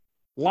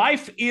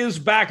Life is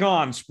back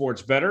on,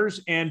 sports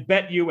bettors, and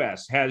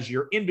BetUS has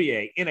your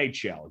NBA,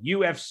 NHL,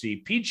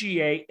 UFC,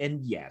 PGA,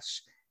 and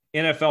yes,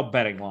 NFL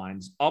betting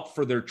lines up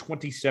for their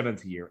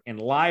 27th year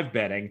and live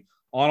betting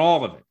on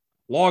all of it.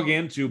 Log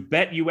in to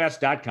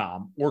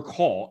betus.com or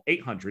call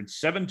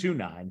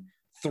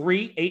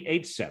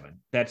 800-729-3887.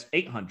 That's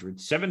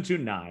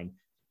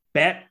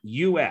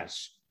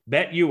 800-729-BETUS.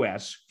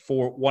 BetUS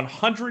for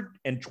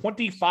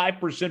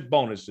 125%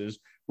 bonuses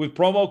with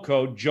promo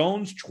code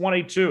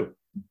Jones22.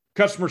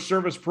 Customer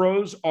service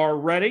pros are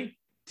ready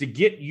to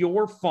get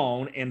your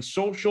phone and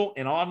social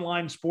and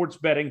online sports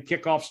betting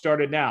kickoff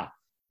started now.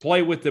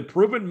 Play with the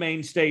proven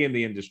mainstay in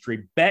the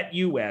industry,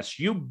 BetUS.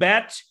 You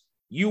bet,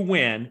 you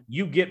win,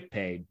 you get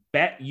paid.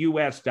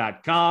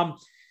 BetUS.com.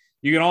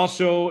 You can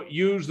also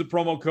use the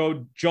promo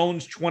code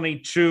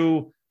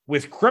Jones22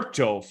 with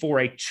crypto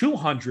for a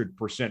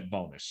 200%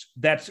 bonus.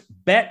 That's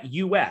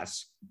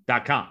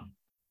BetUS.com.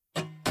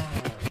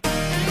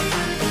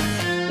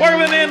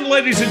 Welcome in,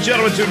 ladies and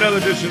gentlemen, to another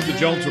edition of the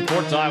Jones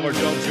Report. Tyler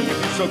Jones here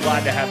with you. So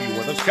glad to have you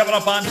with us. Coming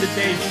up on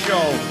today's show,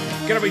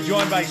 going to be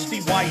joined by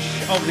Steve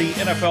Wyche of the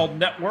NFL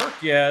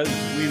Network as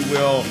we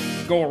will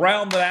go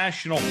around the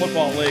National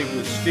Football League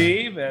with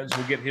Steve as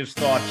we get his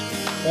thoughts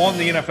on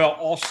the NFL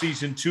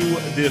offseason to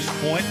this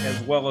point, as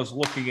well as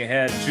looking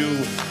ahead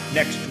to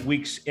next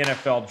week's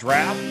NFL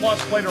Draft.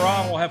 Plus, later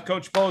on, we'll have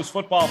Coach Bo's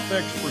Football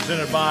Fix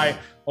presented by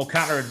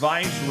O'Connor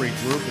Advisory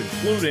Group,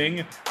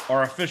 including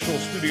our official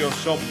Studio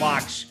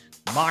Soapbox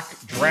mock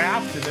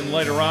draft. And then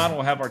later on,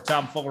 we'll have our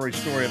Tom Foolery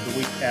story of the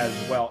week as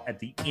well at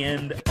the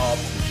end of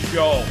the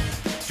show.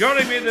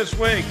 Joining me this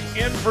week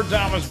in for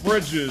Thomas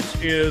Bridges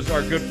is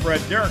our good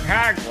friend Derek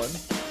Haglund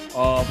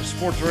of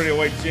Sports Radio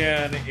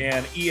 810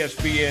 and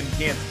ESPN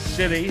Kansas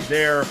City.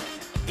 They're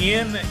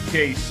in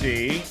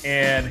KC,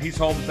 and he's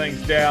holding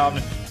things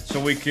down so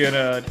we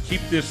can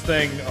keep this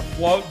thing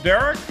afloat.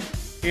 Derek,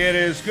 it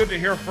is good to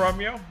hear from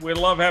you. We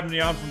love having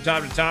you on from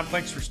time to time.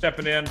 Thanks for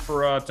stepping in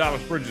for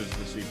Thomas Bridges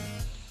this evening.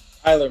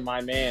 Tyler, my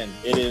man,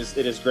 it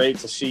is great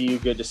to see you.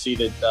 Good to see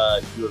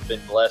that you have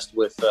been blessed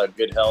with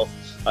good health.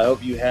 I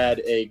hope you had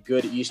a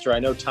good Easter. I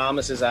know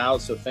Thomas is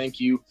out, so thank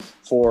you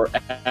for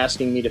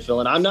asking me to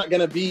fill in. I'm not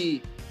going to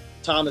be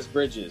Thomas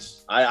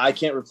Bridges. I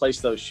can't replace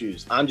those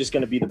shoes. I'm just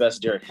going to be the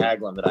best Derek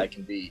Haglund that I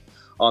can be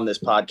on this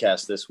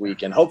podcast this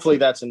week, and hopefully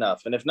that's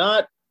enough. And if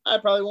not, I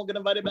probably won't get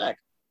invited back.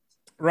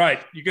 Right.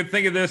 You can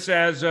think of this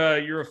as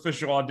your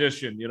official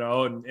audition,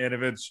 and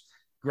if it's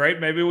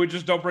great, maybe we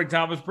just don't bring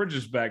Thomas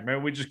Bridges back.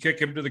 Maybe we just kick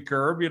him to the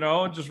curb,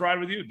 and just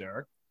ride with you,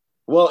 Derek.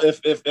 Well,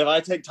 if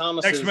I take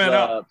Thomas's next man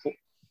up.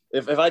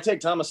 If I take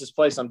Thomas's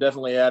place, I'm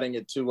definitely adding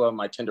it to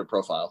my Tinder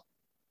profile.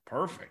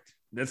 Perfect.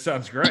 That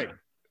sounds great.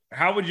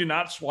 How would you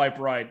not swipe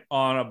right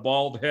on a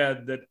bald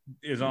head that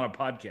is on a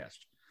podcast?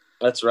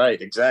 That's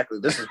right. Exactly.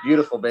 This is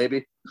beautiful,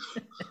 baby.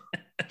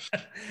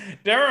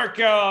 Derek,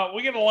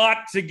 we get a lot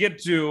to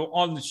get to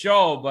on the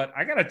show, but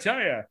I got to tell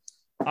you,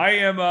 I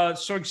am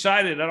so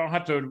excited. I don't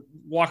have to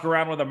walk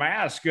around with a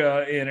mask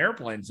in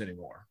airplanes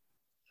anymore.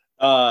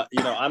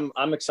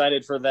 I'm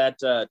excited for that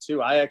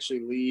too. I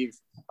actually leave.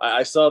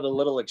 I saw the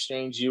little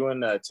exchange you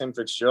and Tim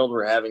Fitzgerald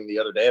were having the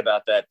other day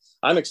about that.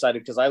 I'm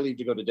excited because I leave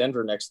to go to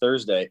Denver next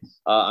Thursday.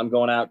 I'm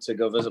going out to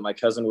go visit my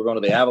cousin. We're going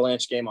to the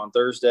Avalanche game on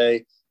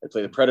Thursday. They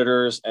play the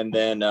Predators, and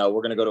then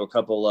we're going to go to a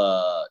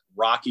couple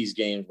Rockies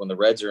games when the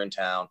Reds are in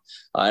town.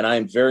 And I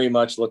am very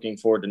much looking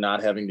forward to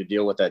not having to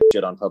deal with that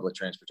shit on public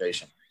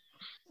transportation.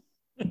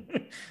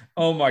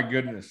 Oh my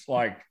goodness.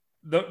 Like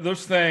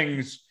those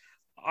things,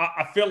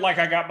 I feel like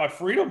I got my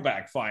freedom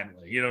back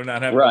finally,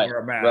 not having to wear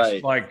a mask.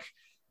 Right. Like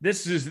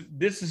this is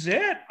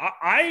it.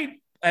 I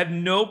have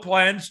no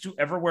plans to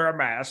ever wear a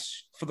mask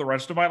for the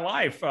rest of my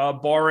life,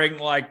 barring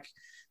like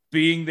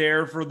being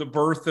there for the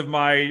birth of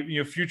my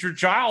future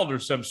child or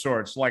some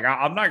sorts. Like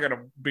I'm not going to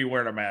be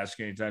wearing a mask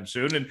anytime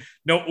soon, and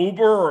no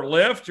Uber or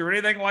Lyft or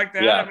anything like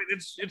that. Yeah. I mean,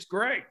 it's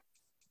great.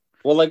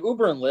 Well, like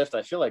Uber and Lyft,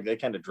 I feel like they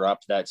kind of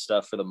dropped that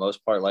stuff for the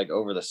most part, like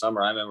over the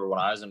summer. I remember when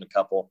I was in a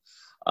couple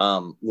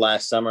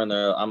last summer, and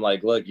I'm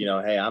like, look,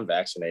 hey, I'm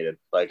vaccinated.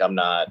 Like, I'm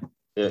not,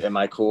 am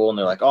I cool? And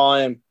they're like, oh,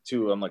 I am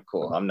too. I'm like,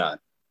 cool. I'm not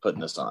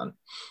putting this on.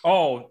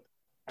 Oh,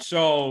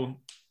 so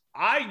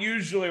I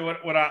usually,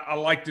 what I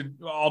like to,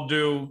 I'll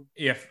do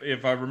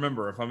if I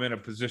remember, if I'm in a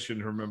position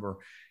to remember,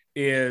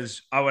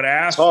 is I would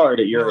ask it's hard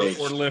at your age.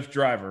 Or Lyft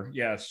driver.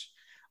 Yes.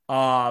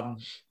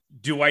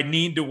 Do I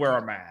need to wear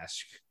a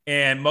mask?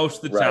 And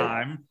most of the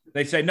time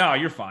they say, no,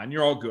 you're fine.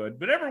 You're all good.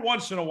 But every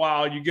once in a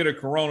while you get a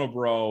Corona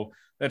bro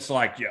that's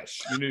like,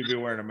 yes, you need to be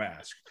wearing a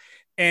mask.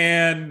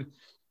 And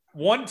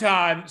one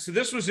time, so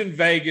this was in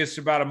Vegas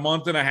about a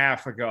month and a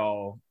half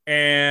ago,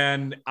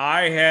 and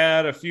I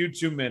had a few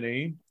too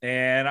many,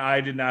 and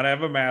I did not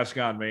have a mask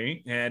on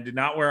me and did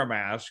not wear a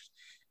mask.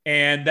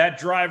 And that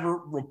driver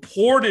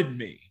reported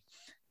me.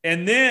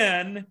 And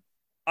then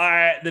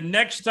the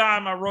next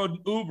time I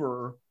rode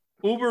Uber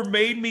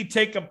made me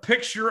take a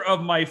picture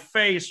of my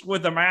face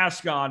with a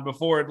mask on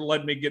before it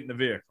let me get in the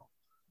vehicle.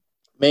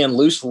 Man,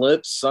 loose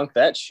lips sunk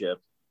that ship.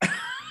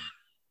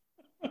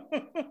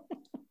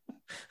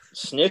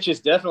 Snitch is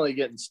definitely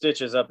getting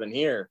stitches up in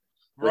here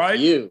with right?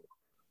 you.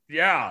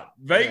 Yeah,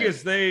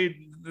 Vegas, they're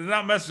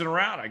not messing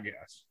around, I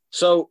guess.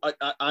 So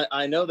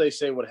I know they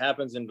say what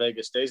happens in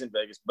Vegas stays in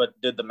Vegas, but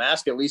did the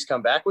mask at least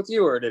come back with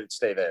you, or did it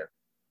stay there?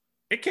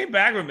 It came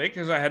back with me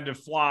because I had to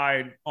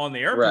fly on the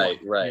airplane,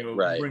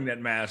 right. bring that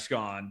mask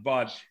on.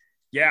 But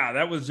yeah,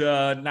 that was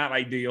not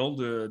ideal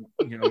to,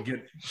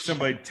 get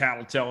somebody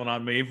tattletelling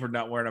on me for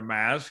not wearing a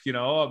mask.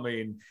 I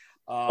mean,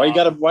 why you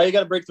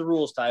gotta break the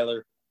rules,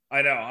 Tyler?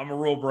 I know I'm a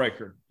rule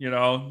breaker.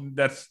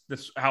 That's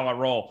how I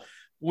roll.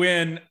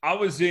 When I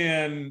was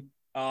in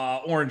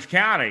Orange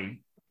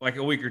County, like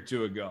a week or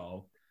two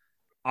ago,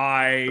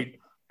 I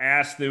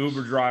asked the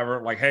Uber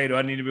driver, like, hey, do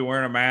I need to be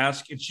wearing a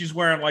mask? And she's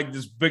wearing like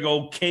this big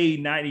old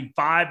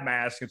K95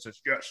 mask and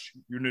says, yes,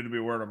 you need to be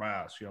wearing a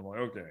mask. I'm like,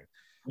 okay.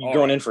 You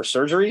going in for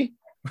surgery?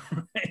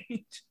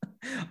 Right.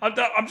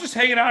 I'm just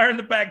hanging out here in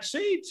the back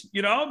seat.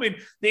 I mean,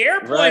 the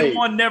airplane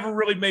one never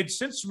really made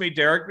sense to me,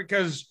 Derek,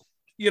 because,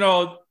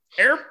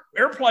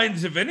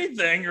 airplanes, if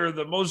anything, are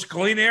the most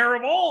clean air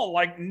of all.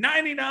 Like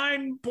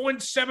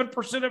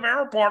 99.7% of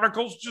air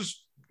particles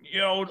just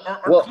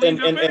are well, cleaned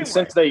up anyway. And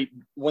since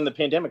when the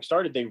pandemic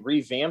started, they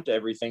revamped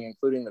everything,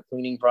 including the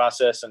cleaning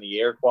process and the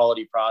air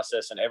quality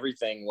process and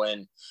everything.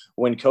 When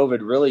COVID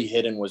really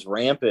hit and was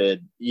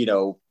rampant,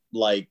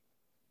 like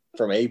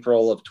from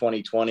April of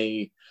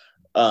 2020,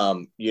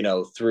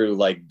 through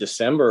like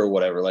December or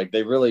whatever, like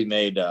they really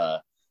made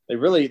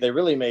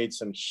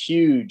some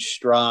huge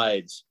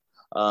strides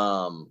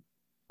on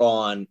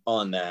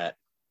that.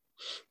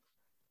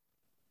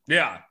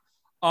 Yeah.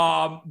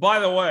 By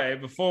the way,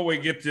 before we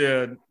get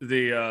to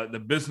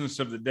the business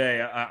of the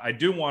day, I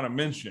do want to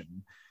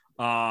mention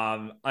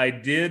I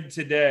did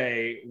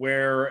today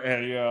wear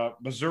a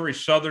Missouri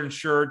Southern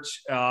shirt,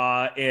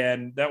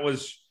 and that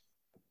was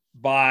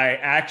by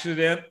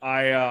accident.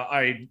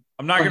 I'm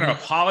not going to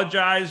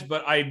apologize,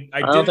 but I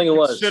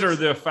didn't consider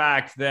the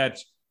fact that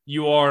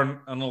you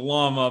are an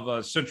alum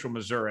of Central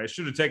Missouri. I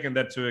should have taken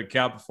that to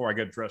account before I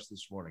got dressed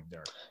this morning,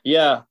 Derek.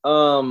 Yeah.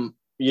 A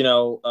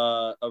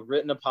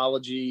written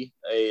apology,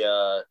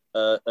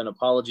 an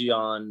apology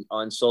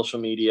on social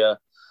media,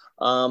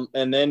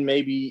 and then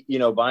maybe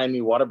buying me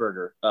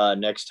Whataburger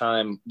next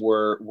time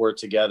we're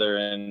together,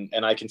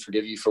 and I can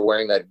forgive you for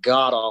wearing that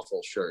god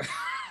awful shirt.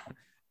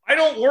 I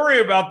don't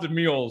worry about the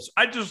meals.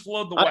 I just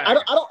love the wagon.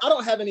 I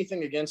don't have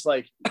anything against,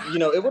 like,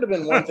 it would have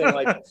been one thing,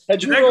 like,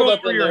 had you rolled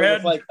up in there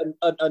with like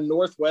a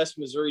Northwest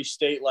Missouri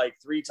State like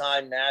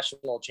 3-time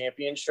national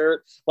champion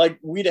shirt, like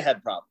we'd have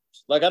had problems.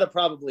 Like I'd have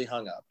probably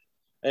hung up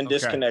and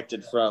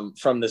disconnected from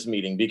this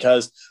meeting,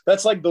 because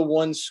that's like the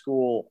one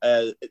school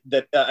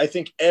that I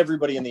think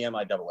everybody in the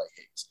MIAA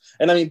hates.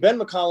 And I mean, Ben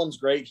McCollum's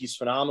great. He's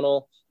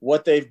phenomenal.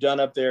 What they've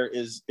done up there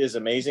is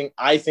amazing.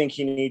 I think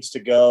he needs to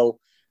go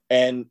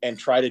and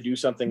try to do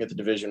something at the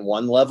Division I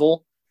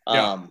level,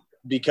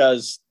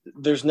 because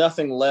there's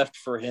nothing left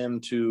for him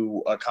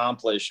to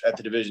accomplish at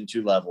the Division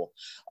II level.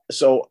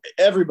 So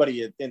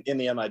everybody in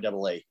the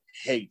MIAA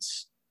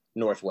hates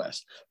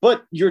Northwest,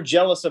 but you're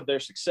jealous of their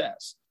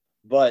success.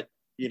 But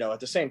at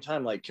the same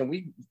time, like, can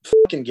we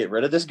fucking get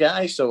rid of this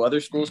guy so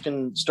other schools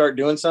can start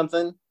doing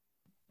something?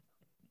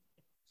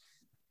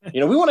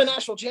 We won a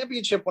national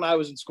championship when I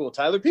was in school,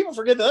 Tyler. People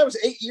forget that was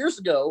 8 years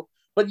ago,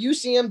 but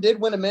UCM did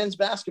win a men's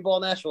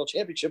basketball national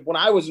championship when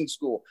I was in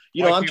school.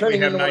 I'm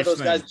turning into one of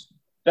those guys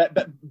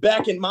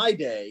back in my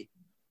day.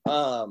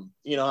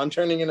 I'm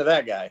turning into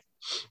that guy.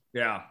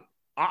 Yeah.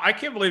 I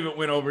can't believe it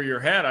went over your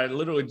head. I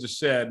literally just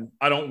said,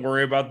 I don't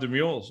worry about the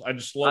mules. I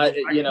just love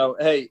hey, you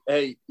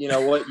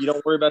know what? You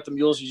don't worry about the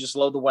mules. You just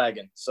load the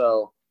wagon.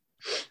 So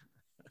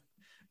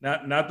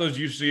not those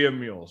UCM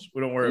mules.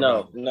 We don't worry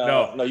about them.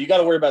 No. You got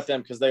to worry about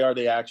them because they are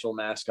the actual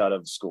mascot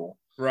of the school.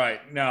 Right.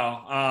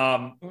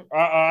 No.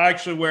 I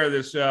actually wear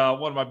this.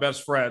 One of my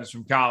best friends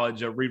from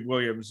college, Reed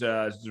Williams,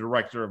 is the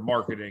director of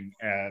marketing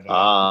at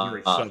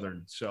Missouri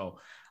Southern. So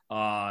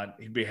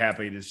he'd be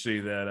happy to see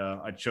that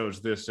I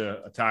chose this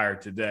attire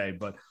today.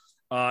 But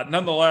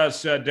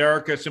nonetheless,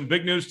 Derek, some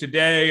big news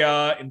today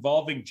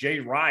involving Jay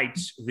Wright,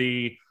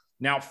 the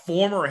now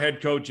former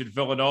head coach at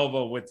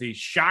Villanova, with the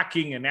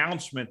shocking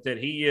announcement that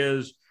he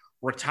is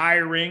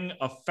retiring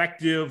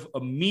effective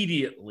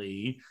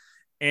immediately.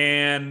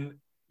 And,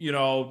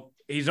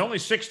 he's only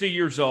 60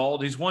 years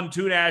old. He's won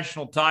 2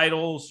 national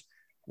titles.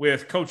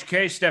 With Coach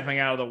K stepping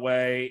out of the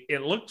way,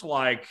 it looked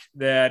like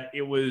that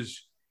it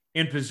was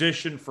in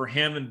position for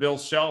him and Bill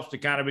Self to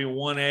kind of be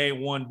 1A,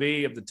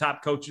 1B of the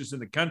top coaches in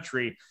the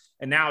country.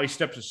 And now he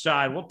steps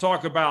aside. We'll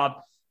talk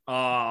about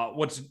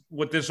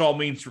what this all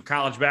means for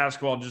college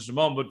basketball in just a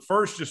moment. But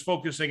first, just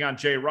focusing on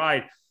Jay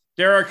Wright.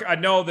 Derek, I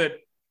know that,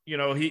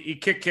 he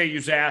kicked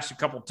KU's ass a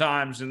couple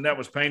times, and that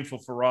was painful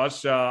for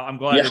us. I'm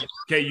glad that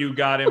KU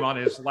got him on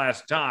his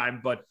last time.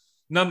 But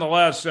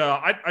nonetheless,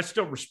 I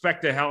still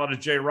respect the hell out of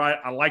Jay Wright.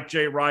 I like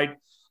Jay Wright.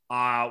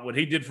 What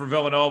he did for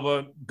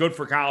Villanova, good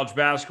for college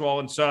basketball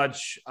and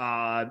such.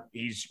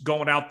 He's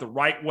going out the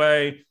right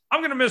way.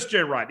 I'm going to miss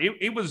Jay Wright.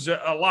 He was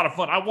a lot of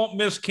fun. I won't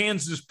miss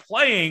Kansas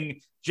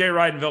playing Jay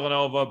Wright and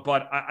Villanova,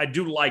 but I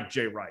do like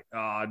Jay Wright.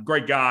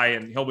 Great guy,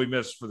 and he'll be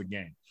missed for the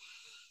game.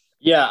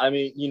 Yeah, I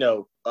mean,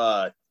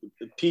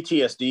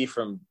 PTSD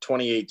from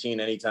 2018,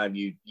 anytime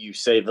you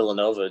say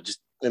Villanova, just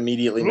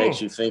immediately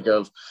makes you think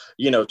of,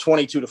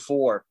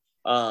 22-4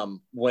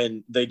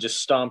 when they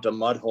just stomped a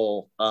mud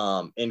hole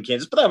in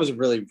Kansas. But that was a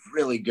really,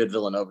 really good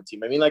Villanova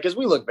team. I mean, as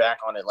we look back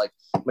on it,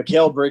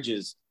 Mikal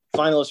Bridges,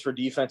 finalist for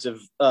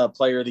Defensive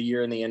Player of the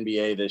Year in the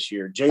NBA this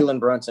year. Jalen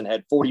Brunson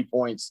had 40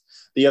 points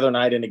the other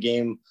night in a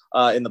game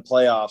in the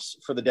playoffs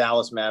for the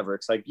Dallas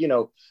Mavericks.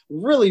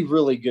 Really,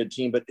 really good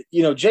team. But,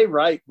 Jay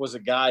Wright was a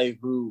guy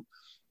who,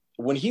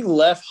 when he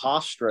left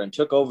Hofstra and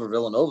took over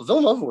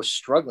Villanova was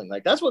struggling.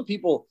 That's what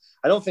people,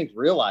 I don't think,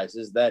 realize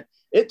is that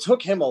it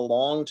took him a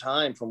long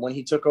time from when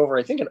he took over,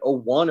 I think in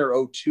 01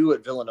 or 02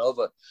 at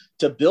Villanova,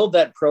 to build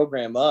that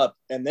program up.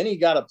 And then he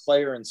got a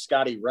player in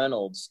Scotty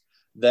Reynolds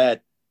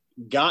that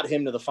got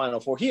him to the Final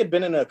Four. He had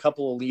been in a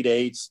couple of Elite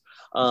Eights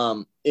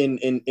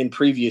in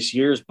previous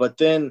years, but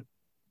then,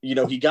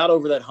 he got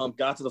over that hump,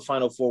 got to the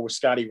Final Four with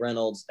Scotty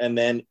Reynolds. And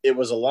then it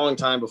was a long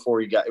time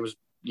before it was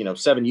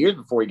 7 years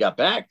before he got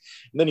back.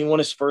 And then he won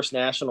his first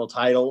national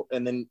title.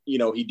 And then,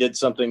 he did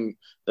something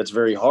that's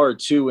very hard,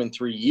 2 in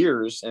 3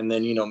 years. And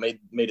then,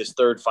 made his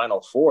third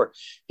Final Four.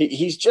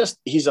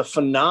 He's a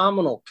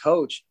phenomenal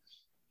coach.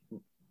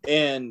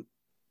 And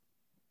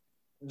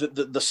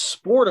the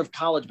sport of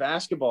college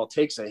basketball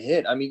takes a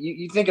hit. I mean,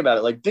 you think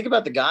about it, think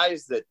about the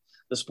guys that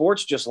the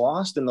sport's just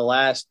lost in the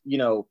last,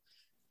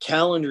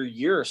 calendar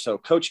year or so.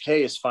 Coach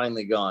K is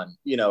finally gone.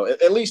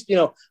 At least,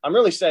 I'm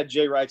really sad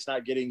Jay Wright's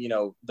not getting,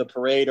 the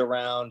parade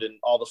around and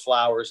all the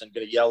flowers and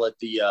going to yell at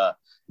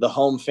the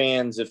home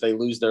fans if they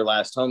lose their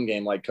last home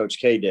game like Coach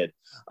K did.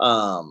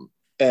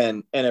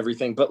 And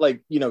everything. But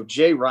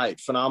Jay Wright,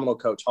 phenomenal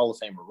coach, Hall of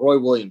Famer. Roy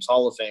Williams,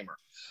 Hall of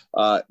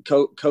Famer.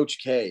 Coach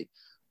K,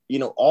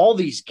 all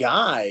these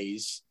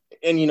guys,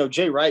 and,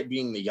 Jay Wright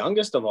being the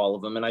youngest of all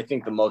of them. And I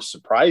think the most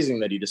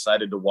surprising that he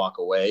decided to walk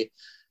away.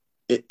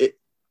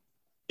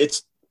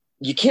 It's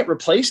you can't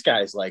replace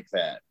guys like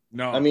that.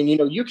 No, I mean,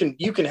 you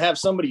can have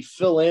somebody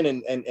fill in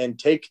and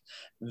take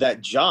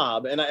that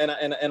job. And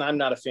I'm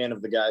not a fan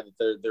of the guy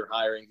that they're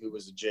hiring, who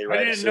was a Jay Wright.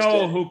 I didn't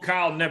know who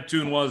Kyle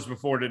Neptune was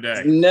before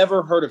today.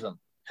 Never heard of him.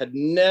 Had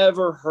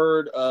never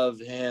heard of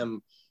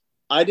him.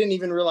 I didn't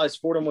even realize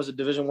Fordham was a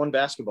Division I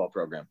basketball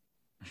program.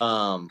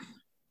 I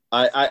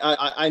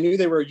knew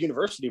they were a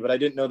university, but I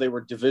didn't know they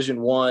were Division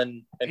I.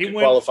 And he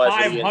went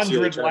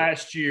 500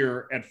 last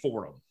year at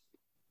Fordham.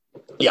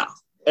 Yeah.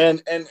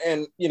 And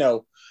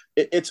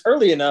it's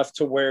early enough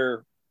to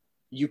where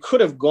you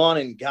could have gone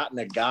and gotten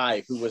a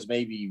guy who was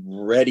maybe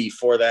ready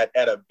for that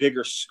at a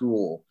bigger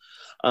school.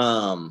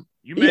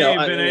 You may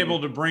have been able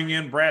to bring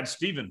in Brad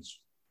Stevens.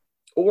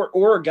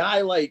 Or a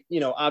guy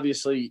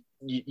obviously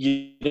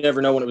you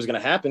never know when it was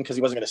going to happen because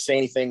he wasn't going to say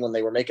anything when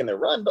they were making their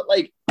run. But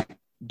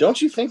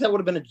don't you think that would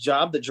have been a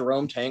job that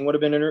Jerome Tang would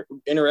have been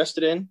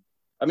interested in?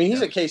 I mean,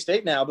 he's at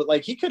K-State now,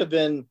 but he could have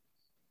been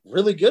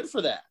really good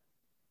for that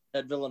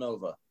at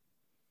Villanova.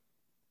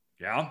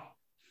 Yeah.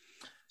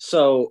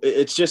 So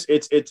it's just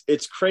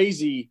it's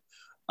crazy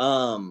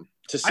to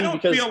see. I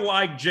don't feel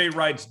like Jay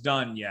Wright's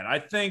done yet. I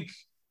think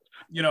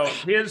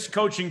his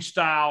coaching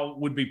style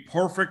would be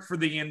perfect for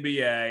the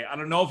NBA. I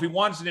don't know if he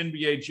wants an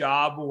NBA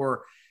job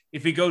or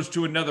if he goes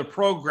to another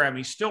program.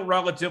 He's still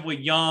relatively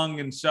young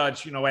and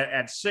such.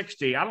 At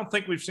 60, I don't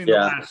think we've seen the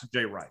last of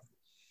Jay Wright.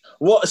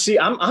 Well, see,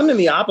 I'm in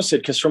the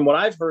opposite because from what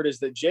I've heard is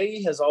that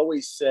Jay has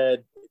always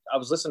said. I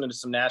was listening to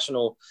some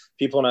national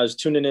people and I was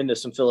tuning into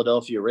some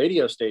Philadelphia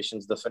radio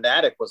stations. The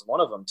Fanatic was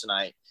one of them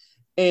tonight.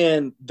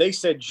 And they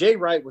said Jay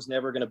Wright was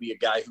never going to be a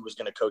guy who was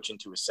going to coach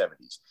into his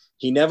 70s.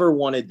 He never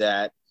wanted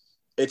that.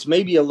 It's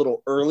maybe a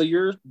little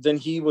earlier than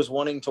he was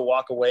wanting to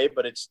walk away,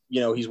 but it's,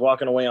 he's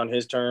walking away on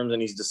his terms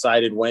and he's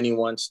decided when he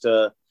wants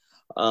to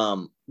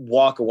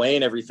walk away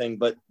and everything.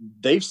 But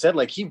they've said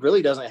he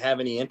really doesn't have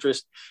any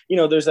interest.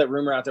 There's that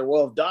rumor out there.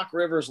 Well, if Doc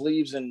Rivers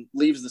leaves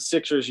the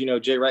Sixers,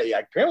 Jay Wright,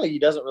 apparently he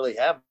doesn't really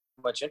have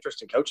much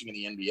interest in coaching in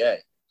the NBA.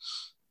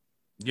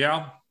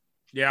 Yeah.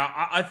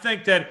 I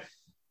think that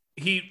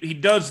he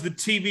does the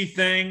TV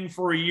thing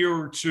for a year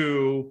or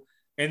two,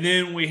 and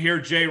then we hear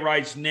Jay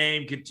Wright's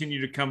name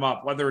continue to come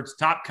up, whether it's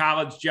top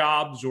college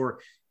jobs or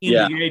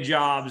NBA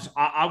jobs.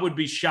 I would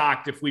be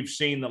shocked if we've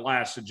seen the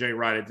last of Jay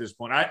Wright at this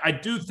point. I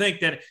do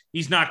think that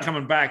he's not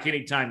coming back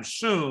anytime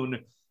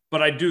soon,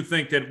 but I do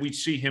think that we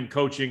see him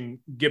coaching,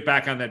 get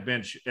back on that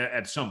bench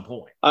at some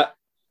point.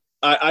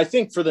 I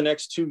think for the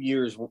next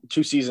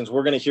 2 seasons,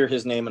 we're going to hear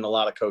his name in a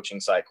lot of coaching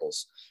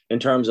cycles in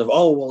terms of,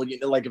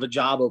 if a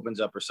job opens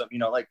up or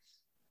something,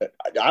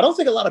 I don't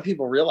think a lot of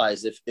people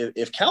realize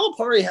if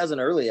Calipari has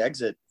an early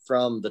exit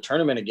from the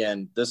tournament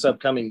again this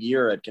upcoming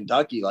year at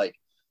Kentucky,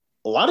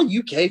 a lot of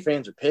UK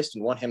fans are pissed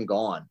and want him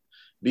gone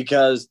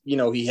because,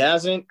 he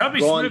hasn't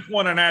Smith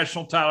won a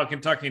national title at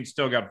Kentucky and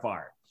still got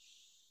fired.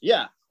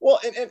 Yeah. Well,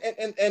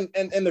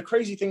 and the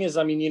crazy thing is,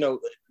 I mean, you know,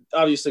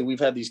 obviously we've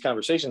had these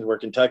conversations where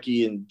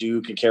Kentucky and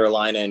Duke and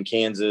Carolina and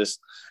Kansas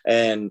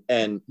and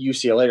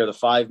UCLA are the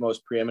 5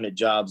 most preeminent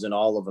jobs in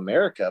all of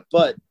America,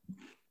 but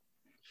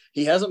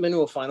he hasn't been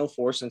to a Final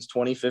Four since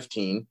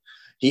 2015.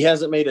 He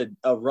hasn't made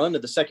a run to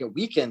the second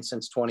weekend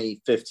since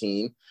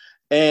 2015.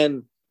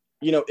 And,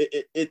 you know,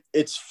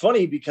 it's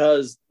funny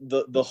because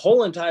the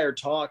whole entire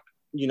talk,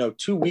 you know,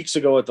 2 weeks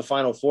ago at the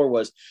Final Four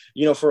was,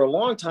 you know, for a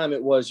long time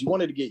it was, you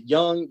wanted to get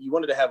young, you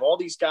wanted to have all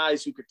these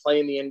guys who could play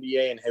in the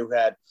NBA and who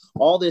had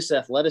all this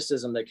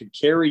athleticism that could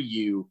carry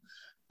you.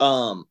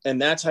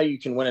 And that's how you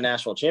can win a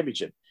national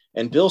championship.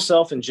 And Bill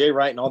Self and Jay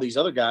Wright and all these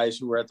other guys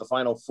who were at the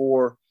Final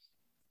Four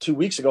 2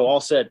 weeks ago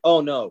all said,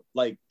 oh no,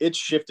 like it's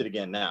shifted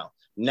again now.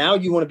 Now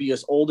you want to be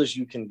as old as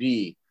you can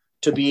be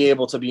to be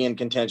able to be in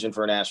contention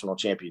for a national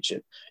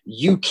championship.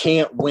 You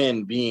can't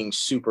win being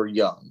super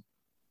young.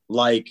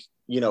 Like,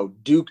 you know,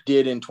 Duke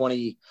did in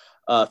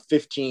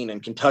 2015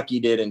 and Kentucky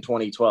did in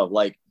 2012.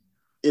 Like,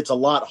 it's a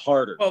lot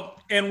harder. Well,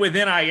 and with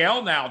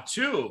NIL now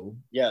too,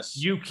 yes,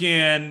 you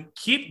can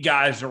keep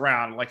guys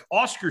around. Like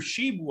Oscar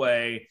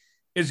Tshiebwe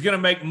is going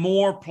to make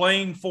more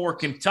playing for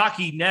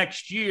Kentucky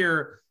next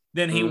year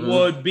than he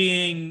would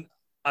being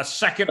a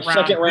second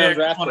round pick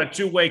on a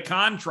 2-way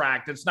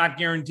contract. It's not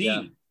guaranteed.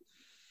 Yeah.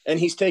 And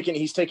he's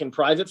taken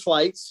private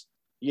flights.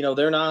 You know,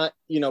 they're not,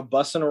 you know,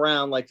 bussing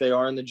around like they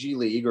are in the G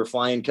League or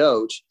flying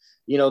coach.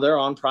 You know, they're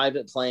on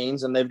private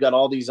planes and they've got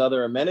all these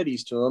other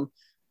amenities to them.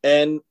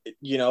 And,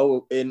 you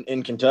know,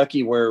 in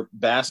Kentucky where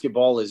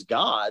basketball is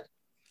God,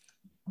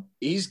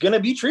 he's going to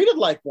be treated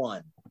like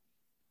one.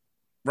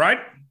 Right?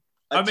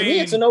 To me,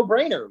 it's a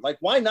no-brainer. Like,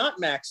 why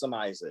not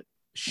maximize it?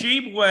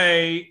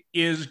 Tshiebwe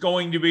is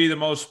going to be the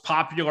most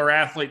popular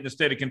athlete in the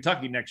state of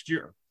Kentucky next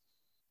year.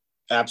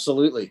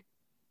 Absolutely.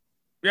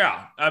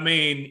 Yeah. I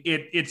mean,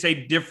 it's a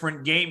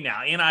different game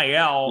now.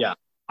 NIL,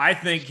 I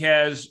think,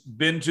 has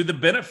been to the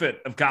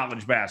benefit of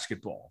college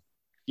basketball.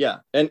 Yeah.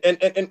 And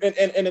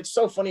it's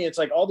so funny. It's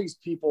like all these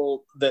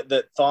people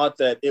that thought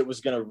that it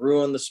was going to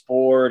ruin the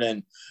sport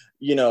and,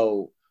 you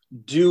know,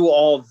 do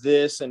all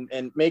this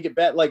and make it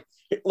bad. Like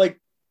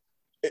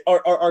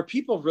are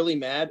people really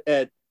mad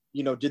at,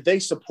 you know, did they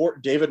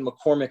support David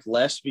McCormick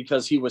less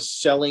because he was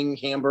selling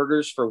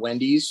hamburgers for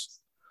Wendy's?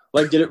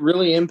 Like, did it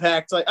really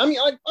impact? Like, I mean,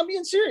 I'm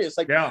being serious.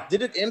 Like,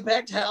 did it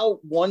impact how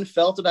one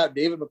felt about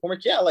David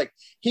McCormick? Yeah, like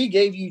he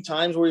gave you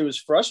times where he was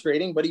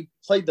frustrating, but he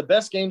played the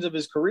best games of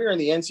his career in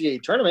the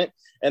NCAA tournament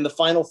and the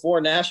Final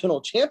Four national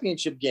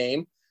championship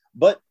game.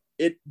 But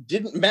it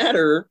didn't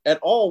matter at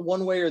all,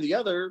 one way or the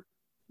other,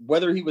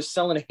 whether he was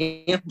selling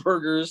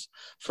hamburgers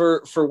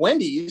for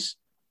Wendy's,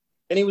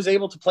 and he was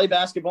able to play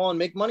basketball and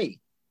make money.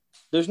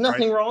 There's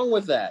nothing wrong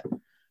with that.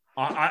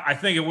 I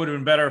think it would have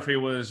been better if he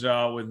was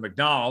with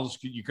McDonald's.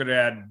 You could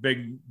have had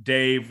Big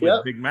Dave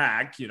with Big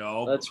Mac, you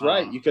know. That's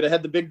right. You could have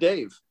had the Big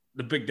Dave.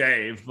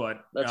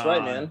 But that's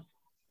right, man.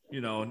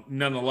 You know,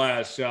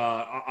 nonetheless,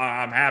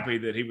 I'm happy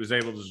that he was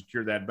able to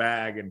secure that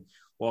bag and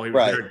while he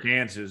was there at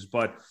Kansas.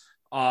 But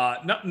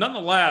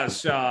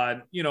nonetheless,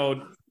 you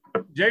know,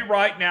 Jay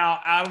Wright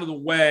now out of the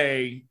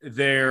way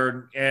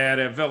there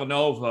at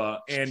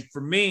Villanova. And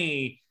for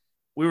me,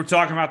 we were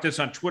talking about this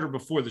on Twitter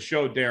before the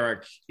show,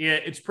 Derek.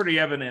 It's pretty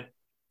evident.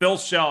 Bill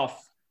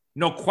Self,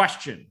 no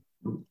question,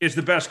 is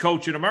the best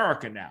coach in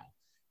America now.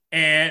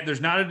 And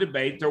there's not a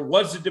debate. There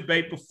was a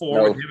debate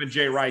before with him and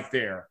Jay Wright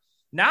there.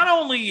 Not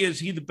only is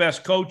he the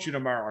best coach in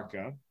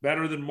America,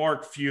 better than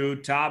Mark Few,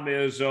 Tom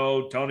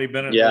Izzo, Tony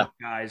Bennett, those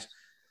guys.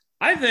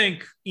 I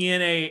think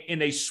in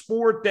a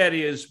sport that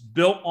is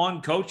built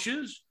on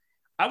coaches,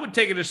 I would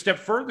take it a step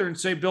further and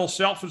say Bill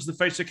Self is the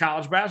face of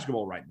college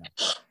basketball right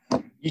now.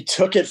 You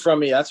took it from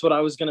me. That's what I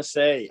was going to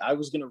say. I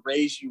was going to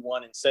raise you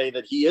one and say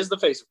that he is the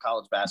face of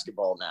college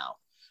basketball now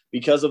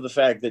because of the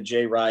fact that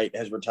Jay Wright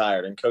has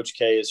retired and Coach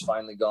K is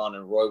finally gone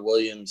and Roy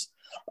Williams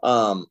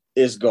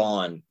is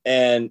gone.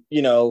 And,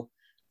 you know,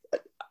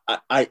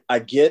 I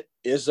get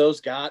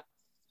Izzo's got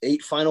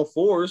 8 Final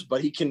Fours,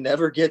 but he can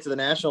never get to the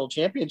national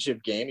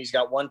championship game. He's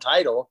got 1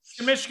 title.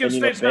 And Michigan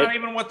State's not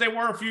even what they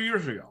were a few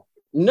years ago.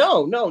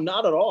 No,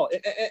 not at all.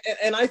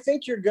 And I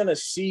think you're going to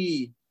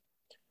see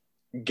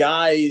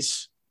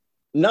guys,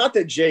 not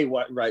that Jay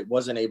Wright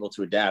wasn't able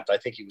to adapt. I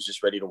think he was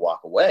just ready to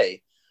walk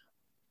away.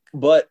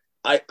 But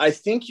I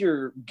think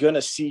you're going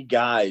to see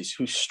guys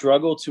who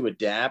struggle to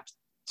adapt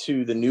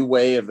to the new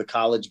way of the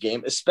college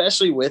game,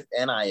 especially with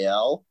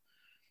NIL.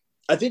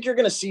 I think you're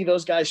going to see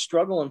those guys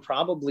struggle and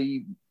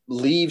probably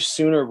leave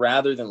sooner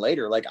rather than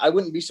later. Like, I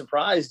wouldn't be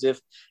surprised if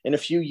in a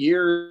few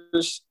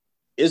years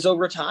Izzo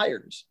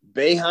retires,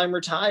 Boeheim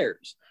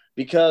retires,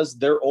 because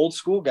they're old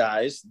school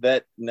guys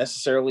that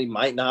necessarily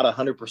might not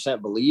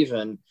 100% believe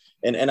in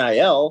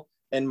NIL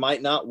and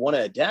might not want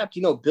to adapt.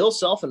 You know, Bill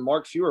Self and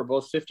Mark Few are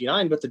both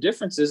 59, but the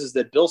difference is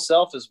that Bill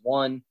Self has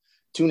won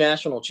 2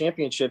 national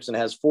championships and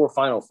has 4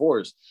 Final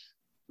Fours.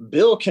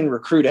 Bill can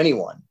recruit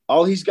anyone.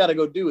 All he's got to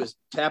go do is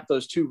tap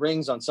those 2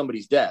 rings on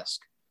somebody's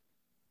desk.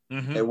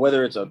 And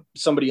whether it's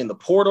somebody in the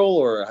portal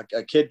or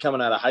a kid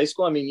coming out of high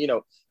school. I mean,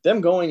 them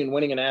going and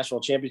winning a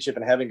national championship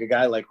and having a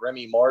guy like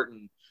Remy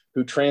Martin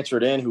who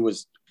transferred in, who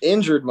was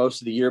injured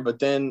most of the year, but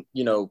then,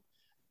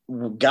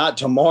 got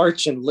to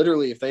March, and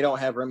literally if they don't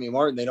have Remy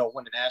Martin, they don't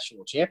win a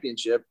national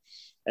championship.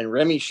 And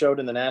Remy showed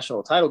in the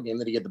national title game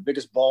that he had the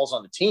biggest balls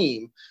on the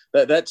team.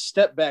 That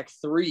step back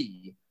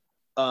three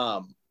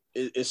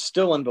is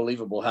still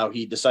unbelievable how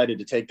he decided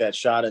to take that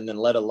shot and then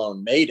let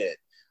alone made it.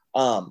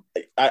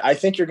 I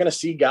think you're going to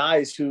see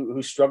guys who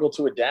struggle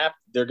to adapt.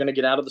 They're going to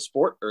get out of the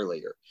sport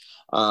earlier.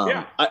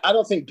 I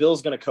don't think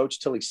Bill's going to coach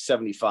till he's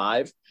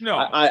 75. No,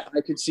 I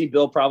could see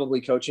Bill probably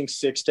coaching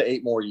 6 to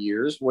 8 more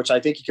years, which I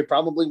think he could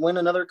probably win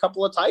another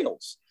couple of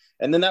titles.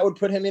 And then that would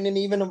put him in an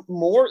even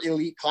more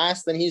elite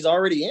class than he's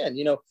already in.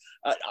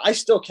 I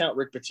still count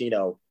Rick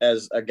Pitino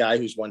as a guy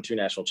who's won 2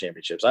 national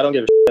championships. I don't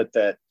give a shit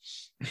that,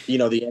 the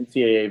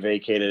NCAA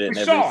vacated it and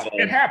everything.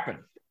 It happened.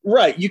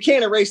 Right. You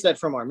can't erase that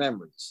from our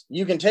memories.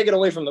 You can take it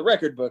away from the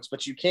record books,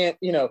 but you can't,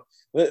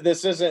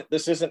 this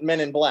isn't Men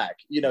in Black.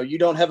 You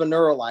don't have a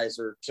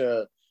neuralizer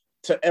to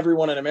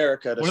everyone in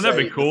America. Wouldn't that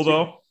be cool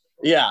though?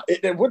 Yeah,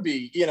 it would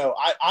be, that'd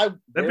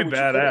be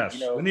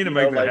badass. We need to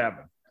make that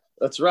happen.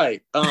 That's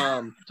right.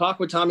 Talk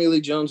with Tommy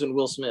Lee Jones and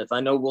Will Smith.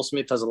 I know Will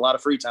Smith has a lot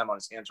of free time on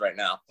his hands right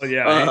now. Well,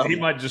 yeah, he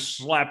might just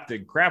slap the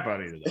crap out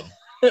of you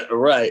though.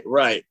 Right.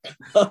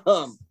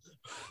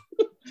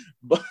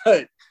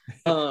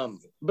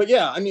 But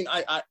yeah, I mean,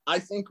 I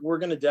think we're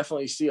going to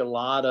definitely see a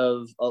lot,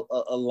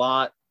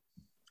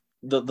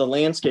 the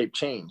landscape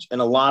change in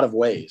a lot of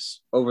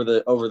ways over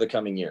the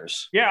coming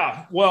years.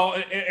 Yeah. Well,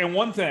 and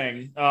one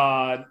thing,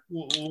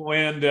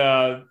 when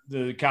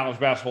the college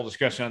basketball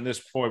discussion on this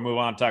before we move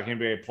on talking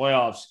NBA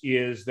playoffs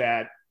is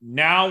that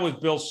now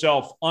with Bill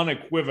Self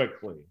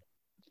unequivocally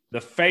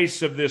the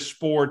face of this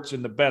sport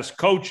and the best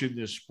coach in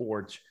this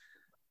sport,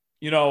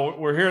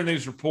 we're hearing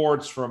these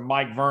reports from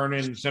Mike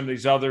Vernon and some of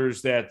these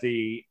others that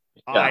the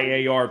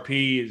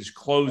IARP is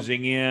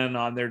closing in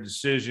on their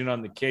decision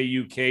on the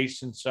KU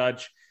case and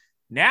such.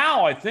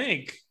 Now, I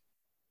think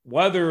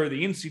whether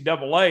the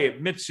NCAA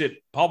admits it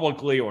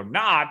publicly or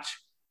not,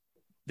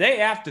 they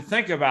have to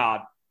think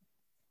about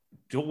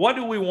what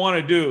do we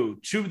want to do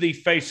to the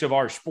face of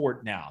our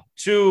sport now,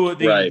 to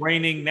the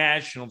reigning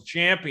national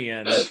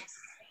champion.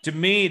 To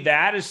me,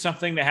 that is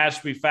something that has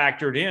to be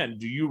factored in.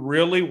 Do you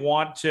really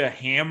want to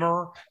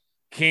hammer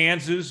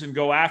Kansas and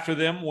go after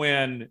them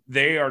when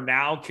they are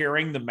now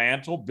carrying the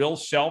mantle? Bill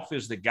Self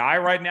is the guy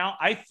right now.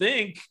 I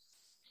think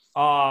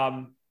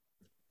I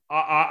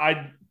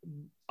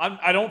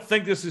don't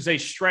think this is a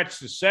stretch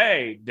to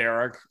say,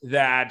 Derek,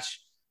 that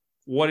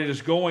what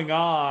is going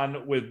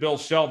on with Bill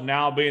Self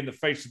now being the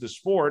face of the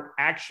sport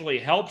actually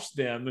helps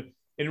them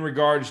in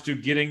regards to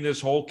getting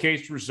this whole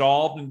case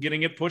resolved and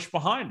getting it pushed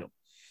behind them.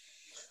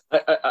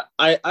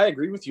 I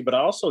agree with you, but I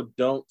also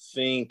don't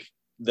think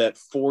that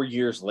 4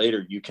 years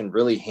later you can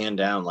really hand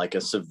down like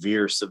a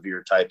severe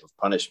type of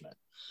punishment.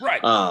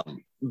 Right.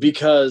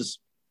 Because,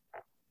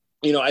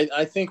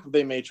 I think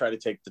they may try to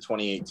take the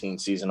 2018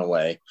 season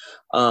away.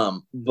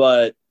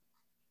 But,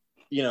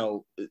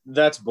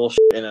 that's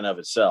bullshit in and of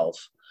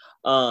itself.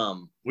 But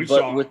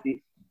with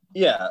the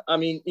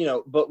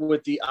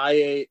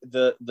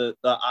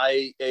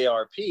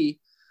IARP,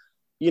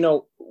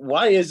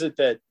 why is it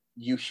that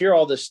you hear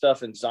all this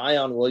stuff and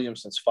Zion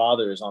Williamson's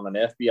father is on an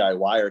FBI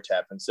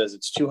wiretap and says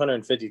it's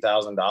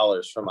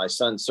 $250,000 for my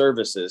son's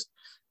services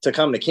to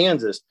come to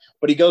Kansas,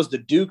 but he goes to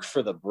Duke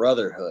for the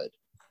brotherhood.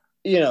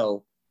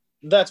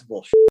 That's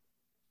bullshit.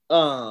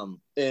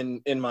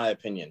 In my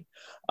opinion,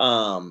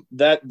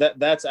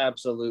 that's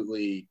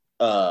absolutely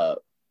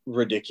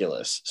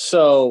ridiculous.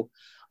 So,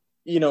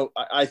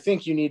 I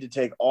think you need to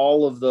take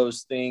all of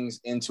those things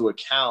into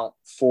account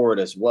for it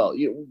as well.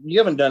 You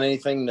haven't done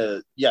anything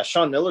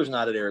Sean Miller's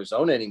not at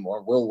Arizona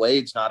anymore. Will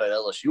Wade's not at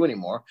LSU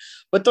anymore,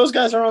 but those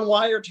guys are on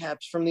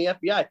wiretaps from the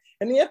FBI,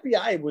 and the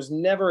FBI was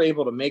never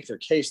able to make their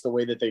case the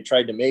way that they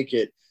tried to make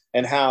it.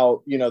 And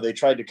how, they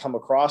tried to come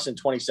across in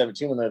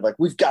 2017 when they're like,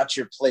 we've got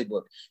your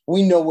playbook.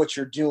 We know what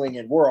you're doing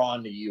and we're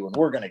on to you and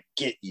we're going to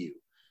get you.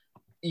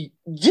 You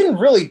didn't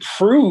really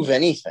prove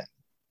anything.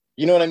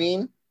 You know what I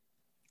mean?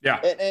 Yeah.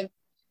 And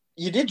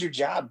you did your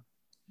job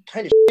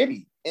kind of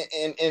shitty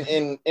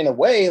in a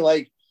way,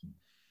 like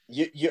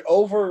you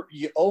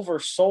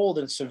oversold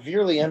and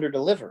severely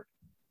underdelivered.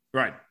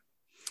 Right.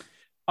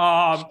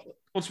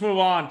 Let's move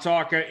on.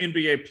 Talk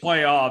NBA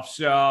playoffs.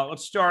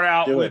 Let's start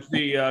out with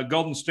the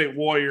Golden State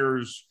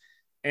Warriors.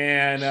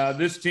 And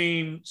this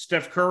team,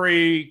 Steph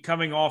Curry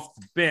coming off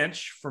the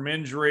bench from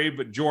injury,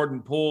 but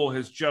Jordan Poole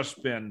has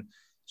just been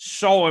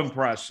so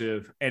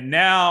impressive. And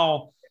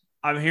now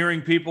I'm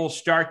hearing people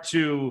start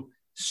to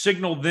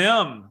signal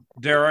them,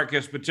 Derek,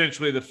 as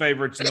potentially the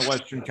favorites in the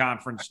Western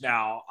Conference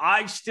now.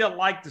 I still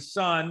like the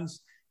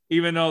Suns,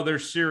 even though their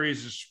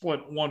series is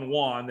split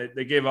 1-1.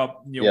 They gave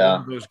up one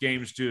of those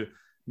games to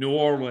New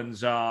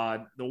Orleans.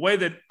 The way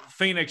that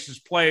Phoenix has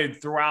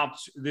played throughout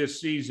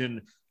this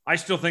season, I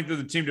still think they're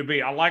the team to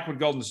beat. I like what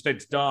Golden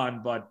State's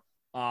done, but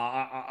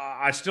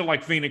I still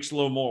like Phoenix a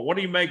little more. What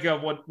do you make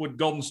of what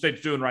Golden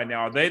State's doing right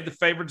now? Are they the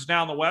favorites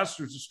now in the West,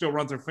 or does it still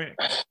run through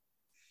Phoenix?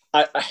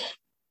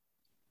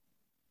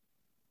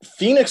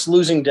 Phoenix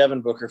losing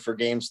Devin Booker for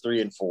games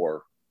 3 and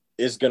 4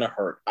 is going to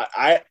hurt.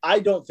 I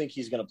don't think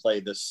he's going to play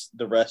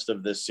the rest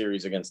of this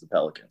series against the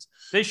Pelicans.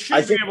 They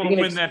should be able to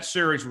win that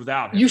series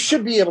without him. You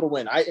should be able to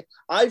win.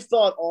 I've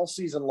thought all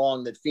season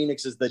long that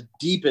Phoenix is the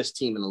deepest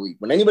team in the league.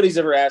 When anybody's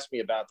ever asked me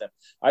about them,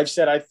 I've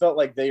said I felt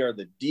like they are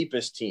the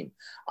deepest team.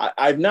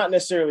 I've not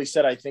necessarily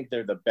said I think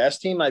they're the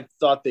best team. I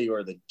thought they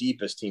are the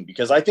deepest team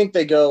because I think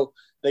they go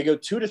 2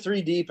 to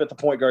 3 deep at the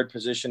point guard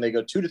position. They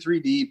go 2 to 3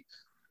 deep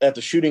at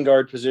the shooting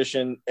guard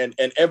position and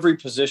every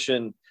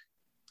position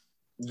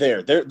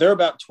there. They're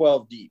about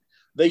 12 deep.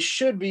 They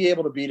should be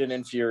able to beat an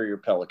inferior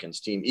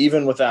Pelicans team,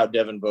 even without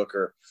Devin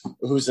Booker,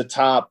 who's a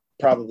top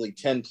probably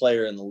 10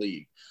 player in the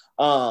league.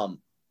 I'm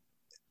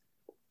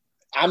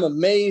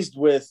amazed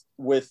with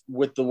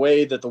the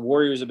way that the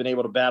Warriors have been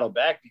able to battle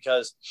back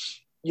because,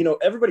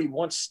 everybody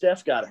once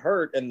Steph got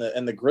hurt and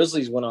the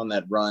Grizzlies went on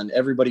that run,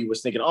 everybody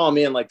was thinking, oh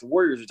man, like the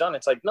Warriors are done.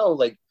 It's like, no,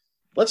 like,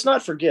 let's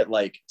not forget,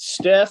 like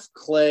Steph,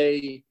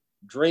 Clay,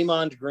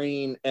 Draymond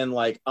Green, and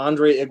like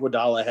Andre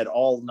Iguodala had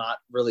all not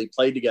really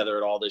played together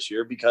at all this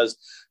year because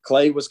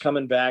Clay was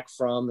coming back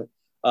from,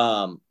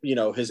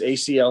 his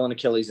ACL and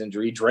Achilles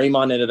injury.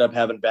 Draymond ended up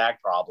having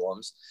back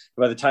problems.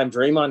 By the time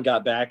Draymond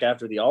got back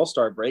after the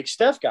All-Star break,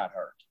 Steph got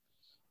hurt.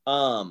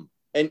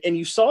 And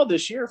you saw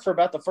this year for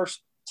about the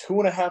first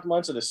 2.5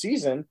 months of the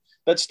season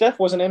that Steph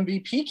was an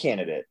MVP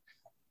candidate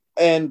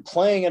and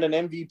playing at an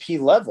MVP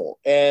level.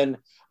 And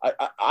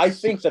I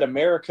think that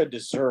America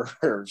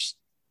deserves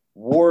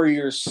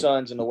Warriors,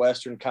 Suns in the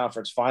Western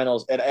Conference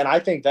Finals. And I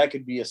think that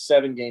could be a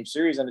 7-game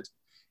series, and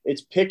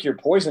it's pick your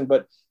poison.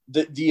 But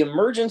the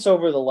emergence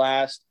over the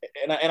last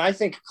 – and I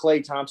think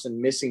Klay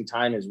Thompson missing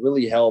time has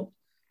really helped.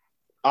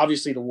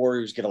 Obviously, the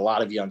Warriors get a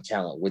lot of young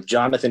talent with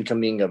Jonathan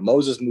Kuminga,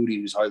 Moses Moody,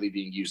 who's hardly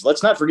being used.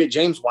 Let's not forget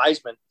James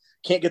Wiseman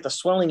can't get the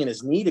swelling in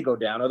his knee to go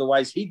down.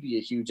 Otherwise, he'd be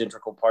a huge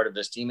integral part of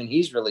this team, and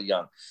he's really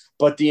young.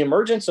 But the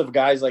emergence of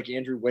guys like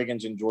Andrew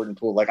Wiggins and Jordan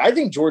Poole, like I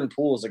think Jordan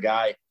Poole is a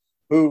guy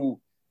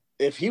who,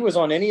 if he was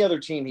on any other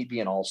team, he'd be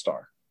an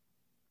all-star.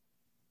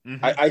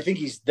 Mm-hmm. I think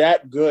he's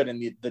that good,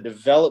 and the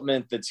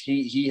development that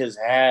he has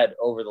had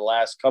over the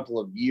last couple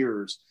of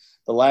years,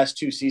 the last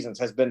 2 seasons,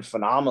 has been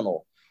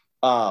phenomenal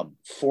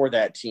for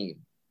that team.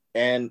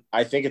 And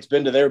I think it's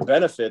been to their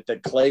benefit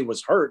that Clay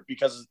was hurt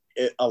because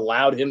it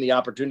allowed him the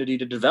opportunity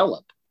to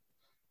develop.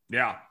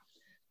 Yeah.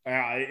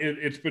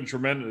 It's been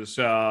tremendous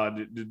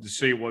to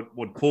see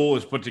what Poole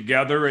has put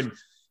together.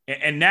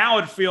 And now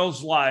it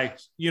feels like,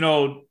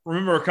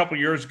 remember a couple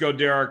of years ago,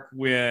 Derek,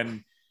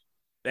 when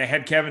they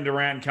had Kevin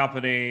Durant and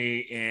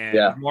company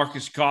and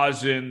Marcus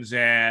Cousins,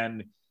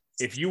 and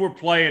if you were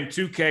playing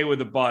 2K with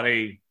a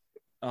buddy,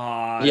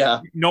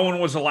 no one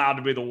was allowed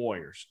to be the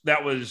Warriors.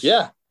 That was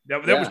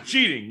that was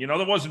cheating.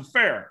 That wasn't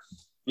fair.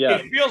 Yeah.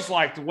 It feels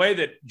like the way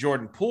that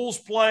Jordan Poole's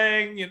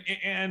playing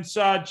and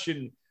such,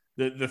 and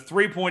the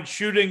 3-point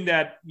shooting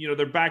that,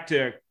 they're back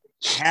to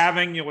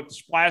having, with the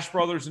Splash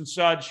Brothers and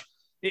such.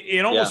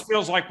 It almost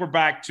feels like we're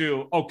back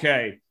to,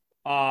 okay,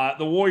 the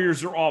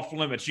Warriors are off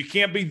limits. You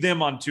can't beat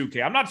them on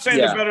 2K. I'm not saying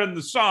they're better than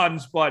the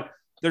Suns, but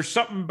there's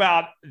something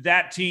about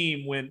that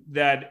team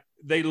that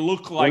they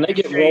look like when they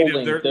get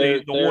rolling,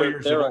 the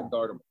Warriors they're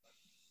unguardable.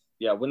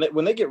 Yeah,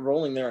 when they get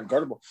rolling, they're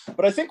unguardable.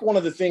 But I think one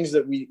of the things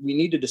that we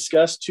need to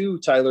discuss too,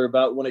 Tyler,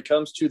 about when it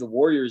comes to the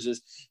Warriors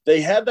is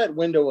they had that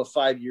window of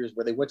 5 years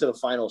where they went to the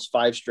finals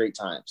 5 straight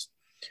times.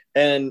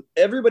 And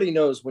everybody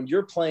knows when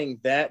you're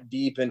playing that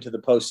deep into the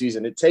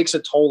postseason, it takes a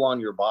toll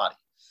on your body.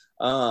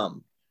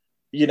 And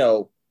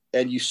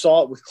you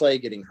saw it with Clay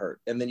getting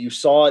hurt. And then you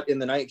saw it in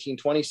the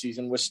 1920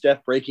 season with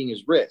Steph breaking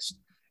his wrist.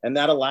 And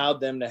that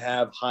allowed them to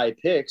have high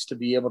picks to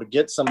be able to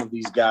get some of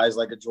these guys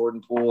like a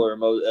Jordan Poole or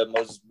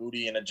Moses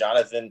Moody and a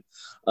Jonathan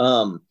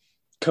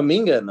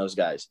Kuminga and those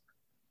guys.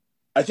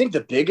 I think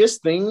the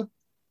biggest thing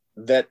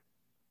that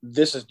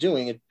this is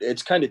doing,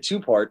 it's kind of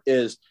 2-part,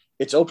 is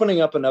it's opening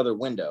up another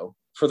window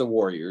for the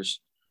Warriors.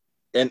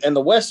 And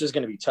the West is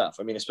going to be tough.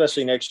 I mean,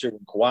 especially next year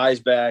when Kawhi's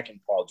back and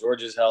Paul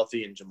George is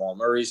healthy and Jamal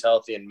Murray's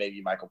healthy and maybe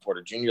Michael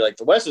Porter Jr. Like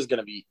the West is going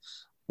to be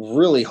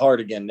really hard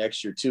again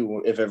next year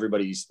too if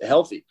everybody's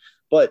healthy.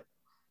 But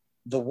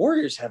the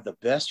Warriors have the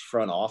best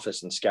front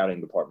office and scouting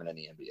department in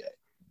the NBA.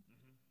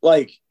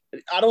 Like,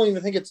 I don't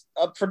even think it's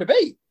up for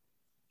debate.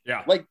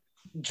 Yeah. Like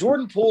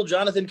Jordan Poole,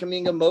 Jonathan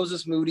Kuminga,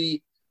 Moses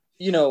Moody,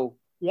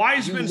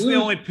 Wiseman's the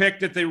only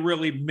pick that they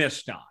really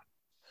missed on.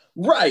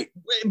 Right.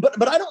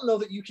 But I don't know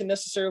that you can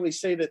necessarily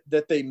say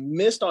that they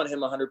missed on him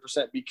 100%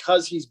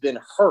 because he's been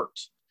hurt.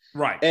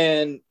 Right.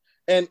 And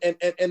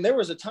there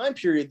was a time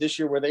period this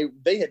year where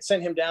they had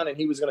sent him down and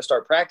he was going to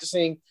start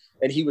practicing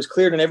and he was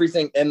cleared and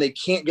everything, and they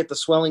can't get the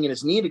swelling in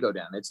his knee to go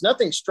down. It's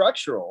nothing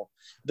structural.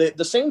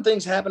 The same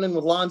thing's happening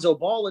with Lonzo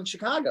Ball in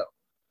Chicago.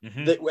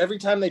 Mm-hmm. That every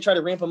time they try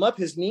to ramp him up,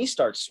 his knee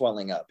starts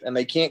swelling up and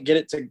they can't get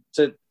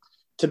it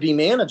to be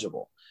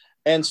manageable.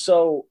 And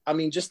so, I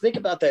mean, just think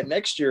about that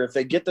next year. If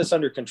they get this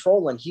under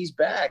control and he's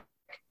back,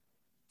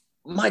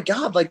 my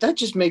God, like that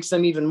just makes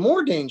them even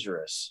more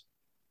dangerous.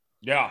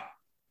 Yeah.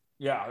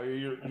 Yeah,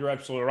 you're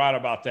absolutely right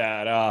about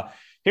that.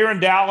 Here in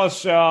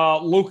Dallas,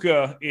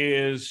 Luka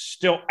is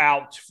still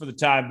out for the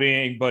time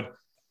being, but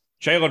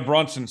Jalen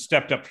Brunson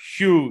stepped up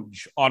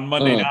huge on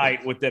Monday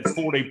night with that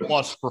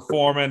 40-plus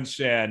performance,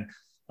 and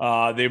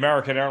the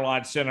American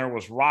Airlines Center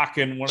was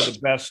rocking, one of the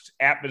best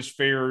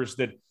atmospheres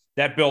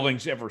that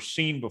building's ever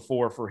seen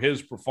before for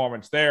his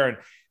performance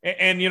there.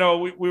 And you know,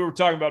 we were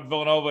talking about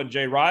Villanova and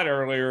Jay Wright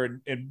earlier,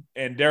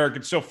 and Derek,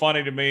 it's so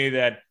funny to me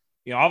that,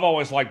 you know, I've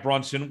always liked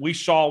Brunson. We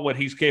saw what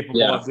he's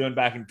capable of doing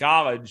back in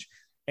college,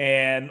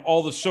 and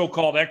all the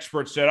so-called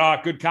experts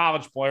said, good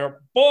college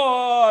player,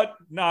 but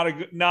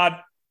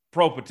not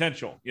pro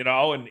potential, you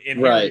know, and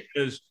right.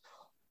 Here he is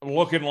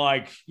looking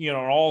like, you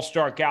know, an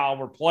all-star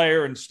caliber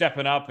player and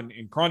stepping up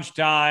in crunch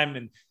time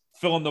and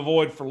filling the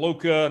void for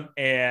Luka.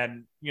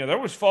 And, you know, there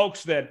was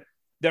folks that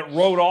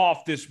wrote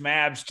off this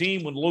Mavs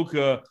team when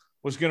Luka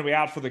was going to be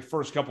out for the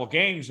first couple of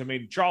games. I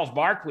mean, Charles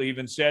Barkley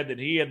even said that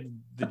he had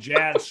the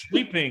Jazz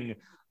sweeping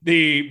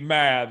the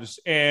Mavs,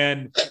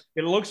 and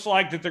it looks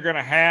like that they're going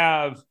to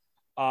have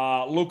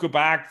Luka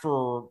back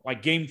for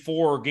like game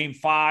 4 or game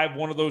 5,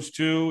 one of those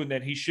two, and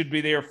that he should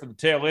be there for the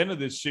tail end of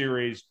this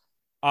series.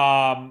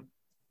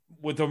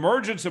 With the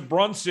emergence of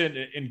Brunson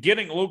and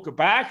getting Luka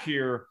back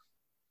here,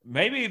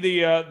 maybe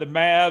the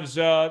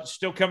Mavs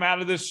still come out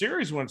of this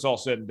series when it's all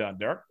said and done,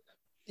 Derek.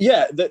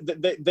 Yeah,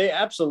 they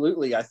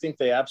absolutely. I think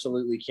they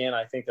absolutely can.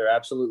 I think they're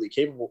absolutely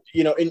capable.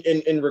 You know,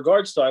 in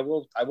regards to, I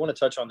want to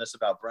touch on this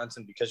about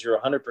Brunson because you're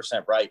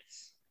 100% right.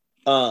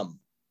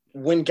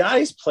 When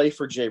guys play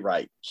for Jay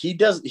Wright, he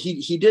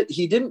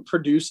didn't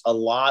produce a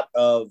lot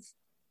of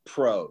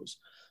pros,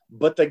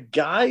 but the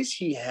guys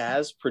he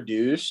has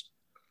produced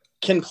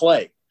can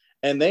play,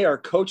 and they are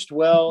coached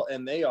well,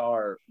 and they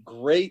are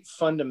great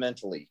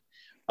fundamentally,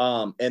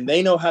 and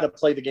they know how to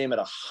play the game at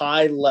a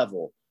high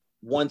level.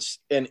 Once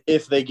and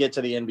if they get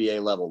to the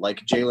NBA level,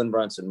 like Jalen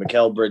Brunson,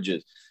 Mikal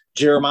Bridges,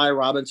 Jeremiah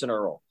Robinson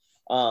Earl,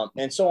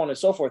 and so on and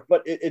so forth.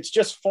 But it's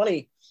just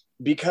funny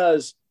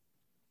because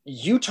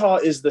Utah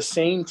is the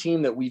same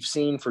team that we've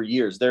seen for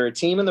years. They're a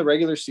team in the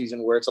regular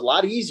season where it's a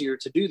lot easier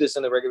to do this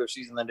in the regular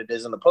season than it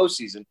is in the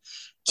postseason,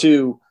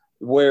 to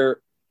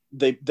where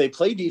they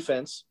play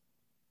defense.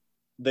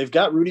 They've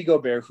got Rudy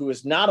Gobert, who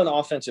is not an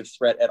offensive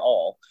threat at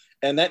all,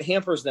 and that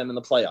hampers them in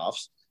the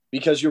playoffs,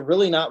 because you're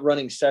really not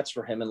running sets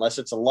for him unless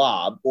it's a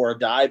lob or a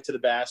dive to the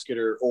basket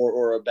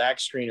or a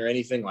back screen or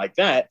anything like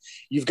that.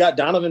 You've got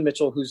Donovan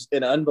Mitchell, who's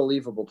an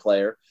unbelievable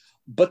player,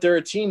 but they're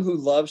a team who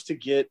loves to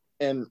get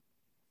and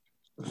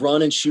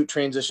run and shoot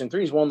transition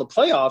threes. Well, in the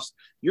playoffs,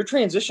 your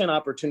transition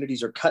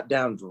opportunities are cut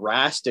down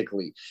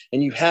drastically,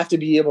 and you have to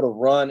be able to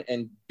run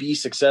and be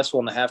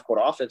successful in the half-court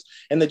offense.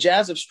 And the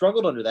Jazz have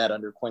struggled under that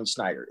under Quinn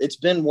Snyder. It's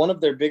been one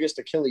of their biggest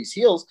Achilles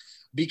heels,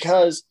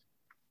 because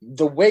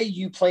the way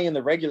you play in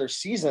the regular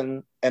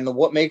season and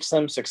what makes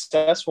them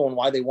successful and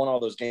why they won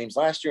all those games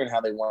last year and how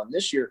they won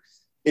this year,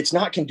 it's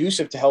not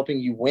conducive to helping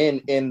you win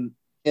in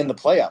the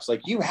playoffs.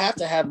 Like, you have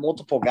to have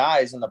multiple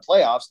guys in the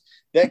playoffs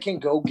that can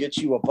go get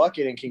you a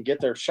bucket and can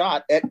get their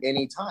shot at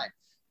any time.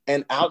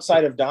 And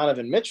outside of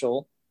Donovan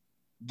Mitchell,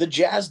 the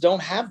Jazz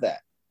don't have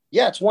that.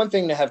 Yeah, it's one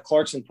thing to have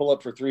Clarkson pull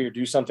up for 3 or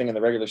do something in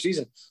the regular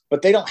season,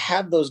 but they don't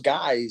have those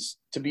guys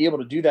to be able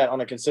to do that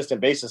on a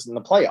consistent basis in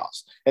the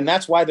playoffs. And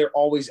that's why they're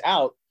always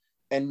out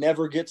and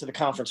never get to the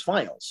conference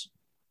finals.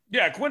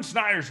 Yeah, Quinn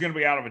Snyder's going to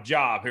be out of a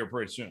job here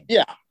pretty soon.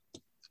 Yeah.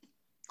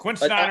 Quinn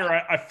Snyder,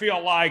 I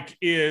feel like,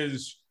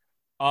 is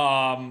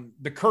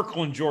the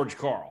Kirkland George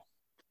Karl.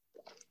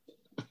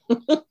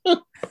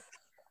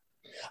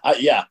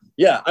 Yeah.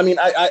 I mean,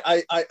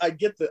 I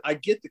get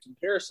the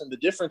comparison. The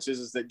difference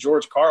is that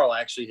George Karl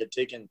actually had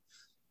taken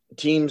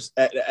teams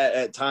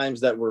at times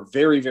that were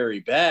very,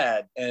 very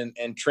bad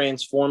and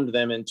transformed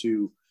them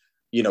into,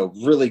 you know,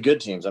 really good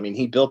teams. I mean,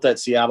 he built that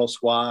Seattle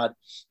squad.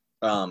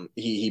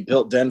 He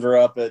built Denver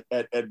up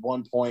at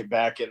one point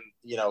back in,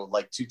 you know,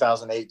 like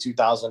 2008,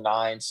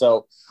 2009.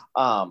 So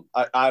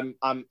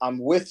I'm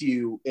with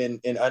you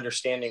in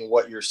understanding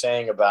what you're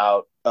saying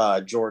about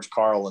George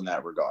Karl in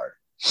that regard.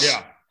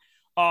 Yeah.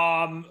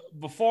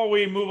 Before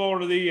we move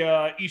over to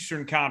the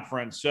Eastern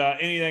Conference,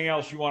 anything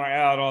else you want to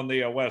add on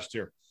the West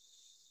here?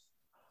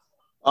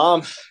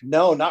 No,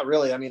 not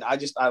really. I mean,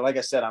 like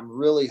I said, I'm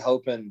really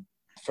hoping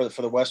for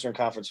the Western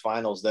Conference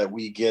Finals that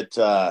we get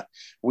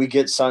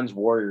Suns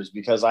Warriors,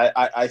 because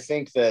I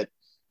think that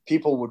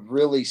people would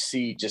really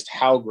see just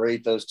how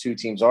great those two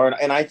teams are,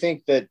 and I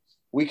think that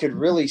we could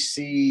really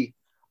see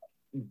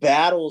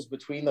battles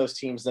between those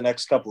teams the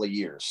next couple of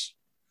years.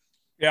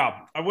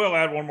 Yeah, I will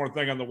add one more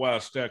thing on the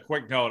West.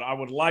 Quick note: I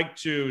would like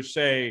to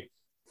say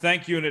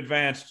thank you in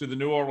advance to the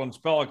New Orleans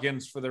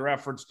Pelicans for their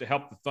efforts to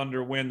help the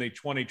Thunder win the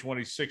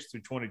 2026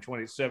 through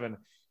 2027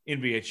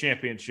 NBA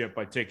championship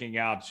by taking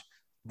out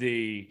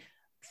the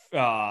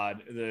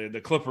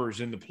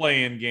Clippers in the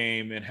play-in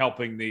game and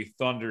helping the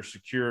Thunder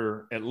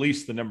secure at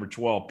least the number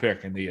 12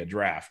 pick in the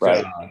draft.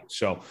 Right.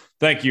 So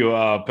thank you,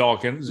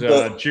 Pelicans.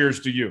 Cheers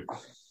to you.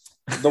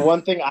 The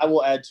one thing I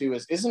will add to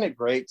is, isn't it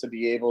great to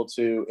be able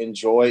to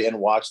enjoy and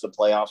watch the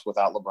playoffs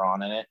without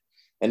LeBron in it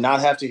and not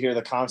have to hear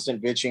the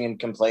constant bitching and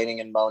complaining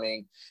and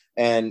moaning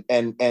and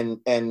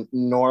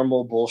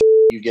normal bullshit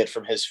you get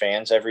from his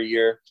fans every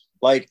year?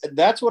 Like,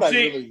 that's what I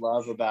really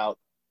love about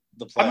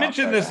the playoffs. I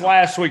mentioned this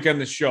last week on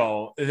the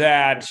show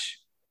that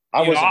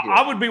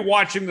I would be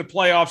watching the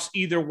playoffs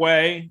either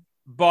way,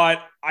 but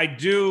I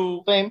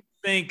do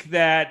think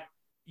that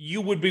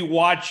you would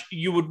watch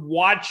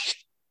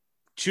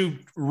to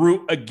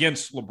root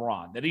against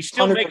LeBron, that he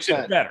still 100%. Makes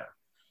it better.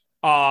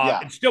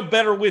 It's still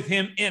better with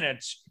him in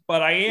it,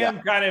 but I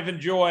am kind of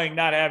enjoying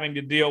not having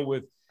to deal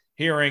with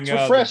hearing. It's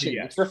refreshing.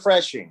 It's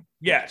refreshing.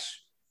 Yes.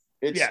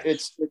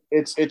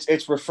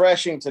 It's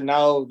refreshing to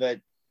know that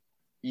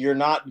you're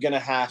not going to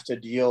have to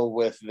deal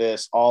with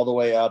this all the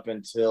way up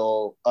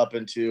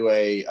into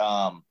a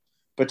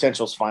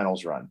potential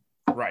finals run.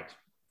 Right.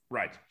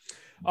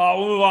 We'll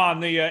move on.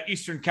 The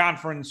Eastern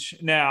Conference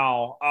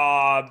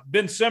now.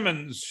 Ben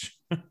Simmons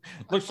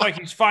looks like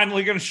he's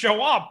finally going to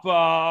show up.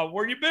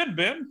 Where you been,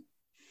 Ben?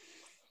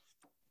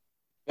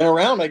 Been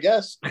around, I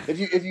guess. If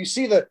you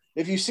see the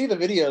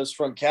videos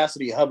from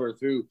Cassidy Hubbard,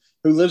 who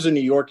lives in New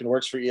York and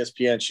works for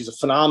ESPN, she's a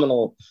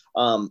phenomenal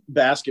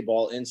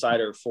basketball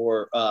insider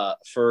for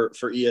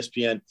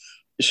ESPN.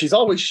 She's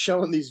always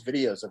showing these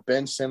videos of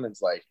Ben Simmons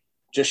like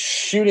just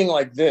shooting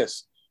like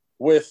this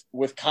with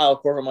Kyle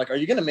Korver. I'm like, are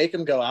you going to make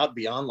him go out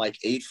beyond like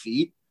 8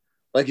 feet?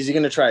 Like, is he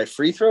going to try a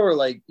free throw or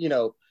like,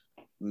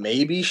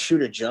 maybe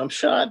shoot a jump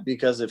shot?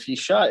 Because if he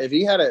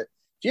had a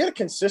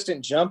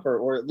consistent jumper,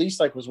 or at least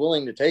like was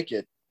willing to take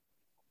it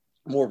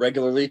more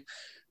regularly,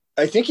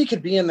 I think he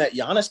could be in that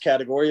Giannis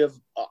category of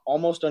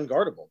almost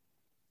unguardable.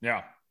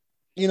 Yeah.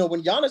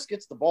 When Giannis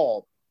gets the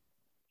ball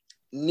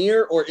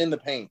near or in the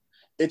paint,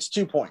 it's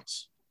 2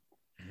 points.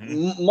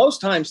 Mm-hmm. Most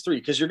times 3,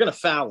 because you're going to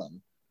foul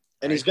him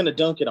and he's going to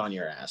dunk it on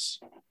your ass.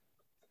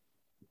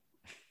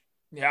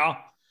 Yeah.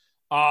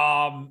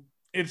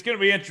 It's going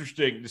to be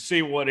interesting to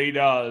see what he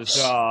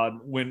does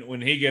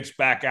when he gets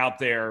back out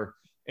there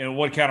and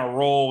what kind of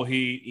role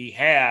he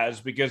has,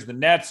 because the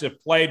Nets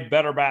have played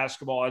better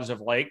basketball as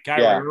of late.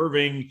 Kyrie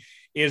Irving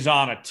is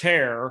on a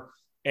tear,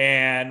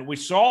 and we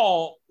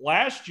saw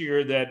last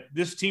year that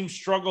this team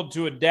struggled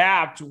to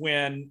adapt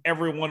when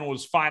everyone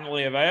was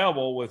finally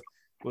available with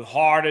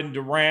Harden,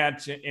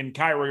 Durant, and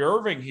Kyrie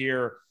Irving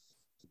here.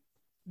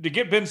 To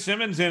get Ben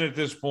Simmons in at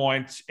this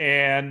point,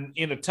 and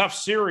in a tough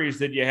series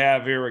that you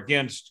have here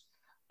against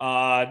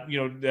that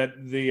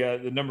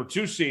the number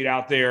 2 seed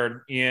out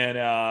there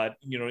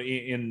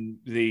in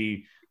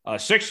the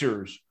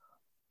Sixers.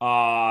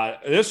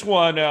 This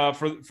one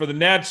for the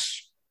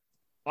Nets,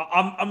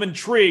 I'm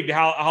intrigued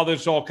how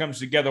this all comes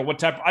together.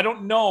 I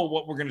don't know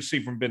what we're going to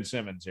see from Ben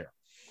Simmons here.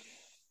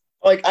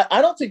 Like,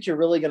 I don't think you're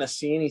really going to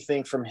see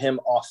anything from him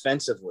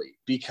offensively,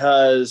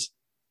 because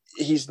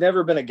he's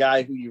never been a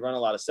guy who you run a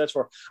lot of sets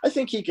for. I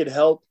think he could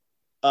help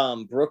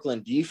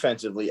Brooklyn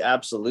defensively,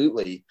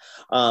 absolutely,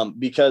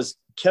 because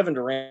Kevin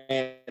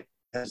Durant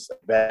has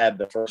bad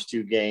the first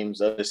 2 games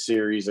of the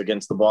series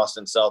against the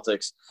Boston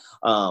Celtics.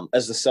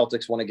 As the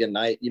Celtics won again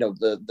night,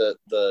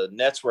 the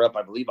Nets were up,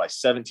 I believe, by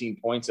 17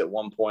 points at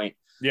one point.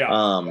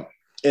 Yeah.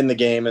 In the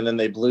game, and then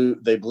they blew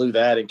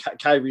that, and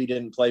Kyrie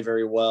didn't play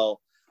very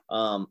well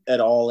at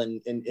all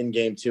in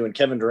game 2, and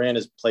Kevin Durant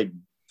has played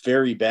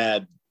very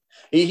bad.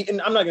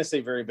 And I'm not going to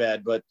say very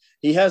bad, but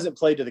he hasn't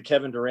played to the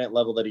Kevin Durant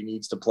level that he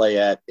needs to play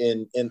at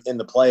in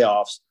the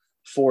playoffs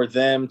for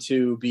them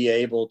to be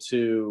able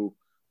to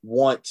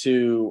want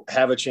to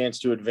have a chance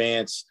to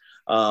advance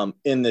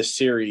in this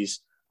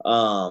series.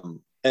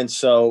 And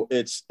so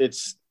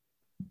it's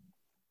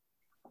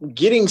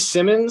getting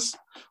Simmons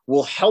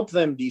will help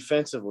them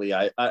defensively.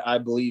 I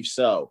believe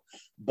so,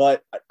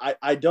 but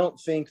I don't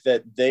think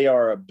that they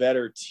are a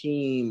better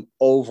team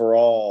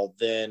overall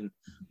than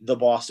the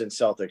Boston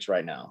Celtics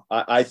right now.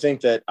 I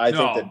think that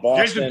Boston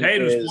Jason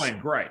Tatum's playing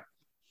great.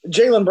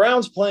 Jaylen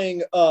Brown's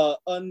playing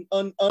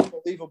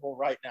unbelievable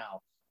right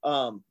now.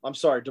 I'm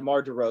sorry,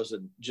 DeMar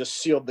DeRozan just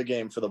sealed the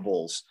game for the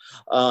Bulls.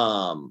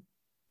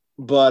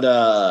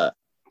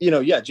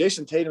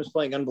 Jason Tatum's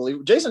playing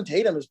unbelievable. Jason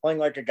Tatum is playing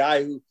like a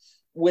guy who,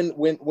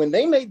 when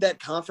they made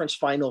that conference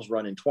finals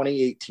run in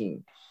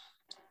 2018,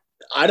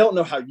 I don't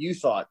know how you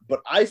thought,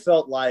 but I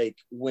felt like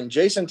when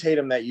Jason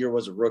Tatum that year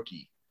was a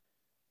rookie,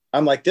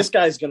 I'm like, this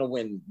guy's going to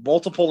win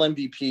multiple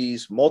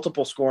MVPs,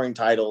 multiple scoring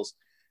titles,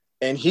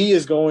 and he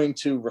is going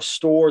to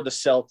restore the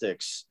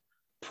Celtics'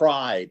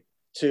 pride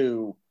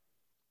to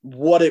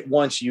what it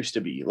once used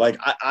to be. Like,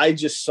 I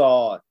just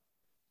saw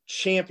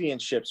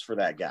championships for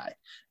that guy.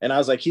 And I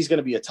was like, he's going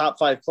to be a top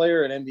 5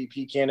 player, an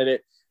MVP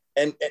candidate.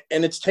 And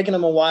it's taken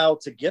him a while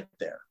to get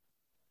there.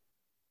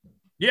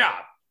 Yeah,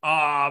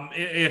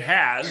 it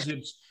has.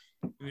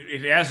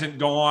 It hasn't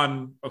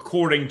gone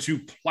according to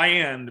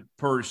plan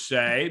per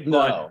se,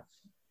 but no.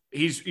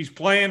 He's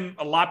playing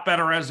a lot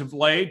better as of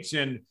late,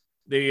 and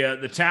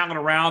the talent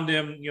around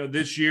him,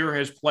 this year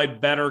has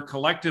played better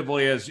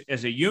collectively as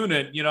a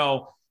unit.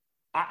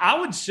 I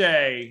would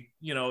say,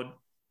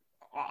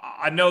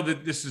 I know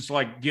that this is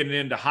like getting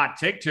into hot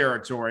take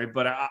territory,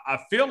 but I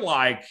feel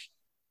like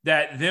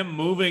that them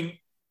moving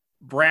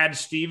Brad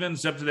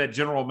Stevens up to that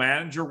general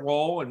manager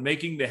role and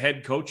making the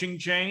head coaching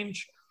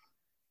change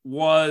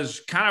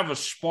was kind of a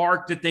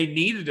spark that they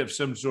needed of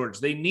some sorts.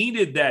 They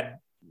needed that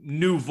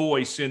new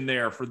voice in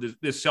there for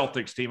this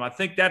Celtics team. I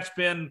think that's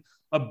been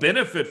a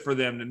benefit for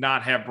them to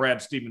not have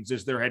Brad Stevens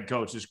as their head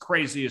coach, as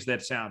crazy as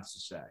that sounds to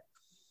say.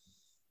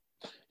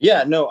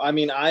 Yeah, no, I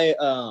mean, I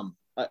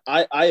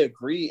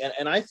agree.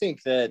 And I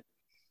think that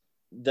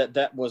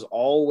was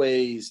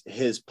always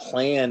his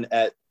plan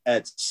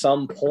at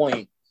some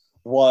point,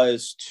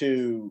 was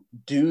to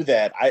do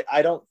that.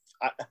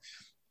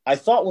 I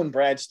thought when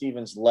Brad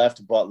Stevens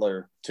left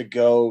Butler to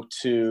go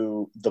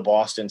to the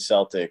Boston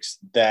Celtics,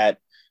 that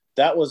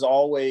was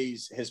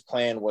always his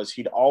plan. Was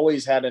he'd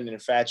always had an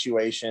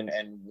infatuation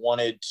and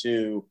wanted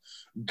to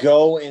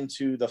go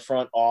into the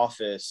front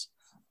office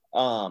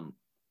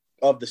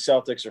of the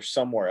Celtics or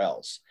somewhere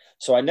else.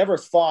 So I never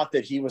thought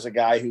that he was a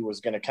guy who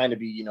was going to kind of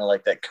be, you know,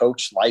 like that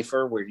coach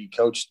lifer where he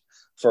coached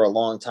for a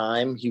long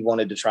time. He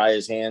wanted to try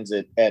his hands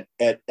at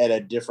a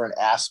different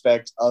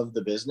aspect of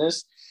the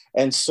business.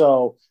 And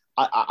so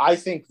I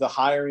think the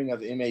hiring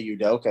of Ime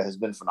Udoka has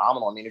been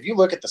phenomenal. I mean, if you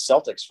look at the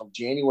Celtics from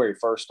January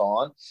 1st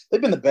on,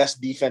 they've been the best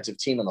defensive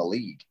team in the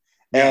league.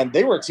 And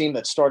they were a team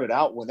that started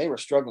out when they were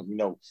struggling. You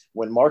know,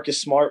 when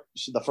Marcus Smart,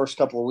 the first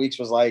couple of weeks,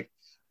 was like,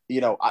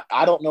 you know,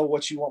 I don't know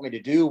what you want me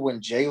to do when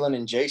Jalen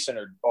and Jason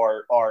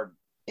are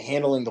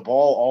handling the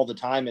ball all the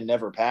time and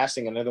never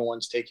passing, and they're the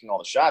ones taking all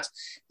the shots.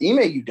 Ime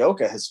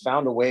Udoka has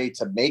found a way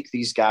to make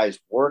these guys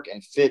work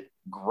and fit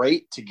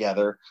great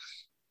together.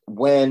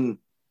 When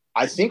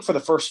I think for the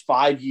first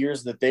 5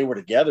 years that they were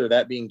together,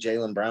 that being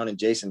Jaylen Brown and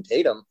Jason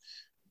Tatum,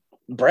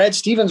 Brad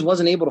Stevens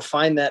wasn't able to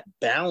find that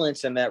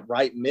balance and that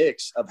right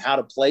mix of how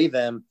to play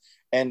them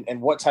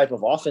and what type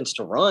of offense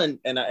to run.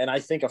 And I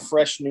think a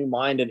fresh new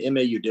mind in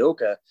Ime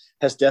Udoka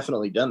has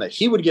definitely done that.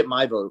 He would get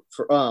my vote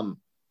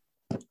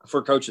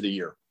for Coach of the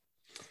Year.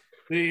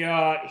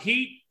 The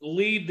Heat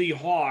lead the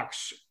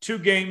Hawks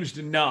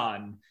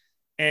 2-0.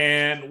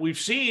 And we've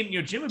seen, you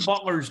know, Jimmy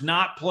Butler's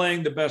not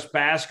playing the best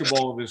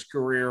basketball of his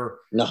career,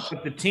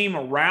 but the team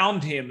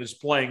around him is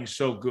playing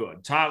so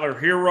good. Tyler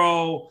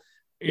Hero,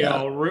 you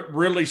know,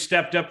 really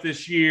stepped up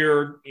this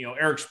year. You know,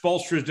 Eric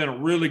Spoelstra has done a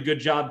really good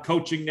job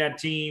coaching that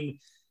team.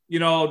 You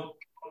know,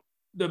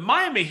 the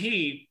Miami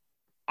Heat,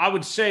 I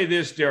would say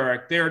this,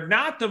 Derek, they're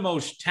not the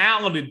most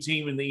talented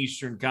team in the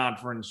Eastern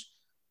Conference,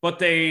 but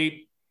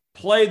they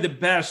play the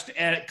best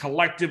at it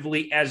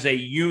collectively as a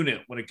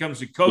unit when it comes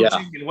to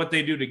coaching and what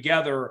they do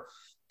together.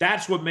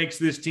 That's what makes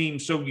this team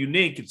so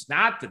unique. It's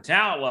not the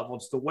talent level.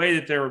 It's the way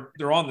that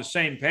they're on the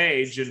same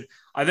page. And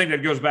I think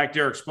that goes back to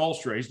Eric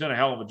Spoelstra. He's done a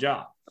hell of a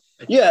job.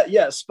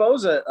 Yeah.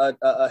 Spo's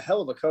a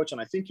hell of a coach.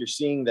 And I think you're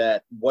seeing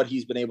that what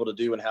he's been able to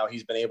do and how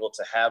he's been able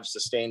to have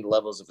sustained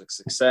levels of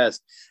success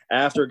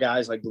after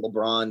guys like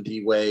LeBron,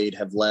 D Wade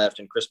have left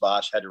and Chris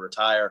Bosh had to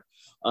retire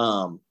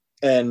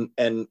and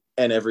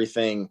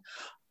everything.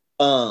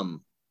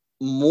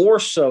 More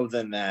so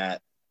than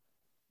that,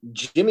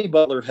 Jimmy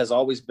Butler has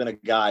always been a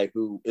guy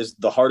who is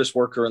the hardest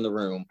worker in the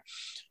room.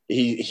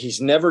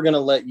 He's never going to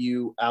let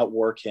you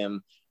outwork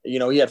him. You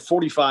know, he had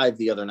 45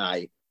 the other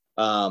night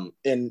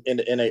in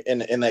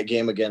that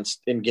game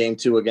in game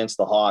 2 against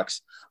the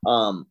Hawks.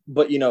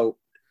 But you know,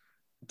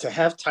 to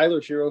have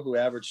Tyler Hero, who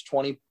averaged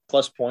 20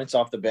 plus points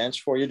off the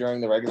bench for you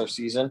during the regular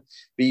season,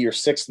 be your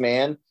sixth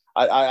man,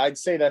 I'd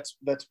say that's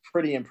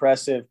pretty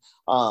impressive.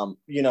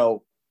 You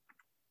know,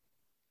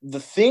 the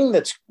thing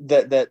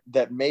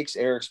that makes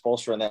Eric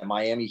Spoelstra and that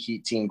Miami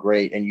Heat team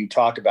great, and you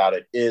talk about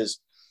it, is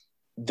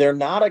they're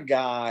not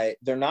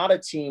a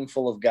team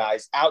full of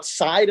guys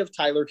outside of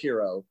Tyler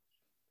Hero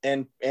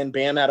and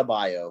Bam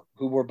Adebayo,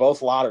 who were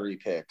both lottery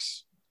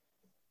picks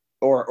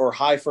or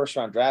high first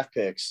round draft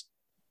picks.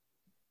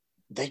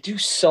 They do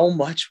so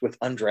much with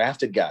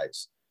undrafted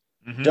guys.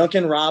 Mm-hmm.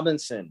 Duncan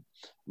Robinson,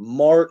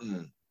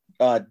 Martin,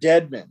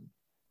 Dedmon,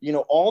 you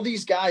know, all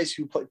these guys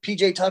who play,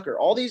 PJ Tucker,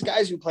 all these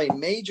guys who play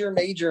major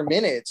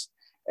minutes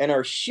and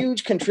are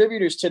huge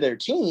contributors to their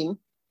team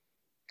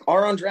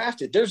are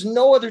undrafted. There's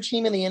no other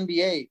team in the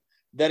NBA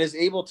that is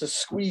able to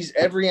squeeze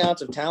every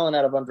ounce of talent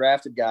out of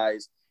undrafted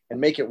guys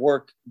and make it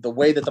work the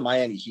way that the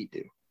Miami Heat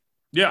do.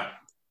 Yeah,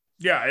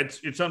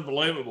 it's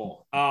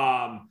unbelievable.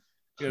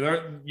 You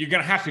know, you're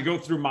going to have to go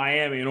through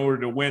Miami in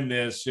order to win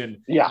this, and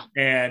you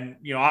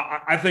know,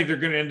 I think they're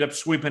going to end up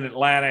sweeping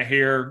Atlanta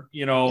here.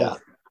 You know,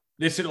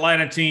 this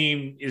Atlanta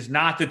team is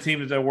not the team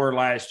that they were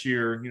last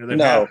year. You know, they've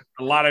had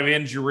a lot of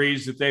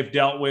injuries that they've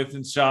dealt with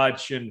and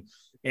such, and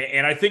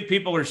I think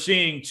people are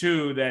seeing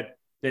too that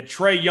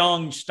Trae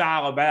Young's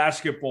style of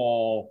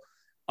basketball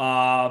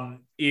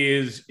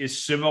is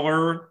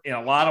similar in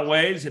a lot of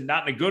ways, and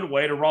not in a good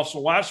way, to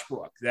Russell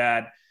Westbrook.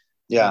 That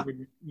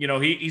you know,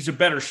 he's a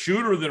better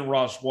shooter than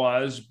Russ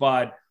was,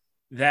 but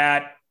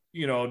that,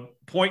 you know,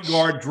 point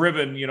guard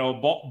driven,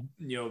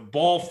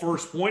 ball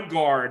first point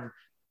guard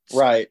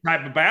Right.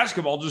 type of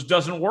basketball just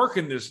doesn't work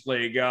in this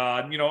league.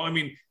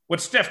 What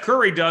Steph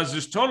Curry does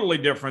is totally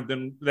different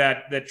than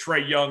that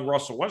Trae Young,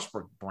 Russell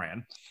Westbrook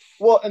brand.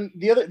 Well, and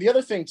the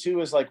other thing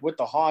too is like with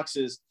the Hawks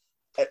is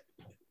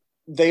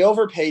they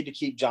overpaid to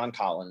keep John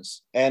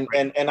Collins. And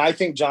I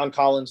think John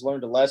Collins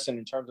learned a lesson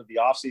in terms of the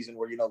offseason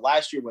where,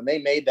 last year when they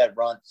made that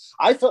run,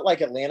 I felt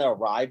like Atlanta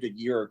arrived a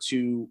year or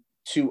two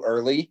too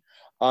early.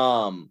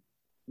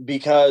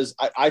 Because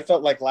I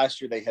felt like last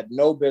year they had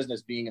no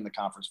business being in the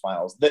conference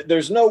finals.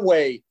 There's no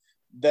way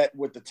that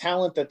with the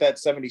talent that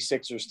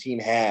 76ers team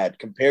had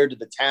compared to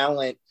the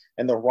talent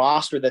and the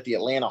roster that the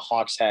Atlanta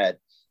Hawks had,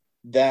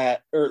 the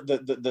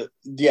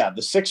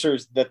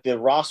Sixers, that the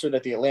roster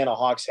that the Atlanta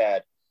Hawks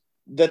had,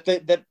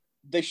 that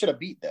they should have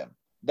beat them.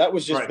 That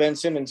was just right. Ben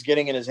Simmons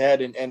getting in his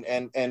head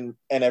and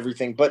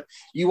everything. But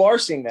you are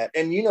seeing that.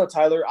 And,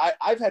 Tyler,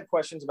 I've had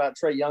questions about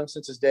Trae Young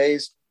since his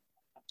days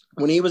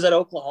when he was at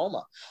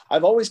Oklahoma.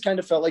 I've always kind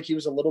of felt like he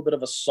was a little bit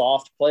of a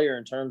soft player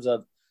in terms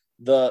of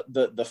the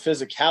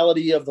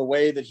physicality of the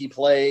way that he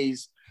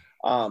plays,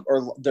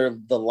 or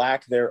the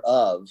lack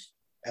thereof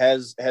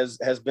has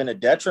been a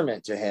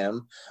detriment to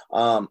him.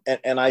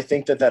 And I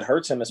think that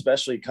hurts him,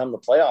 especially come the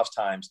playoff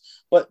times.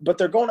 But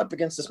they're going up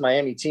against this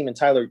Miami team. And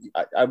Tyler,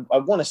 I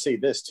want to say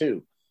this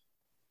too.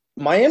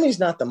 Miami's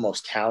not the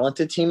most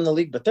talented team in the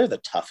league, but they're the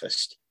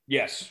toughest.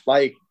 Yes.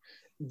 Like,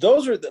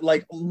 those are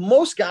like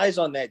most guys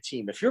on that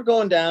team. If you're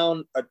going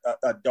down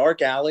a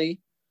dark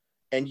alley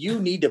and you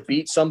need to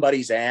beat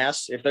somebody's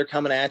ass, if they're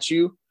coming at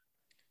you,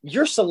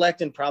 you're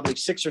selecting probably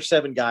 6 or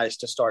 7 guys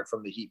to start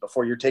from the Heat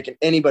before you're taking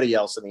anybody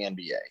else in the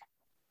NBA.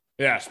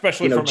 Yeah,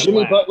 especially from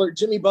Jimmy Atlanta. Butler.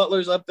 Jimmy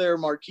Butler's up there.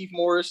 Markieff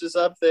Morris is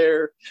up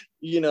there.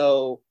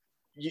 You're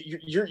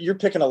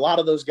picking a lot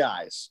of those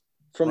guys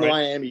from the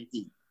Miami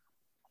Heat.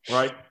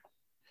 Right.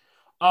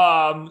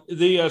 The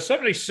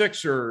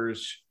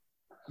 76ers,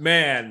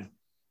 man.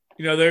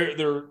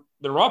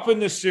 They're up in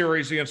this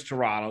series against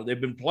Toronto. They've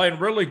been playing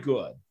really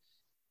good.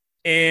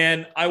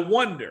 And I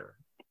wonder,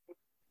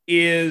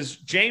 is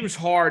James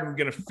Harden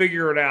going to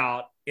figure it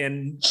out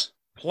and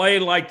play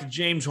like the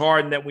James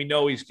Harden that we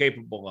know he's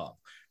capable of?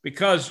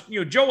 Because,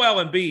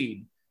 Joel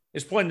Embiid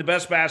is playing the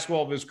best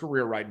basketball of his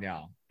career right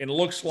now. And it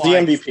looks like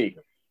the MVP.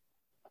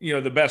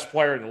 The best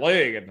player in the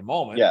league at the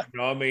moment. Yeah.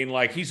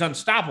 He's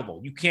unstoppable.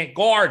 You can't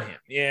guard him.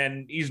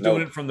 And he's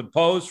doing it from the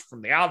post,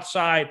 from the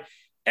outside,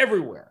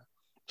 everywhere.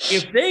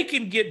 If they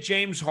can get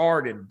James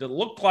Harden to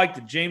look like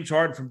the James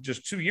Harden from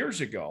just 2 years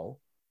ago,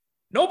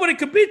 nobody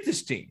could beat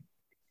this team.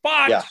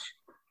 But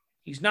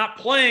he's not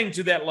playing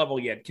to that level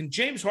yet. Can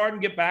James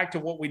Harden get back to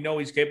what we know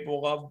he's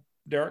capable of,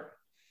 Derek?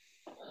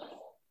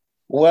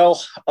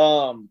 Well,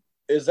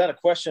 is that a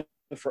question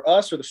for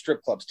us or the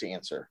strip clubs to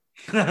answer?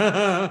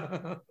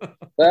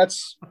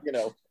 That's,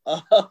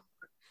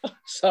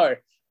 sorry.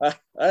 I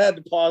had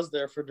to pause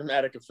there for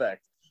dramatic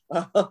effect.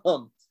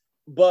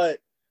 But,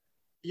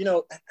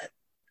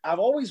 I've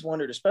always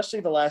wondered, especially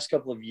the last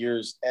couple of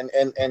years,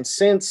 and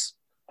since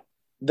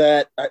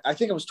that, I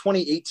think it was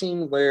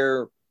 2018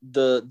 where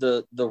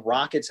the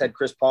Rockets had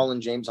Chris Paul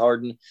and James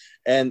Harden,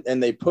 and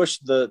they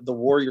pushed the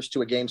Warriors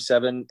to a Game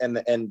 7,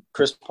 and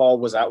Chris Paul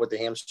was out with the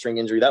hamstring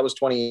injury. That was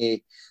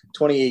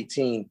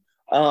 2018.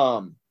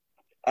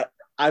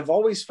 I've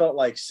always felt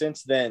like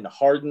since then,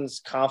 Harden's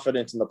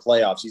confidence in the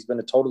playoffs, he's been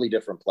a totally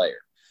different player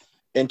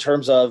in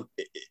terms of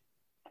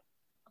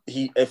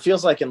it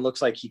feels like and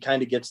looks like he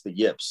kind of gets the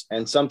yips.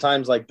 And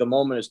sometimes like the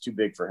moment is too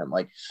big for him.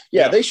 Like,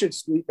 they should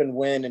sweep and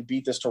win and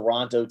beat this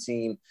Toronto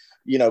team,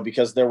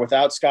 because they're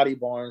without Scotty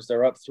Barnes.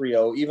 They're up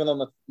 3-0, even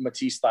though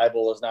Matisse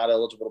Thybulle is not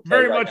eligible to play.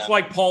 Very much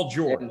like Paul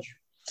George.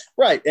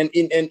 Right. And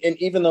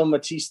even though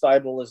Matisse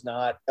Thybulle is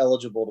not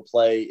eligible to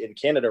play in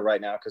Canada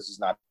right now because he's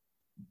not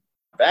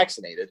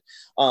vaccinated,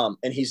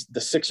 and he's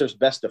the Sixers'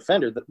 best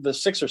defender, the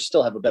Sixers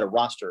still have a better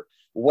roster,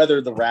 whether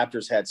the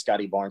Raptors had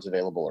Scotty Barnes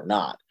available or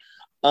not.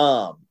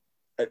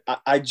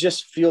 I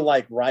just feel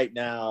like right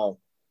now,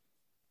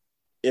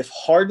 if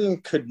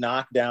Harden could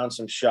knock down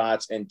some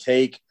shots and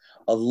take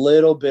a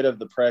little bit of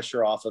the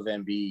pressure off of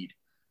Embiid,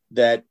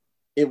 that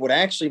it would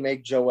actually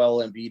make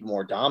Joel Embiid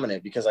more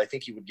dominant, because I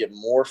think he would get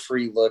more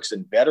free looks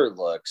and better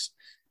looks.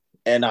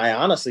 And I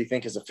honestly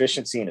think his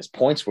efficiency and his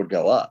points would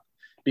go up.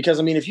 Because,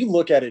 if you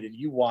look at it and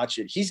you watch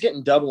it, he's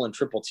getting double and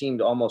triple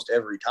teamed almost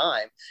every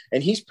time,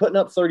 and he's putting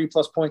up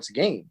 30-plus points a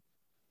game.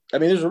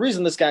 There's a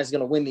reason this guy's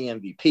going to win the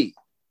MVP.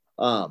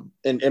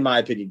 In my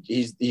opinion,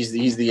 he's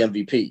the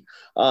MVP.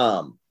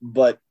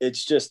 But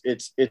it's just,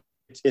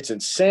 it's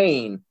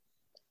insane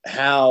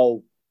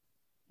how,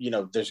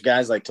 there's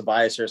guys like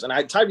Tobias Harris, and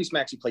Tyrese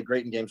Maxey played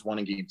great in games 1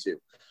 and game 2.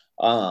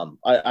 I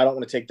don't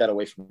want to take that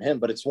away from him,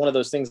 but it's one of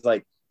those things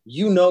like,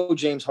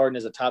 James Harden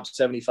is a top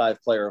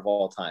 75 player of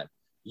all time.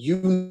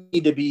 You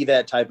need to be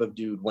that type of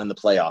dude when the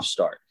playoffs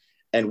start.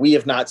 And we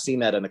have not seen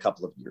that in a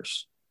couple of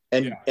years.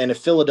 And if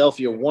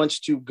Philadelphia wants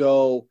to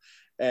go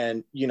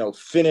and,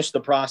 finish the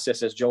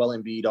process, as Joel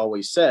Embiid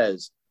always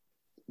says,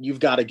 you've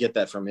got to get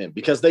that from him,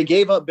 because they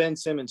gave up Ben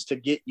Simmons to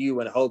get you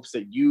in hopes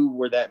that you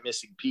were that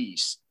missing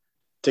piece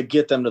to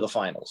get them to the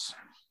finals.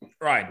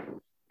 Right.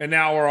 And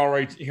now we're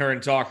already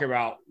hearing talk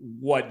about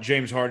what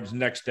James Harden's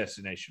next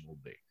destination will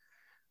be.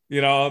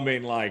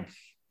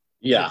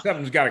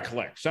 Something's got to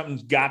click.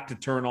 Something's got to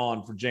turn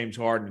on for James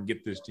Harden and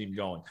get this team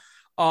going.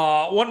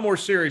 One more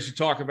series to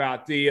talk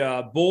about,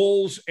 the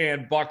Bulls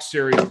and Bucks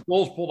series. The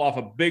Bulls pulled off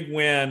a big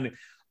win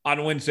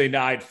on Wednesday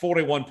night,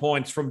 41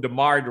 points from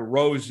DeMar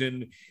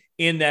DeRozan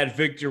in that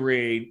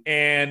victory.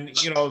 And,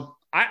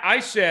 I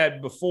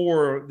said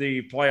before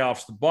the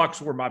playoffs, the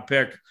Bucks were my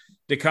pick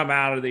to come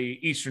out of the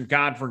Eastern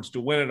Conference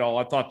to win it all.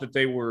 I thought that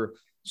they were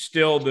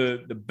still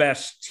the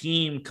best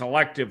team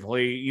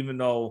collectively, even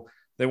though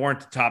they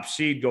weren't the top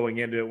seed going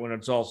into it when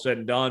it's all said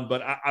and done.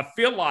 But I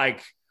feel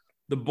like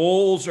the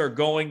Bulls are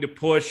going to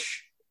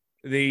push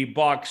the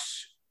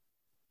Bucks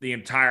the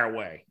entire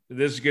way.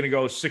 This is going to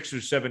go 6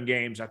 or 7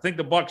 games. I think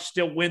the Bucks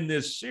still win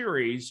this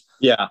series.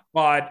 Yeah.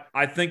 But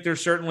I think they're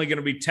certainly going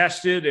to be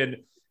tested. And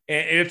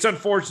it's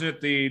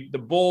unfortunate the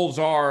Bulls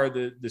are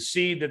the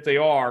seed that they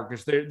are,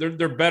 because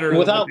they're better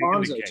without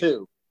Lonzo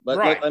too. But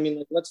right.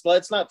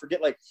 Let's not forget,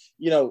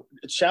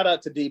 shout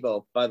out to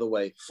Debo, by the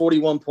way,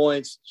 41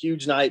 points,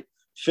 huge night,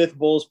 5th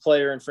Bulls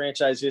player in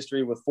franchise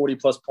history with 40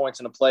 plus points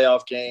in a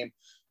playoff game.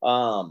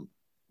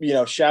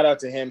 Shout out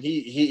to him.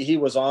 He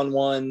was on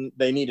one.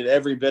 They needed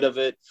every bit of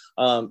it.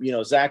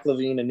 Zach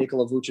LaVine and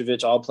Nikola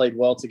Vucevic all played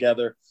well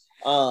together.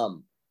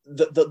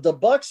 The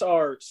Bucks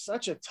are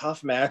such a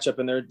tough matchup,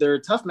 and they're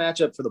a tough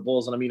matchup for the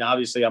Bulls. And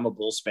obviously I'm a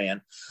Bulls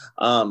fan,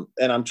 and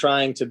I'm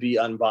trying to be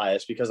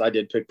unbiased because I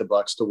did pick the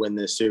Bucks to win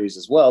this series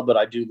as well. But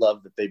I do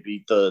love that they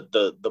beat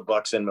the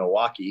Bucks in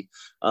Milwaukee.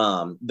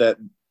 That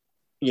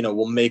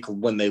will make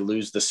when they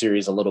lose the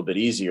series a little bit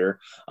easier,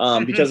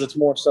 because it's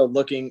more so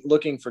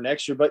looking for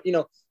next year. But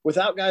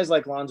without guys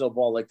like Lonzo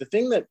Ball, the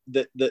thing that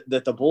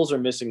the Bulls are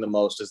missing the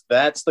most is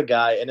that's the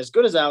guy. And as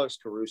good as Alex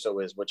Caruso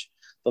is, which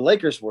the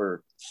Lakers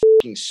were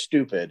fucking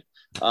stupid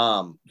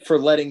for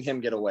letting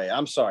him get away.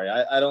 I'm sorry,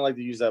 I don't like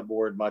to use that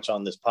word much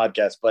on this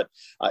podcast, but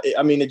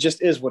it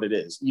just is what it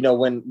is.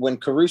 When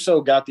Caruso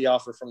got the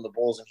offer from the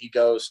Bulls and he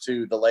goes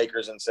to the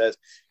Lakers and says,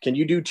 "Can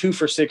you do 2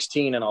 for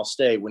 16 and I'll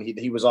stay?" When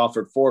he was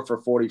offered 4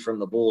 for 40 from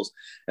the Bulls,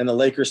 and the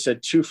Lakers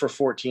said 2 for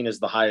 14 is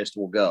the highest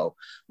we'll go.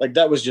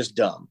 That was just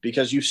dumb,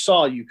 because you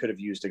could have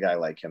used a guy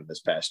like him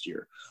this past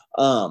year.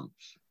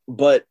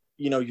 But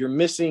you're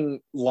missing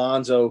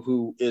Lonzo,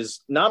 who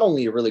is not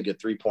only a really good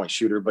 3-point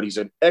shooter, but he's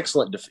an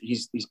excellent.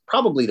 He's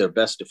probably their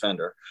best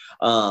defender.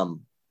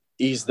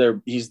 He's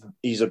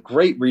a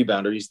great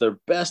rebounder. He's their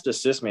best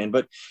assist man,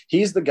 but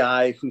he's the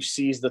guy who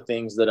sees the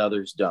things that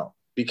others don't,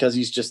 because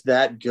he's just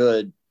that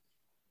good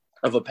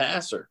of a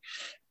passer.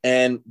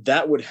 And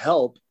that would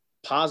help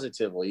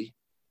positively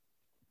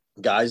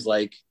guys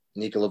like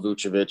Nikola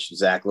Vucevic,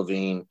 Zach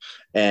LaVine,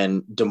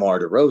 and DeMar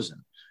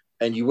DeRozan.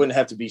 And you wouldn't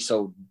have to be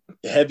so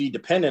heavy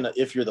dependent,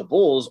 if you're the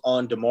Bulls,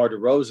 on DeMar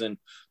DeRozan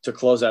to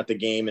close out the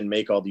game and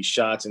make all these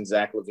shots, and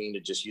Zach LaVine to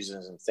just use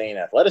his insane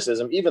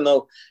athleticism, even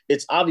though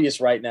it's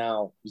obvious right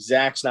now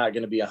Zach's not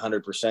going to be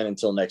 100%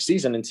 until next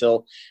season,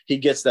 until he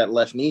gets that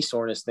left knee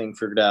soreness thing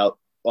figured out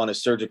on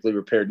his surgically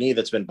repaired knee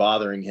that's been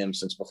bothering him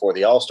since before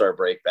the All-Star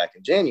break back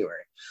in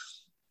January.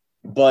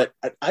 But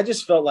I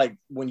just felt like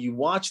when you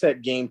watch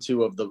that game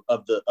 2 of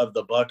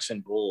the Bucks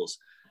and Bulls,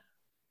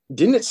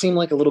 didn't it seem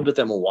like a little bit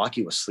that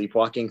Milwaukee was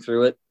sleepwalking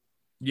through it?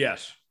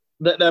 Yes.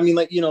 They thought.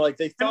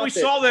 And we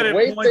saw that at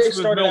points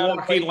with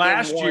Milwaukee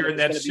last year in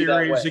that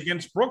series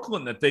against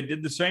Brooklyn, that they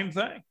did the same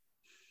thing.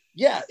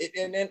 Yeah,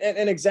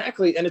 and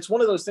exactly. And it's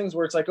one of those things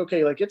where it's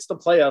okay, it's the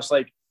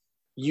playoffs.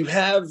 You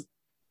have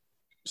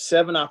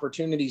 7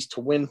 opportunities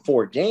to win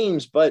 4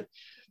 games, but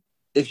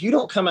if you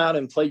don't come out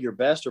and play your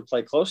best or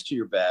play close to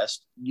your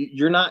best,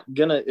 you're not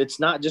gonna. It's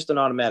not just an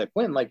automatic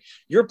win.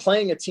 You're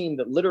playing a team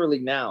that literally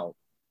now,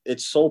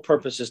 its sole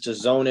purpose is to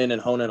zone in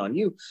and hone in on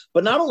you.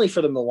 But not only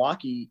for the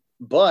Milwaukee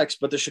Bucks,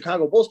 but the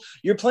Chicago Bulls,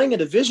 you're playing a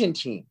division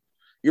team.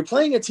 You're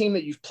playing a team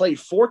that you've played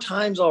 4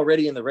 times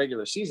already in the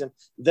regular season,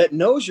 that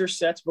knows your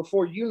sets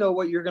before you know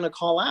what you're going to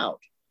call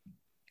out.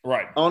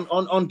 Right.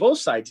 On both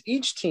sides,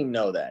 each team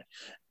know that.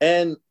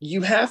 And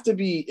you have to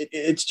be,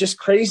 it's just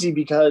crazy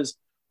because,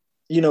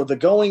 the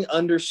going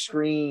under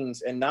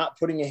screens and not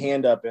putting a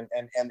hand up.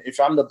 And if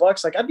I'm the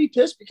Bucks, I'd be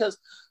pissed, because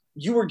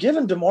you were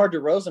giving DeMar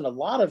DeRozan a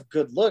lot of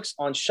good looks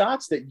on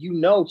shots that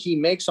he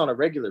makes on a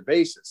regular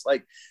basis.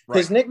 Right.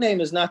 His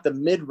nickname is not the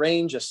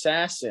mid-range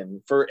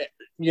assassin for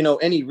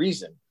any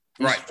reason.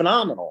 He's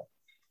phenomenal.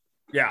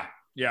 Yeah,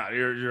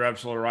 you're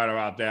absolutely right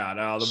about that.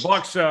 The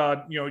Bucks,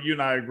 you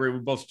and I agree. We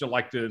both still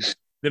like them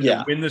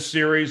to win this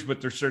series, but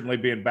they're certainly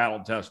being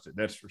battle tested.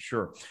 That's for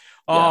sure.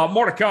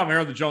 More to come here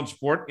on the Jones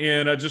Report.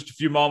 In just a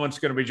few moments,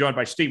 going to be joined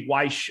by Steve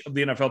Wyche of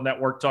the NFL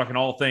Network, talking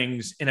all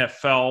things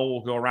NFL.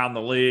 We'll go around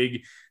the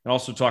league and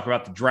also talk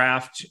about the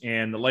draft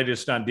and the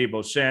latest on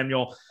Deebo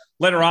Samuel.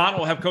 Later on,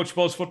 we'll have Coach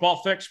Bo's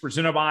Football Fix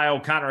presented by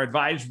O'Connor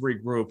Advisory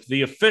Group.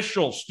 The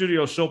official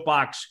Studio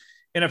Soapbox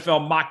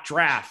NFL mock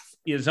draft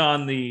is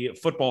on the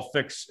Football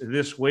Fix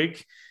this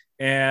week.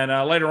 And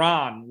later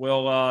on,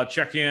 we'll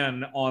check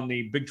in on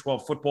the Big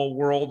 12 football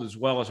world as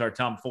well as our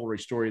tomfoolery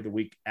story of the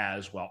week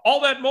as well.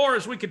 All that more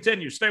as we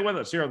continue. Stay with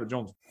us here on the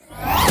Jones.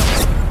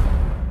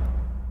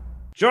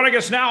 Joining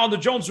us now on the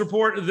Jones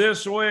Report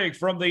this week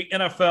from the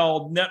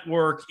NFL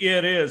Network,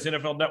 it is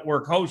NFL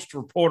Network host,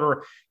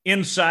 reporter,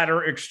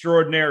 insider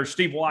extraordinaire,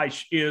 Steve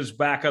Wyche is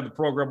back on the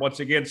program once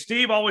again.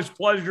 Steve, always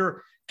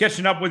pleasure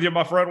catching up with you,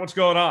 my friend. What's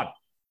going on?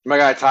 My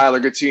guy,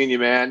 Tyler, good seeing you,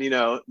 man.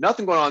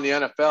 Nothing going on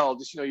in the NFL,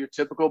 just, your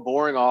typical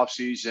boring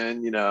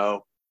offseason,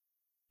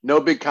 no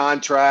big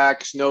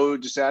contracts, no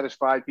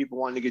dissatisfied people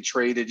wanting to get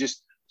traded,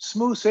 just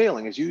smooth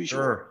sailing as usual.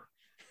 Sure.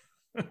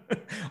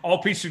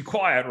 All peace and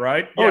quiet,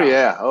 right?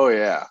 Yeah. Oh,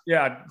 yeah.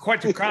 Yeah,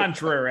 quite the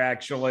contrary,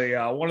 actually.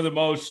 One of the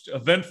most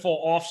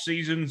eventful off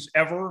seasons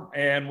ever,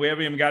 and we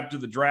haven't even got to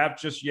the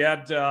draft just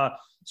yet.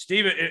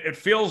 Steve, it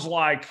feels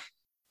like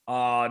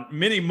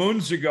many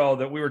moons ago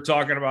that we were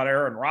talking about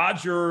Aaron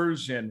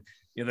Rodgers and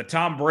the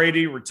Tom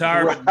Brady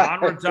retirement,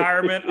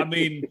 non-retirement. I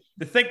mean,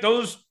 to think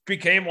those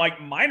became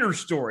like minor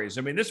stories.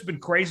 I mean, this has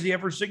been crazy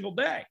every single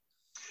day.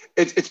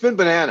 It's been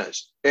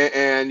bananas.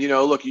 And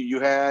look, you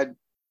had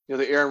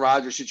the Aaron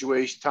Rodgers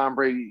situation, Tom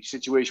Brady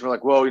situation. We're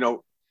like,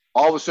 well,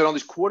 all of a sudden all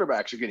these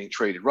quarterbacks are getting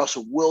traded.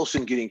 Russell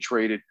Wilson getting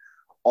traded.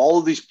 All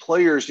of these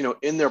players,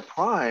 in their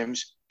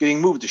primes getting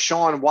moved.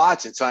 Deshaun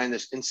Watson signing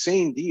this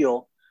insane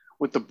deal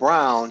with the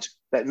Browns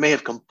that may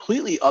have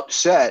completely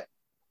upset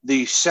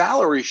the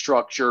salary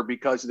structure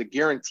because of the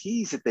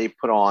guarantees that they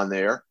put on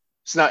there.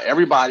 So now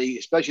everybody,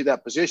 especially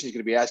that position, is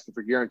going to be asking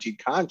for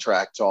guaranteed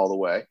contracts all the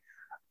way.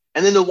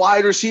 And then the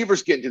wide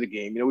receivers get into the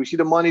game. We see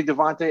the money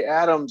Devontae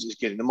Adams is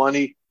getting, the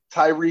money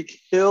Tyreek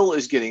Hill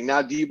is getting.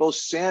 Now Deebo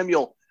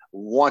Samuel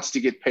wants to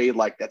get paid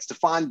like that.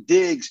 Stephon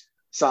Diggs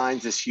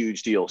signs this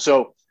huge deal.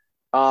 So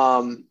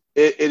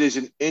it is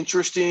an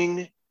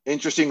interesting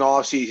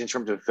offseason in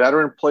terms of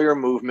veteran player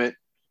movement.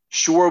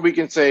 Sure, we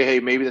can say, hey,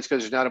 maybe that's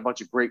because there's not a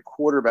bunch of great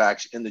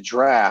quarterbacks in the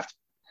draft.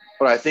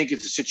 But I think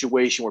it's a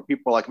situation where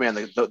people are like, man,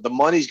 the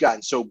money's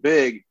gotten so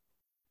big,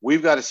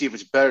 we've got to see if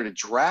it's better to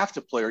draft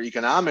a player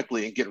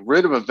economically and get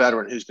rid of a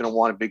veteran who's going to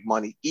want a big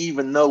money,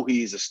 even though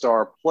he's a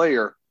star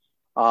player.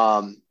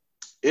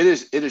 It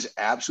is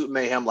absolute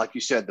mayhem. Like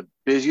you said, the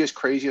busiest,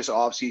 craziest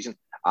offseason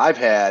I've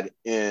had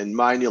in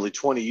my nearly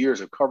 20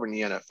 years of covering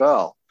the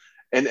NFL.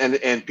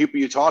 And people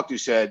you talk to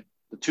said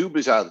the tube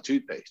is out of the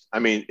toothpaste. I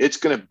mean, it's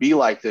going to be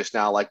like this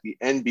now, like the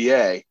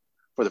NBA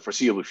for the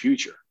foreseeable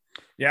future.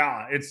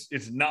 Yeah,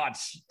 it's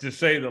nuts to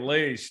say the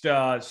least.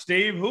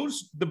 Steve,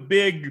 who's the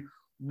big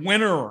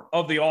winner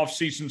of the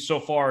offseason so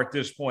far at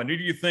this point? Who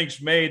do you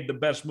think's made the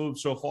best move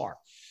so far?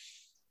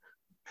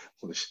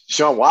 Well,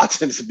 Deshaun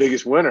Watson is the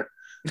biggest winner.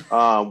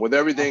 With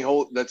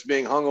everything that's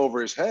being hung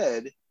over his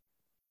head,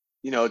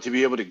 to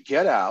be able to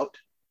get out,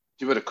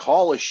 to be able to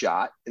call a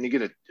shot, and to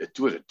get a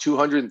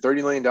 $230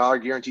 million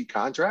guaranteed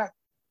contract.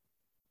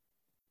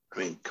 I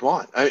mean, come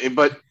on.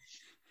 But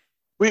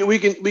we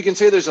can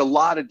say there's a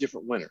lot of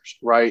different winners,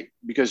 right?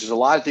 Because there's a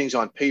lot of things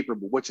on paper.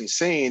 But what's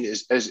insane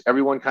is as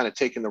everyone kind of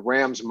taking the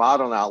Rams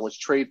model now, let's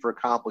trade for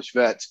accomplished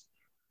vets,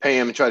 pay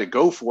them, and try to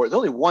go for it. There's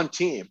only one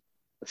team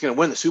that's going to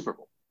win the Super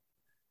Bowl.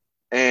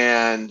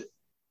 And,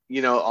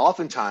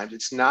 oftentimes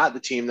it's not the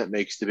team that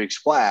makes the big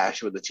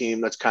splash or the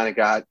team that's kind of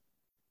got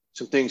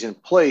some things in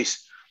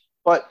place.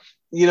 But,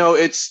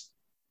 it's,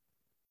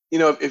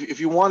 if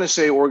you want to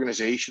say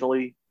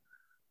organizationally,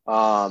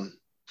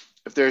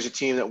 if there's a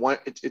team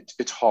that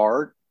it's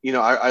hard.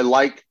 I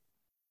like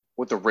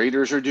what the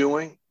Raiders are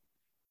doing.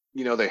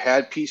 They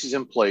had pieces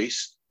in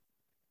place.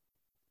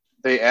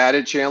 They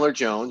added Chandler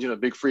Jones,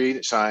 big free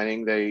agent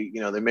signing. They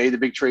made the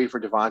big trade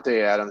for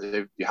Devontae Adams.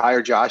 They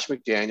hired Josh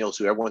McDaniels,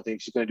 who everyone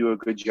thinks is going to do a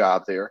good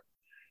job there.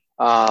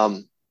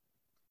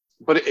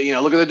 But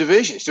look at the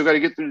division. Still got to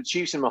get through the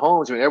Chiefs and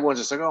Mahomes. I mean, everyone's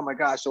just like, oh my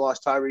gosh, they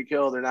lost Tyreek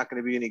Hill. They're not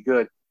going to be any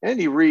good.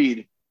 Andy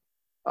Reid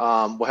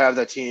will have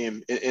that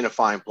team in a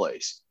fine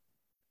place.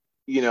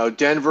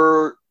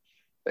 Denver,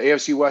 the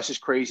AFC West is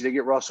crazy. They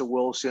get Russell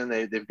Wilson.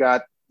 They've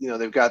got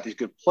these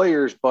good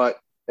players, but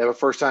they have a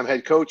first-time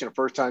head coach and a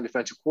first-time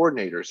defensive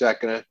coordinator. Is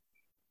that going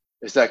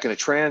to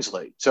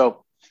translate?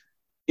 So,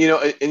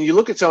 and you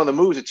look at some of the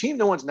moves. It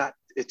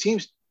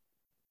seems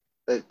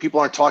that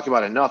people aren't talking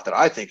about enough that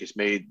I think has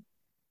made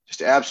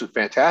just an absolute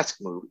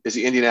fantastic move is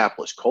the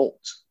Indianapolis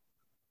Colts,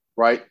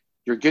 right?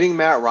 You're getting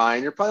Matt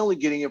Ryan. You're probably only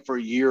getting him for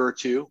a year or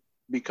two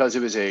because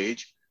of his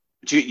age.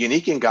 But you get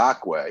Yannick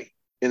Ngakoue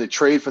in the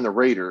trade from the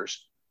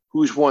Raiders,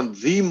 who's one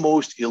of the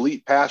most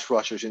elite pass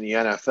rushers in the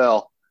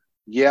NFL.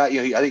 Yeah, I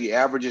think he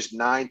averages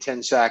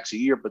 9-10 sacks a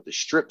year, but the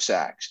strip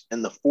sacks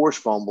and the forced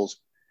fumbles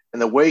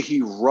and the way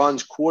he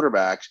runs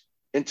quarterbacks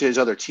into his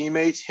other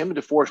teammates, him and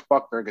DeForest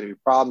Buckner are going to be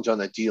problems on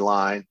the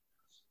D-line.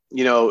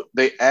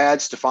 They add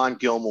Stephon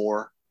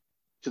Gilmore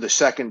to the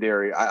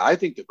secondary. I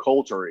think the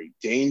Colts are a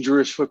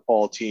dangerous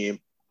football team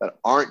that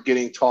aren't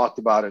getting talked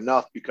about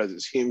enough because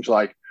it seems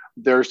like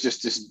there's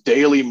just this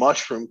daily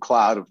mushroom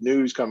cloud of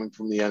news coming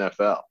from the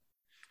NFL.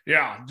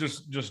 Yeah,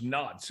 just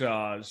nuts,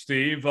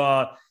 Steve.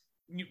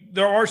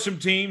 there are some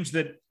teams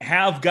that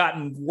have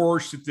gotten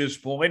worse at this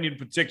point, in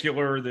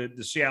particular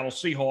the Seattle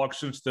Seahawks,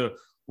 since the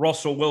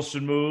Russell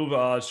Wilson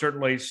move,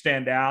 certainly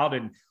stand out,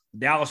 and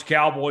Dallas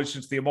Cowboys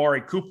since the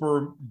Amari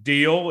Cooper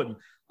deal, and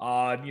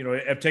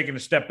have taken a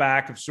step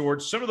back of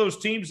sorts. Some of those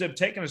teams have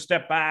taken a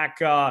step back.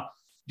 Do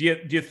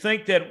you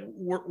think that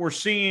we're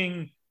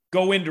seeing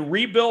go into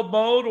rebuild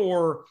mode,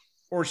 or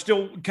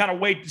still kind of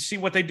wait to see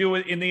what they do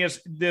in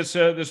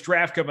this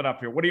draft coming up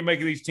here? What do you make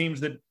of these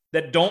teams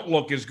that don't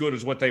look as good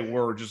as what they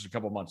were just a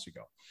couple months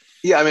ago?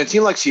 Yeah, I mean, a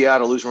team like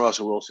Seattle losing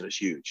Russell Wilson is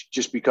huge,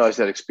 just because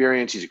that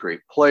experience. He's a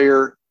great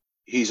player.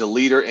 He's a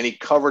leader, and he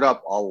covered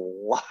up a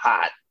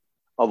lot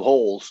of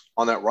holes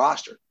on that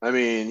roster. I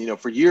mean,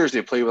 for years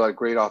they played without a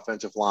great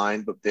offensive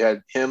line, but they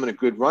had him and a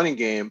good running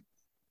game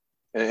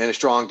and a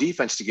strong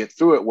defense to get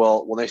through it.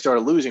 Well, when they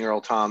started losing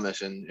Earl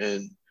Thomas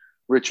and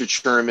Richard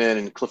Sherman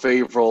and Cliff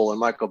Averill and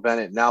Michael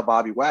Bennett, and now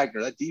Bobby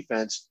Wagner, that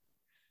defense,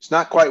 it's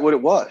not quite what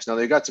it was. Now,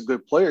 they got some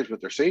good players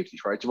with their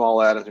safeties, right?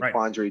 Jamal Adams and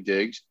Quandre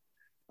Diggs.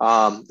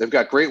 They've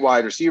got great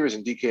wide receivers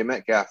in DK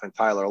Metcalf and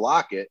Tyler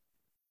Lockett,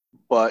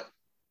 but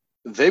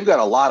they've got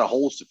a lot of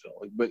holes to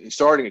fill. But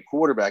starting a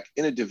quarterback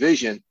in a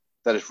division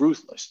that is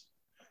ruthless.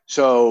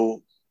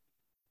 So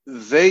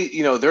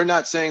they're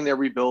not saying they're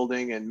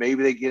rebuilding, and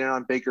maybe they get in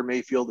on Baker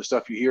Mayfield. The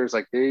stuff you hear is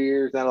like,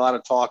 there's not a lot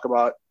of talk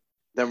about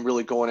them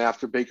really going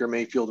after Baker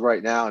Mayfield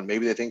right now, and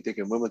maybe they think they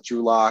can win with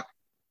Drew Lock.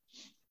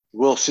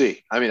 We'll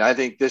see. I mean, I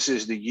think this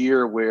is the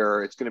year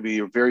where it's going to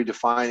be very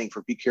defining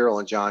for Pete Carroll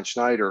and John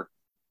Schneider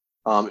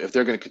if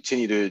they're going to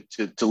continue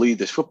to lead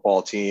this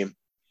football team.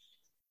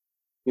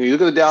 You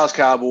look at the Dallas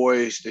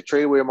Cowboys, they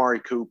trade away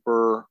Amari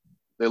Cooper,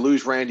 they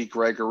lose Randy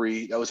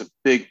Gregory. That was a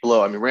big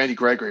blow. I mean, Randy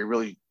Gregory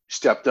really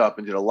stepped up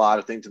and did a lot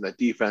of things in that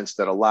defense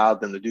that allowed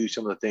them to do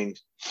some of the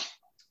things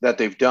that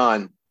they've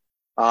done.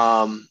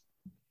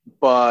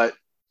 But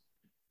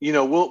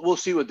we'll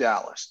see with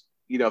Dallas.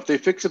 If they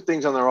fix up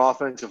things on their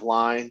offensive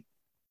line,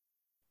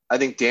 I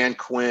think Dan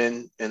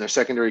Quinn and their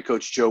secondary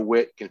coach Joe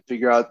Witt can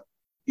figure out.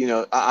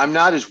 I'm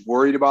not as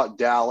worried about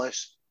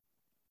Dallas.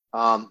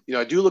 I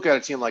do look at a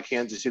team like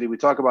Kansas City. We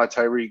talk about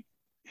Tyreek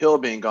Hill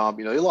being gone.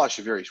 They lost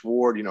Javarius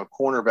Ward,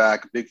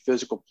 cornerback, a big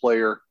physical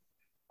player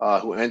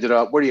who ended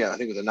up, I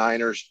think with the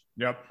Niners.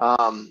 Yep.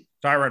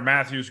 Tyrann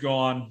Mathieu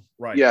gone.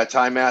 Right. Yeah,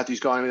 Ty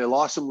Matthews gone. I mean, they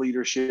lost some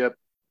leadership.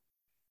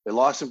 They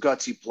lost some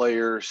gutsy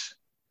players.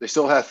 They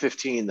still have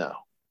 15 though.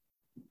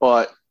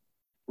 But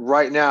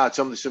right now, at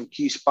some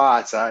key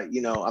spots,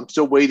 I'm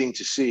still waiting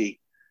to see.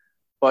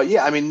 But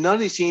yeah, I mean, none of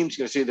these teams are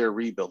going to say they're a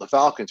rebuild. The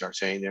Falcons aren't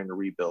saying they're in a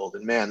rebuild,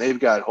 and man, they've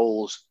got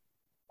holes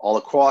all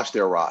across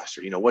their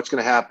roster. What's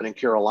going to happen in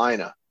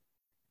Carolina?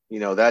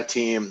 That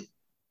team,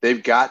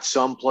 they've got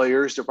some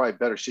players. They're probably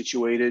better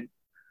situated.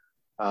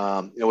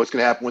 What's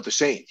going to happen with the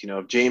Saints?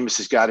 If Jameis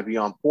has got to be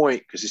on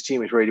point because his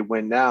team is ready to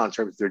win now in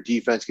terms of their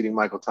defense, getting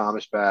Michael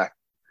Thomas back.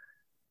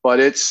 But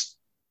it's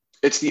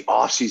the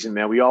offseason,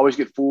 man. We always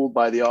get fooled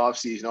by the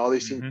offseason, all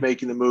these teams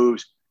making the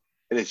moves.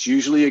 And it's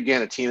usually,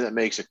 again, a team that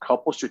makes a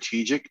couple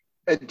strategic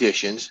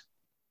additions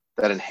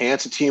that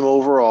enhance the team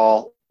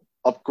overall,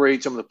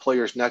 upgrade some of the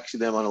players next to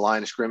them on the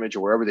line of scrimmage or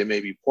wherever they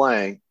may be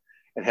playing,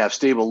 and have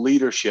stable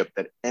leadership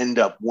that end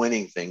up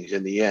winning things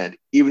in the end.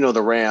 Even though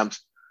the Rams,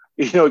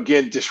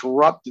 again,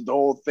 disrupted the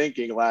whole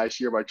thinking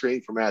last year by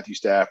trading for Matthew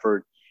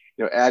Stafford,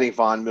 adding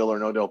Von Miller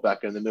and Odell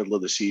Beckham in the middle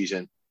of the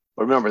season.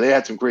 But remember, they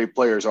had some great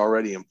players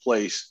already in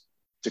place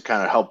to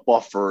kind of help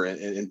buffer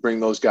and bring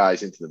those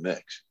guys into the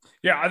mix.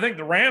 Yeah, I think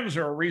the Rams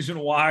are a reason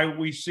why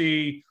we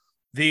see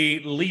the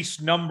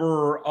least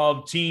number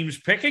of teams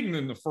picking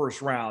in the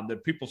first round,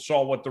 that people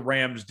saw what the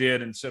Rams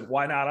did and said,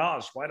 why not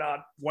us?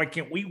 Why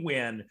can't we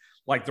win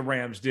like the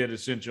Rams did,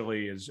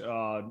 essentially, as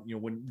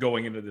when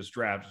going into this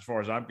draft, as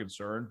far as I'm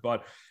concerned.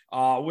 But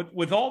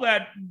with all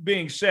that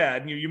being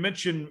said, you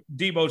mentioned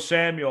Deebo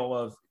Samuel,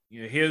 of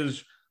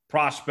his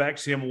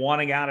prospects, him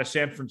wanting out of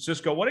San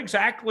Francisco. What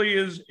exactly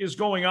is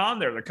going on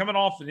there? They're coming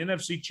off an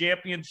NFC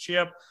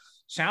championship.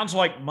 Sounds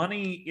like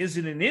money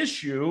isn't an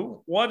issue.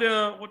 What's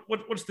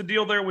the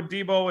deal there with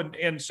Deebo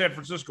and San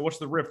Francisco? What's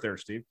the rift there,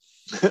 Steve?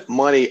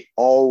 Money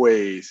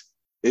always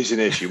is an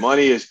issue.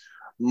 Money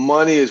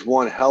is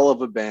one hell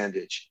of a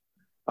bandage.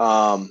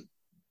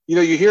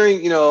 You're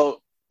hearing, a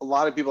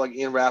lot of people like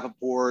Ian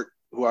Rappaport,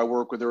 who I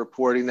work with, are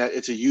reporting that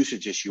it's a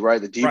usage issue,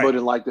 right? That Deebo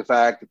didn't like the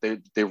fact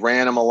that they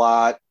ran him a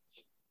lot,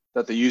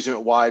 that they use him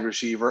at wide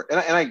receiver. And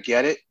I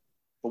get it.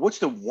 But what's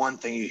the one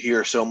thing you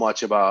hear so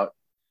much about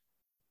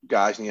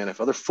guys in the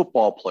NFL? They're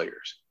football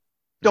players.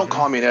 Don't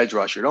call me an edge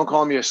rusher. Don't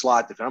call me a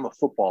slot defender. I'm a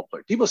football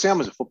player. Deebo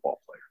Samuel is a football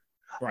player.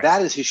 Right.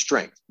 That is his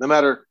strength. No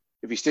matter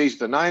if he stays with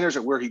the Niners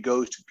or where he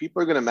goes to,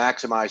 people are going to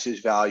maximize his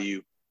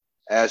value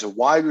as a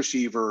wide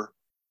receiver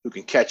who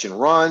can catch and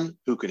run,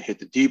 who can hit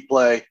the deep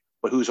play,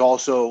 but who's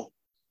also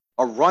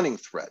a running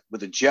threat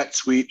with the jet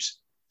sweeps,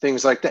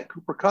 things like that.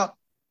 Cooper Kupp,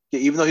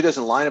 even though he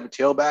doesn't line up a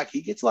tailback,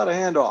 he gets a lot of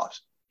handoffs.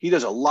 He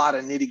does a lot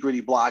of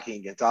nitty-gritty blocking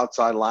against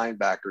outside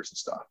linebackers and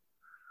stuff.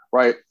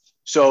 Right.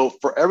 So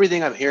for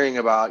everything I'm hearing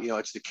about,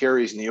 it's the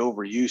carries and the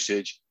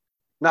overusage.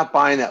 not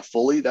buying that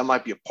fully. That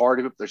might be a part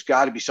of it, but there's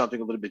got to be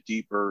something a little bit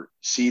deeper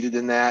seated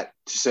in that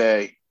to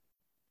say,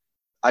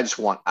 I just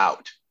want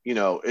out.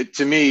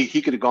 To me,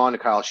 he could have gone to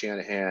Kyle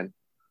Shanahan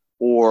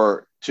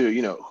or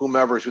to,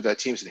 whomever's with that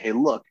team and said, hey,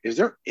 look, is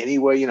there any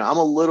way, I'm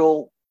a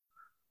little,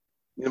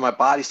 my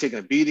body's taking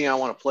a beating. I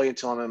want to play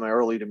until I'm in my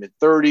early to mid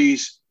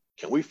 30s.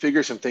 Can we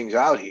figure some things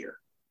out here?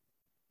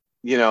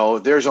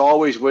 There's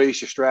always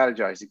ways to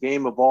strategize. The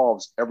game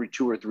evolves every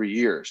 2 or 3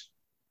 years.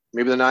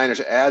 Maybe the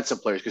Niners add some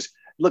players because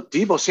look,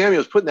 Deebo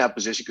Samuel's put in that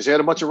position because they had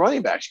a bunch of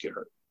running backs get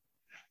hurt.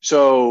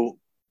 So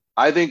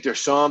I think there's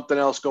something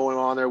else going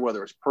on there,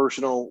 whether it's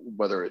personal,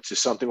 whether it's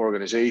just something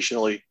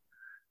organizationally,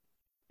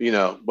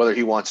 whether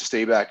he wants to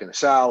stay back in the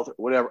South or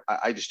whatever.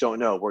 I just don't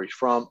know where he's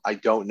from. I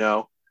don't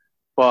know.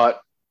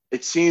 But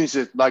it seems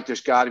that like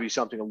there's got to be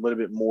something a little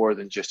bit more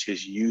than just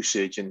his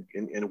usage and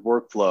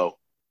workflow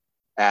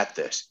at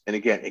this. And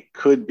again, it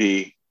could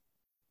be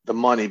the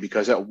money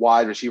because that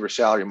wide receiver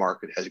salary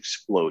market has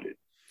exploded.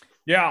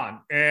 Yeah,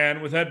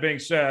 and with that being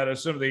said,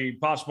 as some of the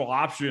possible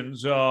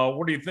options,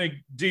 where do you think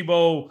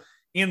Deebo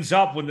ends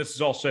up when this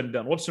is all said and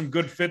done? What's some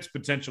good fits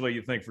potentially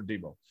you think for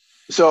Deebo?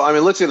 So,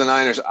 let's say the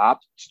Niners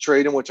opt to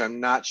trade him, which I'm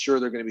not sure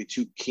they're going to be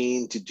too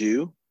keen to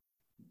do.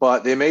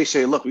 But they may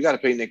say, look, we got to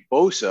pay Nick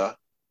Bosa.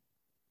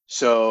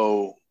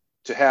 So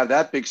to have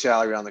that big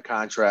salary on the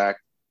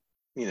contract,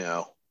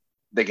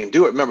 they can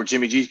do it. Remember,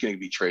 Jimmy G's going to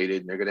be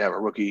traded, and they're going to have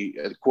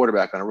a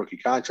quarterback on a rookie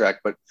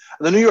contract. But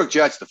the New York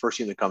Jets, the first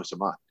team that comes to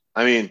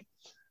mind.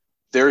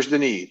 There's the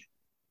need.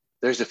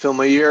 There's the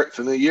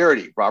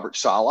familiarity. Robert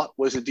Saleh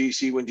was a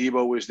DC when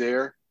Deebo was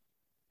there.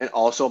 And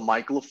also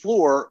Mike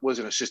LaFleur was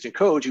an assistant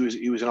coach.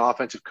 He was an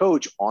offensive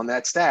coach on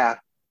that staff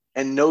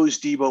and knows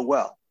Deebo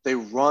well. They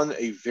run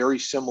a very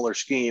similar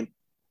scheme.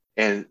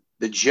 And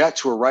the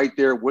Jets were right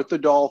there with the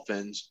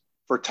Dolphins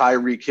for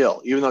Tyreek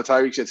Hill. Even though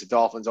Tyreek said it's the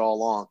Dolphins all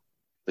along,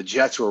 the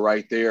Jets were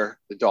right there.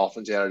 The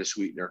Dolphins added a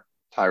sweetener.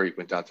 Tyreek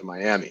went down to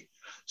Miami.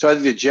 So I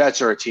think the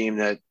Jets are a team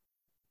that,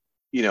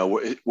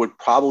 would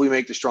probably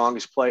make the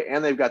strongest play.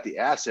 And they've got the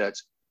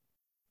assets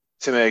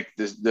to make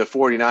the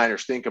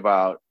 49ers think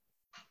about,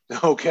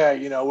 okay,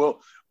 we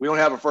don't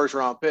have a first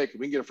round pick. If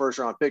we can get a first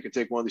round pick and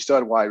take one of these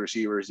stud wide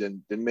receivers,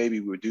 then maybe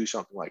we would do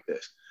something like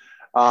this.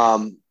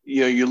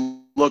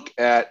 You look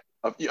at,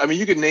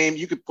 you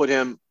could put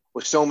him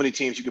with so many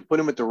teams. You could put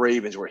him at the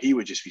Ravens where he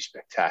would just be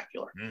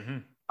spectacular. Mm-hmm.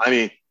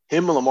 Him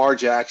and Lamar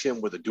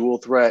Jackson with a dual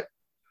threat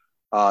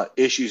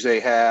issues they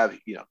have,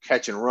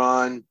 catch and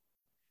run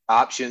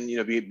option,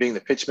 being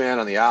the pitch man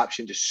on the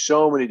option, just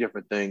so many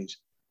different things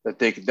that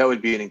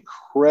would be an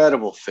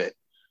incredible fit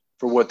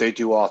for what they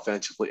do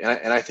offensively.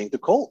 And I think the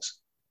Colts,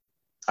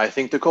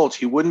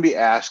 he wouldn't be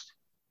asked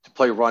to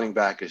play running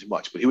back as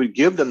much, but he would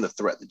give them the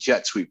threat, the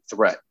jet sweep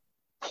threat,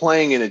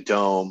 playing in a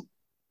dome,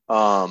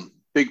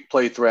 big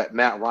play threat.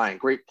 Matt Ryan,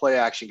 great play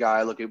action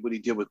guy. Look at what he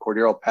did with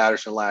Cordero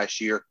Patterson last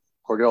year.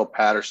 Cordero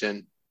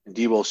Patterson and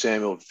Deebo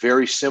Samuel,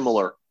 very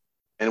similar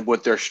in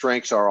what their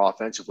strengths are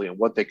offensively and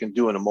what they can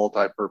do in a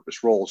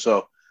multi-purpose role.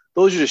 So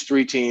those are just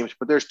 3 teams,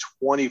 but there's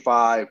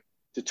 25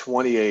 to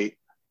 28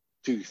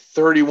 to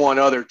 31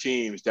 other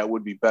teams that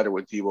would be better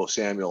with Deebo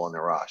Samuel on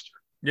their roster.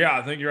 Yeah,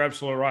 I think you're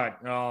absolutely right,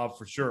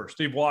 for sure.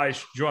 Steve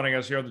Wyche joining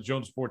us here on the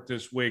Jones Report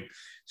this week.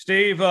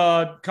 Steve,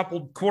 a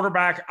couple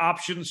quarterback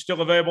options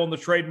still available in the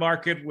trade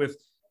market with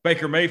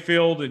Baker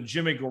Mayfield and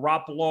Jimmy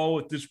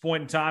Garoppolo at this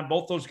point in time.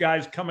 Both those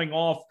guys coming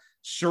off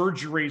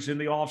surgeries in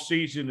the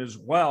offseason as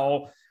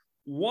well.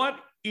 What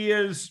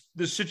is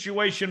the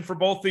situation for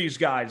both these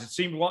guys?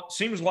 It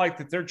seems like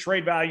that their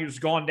trade value has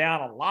gone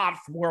down a lot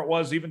from where it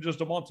was even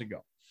just a month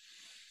ago.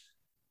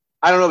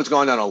 I don't know if it's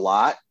gone down a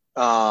lot.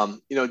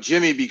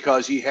 Jimmy,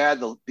 because he had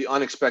the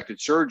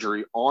unexpected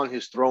surgery on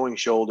his throwing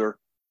shoulder,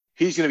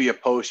 he's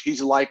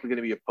likely going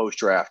to be a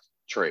post-draft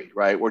trade,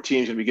 right? Where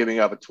teams going to be giving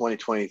up a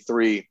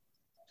 2023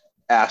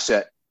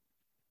 asset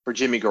for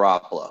Jimmy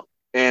Garoppolo.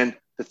 And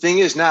the thing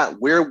is not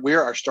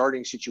where are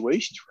starting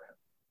situations for him,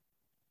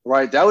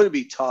 right? That would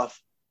be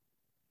tough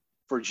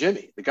for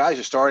Jimmy. The guy's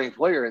a starting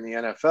player in the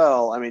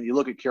NFL. You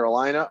look at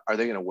Carolina, are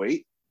they going to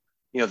wait?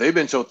 They've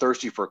been so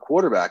thirsty for a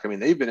quarterback.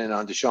 They've been in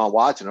on Deshaun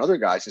Watson and other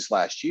guys since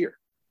last year.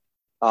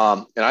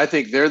 And I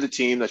think they're the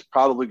team that's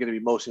probably going to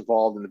be most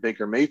involved in the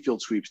Baker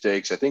Mayfield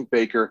sweepstakes. I think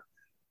Baker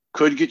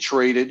could get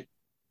traded.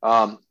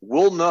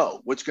 We'll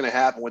know what's going to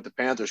happen with the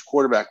Panthers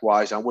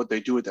quarterback-wise on what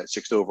they do with that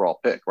 6th overall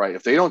pick, right?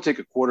 If they don't take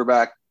a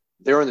quarterback,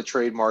 they're in the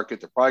trade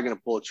market. They're probably going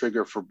to pull a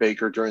trigger for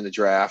Baker during the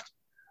draft.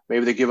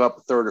 Maybe they give up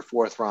a 3rd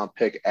or 4th round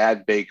pick,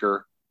 add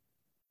Baker.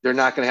 They're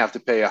not going to have to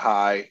pay a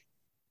high,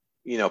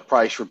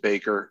 price for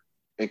Baker.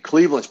 And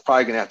Cleveland's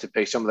probably going to have to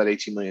pay some of that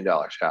 $18 million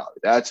salary.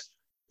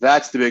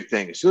 That's the big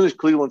thing. As soon as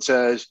Cleveland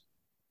says,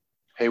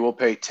 hey, we'll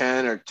pay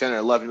 $10 or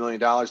 $11 million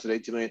to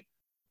 $18 million,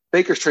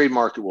 Baker's trade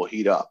market will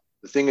heat up.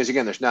 The thing is,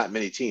 again, there's not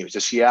many teams.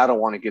 Does Seattle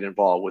want to get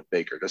involved with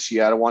Baker? Does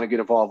Seattle want to get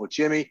involved with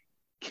Jimmy?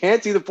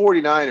 Can't see the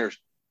 49ers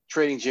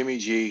trading Jimmy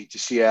G to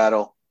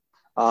Seattle.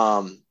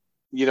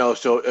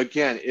 So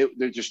again,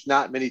 there's just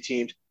not many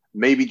teams.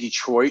 Maybe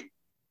Detroit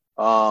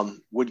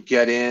would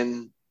get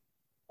in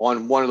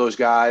on one of those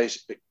guys.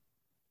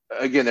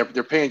 again,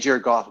 they're paying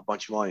Jared Goff a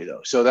bunch of money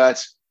though. So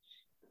that's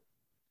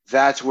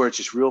where it's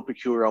just real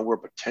peculiar on where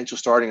potential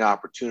starting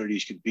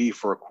opportunities could be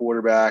for a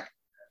quarterback.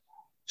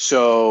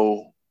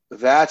 So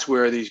that's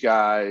where these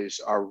guys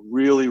are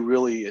really,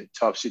 really in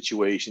tough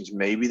situations.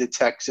 Maybe the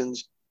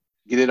Texans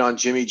get in on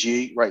Jimmy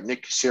G, right?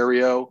 Nick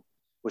Caserio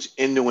was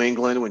in New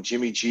England when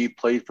Jimmy G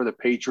played for the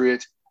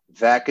Patriots.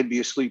 That could be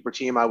a sleeper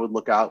team I would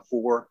look out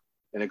for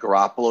in a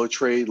Garoppolo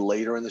trade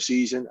later in the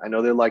season. I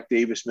know they like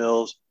Davis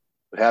Mills,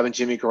 but having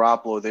Jimmy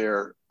Garoppolo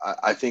there,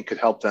 I think could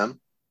help them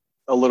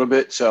a little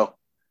bit. So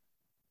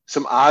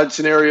some odd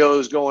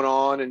scenarios going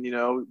on. And,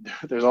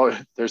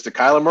 there's the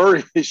Kyler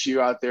Murray issue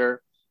out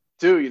there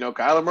too.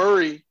 Kyler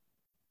Murray,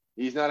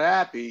 he's not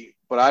happy,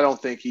 but I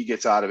don't think he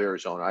gets out of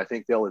Arizona. I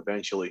think they'll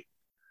eventually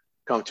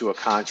come to a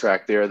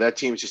contract there. That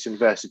team's just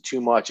invested too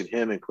much in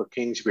him and Cliff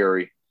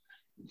Kingsbury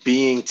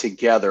being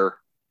together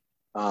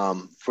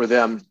for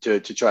them to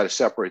try to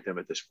separate them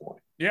at this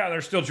point. Yeah,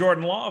 there's still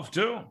Jordan Love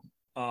too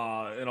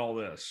in all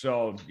this.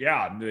 So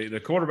yeah, the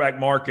quarterback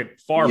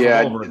market far from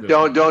over.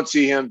 Don't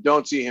see him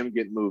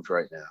get moved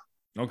right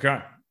now.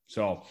 Okay,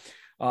 so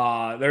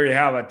there you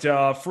have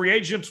it. Free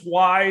agents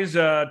wise,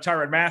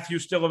 Tyrann Mathieu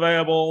still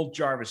available.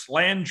 Jarvis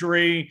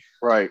Landry,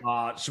 right?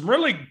 Some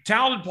really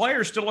talented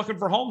players still looking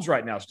for homes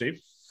right now, Steve.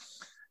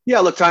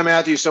 Yeah, look, Ty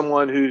Matthews is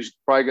someone who's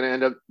probably going to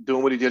end up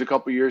doing what he did a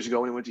couple of years ago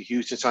when he went to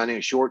Houston, signing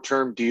a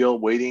short-term deal,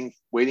 waiting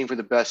for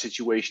the best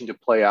situation to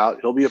play out.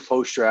 He'll be a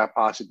post-draft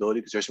possibility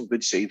because there's some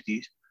good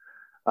safeties.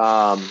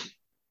 But,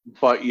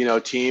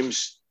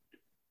 teams,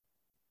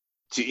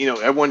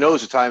 everyone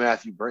knows what Ty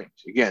Matthews brings.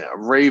 Again,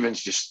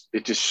 Ravens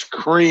it just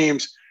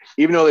screams,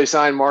 even though they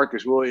signed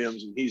Marcus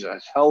Williams, and he's a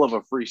hell of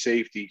a free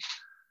safety.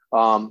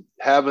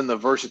 Having the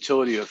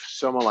versatility of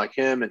someone like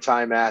him and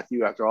Ty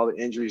Matthew after all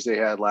the injuries they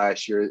had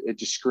last year, it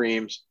just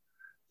screams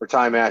for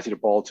Ty Matthew to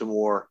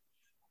Baltimore.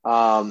 We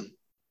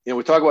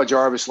talk about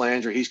Jarvis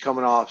Landry. He's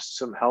coming off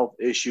some health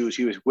issues.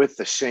 He was with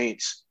the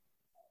Saints,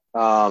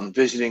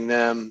 visiting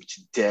them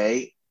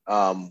today,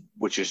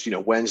 which is,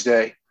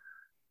 Wednesday.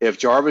 If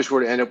Jarvis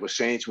were to end up with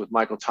Saints with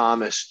Michael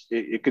Thomas,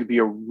 it could be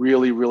a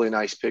really, really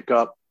nice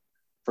pickup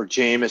for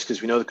Jameis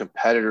because we know the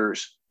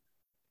competitors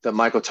that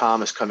Michael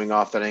Thomas coming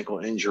off that ankle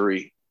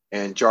injury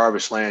and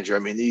Jarvis Landry. I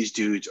mean, these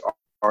dudes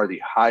are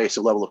the highest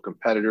level of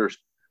competitors.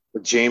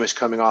 With Jameis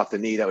coming off the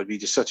knee, that would be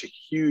just such a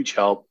huge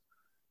help.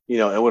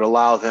 It would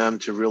allow them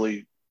to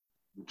really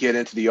get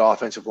into the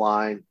offensive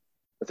line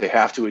that they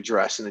have to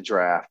address in the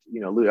draft,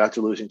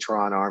 after losing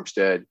Teron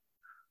Armstead.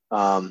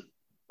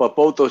 But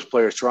both those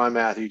players, Tyrann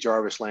Mathieu,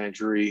 Jarvis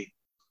Landry,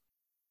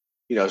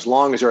 as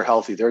long as they're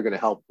healthy, they're going to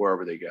help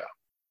wherever they go.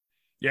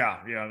 Yeah,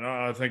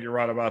 no, I think you're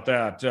right about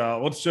that.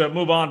 Let's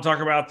move on and talk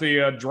about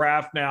the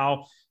draft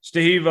now.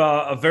 Steve,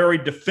 a very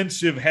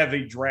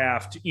defensive-heavy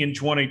draft in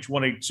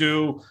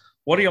 2022.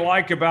 What do you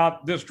like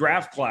about this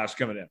draft class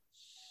coming in?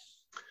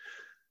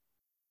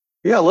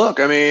 Yeah, look,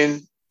 I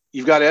mean,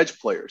 you've got edge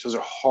players. Those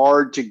are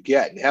hard to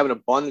get. And having an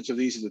abundance of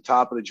these at the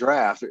top of the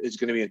draft is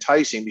going to be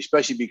enticing,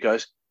 especially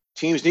because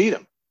teams need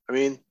them. I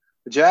mean,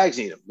 the Jags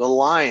need them. The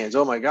Lions,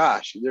 oh, my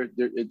gosh,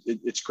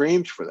 it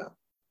screams for them.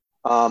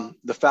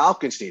 The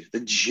Falcons need it.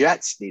 The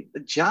Jets need it. The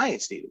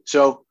Giants need it.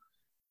 So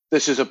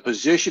this is a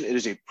position. It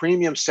is a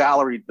premium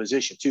salaried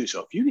position too.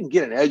 So if you can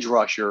get an edge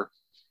rusher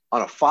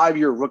on a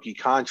 5-year rookie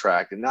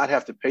contract and not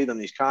have to pay them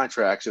these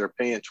contracts that are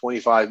paying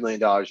 $25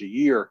 million a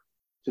year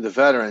to the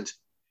veterans,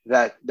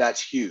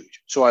 that's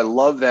huge. So I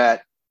love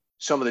that.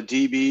 Some of the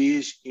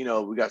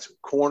DBs, we got some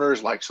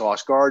corners like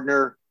Sauce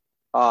Gardner.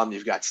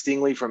 You've got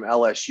Stingley from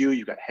LSU.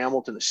 You've got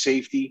Hamilton, the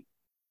safety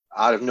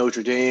out of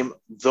Notre Dame.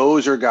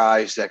 Those are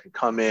guys that can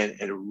come in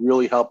and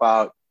really help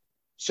out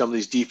some of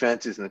these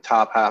defenses in the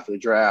top half of the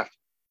draft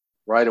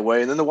right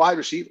away. And then the wide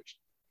receivers.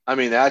 I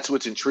mean, that's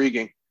what's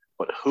intriguing.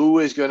 But who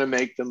is going to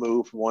make the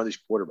move from one of these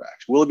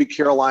quarterbacks? Will it be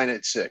Carolina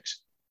at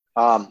 6?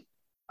 I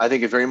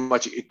think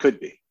it could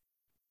be.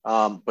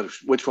 But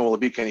which one will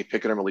it be? Kenny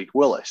Pickett or Malik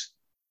Willis?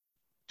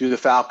 Do the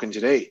Falcons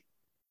at 8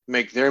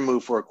 make their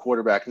move for a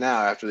quarterback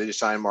now after they just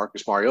signed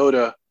Marcus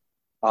Mariota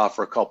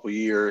for a couple of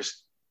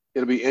years?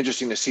 It'll be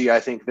interesting to see.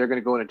 I think they're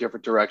going to go in a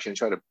different direction and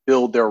try to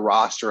build their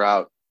roster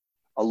out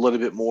a little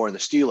bit more. In the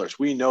Steelers,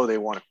 we know they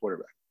want a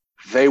quarterback.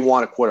 They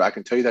want a quarterback. I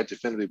can tell you that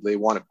definitively. They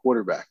want a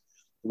quarterback.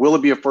 Will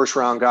it be a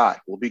first-round guy?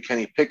 Will it be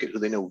Kenny Pickett, who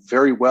they know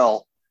very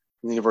well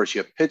from the University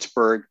of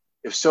Pittsburgh?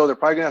 If so, they're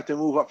probably going to have to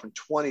move up from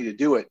 20 to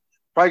do it.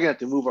 Probably going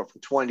to have to move up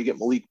from 20 to get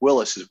Malik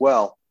Willis as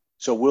well.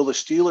 So will the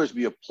Steelers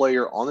be a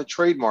player on the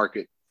trade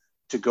market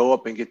to go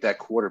up and get that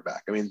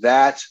quarterback? I mean,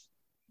 that's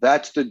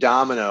the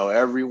domino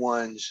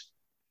everyone's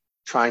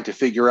trying to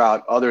figure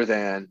out, other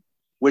than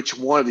which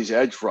one of these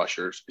edge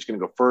rushers is going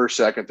to go first,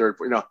 second, third,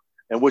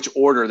 and which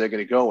order they're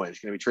going to go in. It's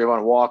going to be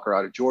Trayvon Walker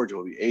out of Georgia.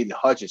 Will be Aiden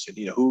Hutchinson.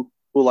 Who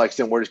likes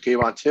them? Where does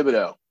Kayvon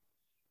Thibodeau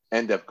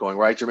end up going,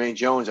 right? Jermaine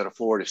Jones out of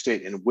Florida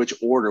State. In which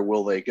order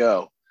will they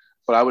go?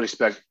 But I would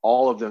expect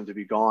all of them to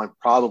be gone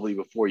probably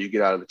before you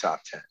get out of the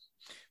top 10.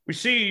 We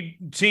see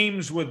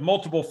teams with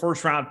multiple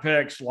first-round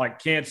picks like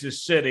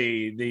Kansas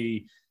City,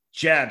 the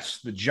Jets,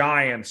 the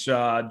Giants,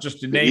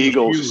 just to name the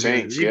Eagles, the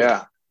Saints,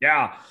 yeah.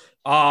 Yeah.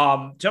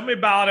 Tell me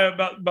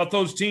about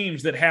those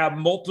teams that have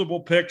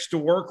multiple picks to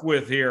work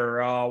with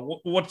here.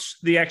 What's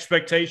the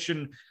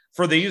expectation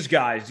for these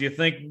guys? Do you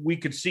think we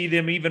could see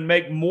them even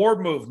make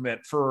more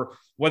movement for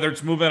whether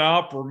it's moving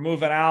up or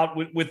moving out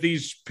with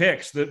these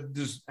picks?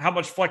 How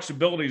much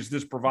flexibility does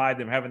this provide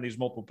them having these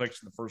multiple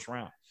picks in the first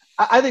round?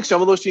 I think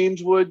some of those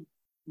teams would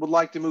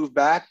like to move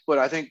back, but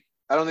I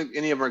don't think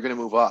any of them are going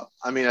to move up.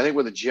 I mean, I think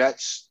where the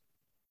Jets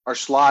are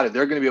slotted,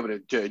 they're going to be able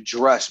to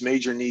address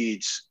major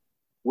needs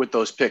with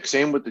those picks.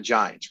 Same with the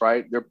Giants,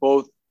 right? They're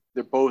both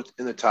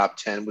in the top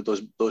 10 with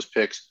those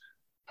picks.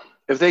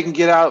 If they can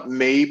get out,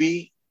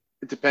 maybe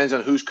it depends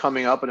on who's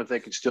coming up and if they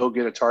can still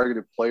get a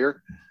targeted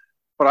player.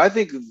 But I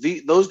think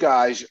those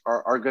guys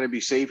are going to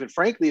be safe. And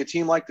frankly, a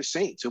team like the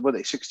Saints, who were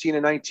they 16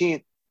 and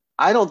 19,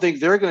 I don't think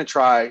they're going to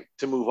try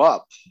to move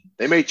up.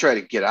 They may try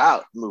to get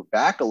out and move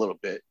back a little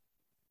bit.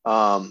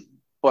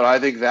 But I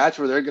think that's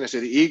where they're going to say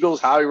the Eagles,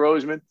 Howie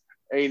Roseman,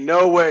 ain't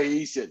no way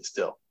he's sitting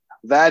still.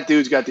 That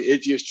dude's got the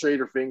itchiest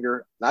traitor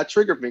finger, not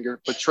trigger finger,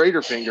 but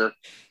traitor finger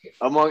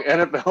among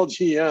NFL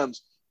GMs.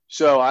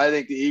 So I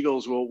think the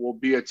Eagles will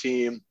be a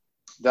team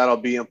that'll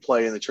be in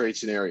play in the trade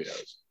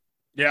scenarios.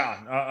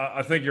 Yeah,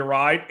 I think you're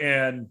right.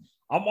 And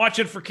I'm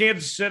watching for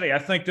Kansas City. I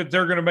think that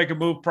they're going to make a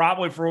move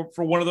probably for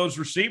one of those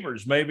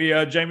receivers, maybe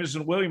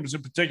Jameson Williams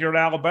in particular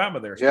at Alabama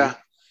there. Steve.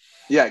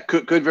 Yeah,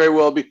 could very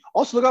well be.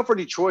 Also look out for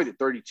Detroit at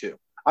 32.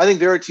 I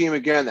think they're a team,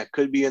 again, that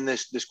could be in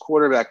this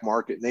quarterback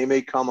market. And they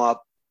may come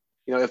up,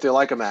 if they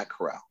like a Matt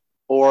Corral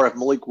or if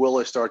Malik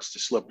Willis starts to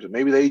slip,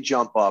 maybe they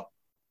jump up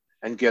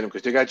and get him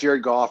because they got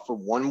Jared Goff for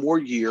one more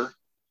year.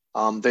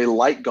 They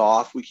like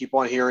Goff. We keep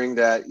on hearing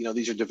that,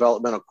 these are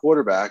developmental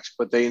quarterbacks,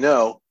 but they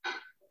know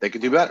they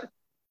could do better.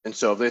 And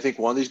so if they think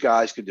one of these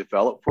guys could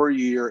develop for a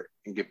year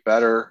and get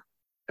better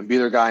and be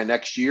their guy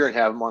next year and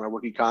have him on a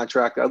rookie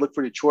contract, I'd look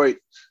for Detroit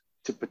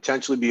to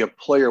potentially be a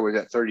player with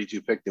that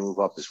 32 pick to move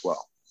up as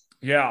well.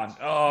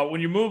 Yeah.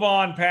 When you move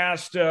on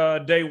past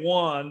day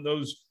one,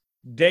 those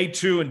day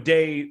two and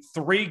day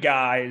three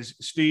guys,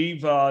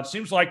 Steve, it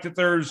seems like that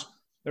there's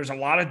a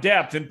lot of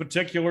depth, in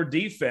particular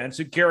defense.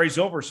 It carries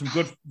over some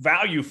good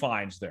value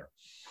finds there.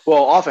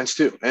 Well, offense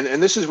too.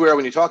 And this is where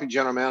when you talk to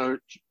general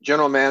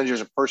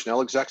managers and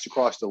personnel execs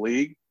across the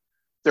league,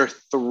 they're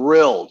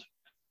thrilled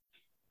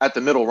at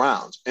the middle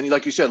rounds. And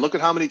like you said, look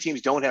at how many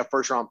teams don't have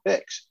first round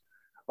picks,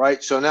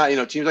 right? So now,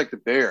 teams like the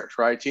Bears,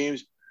 right?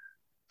 Teams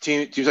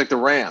like the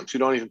Rams who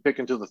don't even pick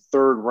until the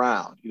third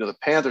round. The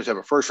Panthers have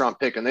a first round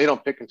pick and they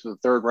don't pick until the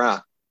third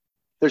round.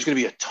 There's going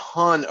to be a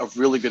ton of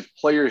really good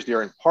players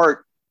there, in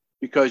part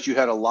because you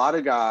had a lot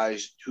of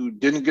guys who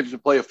didn't get to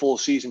play a full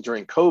season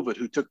during COVID,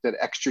 who took that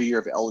extra year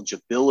of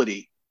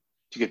eligibility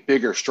to get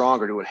bigger,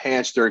 stronger, to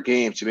enhance their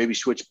game, to maybe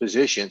switch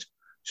positions.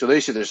 So they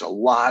said there's a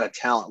lot of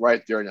talent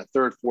right there in the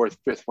third, fourth,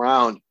 fifth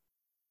round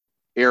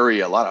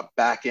area, a lot of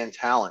back end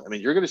talent. I mean,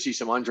 you're going to see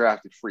some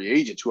undrafted free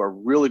agents who are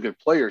really good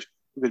players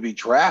who could be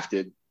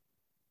drafted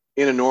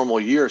in a normal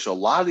year. So a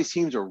lot of these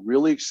teams are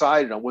really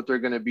excited on what they're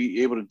going to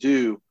be able to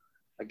do,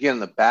 again,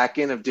 the back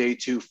end of day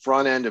two,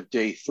 front end of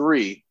day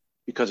three,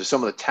 because of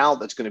some of the talent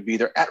that's going to be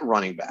there at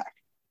running back,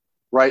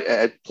 right?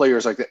 At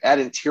players like that, at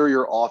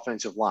interior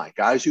offensive line,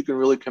 guys who can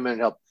really come in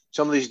and help.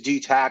 Some of these D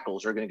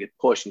tackles are going to get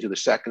pushed into the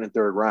second and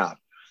third round.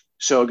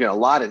 So again, a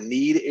lot of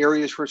need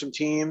areas for some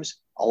teams,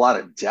 a lot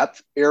of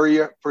depth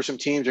area for some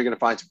teams. They're going to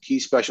find some key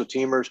special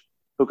teamers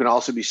who can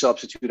also be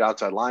substitute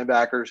outside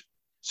linebackers.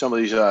 Some of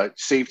these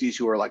safeties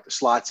who are like the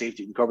slot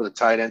safety can cover the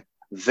tight end.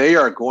 They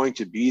are going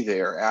to be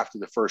there after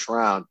the first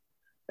round.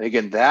 And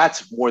again,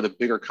 that's more the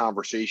bigger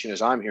conversation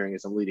as I'm hearing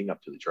as I'm leading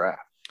up to the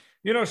draft.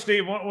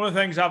 Steve, one of the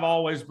things I've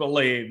always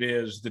believed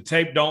is the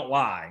tape don't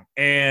lie.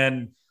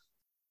 And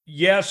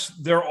yes,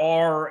 there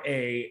are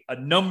a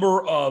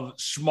number of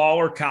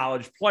smaller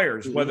college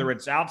players, whether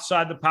it's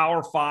outside the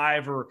Power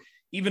Five or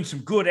even some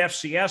good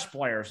FCS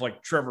players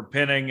like Trevor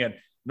Penning and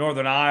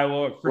Northern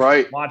Iowa,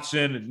 Christian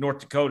Watson and North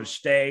Dakota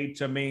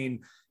State. I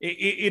mean,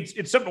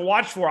 it's something to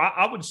watch for.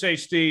 I would say,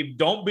 Steve,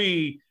 don't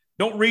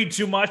read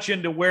too much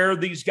into where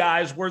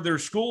their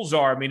schools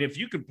are. I mean, if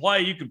you can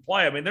play, you can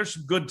play. I mean, there's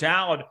some good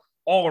talent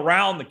all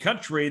around the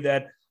country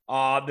that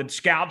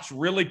scouts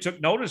really took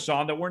notice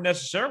on that weren't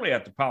necessarily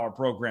at the power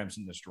programs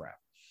in this draft.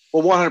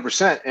 Well,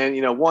 100%. And,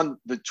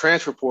 the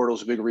transfer portal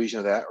is a big reason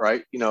of that,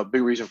 right? A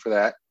big reason for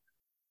that.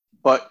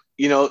 But,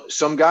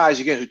 some guys,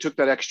 again, who took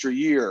that extra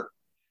year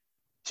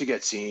to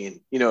get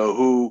seen,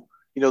 who,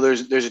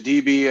 there's a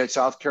DB at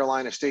South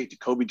Carolina State,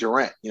 Jacoby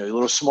Durant, a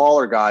little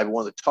smaller guy, but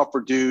one of the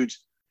tougher dudes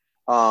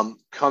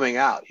coming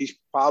out. He's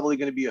probably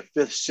going to be a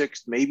fifth,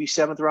 sixth, maybe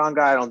seventh round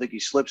guy. I don't think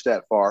he slips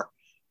that far,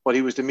 but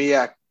he was the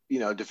MEAC,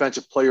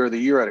 defensive player of the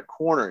year at a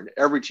corner. And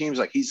every team's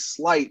like, he's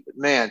slight, but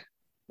man,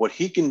 what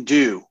he can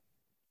do.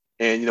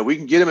 And, we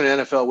can get him in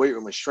an NFL weight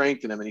room and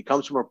strengthen him. And he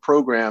comes from a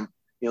program,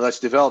 let's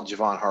develop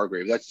Javon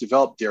Hargrave. Let's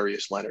develop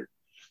Darius Leonard.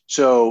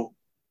 So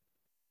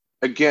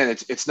again,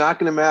 it's not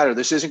going to matter.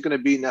 This isn't going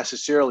to be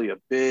necessarily a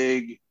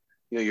big,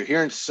 you're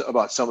hearing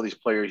about some of these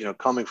players,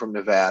 coming from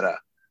Nevada,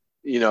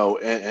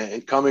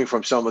 and coming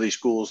from some of these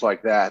schools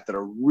like that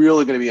are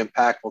really going to be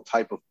impactful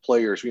type of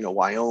players,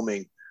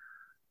 Wyoming,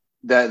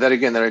 that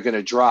again, that are going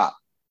to drop.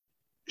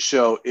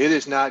 So it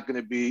is not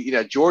going to be,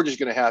 Georgia's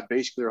going to have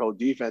basically their whole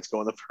defense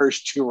going the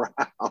first 2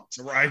 rounds.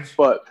 Right.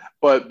 But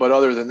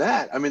other than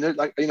that, I mean,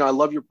 I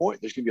love your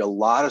point. There's going to be a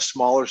lot of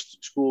smaller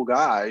school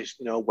guys,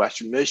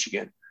 Western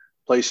Michigan,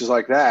 places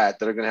like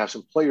that are going to have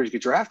some players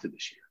get drafted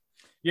this year.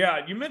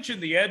 Yeah. You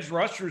mentioned the edge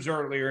rushers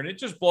earlier, and it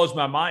just blows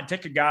my mind.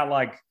 Take a guy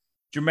like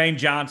Jermaine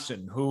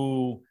Johnson,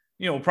 who,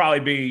 will probably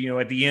be,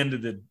 at the end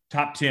of the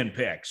top 10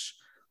 picks.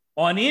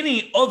 On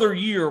any other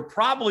year,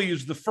 probably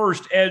is the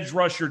first edge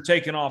rusher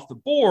taken off the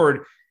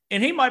board,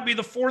 and he might be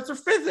the 4th or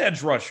 5th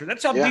edge rusher.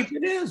 That's how deep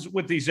it is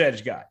with these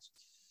edge guys.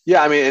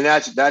 Yeah, I mean, and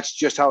that's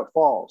just how it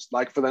falls.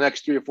 Like for the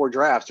next 3 or 4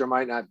 drafts, there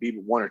might not be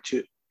 1 or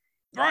 2.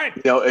 Right.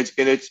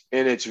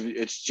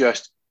 It's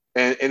just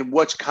and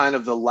what's kind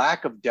of the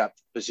lack of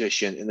depth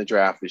position in the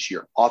draft this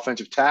year?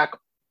 Offensive tackle,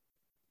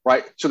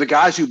 right? So the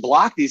guys who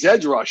block these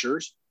edge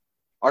rushers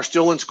are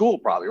still in school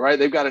probably, right?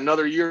 They've got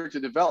another year to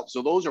develop.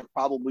 So those are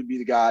probably be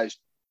the guys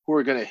who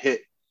are going to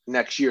hit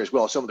next year as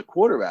well. Some of the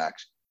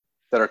quarterbacks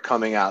that are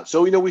coming out.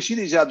 So, we see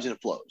these ebbs and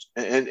flows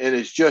and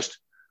it's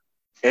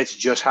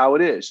just how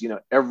it is.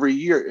 Every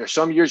year,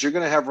 some years you're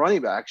going to have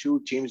running backs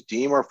who teams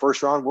deem are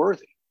first round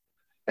worthy.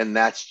 And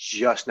that's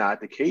just not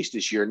the case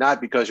this year,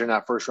 not because they're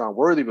not first round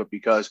worthy, but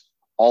because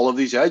all of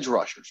these edge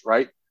rushers,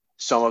 right?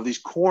 Some of these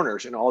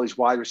corners and all these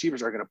wide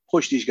receivers are going to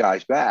push these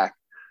guys back.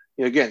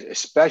 Again,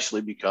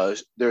 especially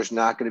because there's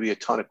not going to be a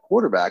ton of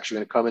quarterbacks who are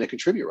going to come in and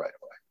contribute right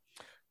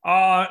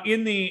away.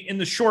 In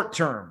the short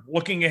term,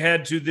 looking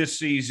ahead to this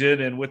season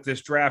and with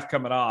this draft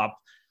coming up,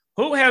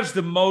 who has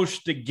the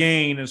most to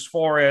gain as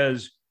far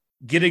as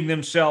getting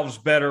themselves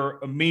better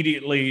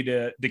immediately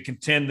to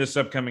contend this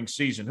upcoming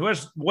season?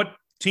 What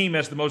team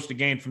has the most to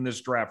gain from this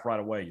draft right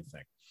away, you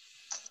think?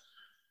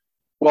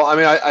 Well, I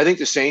mean, I think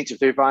the Saints, if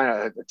they find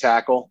a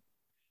tackle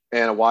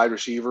and a wide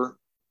receiver,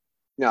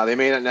 now, they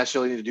may not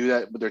necessarily need to do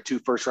that with their 2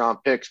 first-round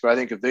picks, but I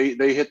think if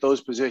they hit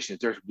those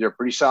positions, they're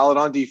pretty solid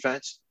on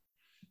defense,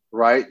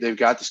 right? They've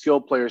got the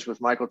skilled players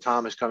with Michael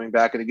Thomas coming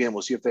back. And again,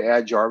 we'll see if they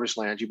add Jarvis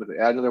Landry, but they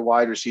add another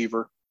wide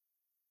receiver.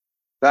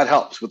 That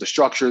helps with the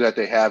structure that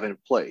they have in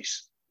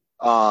place.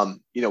 We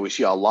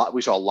saw a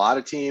lot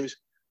of teams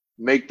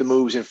make the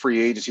moves in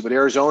free agency, but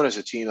Arizona is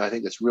a team I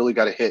think that's really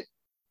got to hit.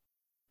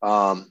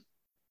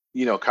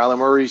 Kyler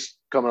Murray's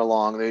coming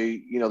along.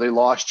 They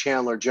lost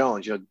Chandler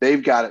Jones.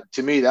 They've got it.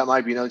 To me, that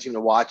might be another team to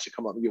watch to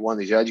come up and get one of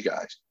these edge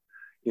guys.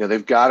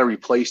 They've got to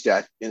replace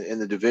that in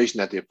the division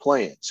that they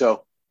play in.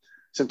 So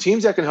some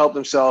teams that can help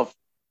themselves,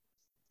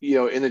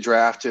 in the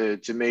draft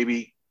to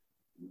maybe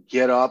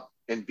get up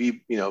and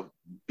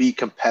be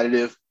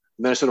competitive.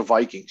 Minnesota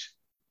Vikings,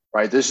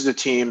 right? This is a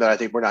team that I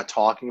think we're not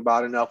talking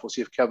about enough. We'll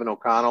see if Kevin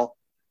O'Connell,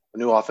 a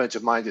new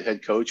offensive-minded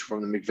head coach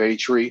from the McVay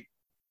tree,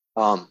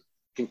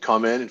 can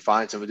come in and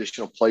find some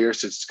additional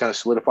players to kind of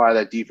solidify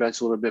that defense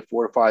a little bit,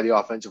 fortify the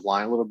offensive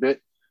line a little bit.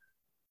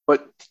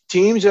 But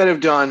teams that have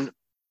done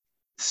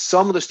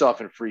some of the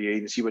stuff in free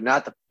agency, but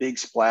not the big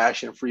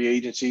splash in free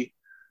agency,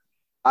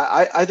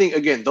 I think,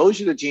 again,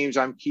 those are the teams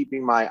I'm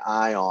keeping my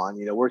eye on.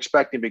 We're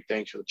expecting big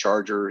things for the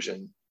Chargers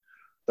and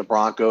the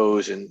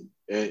Broncos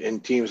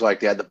and teams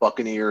like that, the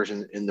Buccaneers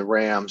and the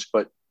Rams.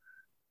 But,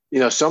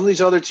 some of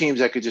these other teams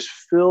that could just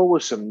fill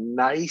with some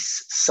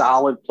nice,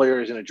 solid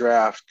players in a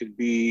draft could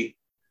be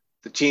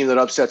the team that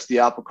upsets the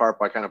apple cart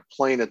by kind of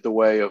playing it the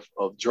way of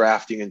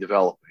drafting and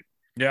developing.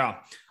 Yeah.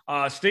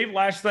 Steve,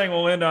 last thing,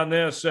 we'll end on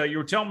this. You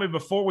were telling me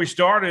before we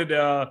started,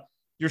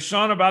 your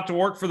son about to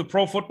work for the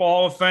Pro Football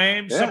Hall of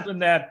Fame, something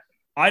that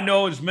I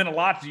know has meant a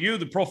lot to you,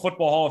 the Pro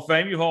Football Hall of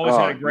Fame. You've always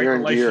had a great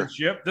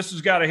relationship. This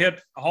has got to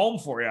hit home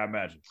for you, I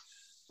imagine.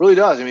 Really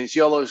does. I mean, you see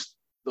all those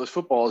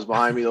footballs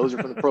behind me. Those are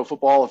from the Pro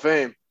Football Hall of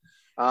Fame.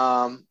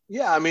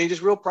 I mean,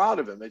 just real proud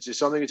of him. It's just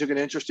something he took an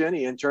interest in.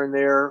 He interned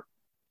there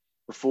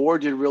before,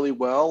 did really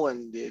well,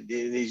 and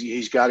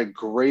he's got a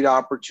great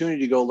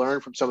opportunity to go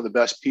learn from some of the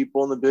best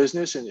people in the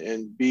business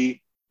and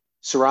be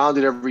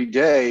surrounded every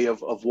day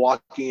of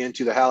walking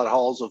into the hallowed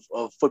halls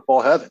of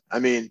football heaven. I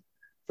mean,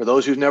 for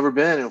those who've never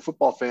been and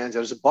football fans,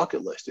 that is a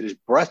bucket list. It is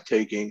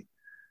breathtaking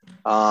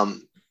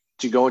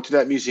to go into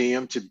that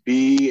museum, to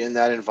be in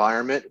that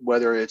environment,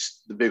 whether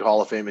it's the big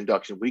Hall of Fame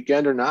induction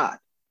weekend or not.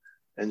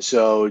 And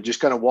so just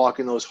kind of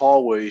walking those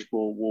hallways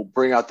will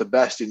bring out the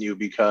best in you,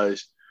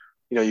 because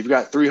you've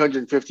got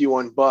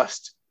 351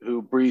 busts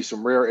who breathe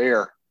some rare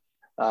air.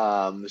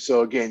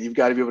 So again, you've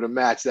got to be able to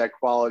match that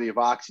quality of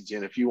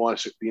oxygen if you want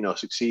to,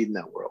 succeed in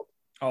that world.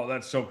 Oh,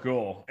 that's so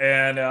cool.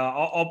 And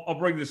I'll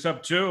bring this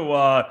up too.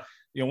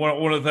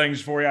 One of the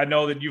things for you, I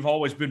know that you've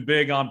always been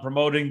big on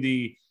promoting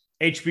the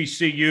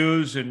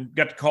HBCUs and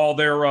got to call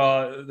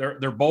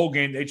their bowl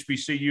game, the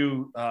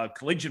HBCU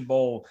Collegiate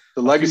Bowl.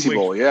 The Legacy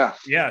Bowl, yeah.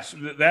 Yes,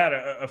 that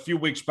a few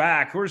weeks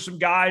back. Who are some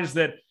guys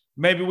that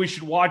maybe we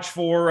should watch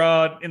for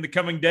in the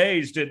coming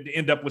days to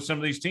end up with some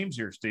of these teams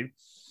here, Steve?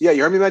 Yeah,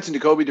 you heard me mention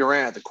Jacoby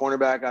Durant, the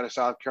cornerback out of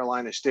South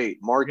Carolina State.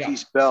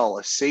 Marquise Bell,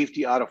 a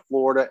safety out of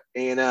Florida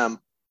A&M.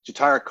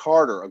 Ja'Tyre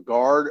Carter, a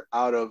guard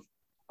out of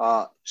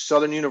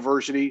Southern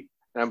University.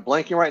 And I'm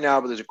blanking right now,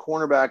 but there's a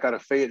cornerback out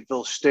of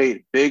Fayetteville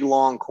State, big,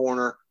 long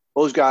corner.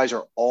 Those guys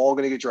are all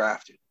going to get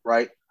drafted,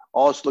 right?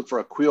 Also look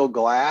for Aqeel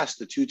Glass,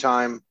 the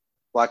two-time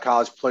Black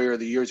College Player of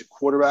the Year, as a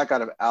quarterback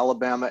out of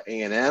Alabama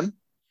A&M.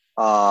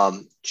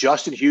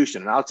 Justin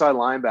Houston, an outside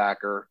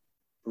linebacker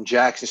from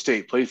Jackson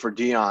State, played for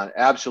Dion,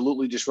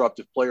 absolutely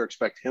disruptive player.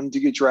 Expect him to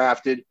get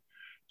drafted.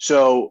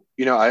 So,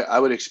 I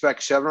would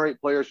expect 7 or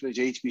 8 players from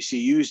these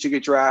HBCUs to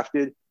get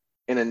drafted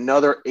and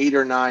another 8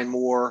 or 9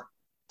 more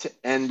to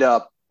end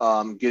up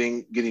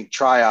getting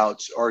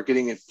tryouts or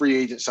getting in free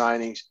agent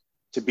signings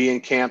to be in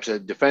camps. A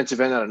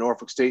defensive end out of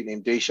Norfolk State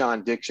named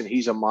Deshaun Dixon.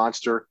 He's a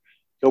monster.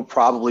 He'll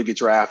probably get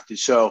drafted.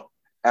 So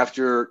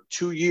after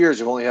 2 years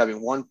of only having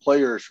 1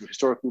 player from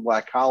historically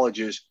Black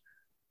colleges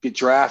get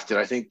drafted,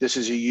 I think this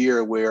is a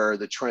year where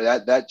the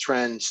trend that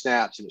trend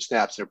snaps, and it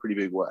snaps in a pretty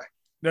big way.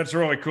 That's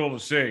really cool to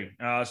see.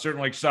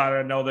 Certainly excited.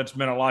 I know that's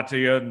meant a lot to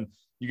you, and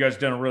you guys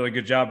done a really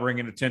good job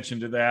bringing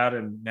attention to that.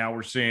 And now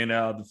we're seeing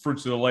the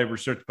fruits of the labor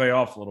start to pay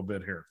off a little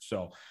bit here.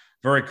 So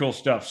very cool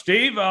stuff.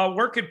 Steve,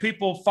 where can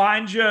people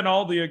find you and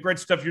all the great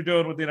stuff you're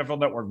doing with the NFL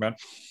Network, man?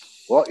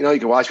 Well, you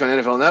can watch me on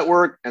NFL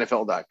Network,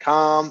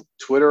 NFL.com,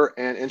 Twitter,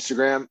 and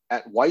Instagram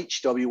at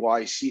Wyche,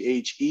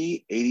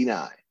 WYCHE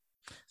 89.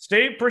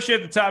 Steve,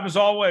 appreciate the time as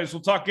always.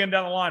 We'll talk again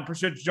down the line.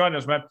 Appreciate you joining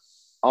us, man.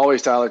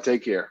 Always, Tyler.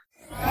 Take care.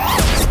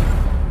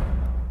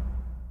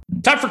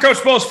 Time for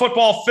Coach Bo's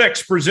Football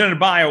Fix, presented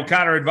by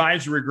O'Connor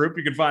Advisory Group.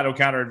 You can find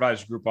O'Connor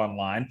Advisory Group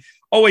online,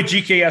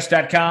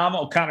 oagks.com,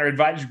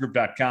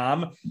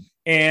 o'connoradvisorygroup.com.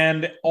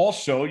 And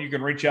also, you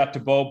can reach out to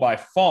Bo by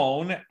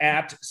phone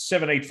at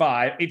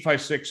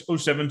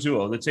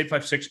 785-856-0720. That's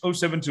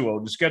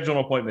 856-0720 to schedule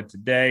an appointment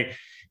today.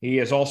 He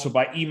is also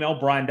by email,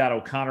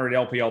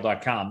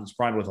 brian.o'connor@lpl.com. That's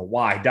Brian with a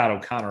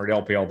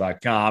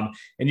y.o'connor@lpl.com.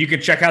 And you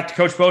can check out the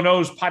Coach Bo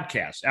Knows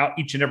podcast, out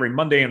each and every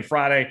Monday and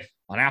Friday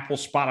on Apple,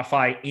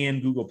 Spotify,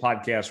 and Google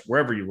Podcasts,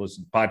 wherever you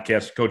listen to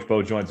podcasts. Coach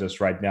Bo joins us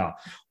right now.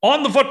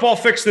 On the Football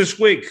Fix this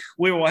week,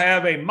 we will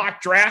have a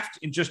mock draft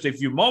in just a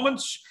few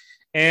moments.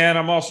 And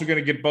I'm also going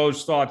to get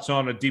Bo's thoughts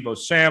on Deebo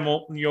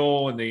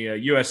Samuel and the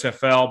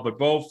USFL. But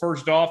Bo,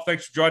 first off,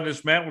 thanks for joining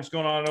us, man. What's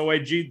going on in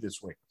OAG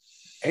this week?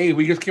 Hey,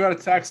 we just came out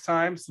of tax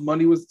time. So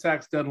Monday was the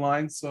tax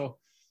deadline. So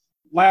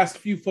last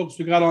few folks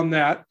we got on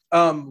that.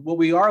 What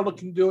we are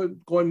looking to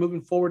do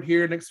moving forward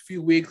here next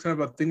few weeks,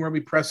 kind of a thing we're going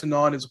to be pressing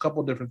on is a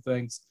couple of different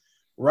things.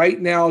 Right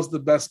now is the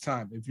best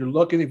time. If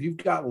you've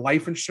got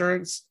life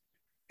insurance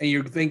and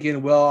you're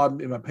thinking, well,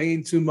 am I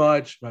paying too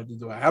much?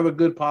 Do I have a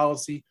good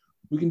policy?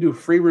 We can do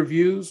free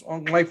reviews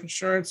on life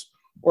insurance.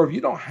 Or if you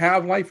don't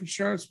have life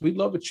insurance, we'd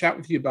love to chat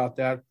with you about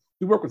that.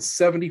 We work with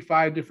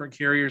 75 different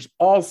carriers,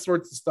 all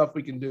sorts of stuff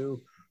we can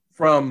do,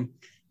 from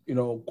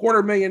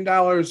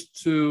 $250,000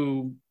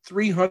 to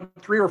 $3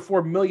 or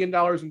 $4 million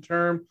in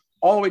term,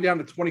 all the way down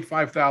to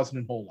 $25,000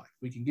 in whole life.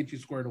 We can get you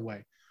squared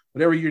away.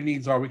 Whatever your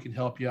needs are, we can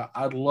help you.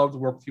 I'd love to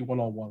work with you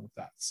one-on-one with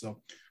that. So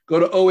go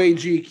to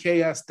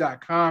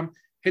oagks.com,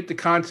 hit the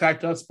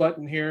contact us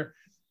button here,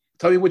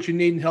 tell me what you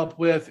need help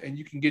with, and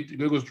you can it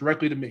goes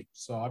directly to me.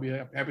 So I'll be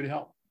happy to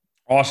help.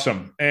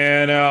 Awesome.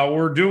 And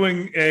we're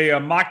doing a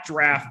mock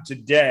draft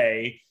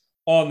today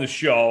on the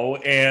show.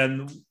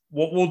 And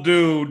what we'll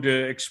do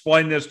to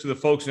explain this to the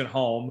folks at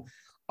home,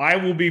 I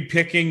will be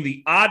picking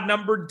the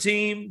odd-numbered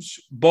teams.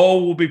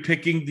 Bo will be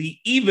picking the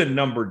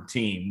even-numbered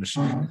teams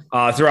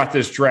throughout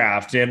this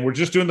draft. And we're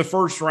just doing the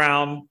first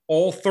round,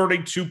 all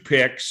 32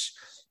 picks.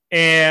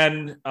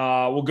 And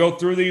we'll go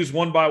through these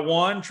one by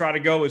one, try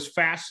to go as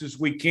fast as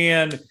we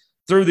can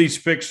through these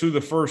picks through the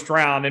first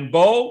round. And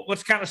Bo,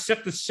 let's kind of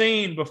set the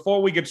scene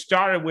before we get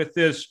started with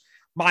this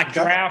mock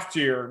draft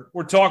here.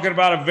 We're talking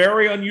about a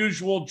very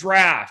unusual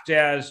draft,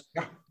 as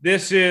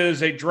this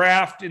is a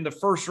draft in the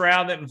first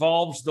round that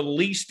involves the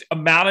least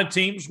amount of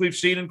teams we've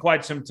seen in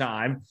quite some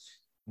time.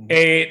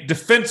 A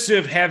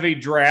defensive-heavy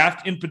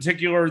draft, in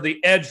particular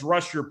the edge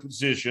rusher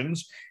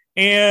positions,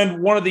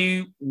 and one of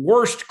the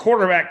worst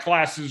quarterback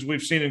classes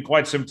we've seen in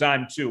quite some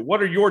time, too.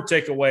 What are your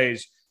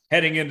takeaways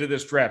heading into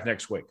this draft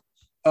next week?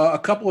 A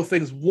couple of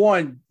things.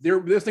 One,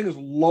 this thing is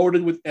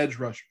loaded with edge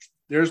rushers.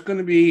 There's going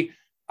to be,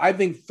 I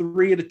think,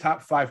 3 of the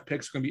top 5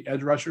 picks are going to be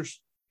edge rushers.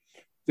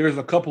 There's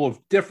a couple of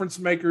difference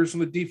makers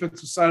on the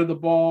defensive side of the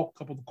ball, a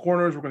couple of the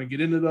corners. We're going to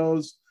get into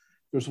those.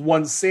 There's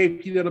one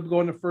safety that'll go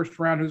in the first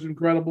round who's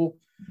incredible.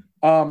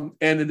 And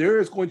then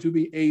there is going to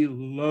be a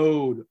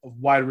load of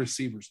wide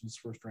receivers in this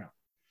first round.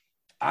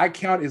 I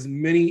count as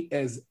many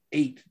as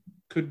 8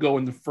 could go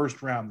in the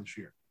first round this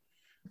year.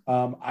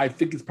 I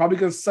think it's probably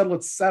going to settle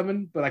at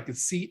 7, but I could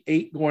see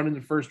 8 going in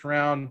the first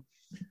round.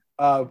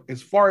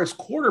 As far as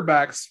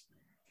quarterbacks,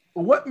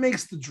 what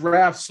makes the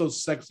draft so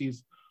sexy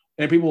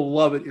and people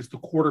love it is the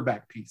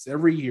quarterback piece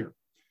every year.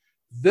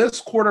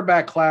 This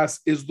quarterback class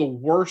is the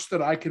worst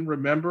that I can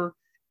remember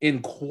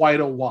in quite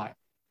a while.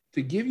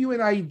 To give you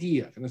an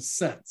idea, in a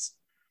sense,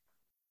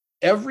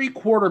 every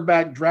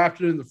quarterback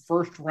drafted in the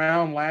first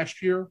round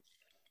last year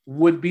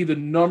would be the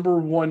number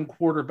 1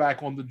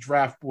 quarterback on the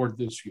draft board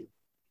this year.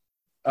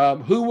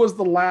 Who was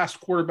the last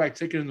quarterback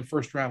taken in the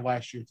first round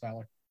last year,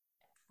 Tyler?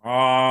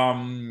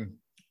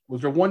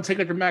 Was there one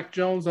taken after Mac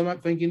Jones I'm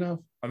not thinking of?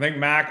 I think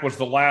Mac was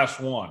the last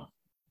one.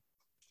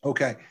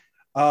 Okay.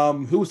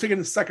 Who was taken in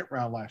the second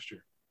round last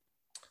year?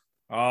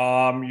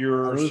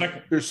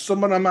 There's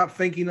someone I'm not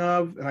thinking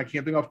of, and I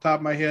can't think off the top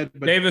of my head.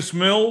 But Davis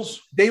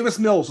Mills? Davis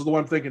Mills is the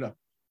one I'm thinking of.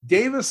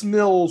 Davis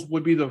Mills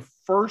would be the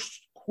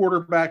first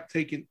quarterback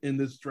taken in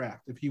this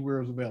draft if he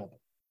was available.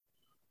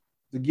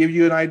 To give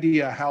you an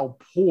idea how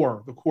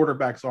poor the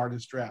quarterbacks are in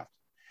this draft.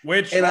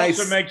 Which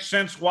also makes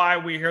sense why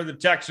we hear the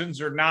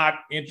Texans are not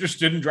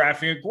interested in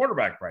drafting a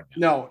quarterback right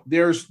now. No,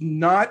 there's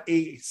not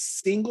a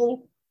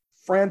single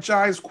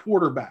franchise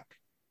quarterback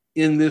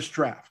in this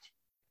draft.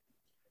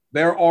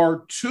 There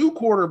are 2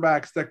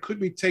 quarterbacks that could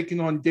be taken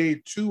on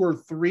day 2 or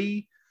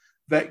 3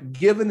 that,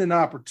 given an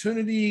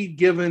opportunity,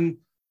 given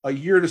a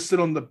year to sit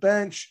on the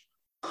bench,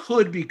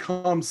 could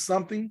become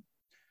something.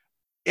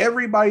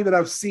 Everybody that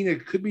I've seen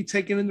it could be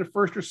taken in the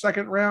first or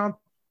second round.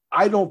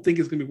 I don't think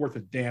it's going to be worth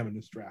a damn in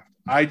this draft.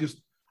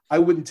 I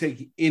wouldn't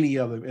take any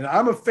of them. And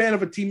I'm a fan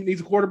of a team that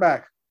needs a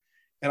quarterback,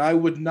 and I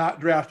would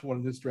not draft one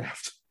in this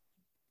draft.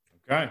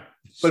 Okay.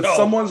 But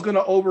someone's going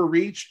to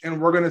overreach,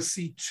 and we're going to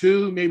see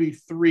 2, maybe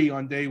 3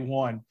 on day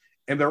 1,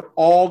 and they're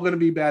all going to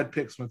be bad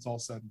picks when it's all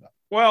said and done.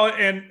 Well,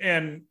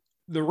 and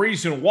the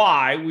reason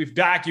why we've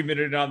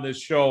documented on this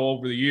show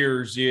over the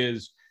years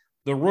is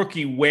the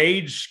rookie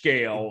wage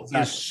scale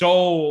is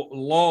so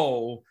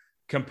low,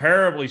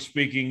 comparably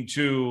speaking,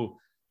 to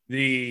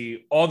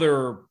the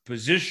other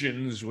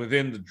positions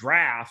within the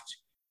draft,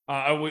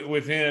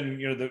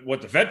 within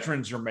what the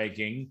veterans are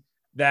making,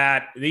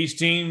 that these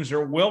teams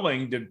are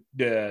willing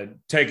to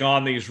take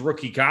on these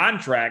rookie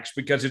contracts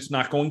because it's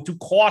not going to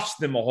cost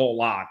them a whole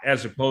lot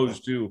as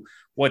opposed to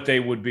what they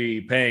would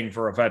be paying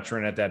for a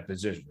veteran at that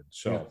position.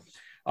 So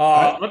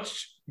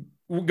let's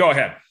go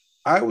ahead.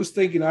 I had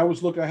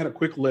a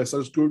quick list.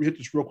 I'll just hit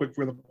this real quick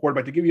for the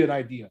quarterback to give you an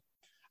idea.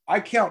 I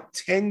count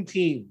 10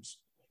 teams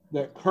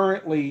that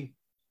currently,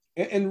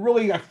 and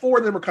really 4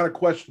 of them are kind of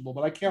questionable,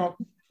 but I count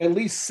at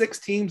least 6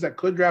 teams that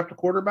could draft a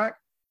quarterback.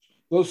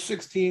 Those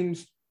 6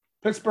 teams: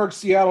 Pittsburgh,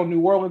 Seattle, New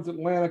Orleans,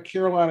 Atlanta,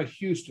 Carolina,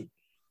 Houston.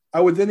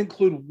 I would then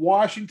include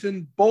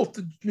Washington, both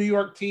the New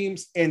York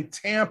teams, and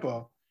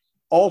Tampa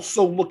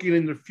also looking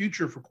in the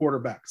future for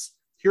quarterbacks.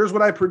 Here's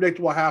what I predict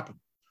will happen.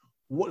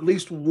 At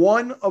least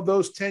one of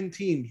those 10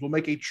 teams will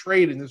make a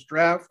trade in this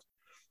draft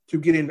to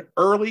get an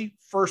early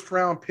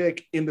first-round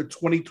pick in the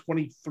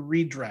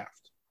 2023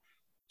 draft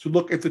to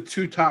look at the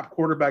 2 top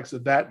quarterbacks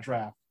of that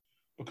draft,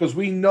 because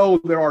we know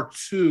there are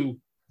 2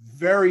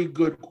 very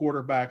good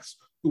quarterbacks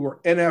who are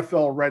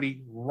NFL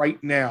ready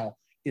right now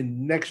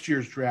in next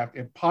year's draft,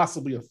 and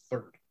possibly a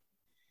 3rd.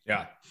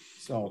 Yeah.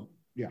 So,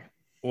 yeah.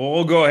 Well,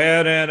 we'll go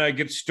ahead and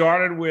get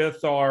started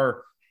with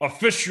our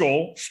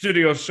official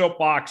Studio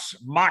Soapbox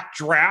mock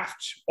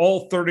draft,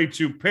 all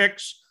 32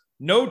 picks,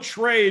 no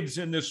trades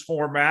in this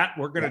format.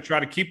 We're going to try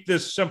to keep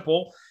this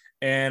simple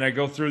and I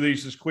go through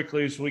these as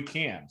quickly as we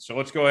can. So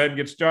let's go ahead and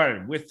get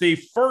started with the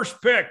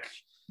first pick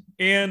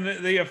in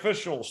the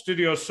official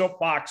Studio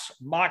Soapbox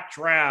mock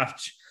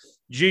draft.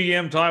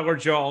 GM Tyler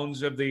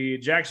Jones of the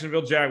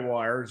Jacksonville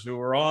Jaguars, who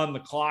are on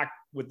the clock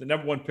with the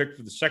number 1 pick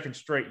for the 2nd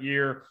straight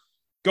year.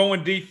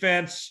 Going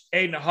defense,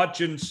 Aiden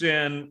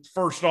Hutchinson,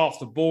 first off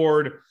the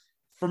board.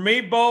 For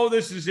me, Bo,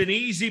 this is an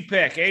easy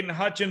pick. Aiden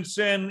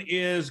Hutchinson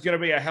is going to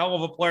be a hell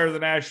of a player in the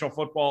National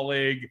Football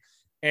League.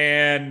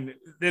 And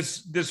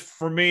this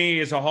for me,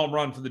 is a home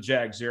run for the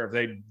Jags here if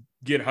they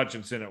get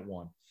Hutchinson at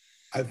 1.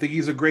 I think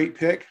he's a great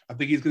pick. I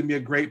think he's going to be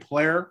a great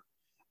player.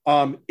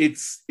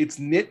 It's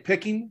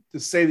nitpicking to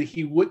say that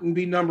he wouldn't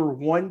be number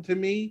 1 to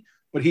me,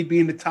 but he'd be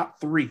in the top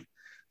 3.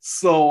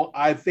 So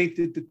I think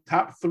that the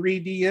top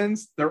 3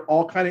 DNs, they're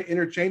all kind of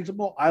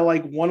interchangeable. I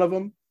like one of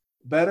them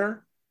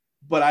better,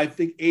 but I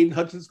think Aiden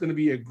Hutchinson's going to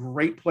be a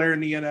great player in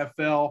the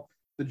NFL.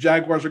 The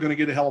Jaguars are going to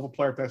get a hell of a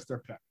player if that's their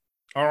pick.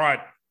 All right.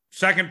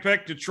 Second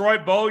pick,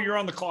 Detroit. Bo, you're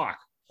on the clock.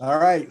 All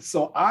right.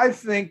 So I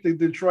think that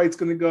Detroit's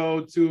going to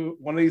go to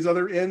one of these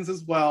other ends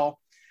as well,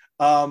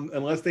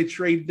 unless they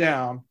trade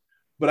down.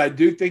 But I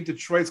do think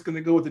Detroit's going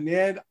to go with an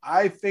end.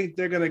 I think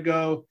they're going to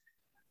go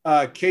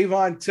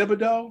Kayvon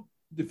Thibodeau,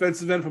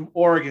 defensive end from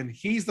Oregon.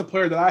 He's the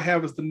player that I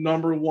have as the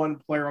number 1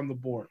 player on the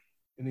board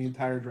in the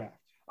entire draft.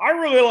 I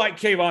really like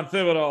Kayvon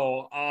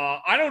Thibodeau.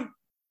 I don't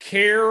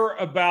care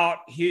about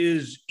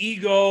his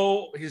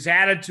ego, his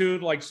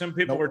attitude, like some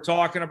people are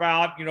talking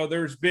about. You know,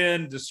 there's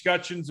been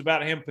discussions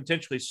about him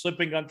potentially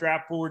slipping on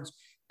draft boards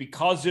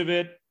because of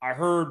it. I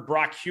heard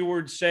Brock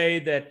Heward say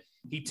that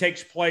he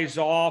takes plays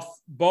off.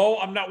 Bo,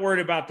 I'm not worried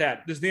about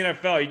that. This is the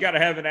NFL. You got to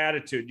have an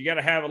attitude. You got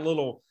to have a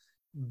little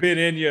bit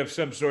in you of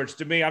some sorts.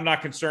 To me, I'm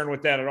not concerned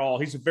with that at all.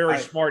 He's a very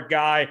smart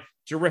guy,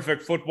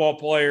 terrific football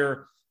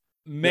player.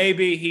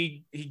 Maybe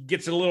he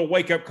gets a little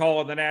wake-up call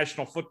in the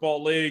National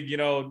Football League, you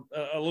know,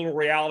 a little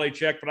reality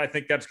check, but I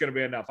think that's going to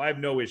be enough. I have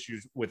no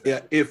issues with it. Yeah,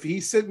 if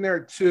he's sitting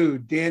there too,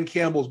 Dan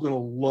Campbell's going to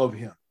love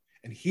him,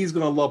 and he's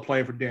going to love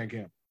playing for Dan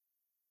Campbell.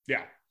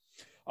 Yeah.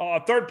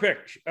 Third pick,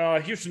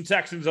 Houston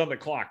Texans on the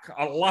clock.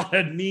 A lot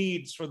of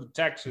needs for the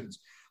Texans.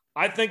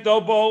 I think,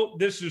 though, Bo,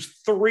 this is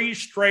 3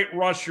 straight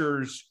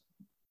rushers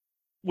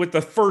with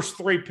the first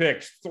 3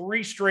 picks.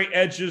 3 straight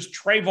edges.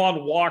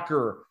 Trayvon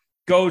Walker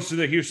goes to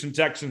the Houston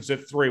Texans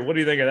at 3. What do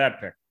you think of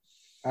that pick?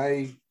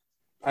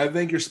 I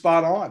think you're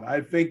spot on. I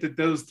think that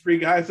those 3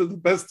 guys are the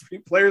best 3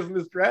 players in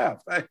this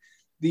draft.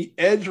 The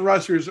edge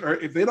rushers are,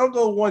 if they don't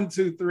go 1,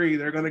 2, 3,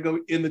 they're going to go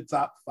in the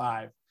top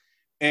 5.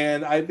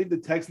 And I think the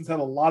Texans have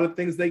a lot of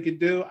things they could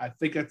do. I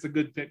think that's a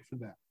good pick for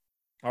them.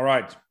 All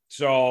right.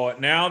 So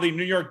now the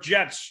New York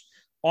Jets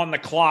on the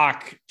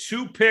clock.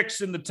 2 picks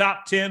in the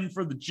top 10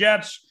 for the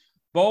Jets.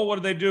 Bo, what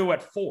do they do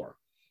at 4?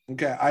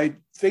 Okay. I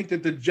think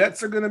that the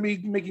Jets are going to be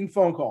making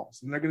phone calls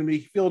and they're going to be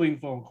fielding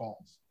phone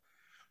calls.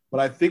 But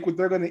I think what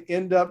they're going to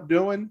end up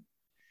doing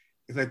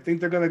is I think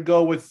they're going to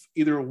go with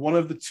either one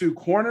of the 2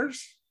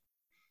 corners,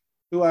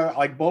 who I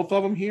like both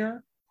of them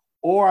here,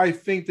 or I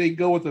think they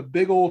go with a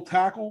big old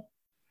tackle.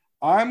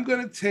 I'm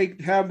going to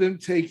have them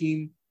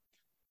taking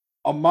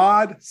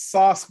Ahmad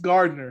Sauce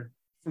Gardner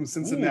from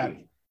Cincinnati.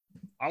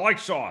 Ooh, I like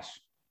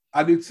Sauce.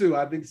 I do too.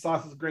 I think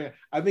Sauce is great.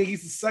 I think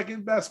he's the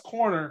second best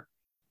corner.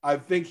 I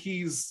think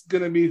he's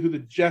going to be who the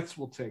Jets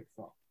will take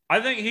from.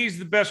 I think he's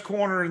the best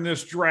corner in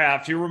this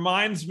draft. He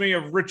reminds me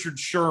of Richard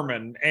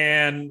Sherman,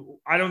 and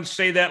I don't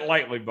say that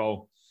lightly,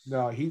 Bo.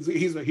 No, he's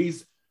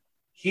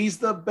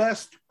the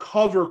best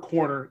cover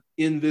corner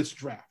in this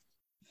draft.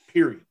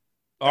 Period.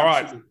 All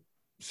Absolutely. Right.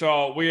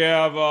 So we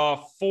have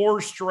 4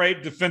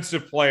 straight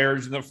defensive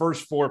players in the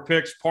first 4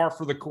 picks, par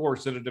for the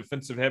course in a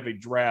defensive-heavy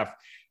draft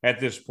at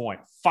this point.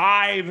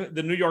 5,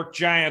 the New York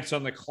Giants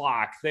on the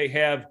clock. They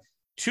have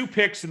 2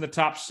 picks in the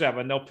top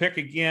 7. They'll pick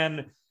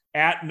again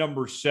at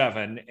number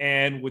 7.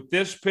 And with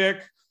this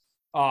pick,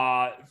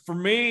 for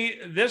me,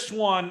 this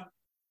one,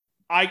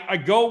 I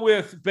go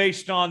with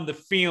based on the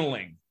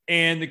feeling.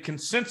 And the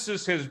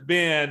consensus has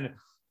been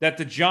that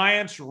the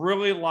Giants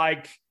really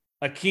like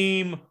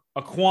Akeem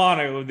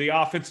Aquanu, the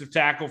offensive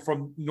tackle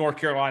from North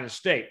Carolina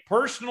State.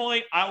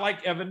 Personally, I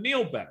like Evan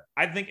Neal better.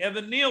 I think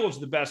Evan Neal is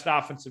the best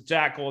offensive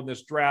tackle in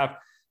this draft,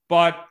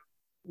 but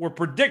we're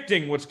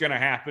predicting what's going to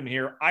happen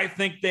here. I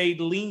think they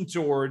lean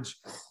towards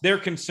their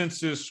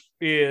consensus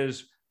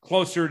is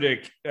closer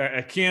to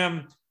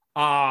Akeem.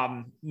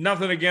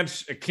 Nothing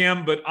against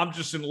Akeem, but I'm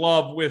just in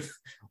love with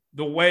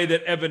the way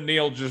that Evan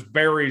Neal just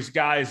buries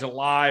guys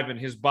alive in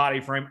his body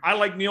frame. I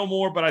like Neal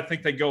more, but I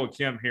think they go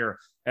Akeem here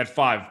at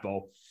 5,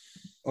 Bo.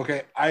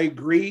 Okay, I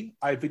agree.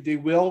 I think they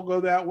will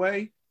go that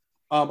way.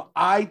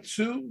 I,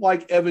 too,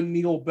 like Evan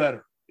Neal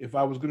better. If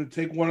I was going to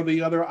take one or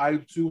the other, I,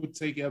 too, would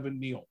take Evan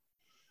Neal.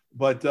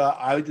 But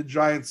I think the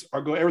Giants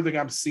are going – everything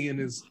I'm seeing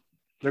is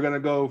they're going to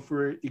go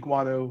for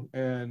Aquanu,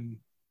 and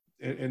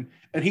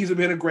he's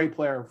been a great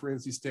player for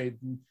NC State.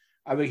 And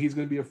I think he's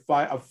going to be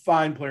a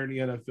fine player in the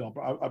NFL,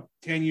 a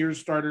 10-year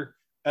starter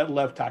at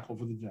left tackle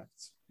for the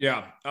Jets.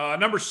 Yeah.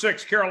 Number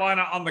 6,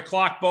 Carolina on the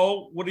clock,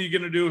 Bo. What are you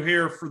going to do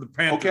here for the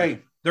Panthers? Okay.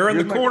 They're in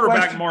the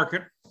quarterback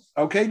market.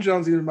 Okay,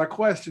 Jonesy, here's my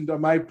question.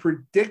 Am I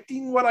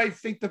predicting what I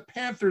think the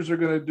Panthers are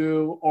going to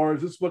do, or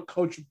is this what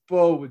Coach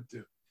Bo would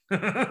do?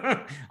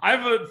 I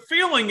have a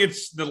feeling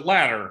it's the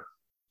latter.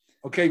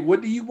 Okay,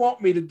 what do you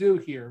want me to do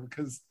here?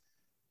 Because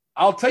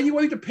I'll tell you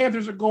what I think the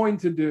Panthers are going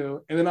to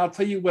do, and then I'll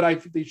tell you what I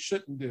think they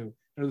shouldn't do.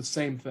 They're the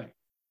same thing.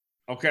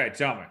 Okay,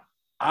 tell me.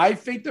 I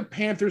think the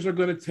Panthers are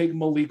going to take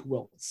Malik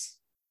Willis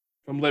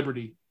from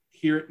Liberty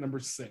here at number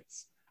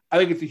 6. I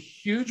think it's a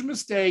huge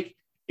mistake.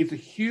 It's a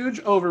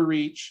huge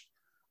overreach.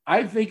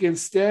 I think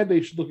instead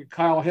they should look at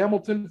Kyle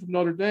Hamilton from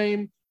Notre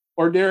Dame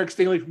or Derek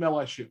Stingley from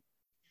LSU.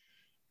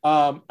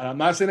 And I'm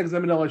not saying that because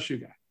I'm an LSU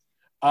guy.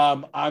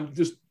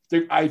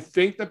 I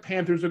think the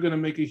Panthers are going to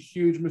make a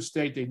huge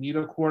mistake. They need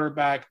a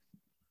quarterback.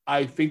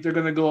 I think they're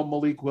going to go with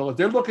Malik Willis.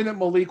 They're looking at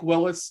Malik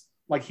Willis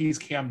like he's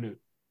Cam Newton.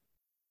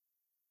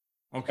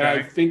 Okay. And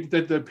I think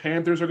that the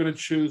Panthers are going to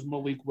choose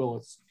Malik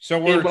Willis. So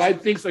what I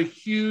think is a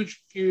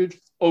huge, huge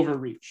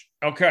overreach.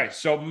 Okay.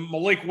 So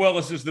Malik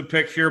Willis is the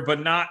pick here,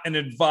 but not an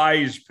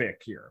advised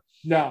pick here.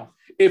 No.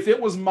 If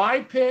it was my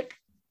pick,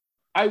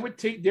 I would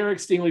take Derek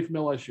Stingley from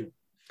LSU.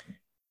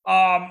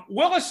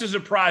 Willis is a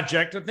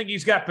project. I think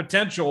he's got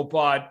potential,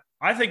 but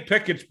I think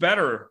Pickett's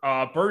better,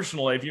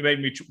 personally, if you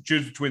made me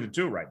choose between the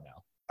 2 right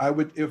now. I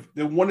would, if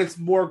the one that's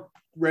more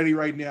ready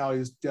right now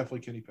is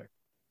definitely Kenny Pickett.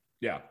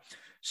 Yeah.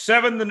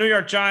 7, the New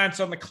York Giants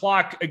on the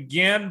clock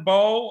again,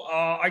 Bo.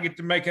 I get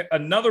to make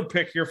another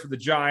pick here for the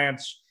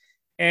Giants.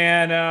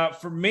 And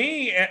for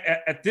me,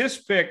 at this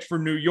pick for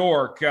New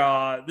York,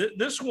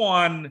 this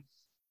one,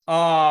 you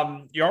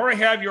already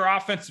have your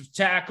offensive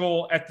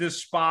tackle at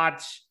this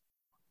spot.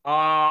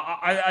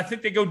 I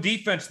think they go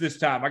defense this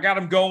time. I got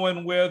them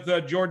going with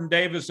Jordan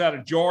Davis out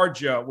of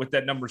Georgia with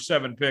that number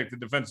 7 pick, the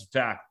defensive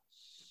tackle.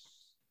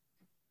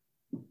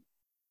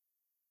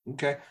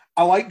 Okay.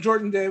 I like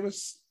Jordan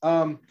Davis.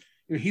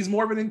 He's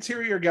more of an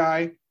interior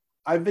guy.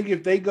 I think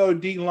if they go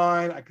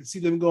D-line, I could see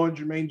them going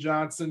Jermaine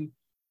Johnson.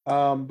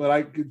 But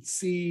I could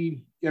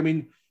see,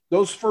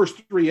 those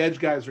first 3 edge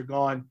guys are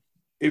gone.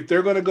 if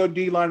they're going to go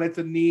D-line, that's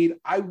a need.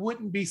 I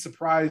wouldn't be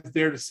surprised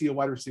there to see a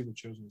wide receiver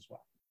chosen as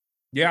well.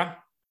 Yeah,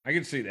 I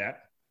can see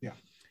that. Yeah.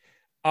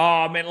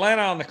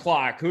 Atlanta on the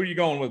clock. Who are you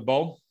going with,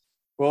 Bo?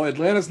 Well,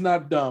 Atlanta's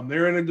not dumb.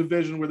 They're in a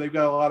division where they've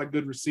got a lot of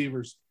good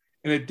receivers.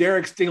 And if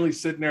Derek Stingley's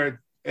sitting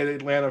there at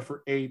Atlanta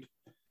for 8,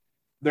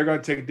 they're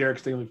going to take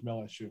Derek Stingley from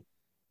LSU.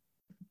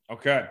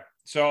 Okay.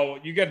 So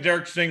you got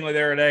Derek Stingley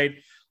there at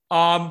 8.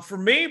 For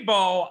me,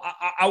 Bo,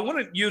 I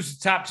wouldn't use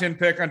the top 10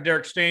 pick on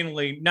Derek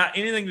Stingley, not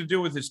anything to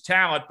do with his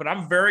talent, but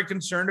I'm very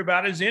concerned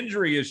about his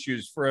injury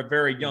issues for a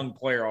very young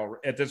player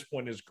at this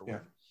point in his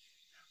career. Yeah.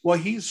 Well,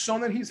 he's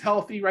shown that he's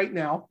healthy right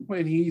now.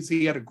 When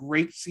he had a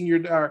great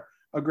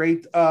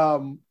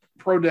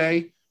pro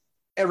day.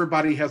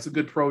 Everybody has a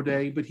good pro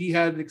day, but he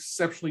had an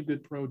exceptionally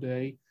good pro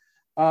day.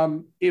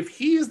 If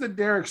he is the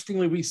Derek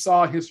Stingley we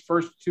saw his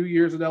first 2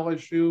 years at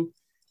LSU,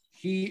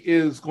 he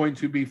is going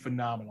to be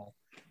phenomenal.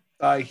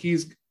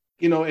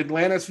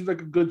 Atlanta seems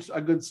like a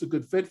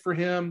good fit for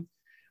him.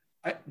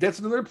 That's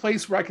another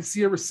place where I can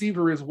see a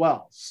receiver as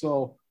well.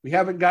 So we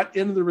haven't got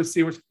into the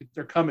receivers;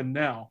 they're coming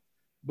now.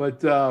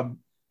 But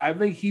I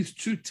think he's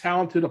too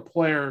talented a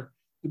player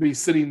to be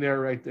sitting there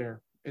right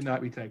there and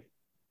not be taken.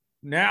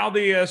 Now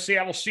the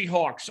Seattle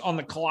Seahawks on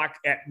the clock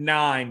at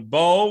 9.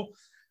 Bo,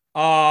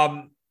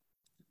 the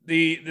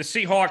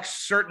Seahawks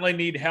certainly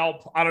need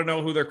help. I don't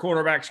know who their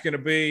quarterback's going to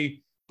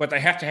be, but they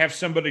have to have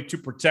somebody to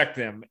protect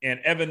them. And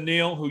Evan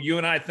Neal, who you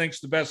and I think is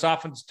the best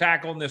offensive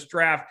tackle in this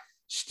draft,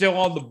 still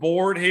on the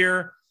board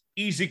here.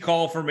 Easy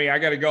call for me. I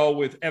got to go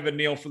with Evan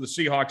Neal for the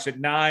Seahawks at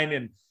 9.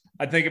 And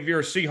I think if you're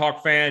a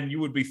Seahawk fan,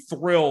 you would be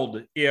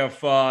thrilled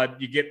if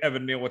you get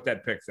Evan Neal with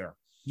that pick there.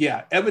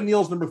 Yeah, Evan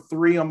Neal's number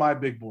 3 on my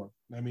big board.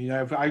 I mean,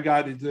 I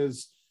got it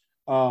as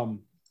I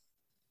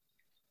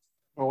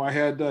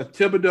had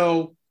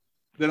Thibodeau,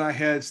 then I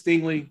had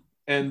Stingley,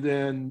 and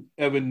then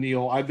Evan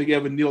Neal. I think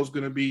Evan Neal's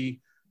going to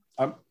be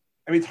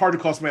it's hard to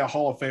call somebody a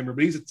Hall of Famer,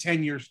 but he's a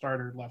 10-year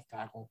starter at left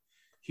tackle.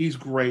 He's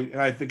great,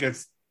 and I think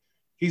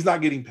he's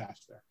not getting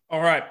past there.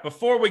 All right,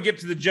 before we get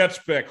to the Jets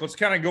pick, let's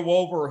kind of go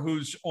over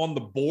who's on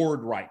the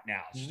board right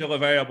now, still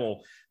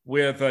available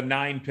with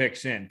 9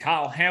 picks in.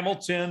 Kyle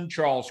Hamilton,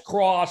 Charles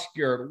Cross,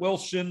 Garrett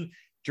Wilson,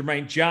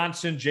 Jermaine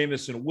Johnson,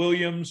 Jamison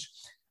Williams,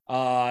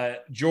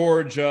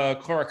 George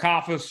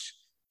Klarakofis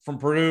from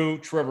Purdue,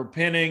 Trevor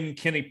Penning,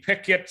 Kenny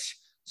Pickett,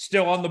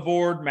 still on the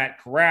board, Matt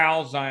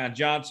Corral, Zion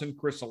Johnson,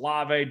 Chris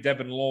Olave,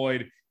 Devin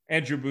Lloyd,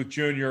 Andrew Booth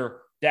Jr.,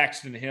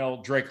 Daxton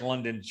Hill, Drake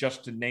London,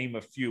 just to name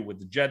a few, with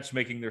the Jets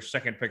making their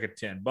second pick at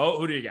 10. Bo,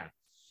 who do you got?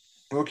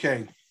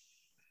 Okay.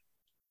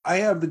 I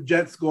have the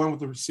Jets going with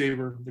the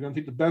receiver. They're going to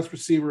take the best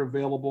receiver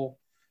available.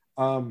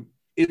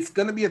 It's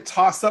going to be a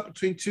toss-up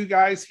between 2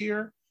 guys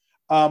here.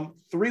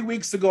 3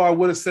 weeks ago, I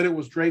would have said it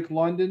was Drake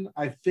London.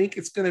 I think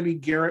it's going to be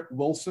Garrett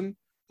Wilson,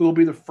 who will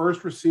be the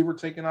first receiver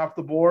taken off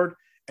the board.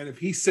 And if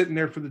he's sitting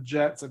there for the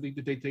Jets, I think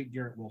that they take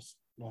Garrett Wilson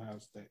from Ohio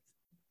State.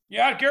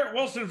 Yeah, Garrett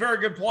Wilson, very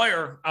good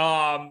player.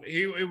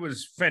 He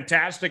was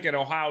fantastic at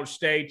Ohio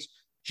State.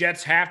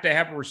 Jets have to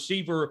have a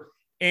receiver.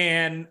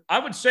 And I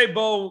would say,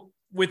 Bo,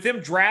 with them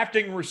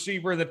drafting a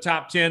receiver in the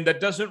top 10, that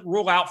doesn't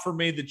rule out for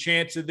me the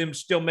chance of them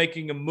still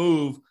making a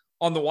move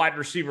on the wide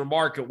receiver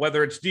market,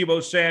 whether it's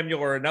Deebo Samuel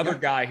or another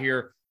guy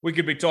here. We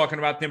could be talking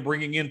about them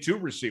bringing in 2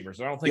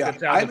 receivers. I don't think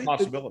that's out of the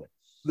possibility.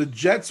 The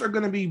Jets are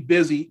going to be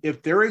busy.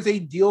 If there is a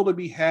deal to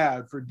be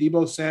had for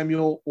Deebo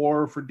Samuel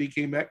or for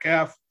DK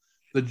Metcalf,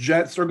 the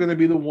Jets are going to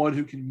be the one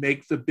who can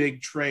make the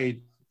big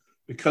trade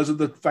because of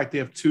the fact they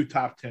have 2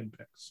 top 10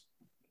 picks.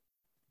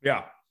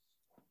 Yeah.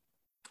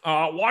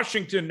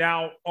 Washington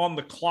now on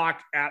the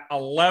clock at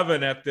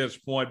 11 at this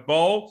point.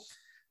 Bo,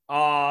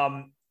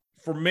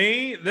 for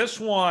me, this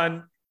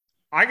one,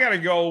 I got to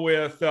go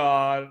with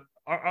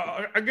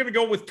I'm going to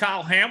go with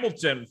Kyle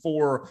Hamilton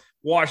for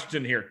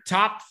Washington here.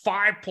 Top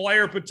 5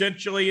 player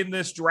potentially in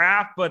this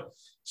draft, but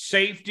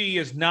safety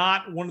is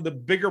not one of the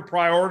bigger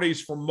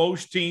priorities for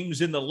most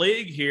teams in the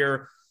league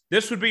here.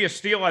 This would be a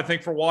steal, I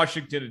think, for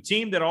Washington, a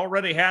team that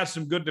already has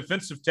some good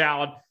defensive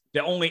talent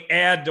to only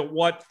add to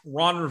what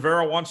Ron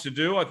Rivera wants to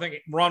do. I think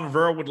Ron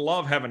Rivera would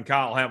love having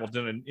Kyle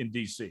Hamilton in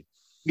D.C.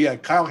 Yeah,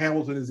 Kyle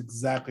Hamilton is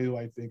exactly who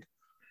I think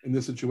in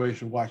this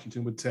situation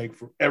Washington would take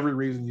for every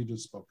reason you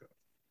just spoke of.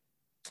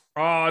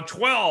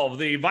 12,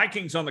 the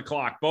Vikings on the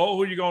clock. Bo,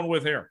 who are you going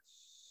with here?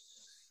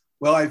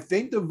 Well, I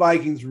think the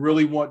Vikings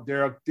really want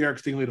Derek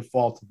Stingley to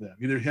fall to them,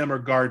 either him or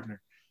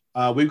Gardner.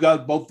 We've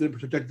got both of them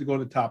projected to go in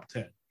the top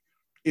 10.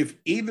 If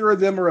either of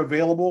them are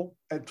available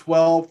at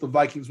 12, the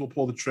Vikings will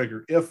pull the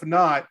trigger. If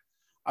not,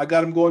 I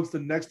got them going to the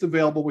next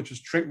available, which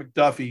is Trent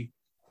McDuffie,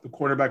 the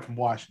quarterback from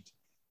Washington.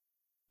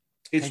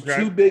 It's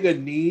too big a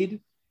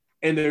need,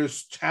 and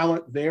there's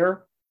talent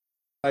there.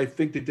 I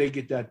think that they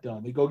get that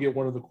done. They go get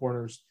one of the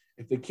corners.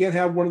 If they can't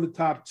have one of the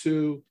top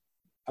 2,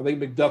 I think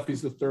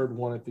McDuffie's the third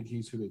one. I think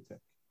he's who they take.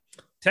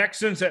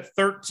 Texans at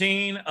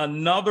 13,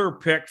 another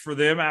pick for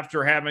them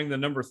after having the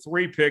number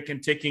 3 pick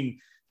and taking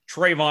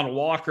Trayvon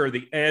Walker,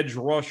 the edge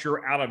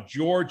rusher out of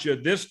Georgia.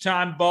 This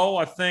time, Bo,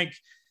 I think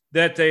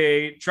that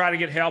they try to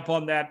get help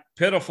on that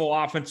pitiful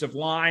offensive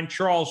line.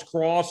 Charles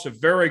Cross, a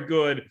very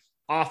good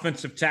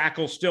offensive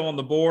tackle still on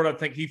the board. I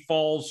think he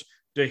falls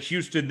to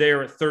Houston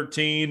there at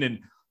 13, and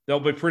they'll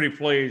be pretty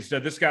pleased.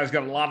 This guy's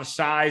got a lot of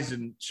size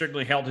and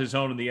certainly held his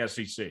own in the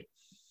SEC.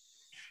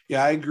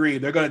 Yeah, I agree.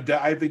 They're going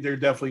to. I think they're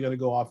definitely going to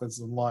go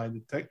offensive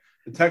line.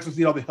 The Texans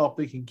need all the help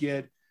they can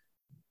get.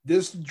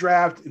 This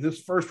draft in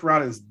this first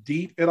round is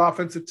deep at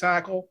offensive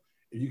tackle.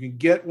 If you can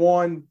get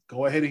one,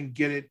 go ahead and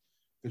get it.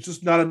 There's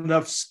just not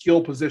enough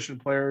skill position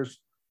players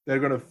that are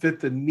going to fit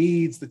the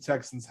needs the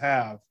Texans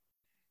have.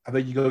 I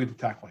think you go get the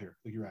tackle here. I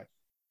think you're right.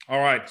 All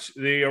right.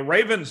 The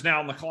Ravens now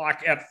on the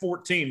clock at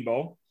 14,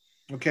 Bo.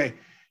 Okay.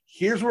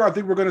 Here's where I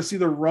think we're going to see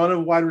the run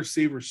of wide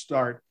receivers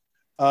start.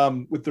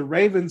 With the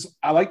Ravens,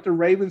 I like the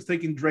Ravens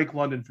taking Drake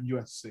London from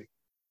USC.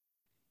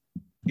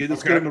 Get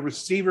them a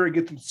receiver,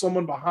 get them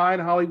someone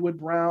behind Hollywood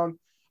Brown,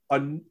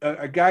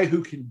 a guy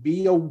who can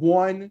be a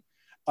one.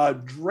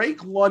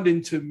 Drake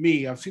London, to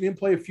me, I've seen him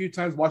play a few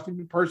times, watched him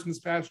in person this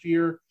past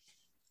year.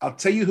 I'll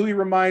tell you who he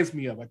reminds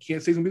me of. I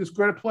can't say he's going to be this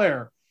great a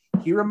player.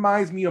 He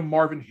reminds me of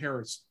Marvin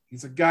Harris.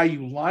 He's a guy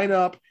you line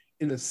up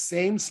in the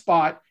same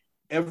spot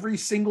every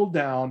single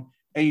down,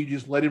 and you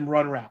just let him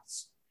run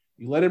routes.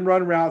 You let him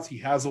run routes, he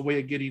has a way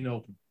of getting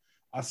open.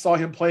 I saw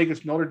him play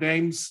against Notre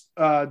Dame's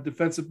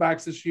defensive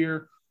backs this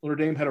year. Notre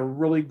Dame had a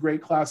really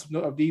great class of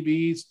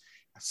DBs.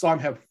 I saw him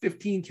have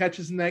 15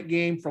 catches in that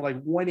game for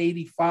like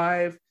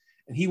 185,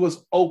 and he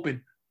was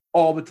open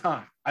all the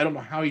time. I don't know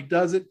how he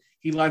does it.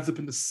 He lines up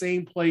in the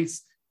same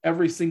place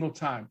every single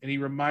time, and he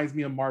reminds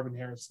me of Marvin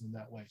Harrison in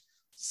that way.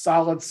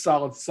 Solid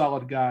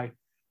guy,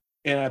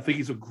 and I think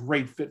he's a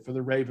great fit for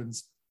the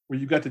Ravens, where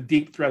you've got the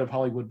deep threat of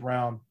Hollywood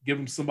Brown. Give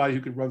him somebody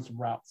who can run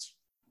some routes.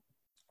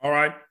 All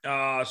right,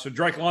 so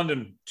Drake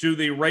London to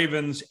the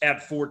Ravens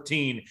at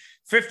 14.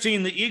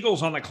 15, the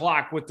Eagles on the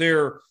clock with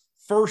their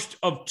first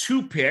of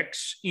two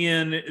picks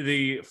in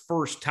the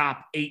first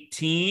top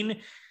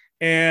 18.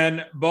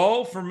 And,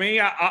 Bo, for me,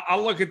 I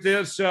look at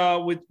this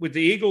with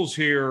the Eagles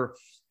here.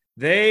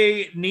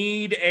 They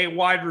need a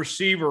wide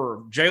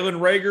receiver. Jalen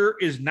Reagor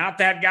is not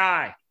that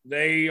guy.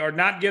 They are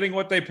not getting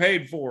what they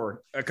paid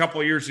for a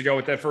couple of years ago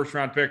with that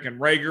first-round pick. And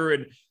Reagor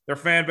and their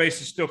fan base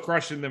is still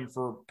crushing them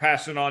for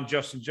passing on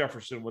Justin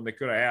Jefferson when they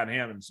could have had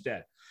him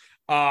instead.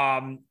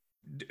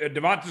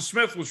 Devonta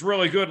Smith was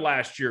really good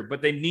last year,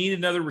 but they need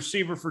another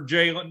receiver for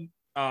Jalen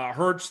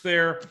Hurts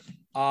there.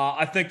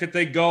 I think that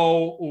they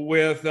go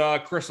with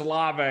Chris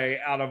Olave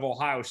out of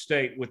Ohio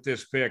State with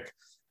this pick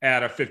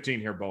at a 15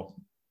 here, Bo.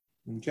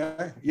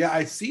 Okay. Yeah,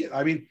 I see it.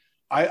 I mean,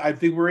 I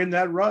think we're in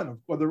that run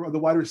of the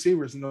wide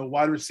receivers, and the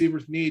wide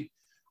receivers need.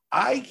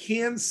 I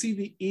can see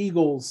the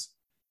Eagles,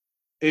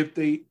 if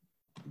they,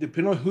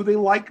 depending on who they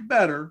like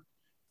better,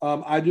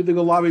 I do think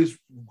Olave is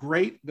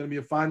great, going to be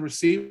a fine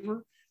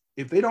receiver.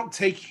 If they don't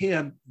take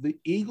him, the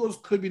Eagles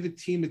could be the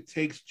team that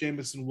takes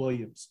Jameson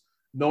Williams,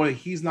 knowing that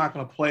he's not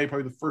going to play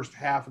probably the first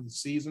half of the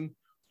season.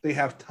 They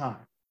have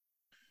time.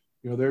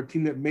 They're a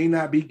team that may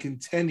not be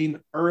contending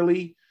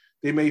early.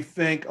 They may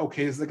think,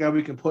 okay, this is the guy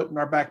we can put in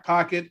our back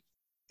pocket,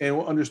 and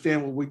we'll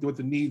understand what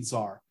the needs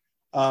are.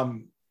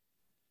 I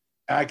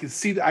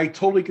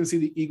totally can see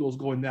the Eagles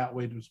going that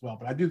way as well,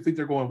 but I do think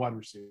they're going wide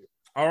receiver.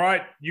 All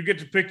right, you get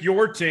to pick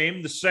your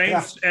team, the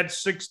Saints at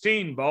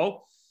 16,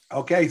 Bo.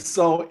 Okay,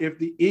 so if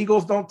the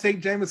Eagles don't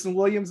take Jameson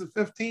Williams at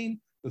 15,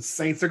 the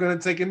Saints are going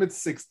to take him at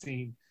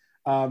 16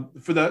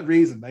 for that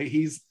reason.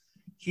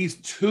 He's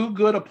too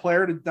good a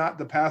player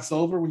to pass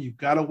over when you've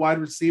got a wide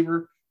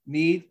receiver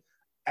need.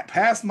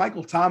 Past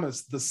Michael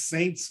Thomas, the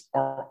Saints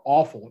are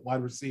awful at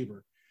wide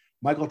receiver.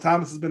 Michael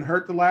Thomas has been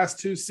hurt the last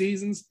 2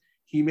 seasons.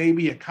 He may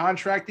be a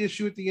contract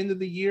issue at the end of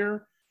the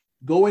year.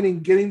 Going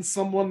and getting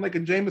someone like a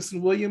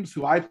Jameson Williams,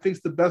 who I think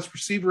is the best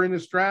receiver in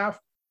this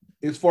draft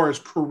as far as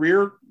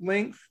career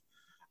length,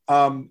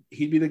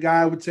 he'd be the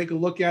guy I would take a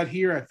look at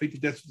here. I think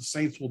that's what the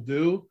Saints will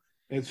do.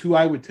 And it's who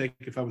I would take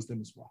if I was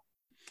them as well.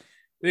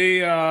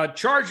 The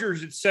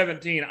Chargers at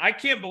 17. I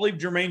can't believe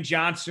Jermaine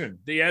Johnson,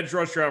 the edge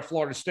rusher out of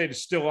Florida State,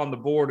 is still on the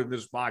board in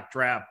this mock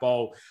draft,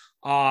 Bo.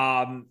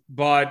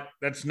 But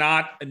that's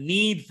not a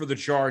need for the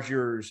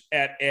Chargers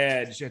at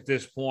edge at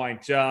this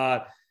point.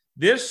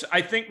 This,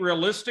 I think,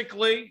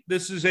 realistically,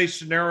 this is a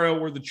scenario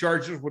where the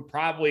Chargers would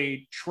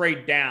probably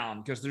trade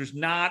down because there's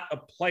not a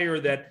player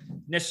that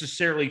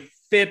necessarily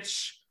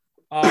fits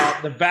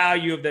the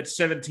value of that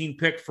 17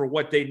 pick for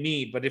what they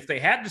need. But if they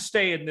had to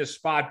stay in this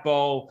spot,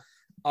 Bo,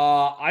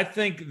 I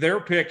think their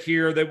pick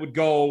here, they would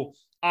go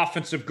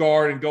offensive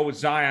guard and go with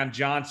Zion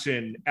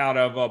Johnson out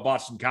of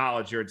Boston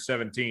College here at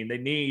 17. They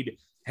need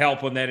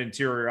help on that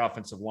interior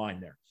offensive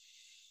line there.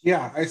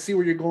 Yeah, I see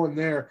where you're going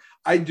there.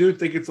 I do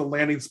think it's a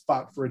landing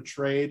spot for a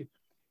trade.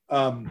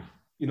 I've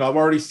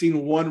already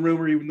seen one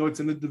rumor, even though it's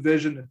in the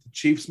division, that the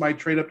Chiefs might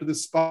trade up to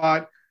this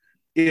spot.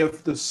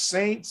 If the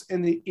Saints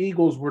and the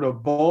Eagles were to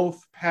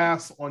both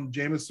pass on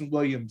Jameson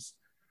Williams,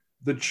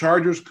 the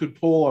Chargers could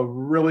pull a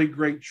really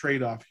great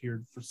trade-off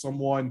here for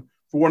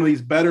one of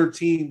these better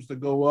teams to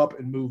go up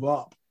and move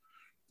up,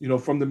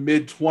 from the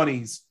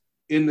mid-20s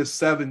into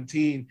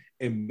 17,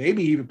 and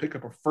maybe even pick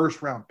up a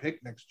first-round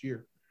pick next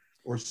year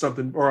or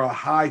something, or a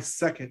high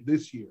second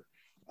this year.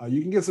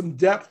 You can get some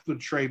depth to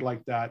trade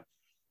like that.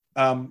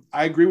 I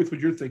agree with what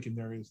you're thinking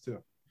there is too.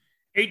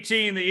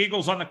 18, the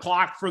Eagles on the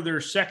clock for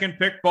their second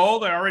pick, Bo.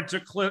 They already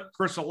took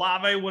Chris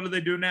Olave. What do they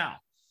do now?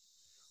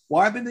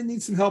 Well, I think they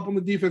need some help on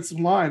the defensive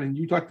line. And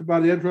you talked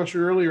about the edge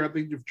rusher earlier. I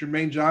think if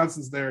Jermaine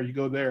Johnson's there, you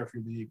go there if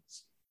you're the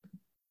Eagles.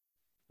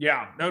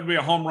 Yeah, that would be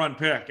a home run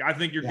pick. I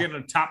think you're getting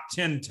a top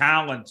 10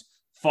 talent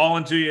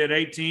falling to you at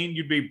 18.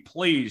 You'd be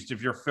pleased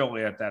if you're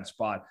Philly at that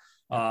spot,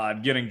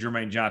 getting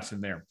Jermaine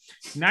Johnson there.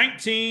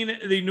 19,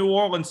 the New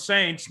Orleans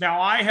Saints.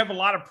 Now, I have a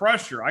lot of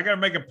pressure. I got to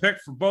make a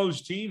pick for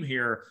Bo's team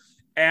here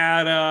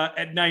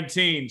at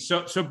 19.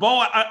 So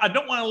Bo, I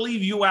don't want to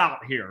leave you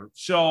out here.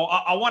 So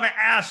I want to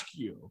ask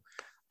you,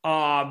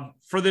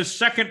 for this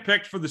second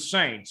pick for the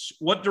Saints,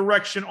 what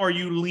direction are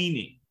you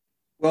leaning?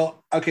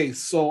 Well, okay,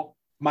 so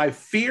my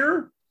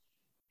fear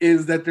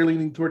is that they're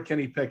leaning toward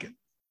Kenny Pickett.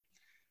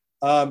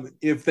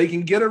 If they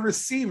can get a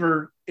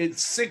receiver at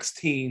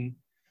 16,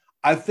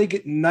 I think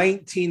at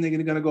 19 they're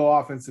going to go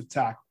offensive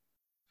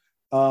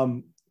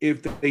tackle.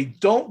 If they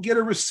don't get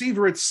a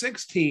receiver at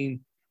 16,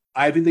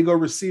 I think they go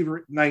receiver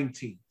at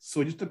 19.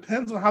 So it just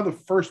depends on how the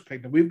first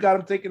pick. We've got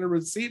them taking a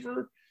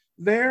receiver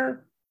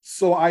there.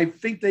 So I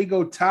think they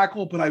go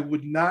tackle, but I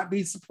would not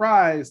be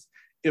surprised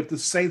if the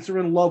Saints are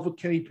in love with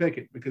Kenny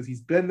Pickett because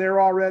he's been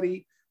there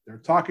already. They're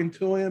talking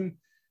to him.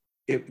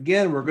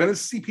 Again, we're going to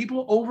see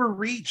people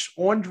overreach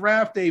on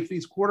draft day for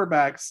these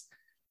quarterbacks.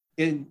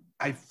 And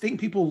I think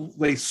people,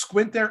 they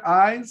squint their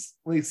eyes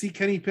when they see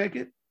Kenny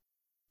Pickett.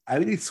 I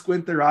think they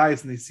squint their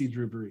eyes and they see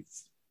Drew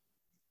Brees.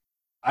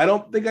 I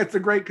don't think that's a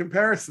great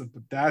comparison,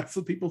 but that's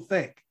what people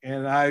think.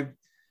 And I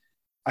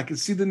can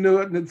see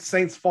the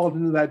Saints fall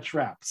into that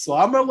trap. So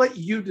I'm going to let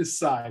you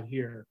decide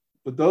here.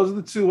 But those are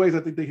the two ways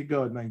I think they could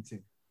go at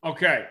 19.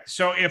 Okay,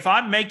 so if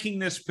I'm making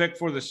this pick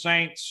for the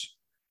Saints,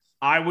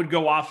 I would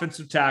go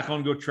offensive tackle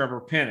and go Trevor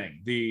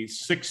Penning, the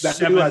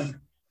 6'7"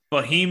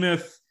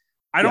 behemoth.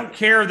 I don't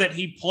care that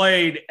he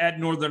played at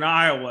Northern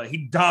Iowa. He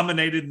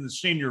dominated in the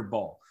Senior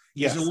Bowl.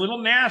 Yes. He's a little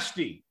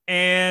nasty,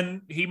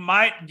 and he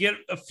might get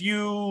a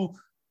few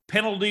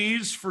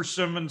penalties for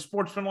some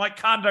unsportsmanlike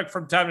conduct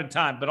from time to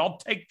time, but I'll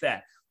take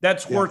that.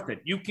 That's worth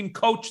it. You can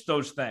coach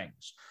those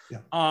things.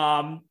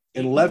 Yeah.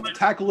 And left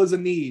tackle is a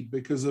need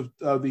because of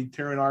the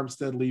Terran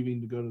Armstead leaving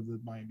to go to the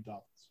Miami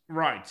Dolphins.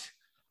 Right.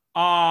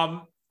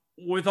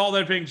 With all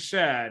that being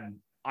said,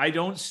 I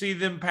don't see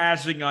them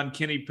passing on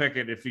Kenny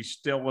Pickett if he's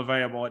still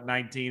available at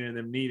 19 and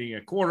them needing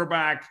a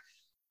quarterback.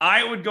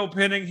 I would go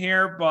Penning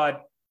here,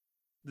 but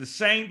the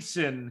Saints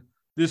and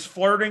this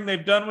flirting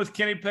they've done with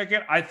Kenny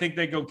Pickett, I think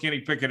they go Kenny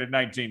Pickett at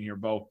 19 here,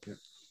 Bo.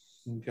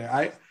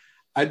 Okay.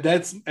 I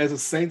that's, as a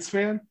Saints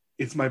fan,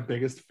 it's my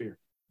biggest fear.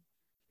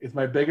 It's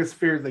my biggest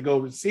fear. They go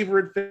receiver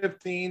at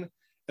 15 and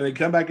they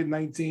come back at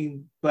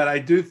 19. But I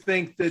do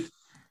think that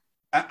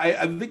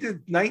I think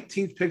the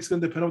 19th pick is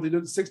going to depend on what they do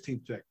with the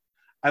 16th pick.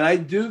 And I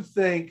do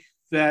think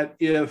that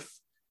if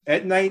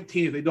at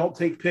 19, if they don't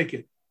take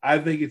Pickett, I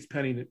think it's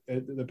Penning,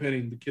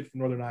 the kid from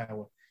Northern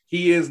Iowa.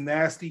 He is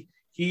nasty.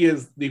 He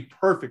is the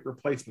perfect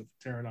replacement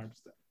for Terran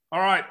Armstead. All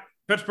right.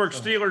 Pittsburgh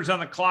Steelers on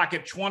the clock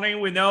at 20.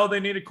 We know they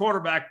need a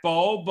quarterback,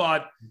 Bo,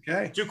 but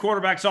two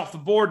quarterbacks off the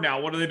board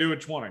now. What do they do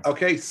at 20?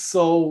 Okay,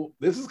 so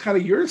this is kind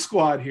of your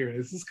squad here.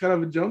 This is kind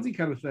of a Jonesy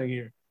kind of thing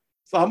here.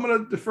 So I'm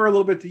going to defer a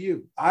little bit to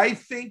you. I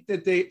think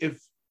that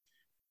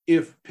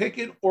if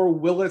Pickett or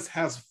Willis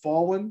has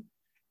fallen,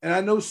 and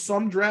I know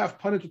some draft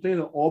pundits are thinking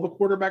that all the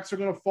quarterbacks are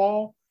going to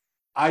fall,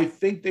 I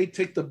think they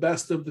take the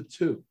best of the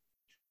two.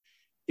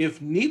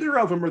 If neither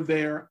of them are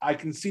there, I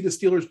can see the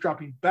Steelers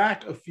dropping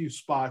back a few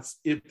spots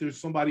if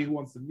there's somebody who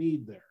wants the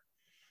need there.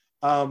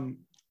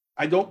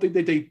 I don't think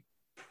that they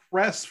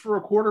press for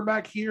a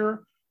quarterback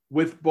here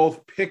with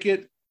both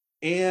Pickett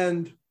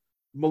and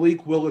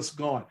Malik Willis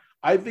gone.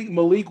 I think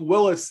Malik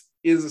Willis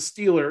is a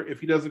Steeler if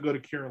he doesn't go to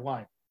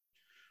Carolina.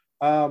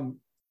 I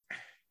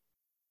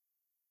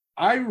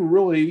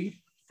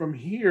really, from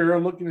here,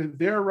 I'm looking at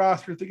their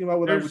roster, thinking about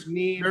what I would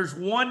need. There's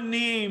one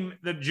name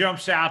that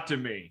jumps out to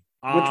me.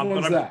 Which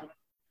one's that?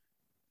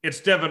 It's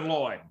Devin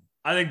Lloyd.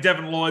 I think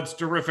Devin Lloyd's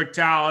terrific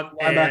talent,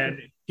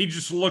 and he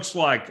just looks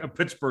like a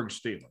Pittsburgh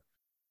Steeler.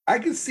 I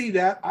can see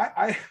that.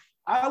 I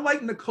like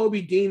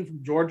Nakobe Dean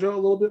from Georgia a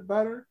little bit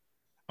better.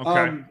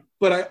 Okay.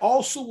 But I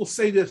also will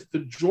say this, the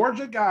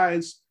Georgia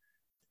guys,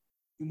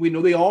 we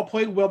know they all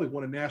played well. They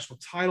won a national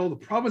title. The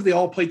problem is they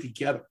all played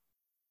together.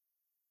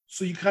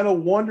 So you kind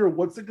of wonder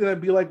what's it going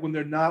to be like when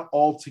they're not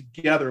all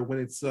together, when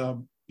it's,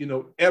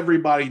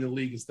 everybody in the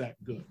league is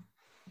that good.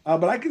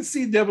 But I can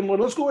see Devin Lloyd.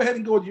 Let's go ahead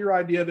and go with your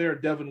idea there,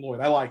 Devin Lloyd.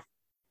 I like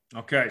it.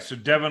 Okay, so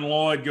Devin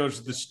Lloyd goes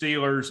to the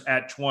Steelers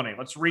at 20.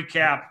 Let's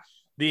recap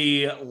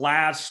the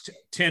last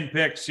 10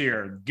 picks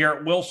here.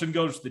 Garrett Wilson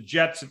goes to the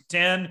Jets at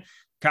 10.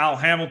 Kyle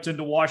Hamilton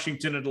to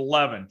Washington at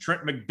 11.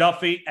 Trent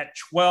McDuffie at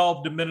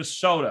 12 to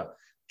Minnesota.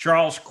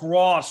 Charles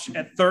Cross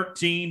at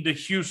 13 to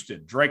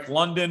Houston. Drake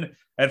London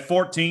at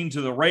 14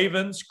 to the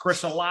Ravens.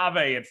 Chris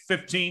Olave at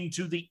 15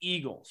 to the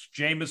Eagles.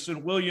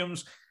 Jamison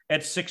Williams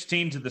at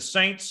 16 to the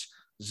Saints.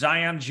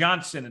 Zion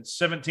Johnson at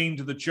 17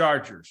 to the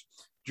Chargers.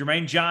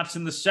 Jermaine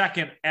Johnson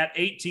II at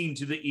 18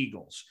 to the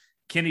Eagles.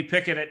 Kenny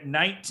Pickett at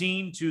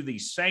 19 to the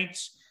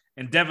Saints,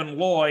 and Devin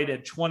Lloyd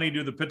at 20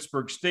 to the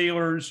Pittsburgh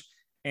Steelers.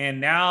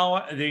 And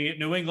now the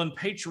New England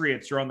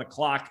Patriots are on the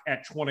clock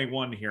at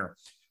 21 here.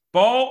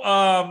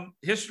 Bo,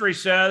 history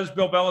says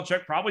Bill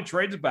Belichick probably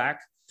trades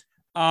back.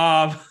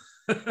 But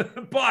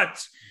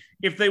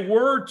if they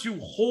were to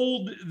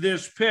hold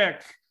this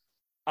pick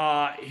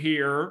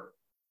here,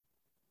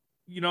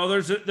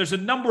 there's a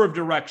number of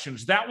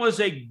directions. That was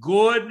a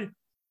good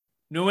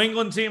New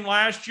England team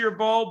last year,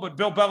 Bo, but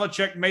Bill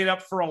Belichick made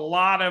up for a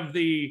lot of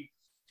the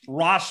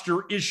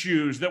roster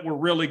issues that were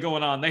really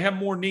going on. They have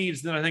more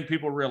needs than I think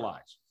people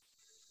realize.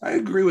 I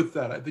agree with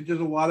that. I think there's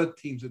a lot of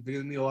teams that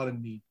need a lot of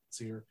needs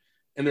here.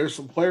 And there's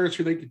some players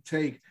who they could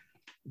take.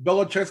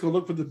 Belichick's going to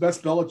look for the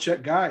best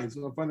Belichick guy. He's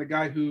going to find a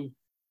guy who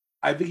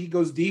I think he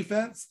goes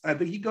defense. I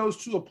think he goes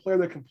to a player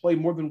that can play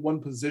more than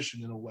one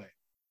position in a way.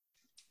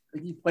 I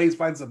think he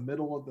finds a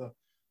middle of the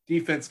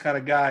defense kind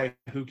of guy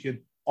who can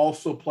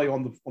also play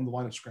on the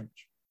line of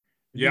scrimmage.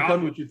 Yeah. Tell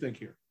me what you think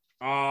here.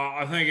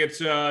 I think it's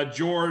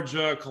George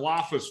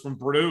Kalafis from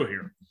Purdue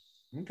here.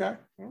 Okay.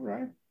 All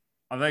right.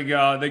 I think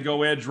they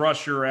go edge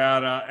rusher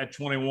at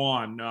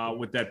 21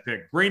 with that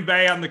pick. Green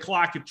Bay on the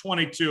clock at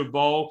 22,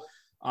 Bo.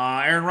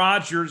 Aaron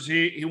Rodgers,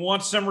 he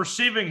wants some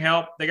receiving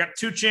help. They got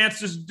two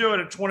chances to do it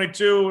at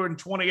 22 and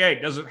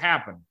 28. Does it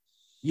happen?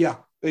 Yeah,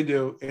 they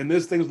do. And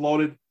this thing's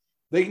loaded.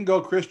 They can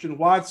go Christian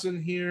Watson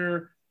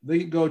here. They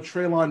can go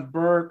Treylon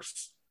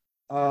Burks.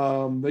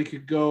 They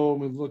could go,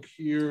 let me look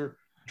here.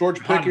 George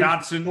Pickens.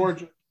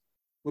 Dotson.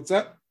 What's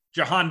that?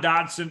 Jahan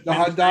Dotson.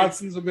 Jahan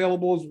Dotson's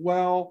available as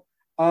well.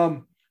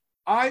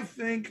 I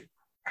think,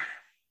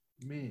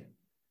 man,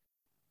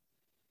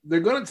 they're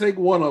going to take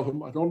one of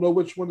them. I don't know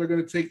which one they're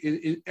going to take.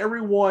 In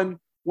everyone,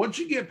 once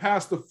you get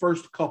past the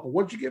first couple,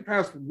 once you get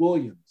past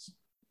Williams,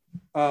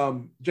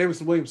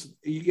 Jameson Williams,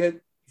 you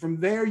get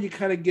from there, you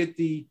kind of get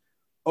the,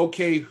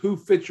 okay, who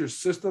fits your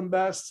system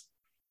best?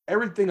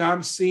 Everything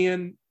I'm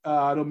seeing,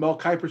 I know Mel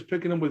Kiper's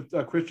picking him with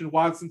Christian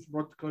Watson from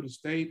North Dakota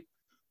State.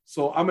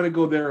 So I'm going to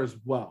go there as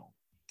well.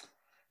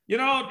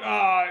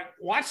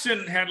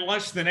 Watson had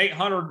less than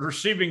 800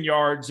 receiving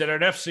yards at an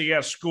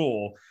FCS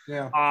school.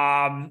 Yeah.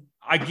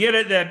 I get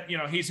it that,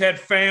 he's had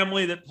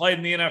family that played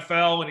in the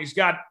NFL and he's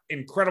got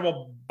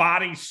incredible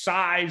body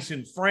size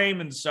and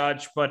frame and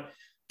such. But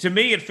to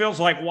me, it feels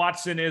like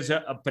Watson is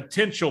a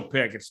potential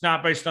pick. It's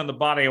not based on the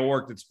body of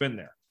work that's been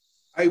there.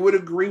 I would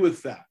agree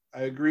with that.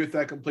 I agree with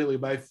that completely.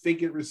 But I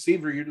think at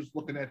receiver, you're just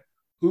looking at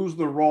who's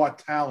the raw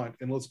talent,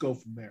 and let's go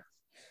from there.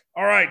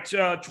 All right,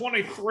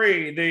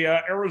 23, the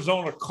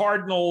Arizona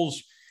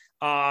Cardinals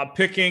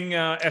picking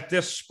at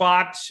this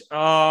spot.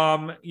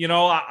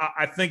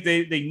 I think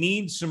they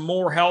need some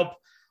more help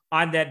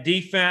on that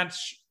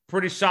defense.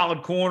 Pretty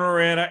solid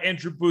corner, and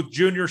Andrew Booth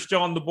Jr.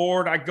 still on the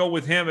board. I go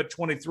with him at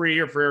 23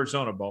 here for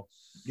Arizona, Bo.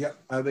 Yeah,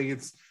 I think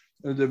it's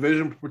a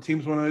division where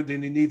teams they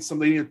need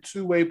somebody, a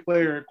two-way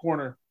player at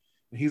corner.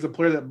 And he's a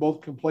player that both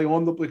can play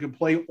on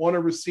a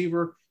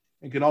receiver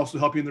and can also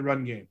help you in the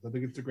run game. I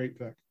think it's a great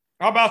pick.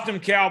 How about them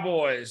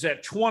Cowboys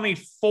at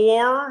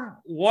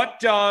 24? What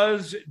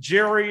does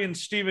Jerry and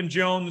Stephen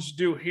Jones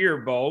do here,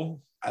 Bo?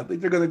 I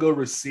think they're going to go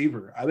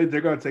receiver. I think they're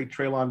going to take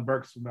Treylon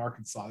Burks from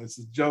Arkansas. This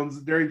is Jones.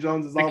 Jerry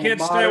Jones is they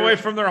can't stay away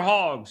from their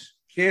hogs.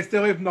 Can't stay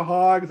away from the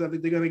hogs. I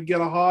think they're going to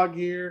get a hog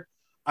here.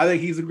 I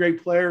think he's a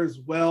great player as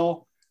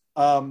well.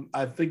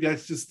 I think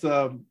that's just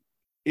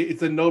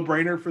it's a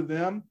no-brainer for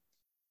them,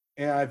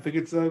 and I think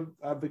it's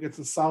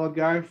a solid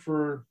guy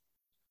for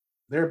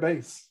their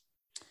base.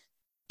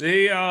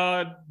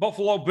 The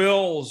Buffalo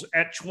Bills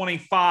at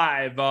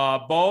 25.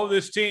 Bo,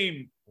 this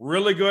team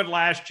really good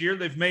last year.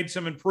 They've made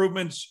some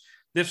improvements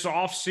this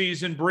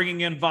offseason,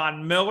 bringing in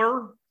Von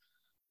Miller.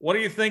 What do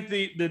you think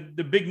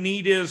the big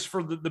need is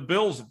for the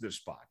Bills at this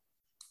spot?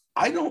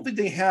 I don't think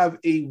they have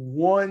a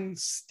one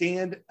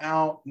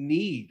standout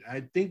need.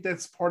 I think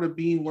that's part of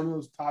being one of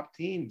those top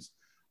teams.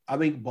 I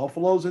think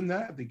Buffalo's in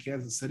that. I think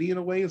Kansas City in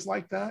a way is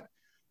like that.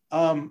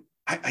 You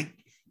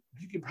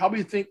could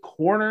probably think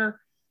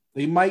corner.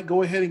 They might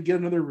go ahead and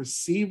get another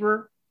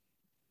receiver.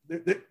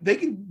 They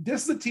can.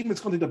 This is a team that's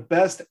going to be the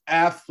best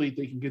athlete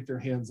they can get their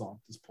hands on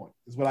at this point.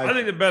 Is what I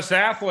think. The best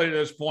athlete at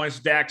this point is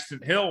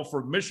Daxton Hill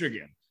from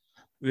Michigan,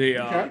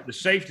 the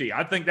safety.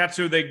 I think that's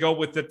who they go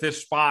with at this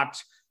spot.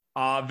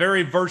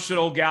 Very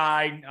versatile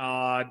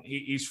guy.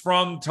 He's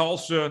from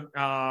Tulsa.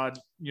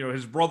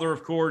 His brother,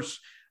 of course,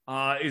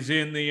 is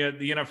in the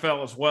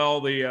NFL as well.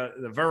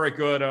 The very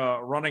good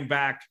running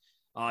back,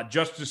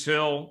 Justice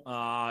Hill.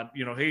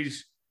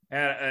 He's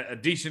had a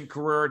decent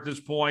career at this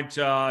point.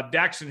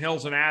 Daxton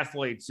Hill's an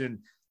athlete, and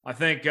I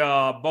think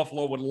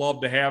Buffalo would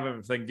love to have him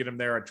if they can get him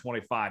there at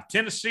 25.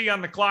 Tennessee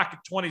on the clock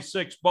at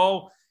 26.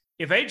 Bo,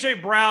 if A.J.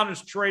 Brown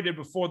is traded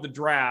before the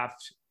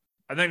draft,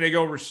 I think they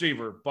go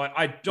receiver, but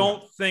I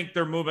don't think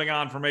they're moving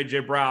on from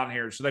A.J. Brown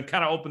here, so that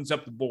kind of opens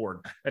up the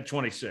board at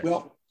 26.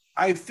 Well,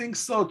 I think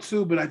so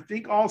too, but I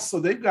think also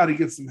they've got to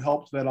get some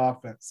help to that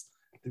offense.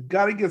 They've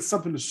got to get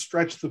something to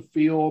stretch the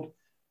field.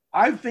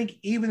 I think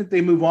even if they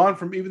don't move on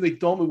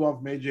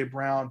from A.J.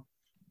 Brown,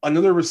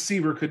 another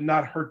receiver could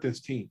not hurt this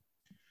team.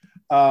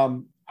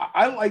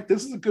 I like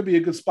this could be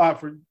a good spot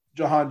for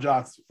Jahan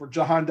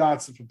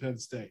Dotson from Penn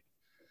State.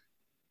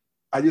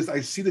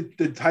 I see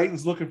the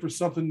Titans looking for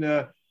something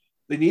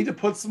they need to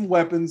put some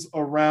weapons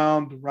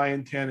around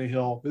Ryan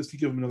Tannehill. This could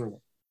give them another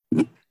one.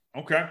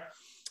 Okay.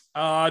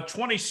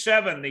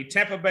 27, the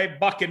Tampa Bay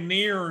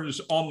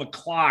Buccaneers on the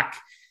clock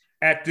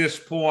at this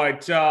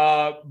point.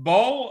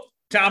 Bo,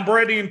 Tom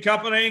Brady and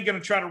company going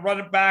to try to run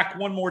it back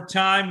one more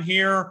time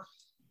here.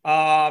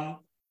 I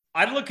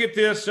look at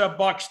this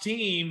Bucs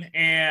team,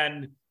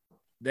 and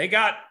they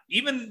got,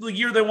 even the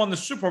year they won the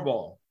Super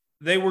Bowl,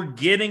 they were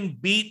getting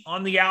beat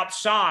on the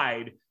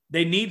outside.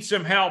 They need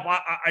some help.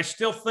 I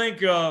still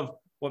think of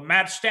what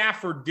Matt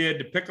Stafford did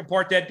to pick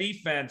apart that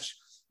defense.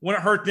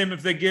 Wouldn't hurt them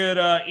if they get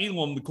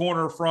Elam, the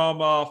corner from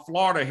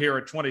Florida, here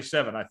at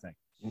 27, I think.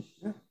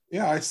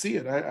 Yeah, I see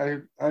it.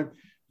 I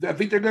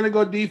think they're going to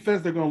go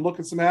defense. They're going to look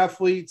at some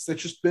athletes.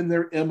 That's just been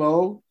their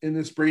MO in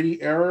this Brady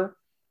era,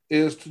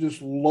 is to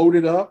just load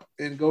it up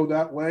and go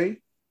that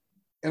way.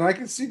 And I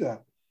can see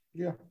that.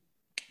 Yeah.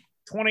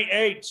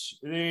 28,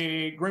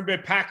 the Green Bay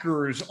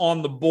Packers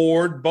on the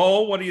board.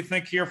 Bo, what do you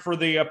think here for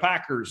the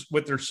Packers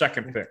with their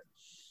second pick?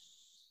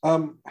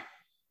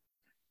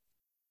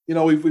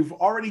 We've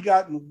already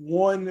gotten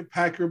one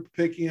Packer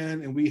pick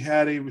in, and we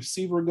had a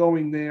receiver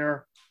going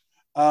there.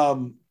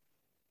 You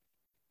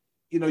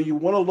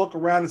want to look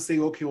around and say,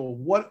 okay, well,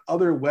 what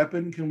other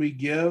weapon can we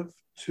give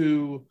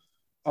to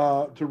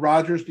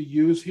Rodgers to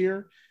use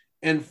here?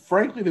 And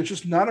frankly, there's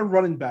just not a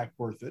running back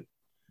worth it.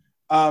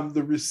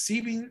 The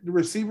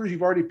receivers,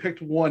 you've already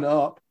picked one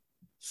up.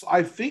 So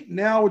I think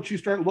now what you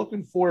start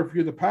looking for, if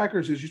you're the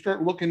Packers, is you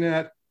start looking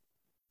at,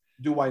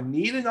 do I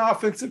need an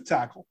offensive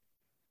tackle?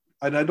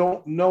 And I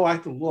don't know. I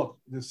have to look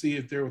to see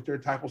what their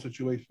tackle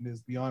situation is,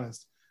 to be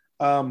honest.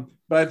 But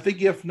I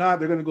think if not,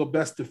 they're going to go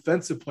best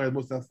defensive player, the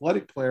most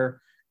athletic player.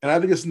 And I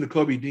think it's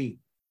Nakobe Dean.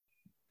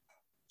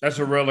 That's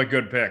a really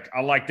good pick.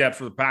 I like that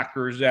for the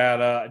Packers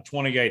at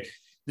 28.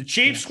 The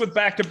Chiefs with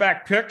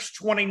back-to-back picks,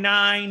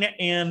 29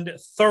 and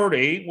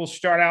 30. We'll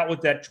start out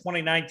with that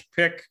 29th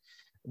pick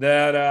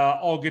that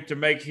I'll get to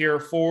make here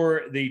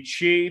for the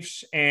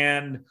Chiefs.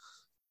 And,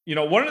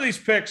 one of these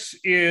picks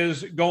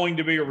is going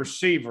to be a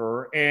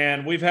receiver.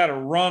 And we've had a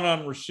run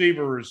on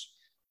receivers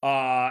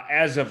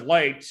as of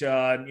late,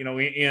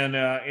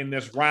 in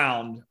this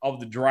round of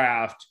the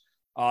draft,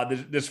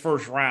 this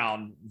first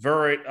round.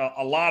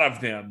 A lot of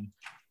them.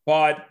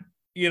 But,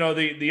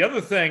 the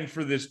other thing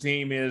for this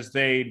team is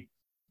they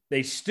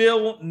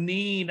still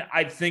need,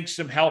 I think,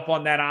 some help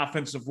on that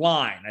offensive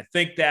line. I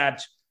think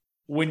that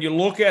when you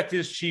look at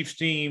this Chiefs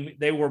team,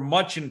 they were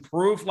much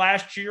improved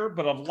last year,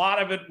 but a lot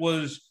of it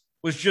was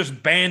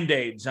just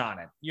Band-Aids on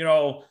it.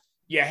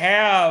 You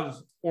have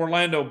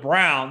Orlando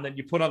Brown that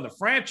you put on the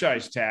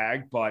franchise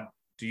tag, but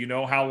do you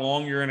know how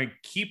long you're going to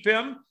keep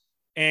him?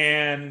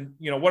 And,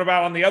 what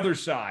about on the other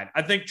side?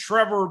 I think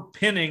Trevor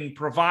Penning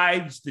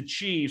provides the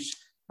Chiefs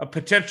a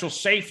potential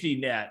safety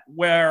net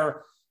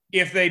where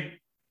if they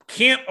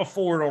can't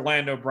afford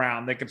Orlando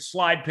Brown, they could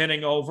slide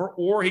Penning over,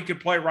 or he could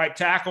play right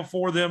tackle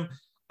for them.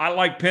 I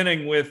like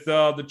Penning with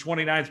the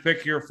 29th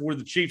pick here for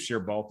the Chiefs here,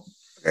 Bo.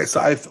 Okay, so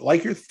I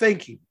like your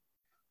thinking,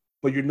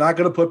 but you're not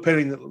going to put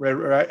Penning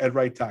at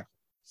right tackle.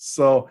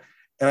 So,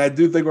 and I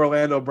do think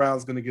Orlando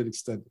Brown's going to get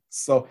extended.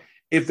 So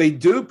if they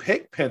do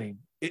pick Penning,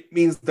 it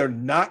means they're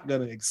not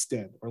going to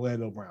extend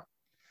Orlando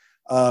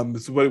Brown.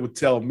 This is what it would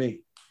tell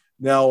me.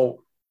 Now,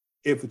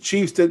 if the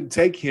Chiefs didn't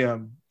take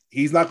him,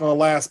 he's not going to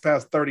last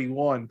past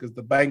 31 because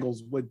the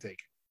Bengals would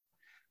take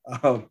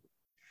him.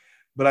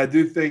 But I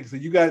do think so.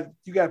 You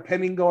got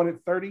Penning going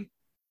at 30?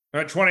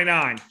 At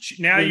 29.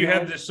 Now 29? You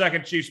have the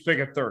second Chiefs pick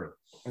at 30.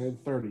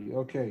 At 30.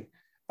 Okay.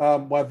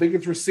 Well, I think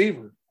it's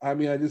receiver. I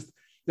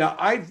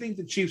think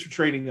the Chiefs are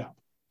trading up.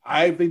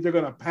 I think they're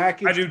going to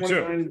package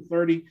 29 and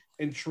 30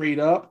 and trade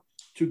up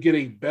to get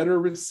a better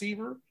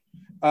receiver.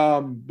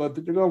 But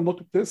they're going to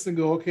look at this and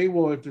go, okay,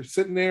 well, if they're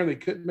sitting there and they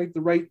couldn't make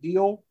the right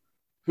deal,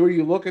 who are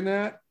you looking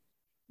at?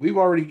 We've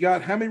already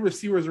got, how many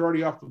receivers are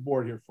already off the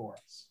board here for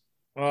us?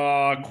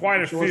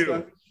 Quite a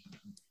few.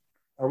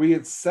 Are we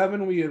at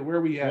 7? Where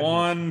are we at?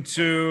 1,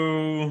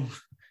 2,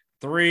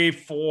 3,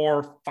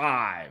 4,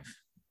 5.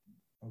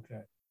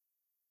 Okay.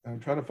 I'm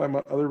trying to find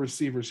my other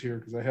receivers here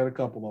because I had a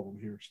couple of them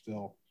here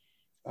still.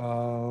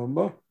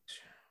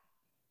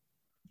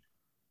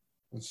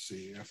 Let's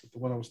see. That's the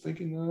one I was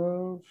thinking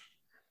of.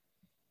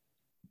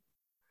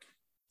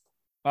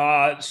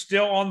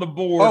 Still on the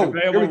board.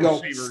 Here we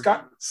go.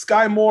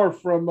 Sky Moore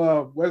from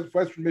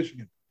Western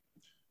Michigan.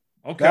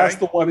 Okay. That's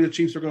the one the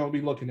Chiefs are going to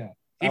be looking at.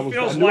 He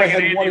feels like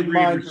an Andy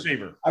Reid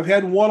receiver. I've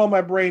had one on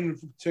my brain in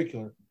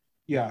particular.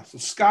 Yeah, so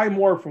Sky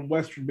Moore from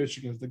Western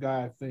Michigan is the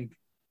guy I think.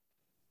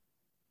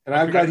 And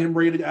I've got him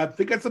rated. I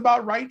think that's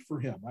about right for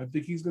him. I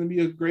think he's going to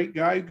be a great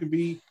guy who can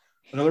be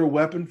another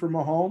weapon for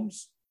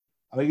Mahomes.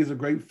 I think he's a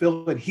great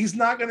fill. And he's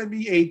not going to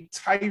be a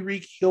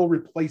Tyreek Hill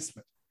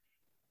replacement.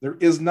 There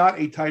is not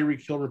a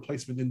Tyreek Hill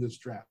replacement in this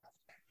draft.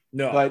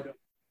 No. But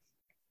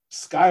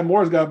Sky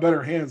Moore's got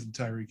better hands than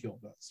Tyreek Hill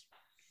does.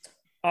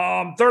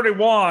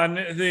 31,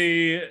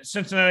 the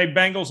Cincinnati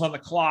Bengals on the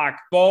clock.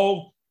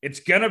 Bo, it's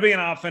going to be an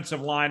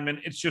offensive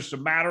lineman. It's just a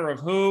matter of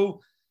who.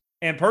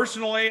 And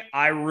personally,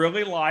 I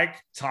really like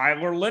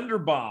Tyler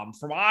Linderbaum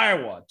from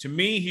Iowa. To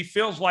me, he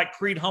feels like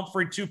Creed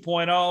Humphrey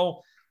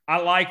 2.0. I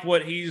like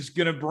what he's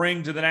going to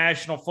bring to the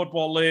National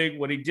Football League.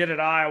 What he did at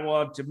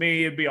Iowa, to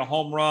me, it'd be a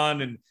home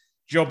run. And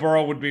Joe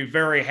Burrow would be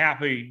very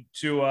happy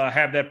to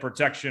have that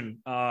protection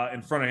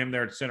in front of him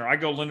there at center. I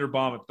go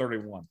Linderbaum at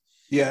 31.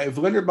 Yeah, if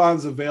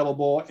Linderbaum's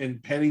available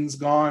and Penning's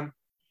gone,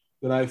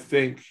 then I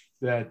think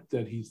that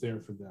he's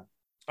there for them.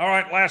 All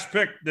right, last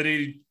pick, the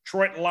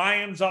Detroit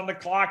Lions on the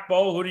clock.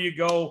 Bo, who do you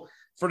go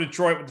for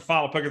Detroit with the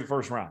final pick of the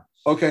first round?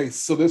 Okay,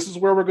 so this is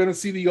where we're going to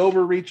see the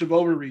overreach of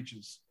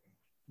overreaches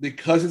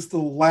because it's the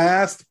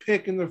last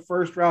pick in the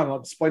first round. I'll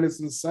explain this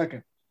in a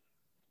second.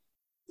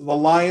 The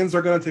Lions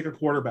are going to take a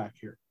quarterback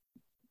here.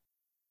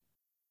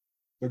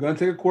 They're going to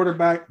take a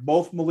quarterback,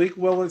 both Malik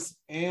Willis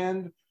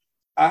and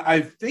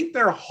I think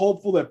they're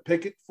hopeful that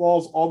Pickett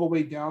falls all the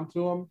way down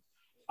to him.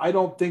 I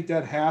don't think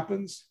that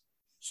happens.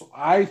 So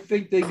I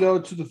think they go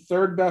to the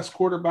third best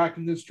quarterback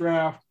in this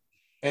draft.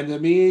 And to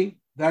me,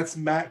 that's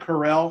Matt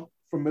Corral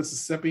from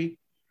Mississippi.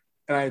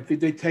 And I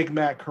think they take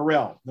Matt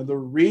Corral. Now, the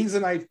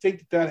reason I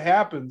think that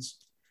happens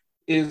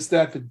is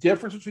that the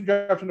difference between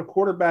drafting a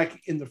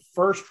quarterback in the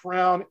first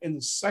round and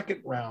the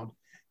second round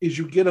is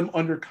you get them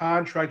under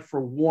contract for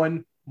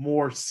one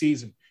more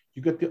season.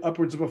 You get the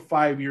upwards of a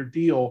 5-year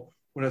deal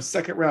when a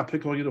second round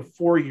pick will get a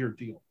 4-year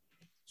deal.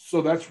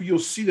 So that's where you'll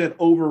see that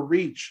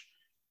overreach.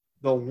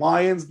 The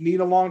Lions need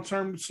a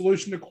long-term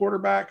solution to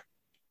quarterback.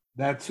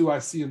 That's who I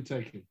see him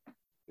taking,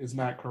 is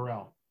Matt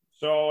Corral.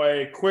 So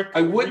a quick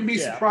I wouldn't be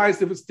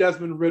surprised if it's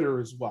Desmond Ridder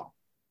as well.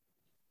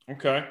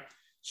 Okay.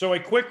 So a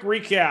quick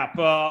recap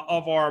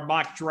of our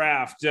mock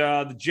draft.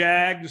 The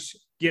Jags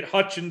get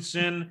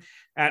Hutchinson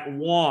at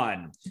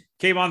 1.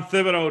 Kayvon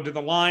Thibodeau to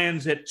the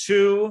Lions at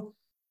 2.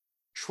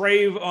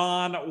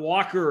 Trayvon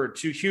Walker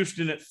to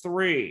Houston at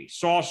 3.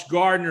 Sauce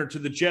Gardner to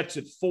the Jets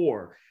at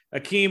 4.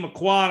 Akeem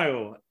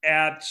Ekwonu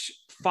at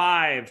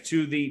 5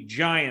 to the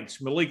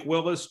Giants. Malik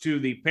Willis to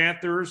the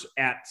Panthers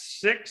at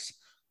 6.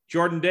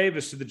 Jordan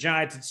Davis to the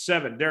Giants at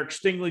 7. Derek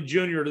Stingley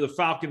Jr. to the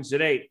Falcons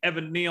at 8.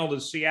 Evan Neal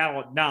to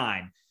Seattle at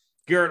 9.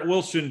 Garrett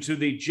Wilson to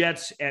the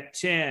Jets at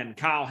 10.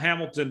 Kyle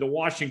Hamilton to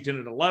Washington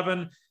at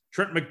 11.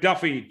 Trent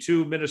McDuffie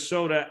to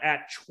Minnesota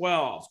at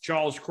 12.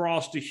 Charles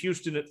Cross to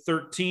Houston at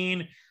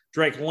 13.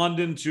 Drake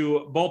London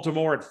to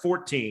Baltimore at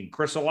 14.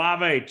 Chris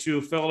Olave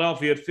to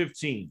Philadelphia at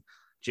 15.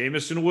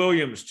 Jamison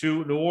Williams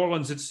to New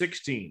Orleans at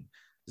 16.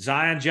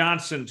 Zion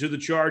Johnson to the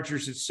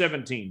Chargers at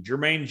 17.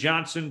 Jermaine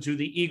Johnson to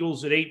the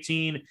Eagles at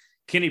 18.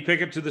 Kenny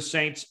Pickett to the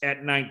Saints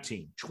at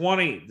 19.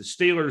 20, the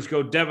Steelers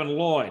go Devin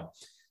Lloyd.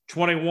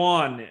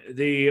 21,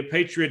 the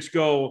Patriots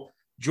go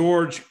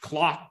George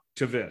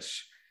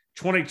Klocktovis.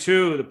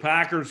 22, the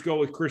Packers go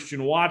with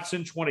Christian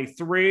Watson.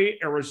 23,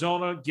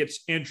 Arizona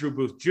gets Andrew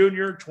Booth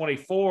Jr.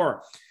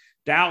 24,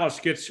 Dallas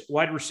gets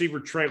wide receiver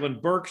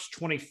Treylon Burks.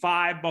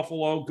 25,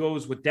 Buffalo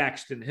goes with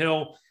Daxton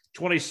Hill.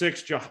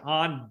 26,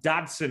 Jahan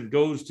Dotson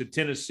goes to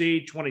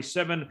Tennessee.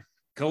 27,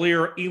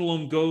 Khalil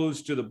Elam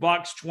goes to the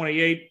Bucs.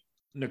 28,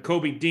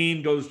 Nakobe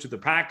Dean goes to the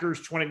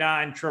Packers.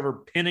 29,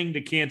 Trevor Penning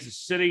to Kansas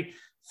City.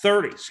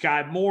 30,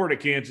 Sky Moore to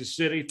Kansas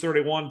City.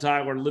 31,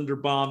 Tyler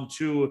Linderbaum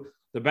to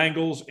the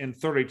Bengals. And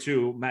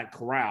 32, Matt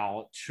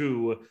Corral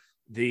to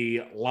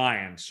the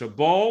Lions. So,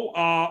 Bo,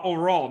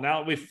 overall, now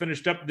that we've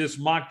finished up this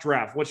mock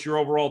draft, what's your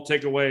overall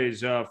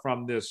takeaways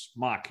from this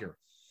mock here?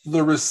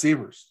 The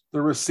receivers.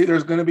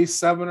 There's going to be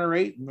 7 or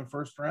 8 in the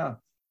first round.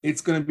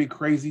 It's going to be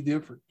crazy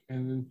different.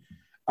 And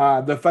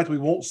the fact we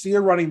won't see a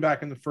running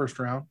back in the first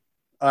round,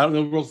 I don't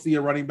know if we'll see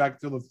a running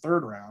back till the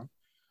third round.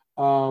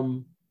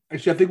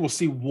 Actually, I think we'll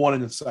see one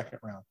in the second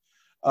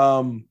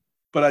round.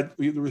 But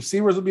the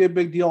receivers will be a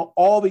big deal.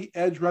 All the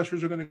edge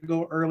rushers are going to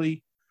go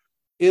early.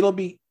 It'll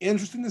be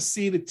interesting to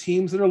see the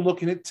teams that are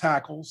looking at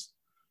tackles,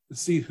 to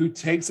see who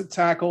takes a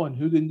tackle and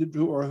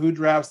who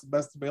drafts the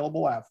best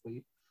available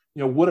athlete.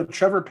 You know, would a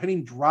Trevor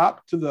Penning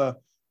drop to the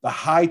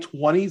high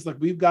 20s like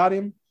we've got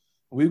him?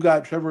 We've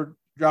got Trevor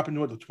dropping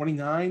to the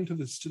 29 to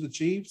the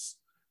Chiefs.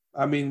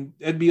 I mean,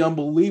 it'd be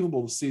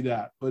unbelievable to see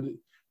that. But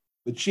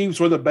the Chiefs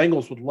or the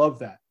Bengals would love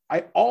that.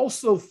 I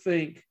also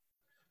think,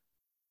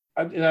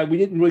 we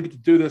didn't really get to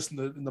do this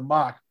in the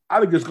mock, I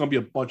think there's going to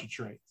be a bunch of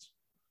trades.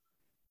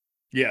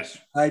 Yes.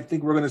 I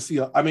think we're going to see,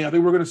 I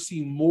think we're going to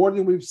see more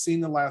than we've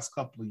seen the last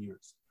couple of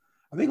years.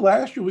 I think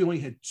last year we only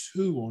had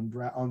 2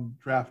 on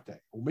draft day,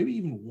 or maybe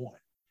even 1.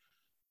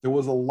 There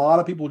was a lot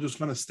of people just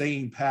kind of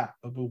staying pat.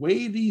 But the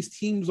way these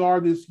teams are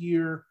this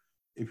year,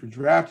 if you're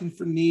drafting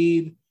for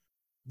need,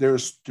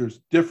 there's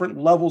different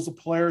levels of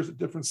players at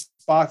different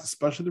spots,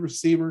 especially the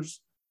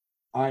receivers.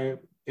 And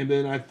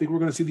then I think we're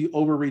going to see the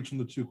overreach in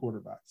the 2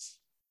 quarterbacks.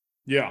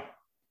 Yeah.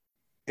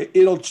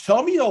 It'll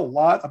tell me a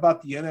lot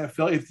about the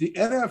NFL. If the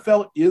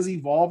NFL is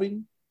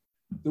evolving,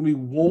 then we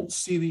won't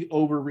see the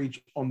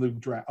overreach on the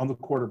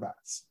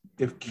quarterbacks.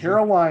 If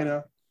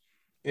Carolina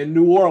and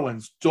New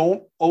Orleans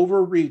don't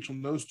overreach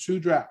on those 2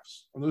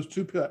 drafts, on those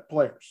 2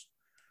 players,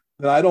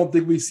 that I don't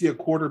think we see a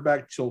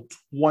quarterback till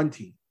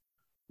 20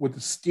 with the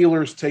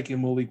Steelers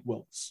taking Malik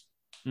Willis.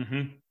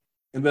 Mm-hmm.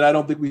 And then I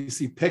don't think we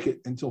see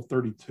Pickett until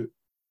 32.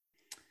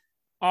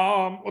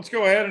 Let's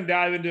go ahead and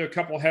dive into a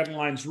couple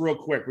headlines real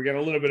quick. We got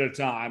a little bit of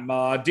time.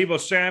 Deebo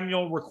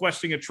Samuel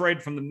requesting a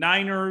trade from the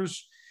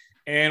Niners.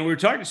 And we were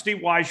talking to Steve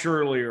Wyche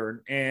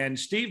earlier, and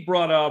Steve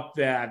brought up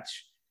that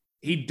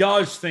he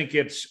does think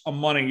it's a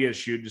money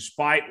issue,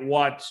 despite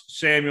what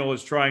Samuel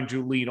is trying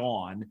to lead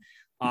on.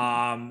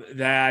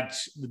 That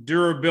the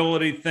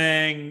durability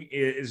thing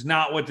is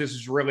not what this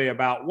is really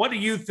about. What do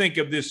you think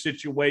of this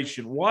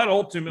situation? What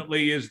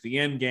ultimately is the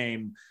end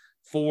game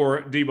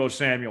for Deebo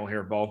Samuel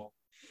here, Bo?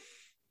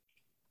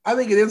 I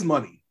think it is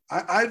money.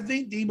 I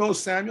think Deebo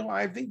Samuel,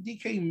 I think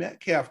DK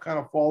Metcalf kind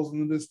of falls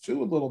into this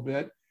too a little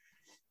bit,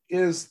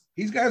 is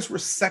these guys were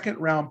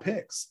second-round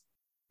picks.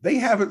 They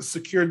haven't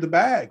secured the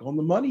bag on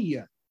the money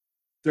yet.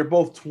 They're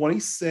both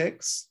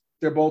 26.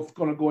 They're both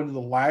going to go into the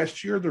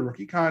last year of their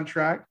rookie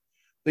contract.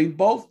 They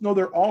both know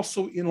they're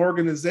also in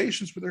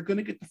organizations where they're going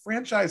to get the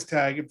franchise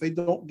tag if they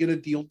don't get a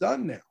deal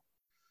done now.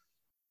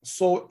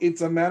 So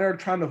it's a matter of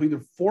trying to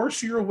either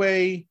force your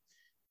way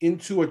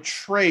into a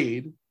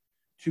trade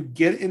to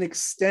get an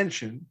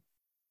extension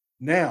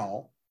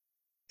now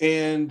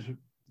and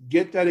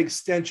get that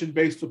extension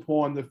based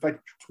upon the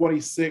fact you're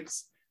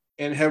 26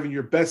 and having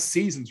your best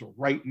seasons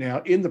right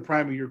now in the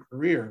prime of your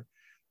career.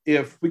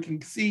 If we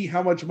can see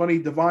how much money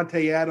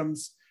Devontae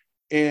Adams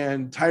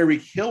and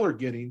Tyreek Hill are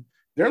getting,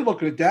 they're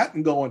looking at that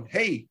and going,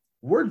 hey,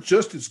 we're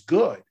just as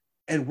good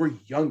and we're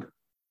younger.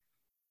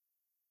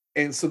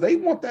 And so they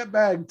want that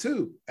bag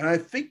too. And I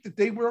think that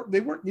they weren't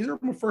neither of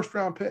them were first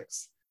round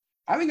picks.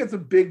 I think it's a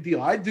big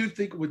deal. I do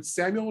think with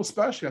Samuel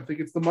especially, I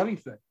think it's the money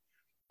thing.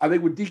 I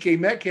think with DK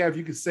Metcalf,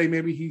 you could say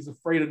maybe he's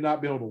afraid of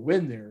not being able to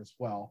win there as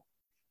well,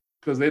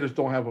 because they just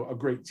don't have a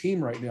great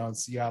team right now in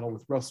Seattle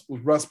with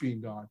Russ being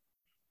gone.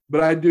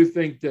 But I do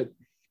think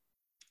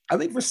I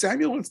think for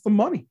Samuel, it's the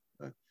money.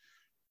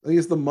 I think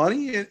it's the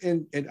money,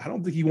 and I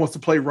don't think he wants to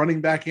play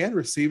running back and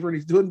receiver, and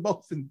he's doing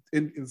both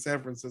in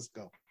San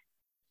Francisco.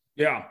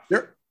 Yeah.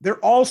 They're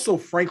also,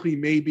 frankly,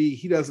 maybe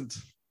he doesn't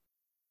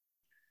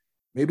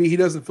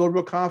feel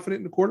real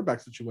confident in the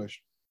quarterback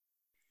situation.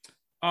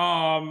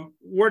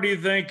 Where do you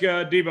think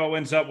Deebo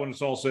ends up when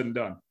it's all said and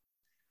done?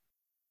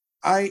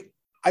 I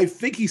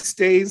think he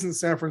stays in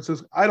San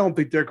Francisco. I don't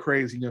think they're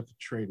crazy enough to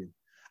trade him.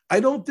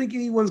 I don't think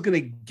anyone's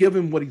going to give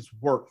him what he's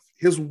worth.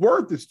 His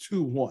worth is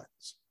 2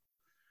 ones.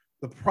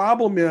 The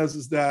problem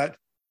is that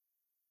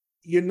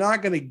you're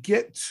not going to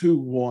get 2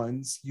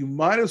 ones. You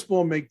might as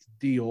well make the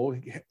deal,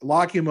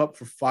 lock him up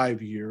for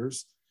 5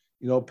 years,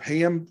 pay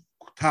him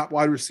top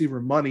wide receiver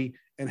money,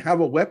 and have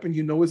a weapon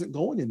isn't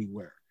going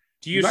anywhere.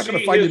 Do you see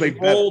his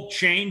role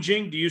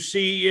changing? Do you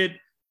see it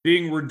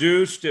being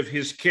reduced of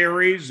his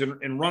carries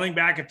and running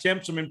back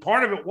attempts? I mean,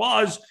 part of it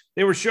was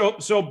they were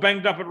so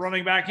banged up at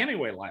running back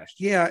anyway last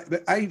year.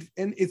 Yeah,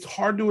 and it's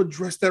hard to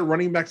address that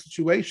running back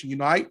situation.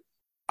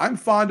 I'm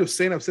fond of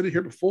saying, I've said it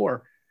here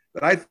before,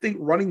 that I think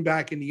running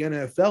back in the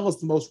NFL is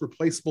the most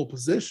replaceable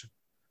position.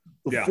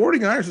 The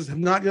 49ers have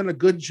not done a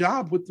good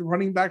job with the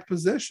running back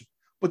position,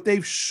 but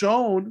they've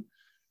shown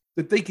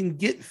that they can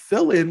get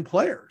fill-in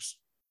players.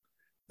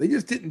 They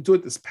just didn't do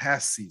it this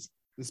past season.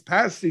 This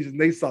past season,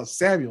 they saw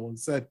Samuel and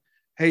said,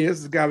 hey, this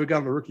is the guy we got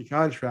on a rookie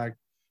contract.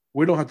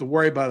 We don't have to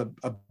worry about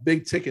a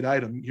big ticket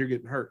item. You're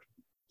getting hurt.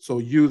 So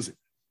use it.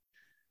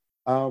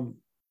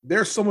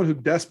 There's someone who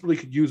desperately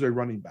could use a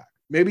running back,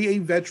 maybe a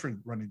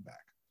veteran running back.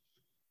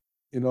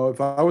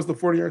 If I was the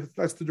 49ers,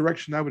 that's the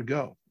direction I would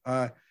go.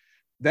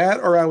 That,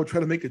 or I would try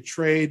to make a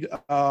trade.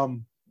 I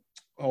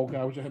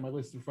wish I had my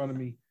list in front of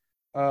me.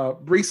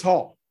 Breece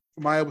Hall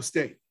from Iowa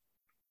State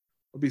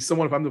would be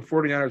someone, if I'm the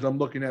 49ers, I'm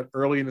looking at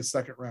early in the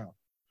second round.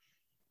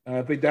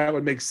 I think that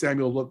would make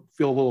Samuel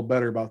feel a little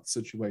better about the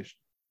situation.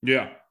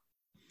 Yeah.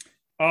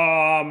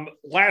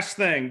 Last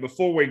thing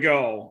before we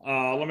go,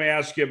 let me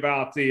ask you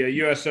about the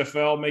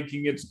USFL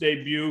making its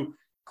debut.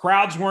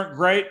 Crowds weren't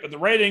great, but the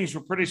ratings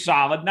were pretty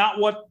solid. Not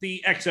what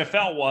the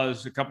XFL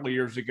was a couple of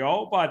years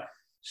ago, but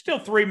still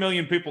 3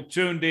 million people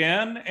tuned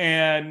in.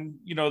 And,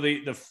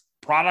 the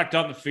product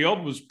on the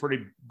field was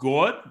pretty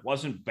good.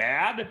 Wasn't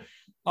bad.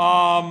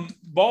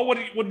 Bo, what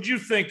did you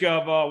think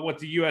of what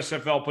the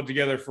USFL put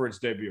together for its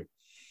debut?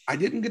 I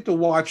didn't get to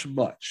watch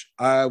much.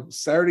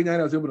 Saturday night,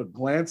 I was able to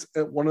glance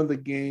at one of the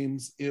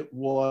games. It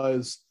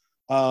was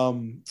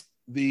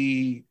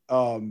the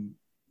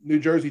New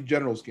Jersey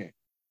Generals game.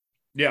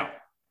 Yeah.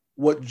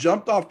 What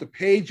jumped off the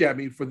page at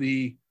me for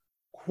the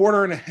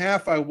quarter and a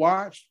half I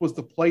watched was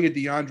the play of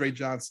DeAndre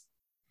Johnson,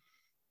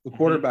 the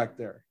quarterback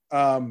there.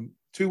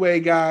 Two-way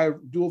guy,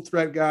 dual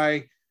threat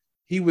guy.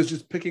 He was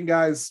just picking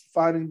guys,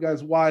 finding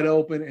guys wide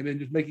open, and then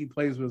just making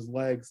plays with his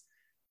legs.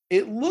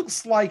 It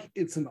looks like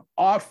it's an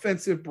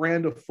offensive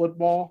brand of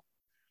football.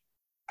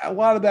 A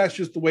lot of that's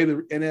just the way the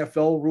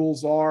NFL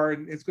rules are,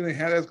 and that's going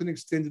to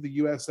extend to the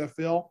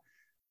USFL.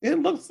 It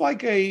looks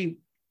like an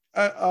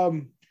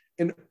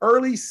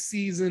early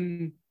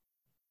season,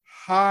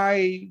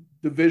 high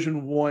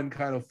Division I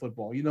kind of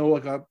football.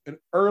 Like an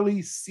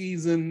early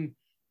season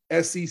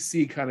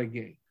SEC kind of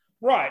game.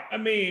 Right. I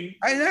mean,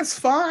 that's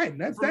fine.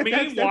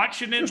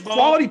 Watching it, there's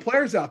quality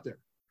players out there.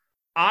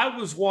 I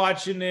was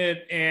watching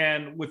it,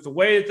 and with the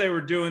way that they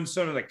were doing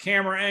some of the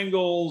camera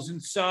angles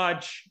and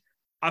such,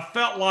 I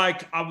felt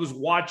like I was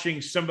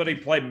watching somebody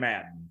play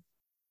Madden.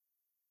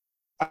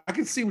 I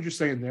can see what you're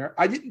saying there.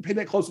 I didn't pay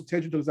that close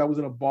attention because I was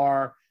in a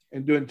bar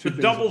and doing two things.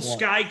 The double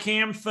sky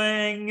cam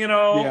thing,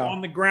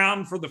 on the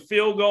ground for the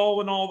field goal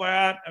and all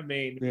that. I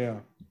mean,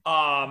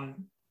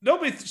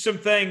 there'll be some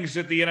things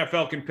that the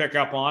NFL can pick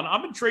up on.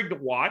 I'm intrigued to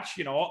watch.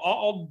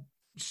 I'll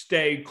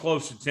stay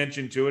close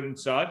attention to it and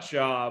such.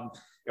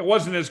 It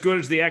wasn't as good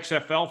as the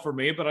XFL for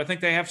me, but I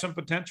think they have some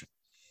potential.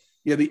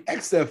 Yeah, the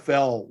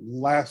XFL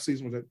last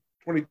season was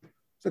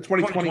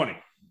 2020.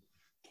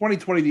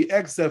 2020, the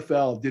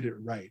XFL did it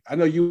right. I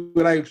know you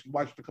and I actually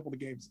watched a couple of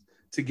games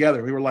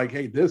together. We were like,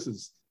 hey, this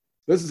is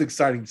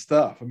exciting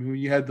stuff. I mean, when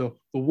you had the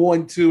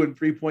 1, 2, and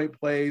 3-point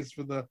plays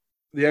for the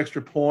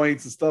extra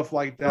points and stuff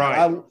like that.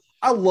 Right.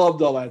 I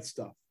loved all that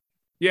stuff.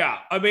 Yeah.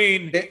 I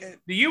mean,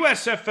 the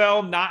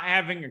USFL not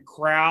having a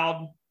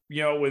crowd,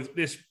 with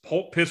this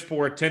piss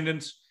poor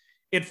attendance,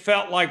 it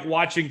felt like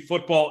watching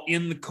football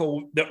in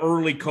the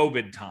early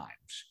COVID times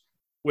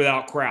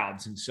without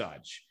crowds and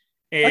such.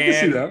 And, I can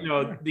see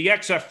that. The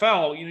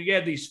XFL, you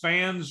had these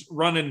fans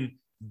running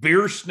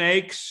beer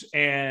snakes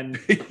and,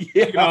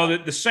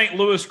 the St.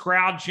 Louis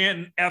crowd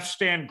chanting F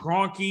Stan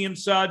Kroenke and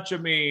such. I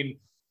mean,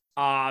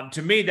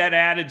 to me, that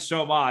added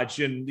so much.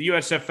 And the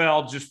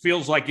USFL just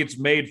feels like it's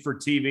made for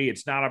TV.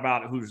 It's not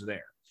about who's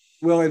there.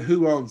 Well, and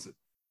who owns it?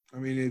 I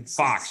mean, it's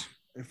Fox.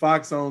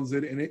 Fox owns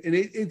it, and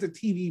it's a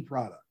TV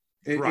product.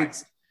 Right.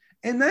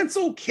 And that's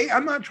okay.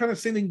 I'm not trying to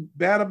say anything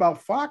bad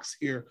about Fox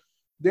here.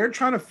 They're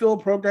trying to fill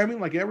programming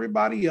like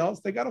everybody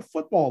else. They got a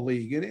football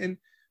league, and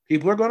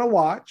people are going to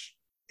watch.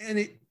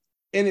 And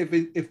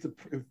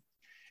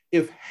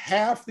if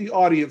half the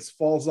audience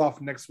falls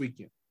off next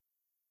weekend,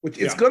 which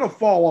it's going to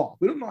fall off,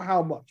 we don't know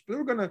how much, but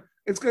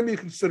it's going to be a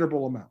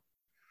considerable amount.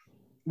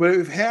 But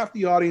if half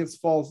the audience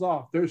falls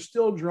off, they're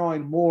still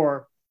drawing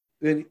more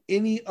than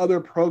any other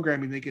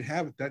programming they could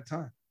have at that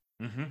time.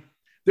 Mm-hmm.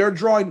 They're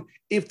drawing,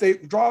 if they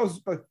draw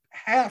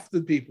half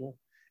the people,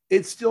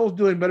 it's still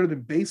doing better than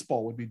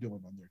baseball would be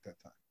doing on there at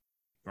that time.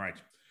 Right.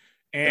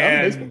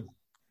 And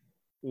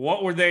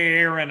what were they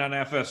airing on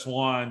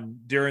FS1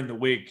 during the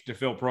week to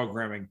fill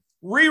programming?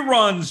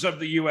 Reruns of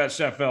the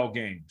USFL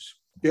games.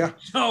 Yeah.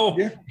 So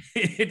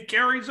it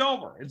carries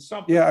over. It's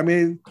something. Yeah. I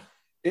mean,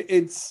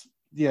 it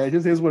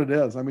just is what it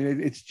is. I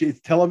mean, it's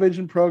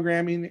television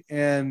programming,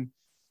 and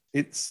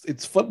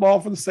it's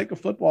football for the sake of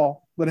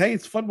football. But hey,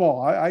 it's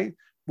football.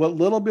 What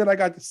little bit I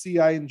got to see,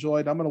 I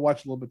enjoyed. I'm going to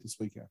watch a little bit this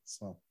weekend.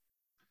 So,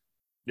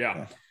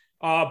 yeah.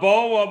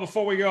 Bo,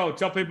 before we go,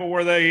 tell people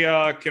where they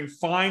can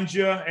find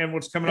you and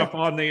what's coming up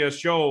on the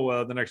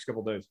show the next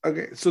couple of days.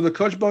 Okay, so the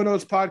Coach Bo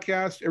Knows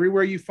podcast,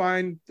 everywhere you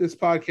find this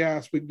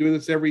podcast, we do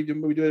it every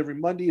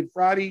Monday and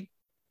Friday.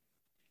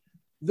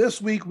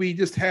 This week we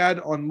just had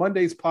on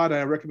Monday's pod, and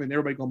I recommend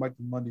everybody going back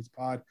to Monday's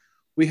pod.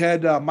 We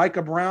had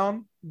Micah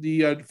Brown,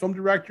 the film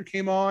director,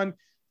 came on,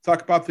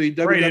 talk about the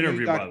great WWE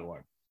interview, by the way.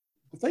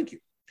 Well, thank you.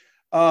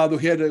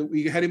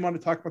 We had him on to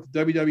talk about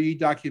the WWE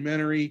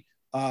documentary,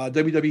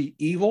 WWE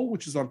Evil,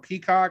 which is on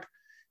Peacock.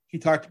 He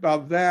talked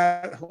about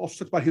that. Also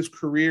talked about his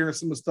career and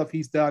some of the stuff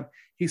he's done.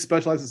 He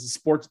specializes in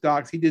sports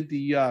docs. He did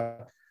the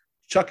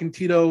Chuck and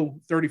Tito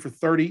 30 for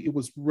 30. It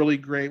was really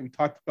great. We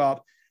talked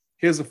about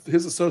his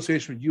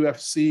association with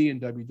UFC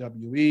and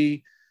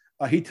WWE.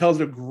 He tells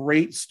a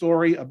great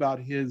story about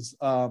his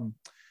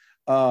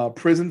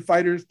prison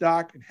fighters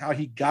doc and how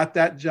he got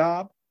that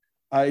job.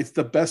 It's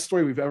the best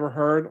story we've ever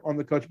heard on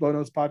the Coach Bo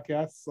Knows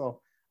podcast. So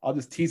I'll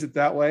just tease it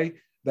that way.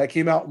 That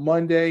came out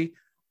Monday.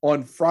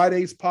 On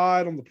Friday's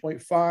pod, on the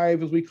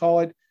 0.5, as we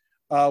call it,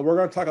 we're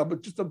going to talk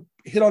about just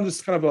hit on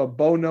just kind of a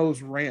Bo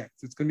Knows rant.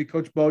 It's going to be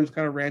Coach Bo just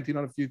kind of ranting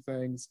on a few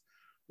things.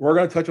 We're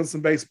going to touch on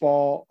some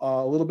baseball,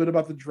 a little bit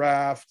about the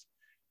draft,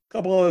 a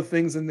couple other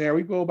things in there.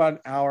 We go about an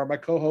hour. My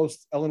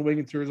co-host, Ellen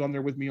Wiginter, is on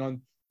there with me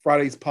on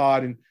Friday's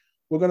pod, and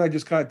we're going to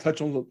just kind of touch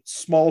on the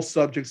small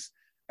subjects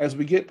as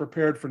we get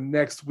prepared for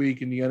next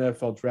week in the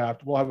NFL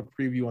draft. We'll have a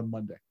preview on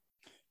Monday.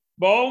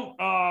 Bo,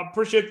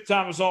 appreciate the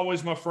time as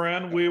always, my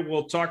friend. We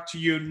will talk to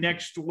you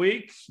next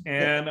week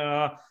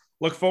and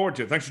look forward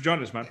to it. Thanks for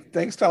joining us, man.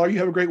 Thanks, Tyler. You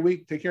have a great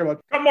week. Take care, bud.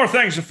 A couple more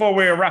things before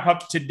we wrap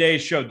up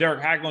today's show.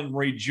 Derek Haglund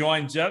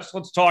rejoins us.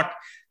 Let's talk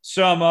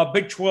some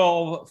Big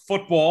 12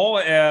 football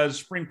as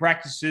spring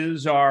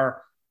practices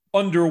are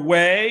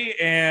underway,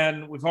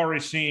 and we've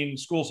already seen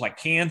schools like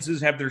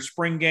Kansas have their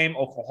spring game.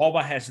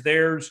 Oklahoma has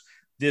theirs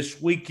this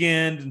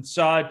weekend and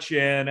such,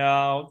 and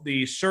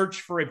the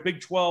search for a Big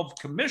 12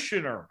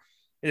 commissioner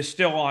is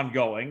still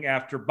ongoing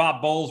after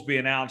Bob Bowlesby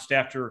announced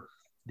after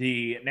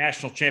the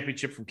national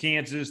championship from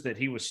Kansas that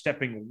he was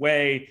stepping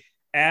away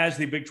as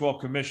the Big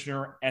 12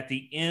 commissioner at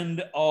the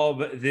end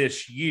of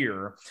this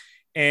year.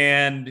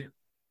 And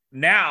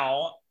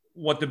now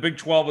what the Big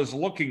 12 is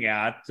looking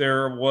at,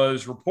 there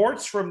was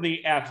reports from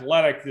The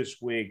Athletic this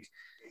week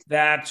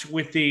that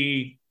with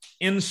the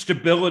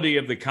instability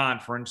of the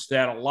conference,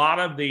 that a lot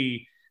of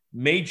the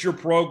major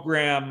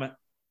program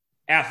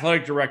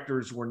athletic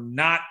directors were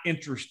not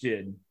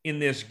interested in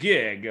this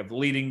gig of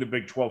leading the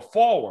Big 12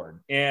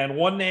 forward. And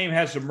one name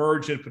has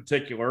emerged in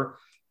particular,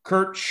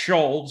 Kurt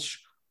Schultz,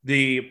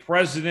 the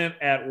president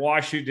at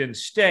Washington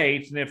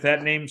State. And if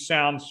that name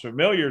sounds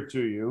familiar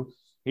to you,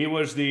 he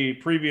was the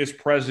previous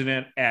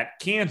president at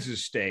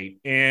Kansas State,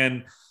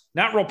 and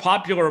not real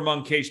popular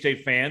among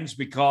K-State fans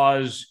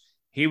because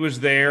he was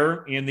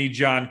there in the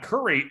John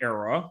Currie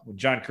era when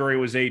John Currie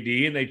was AD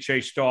and they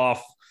chased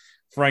off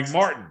Frank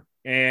Martin,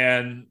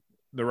 and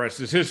the rest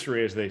is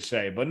history, as they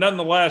say. But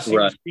nonetheless, he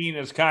was seen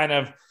as kind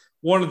of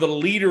one of the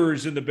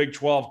leaders in the Big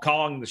 12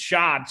 calling the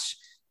shots,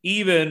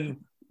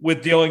 even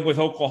with dealing with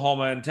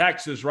Oklahoma and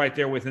Texas right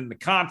there within the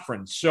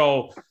conference.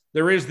 So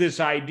there is this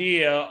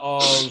idea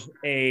of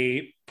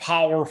a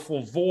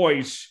powerful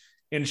voice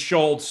in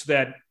Schultz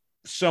that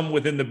some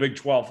within the Big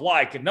 12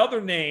 like.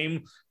 Another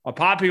name, a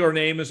popular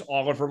name, is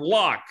Oliver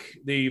Luck,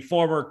 the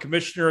former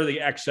commissioner of the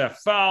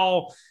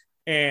XFL,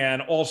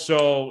 and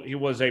also he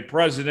was a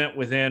president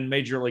within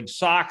Major League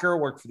Soccer,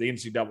 worked for the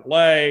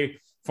NCAA,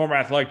 former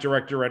athletic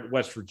director at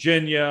West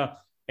Virginia,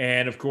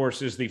 and, of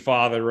course, is the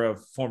father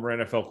of former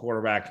NFL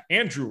quarterback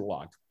Andrew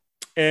Luck.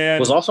 And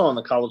was also on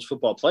the college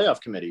football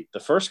playoff committee, the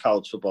first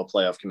college football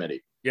playoff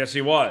committee. Yes,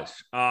 he was.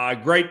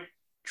 Great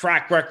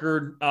track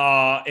record,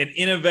 an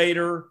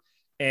innovator,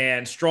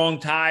 and strong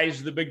ties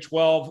to the Big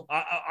 12.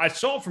 I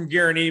saw from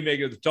Garen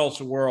Emig of the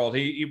Tulsa World,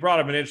 he brought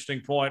up an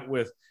interesting point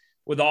with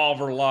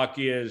Oliver Luck,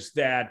 is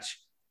that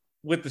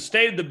with the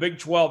state of the Big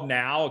 12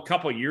 now, a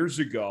couple of years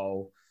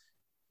ago,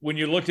 when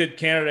you looked at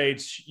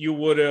candidates, you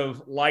would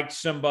have liked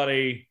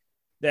somebody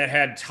that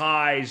had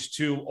ties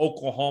to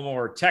Oklahoma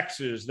or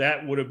Texas.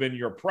 That would have been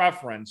your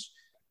preference.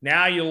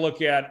 Now you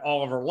look at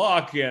Oliver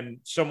Luck and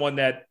someone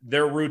that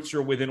their roots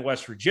are within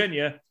West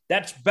Virginia.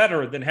 That's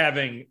better than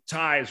having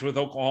ties with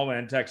Oklahoma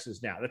and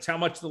Texas now. That's how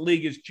much the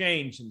league has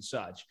changed and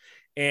such.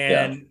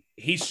 And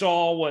he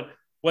saw what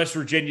West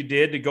Virginia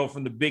did to go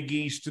from the Big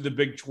East to the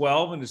Big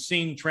 12 and has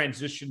seen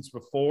transitions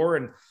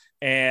before.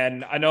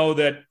 And I know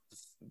that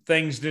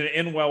things didn't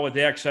end well with the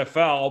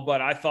XFL,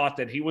 but I thought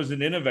that he was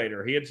an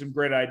innovator. He had some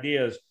great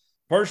ideas.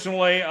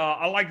 Personally,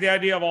 I like the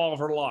idea of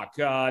Oliver Luck,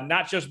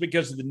 not just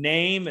because of the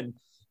name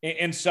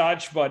and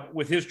such, but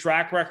with his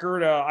track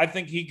record, I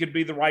think he could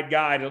be the right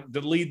guy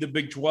to lead the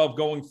Big 12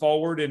 going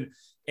forward.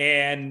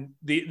 And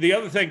the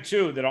other thing,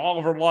 too, that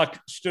Oliver Luck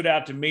stood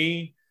out to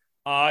me,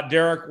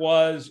 Derek,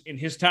 was in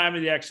his time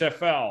in the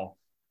XFL,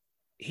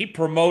 he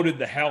promoted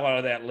the hell out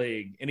of that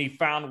league, and he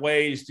found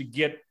ways to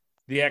get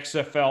the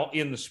XFL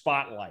in the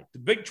spotlight. The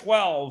Big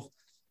 12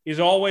 is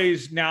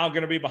always now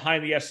going to be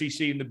behind the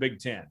SEC and the Big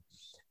 10.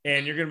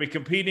 And you're going to be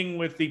competing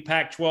with the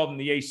Pac-12 and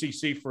the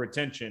ACC for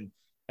attention.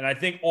 And I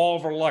think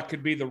Oliver Luck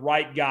could be the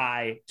right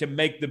guy to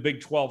make the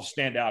Big 12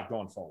 stand out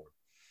going forward.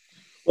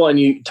 Well,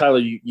 and Tyler,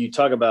 you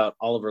talk about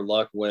Oliver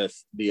Luck with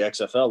the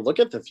XFL. Look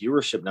at the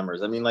viewership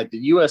numbers. I mean, like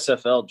the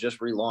USFL just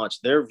relaunched.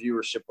 Their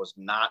viewership was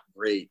not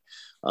great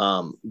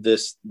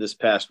this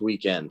past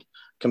weekend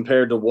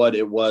compared to what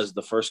it was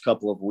the first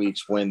couple of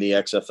weeks when the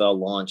XFL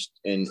launched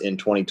in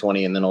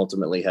 2020 and then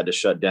ultimately had to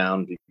shut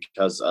down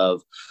because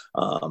of,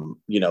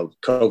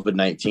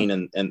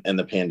 COVID-19 and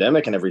the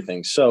pandemic and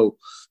everything. So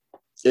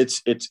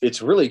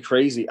it's really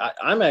crazy.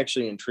 I'm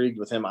actually intrigued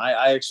with him.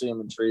 I actually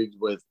am intrigued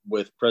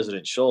with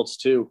President Schultz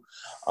too.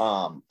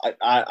 I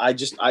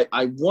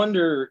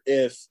wonder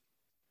if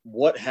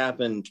what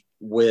happened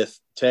with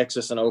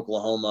Texas and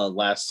Oklahoma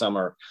last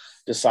summer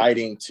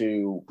deciding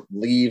to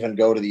leave and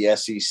go to the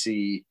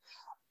SEC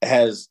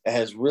has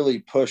really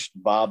pushed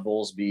Bob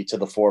Bowlesby to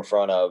the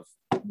forefront of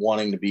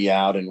wanting to be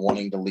out and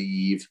wanting to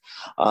leave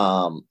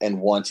and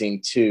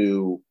wanting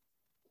to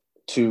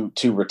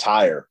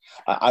retire.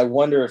 I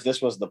wonder if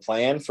this was the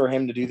plan for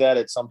him to do that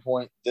at some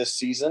point this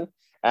season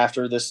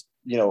after this,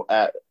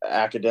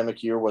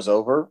 academic year was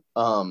over,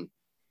 and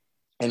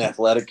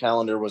athletic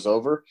calendar was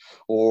over,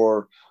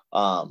 or,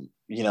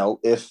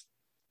 if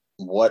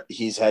what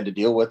he's had to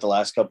deal with the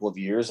last couple of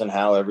years and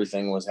how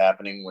everything was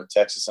happening with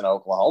Texas and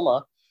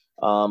Oklahoma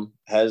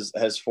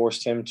has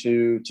forced him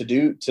to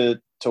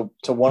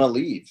want to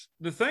leave.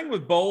 The thing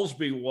with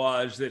Bowlesby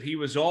was that he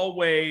was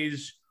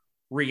always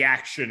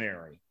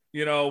reactionary.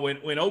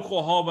 When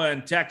Oklahoma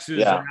and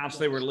Texas announced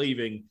they were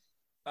leaving,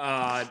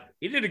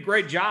 he did a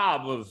great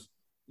job of,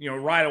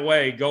 right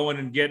away going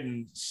and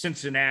getting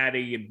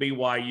Cincinnati and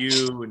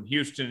BYU and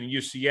Houston and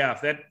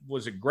UCF. That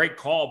was a great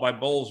call by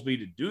Bowlesby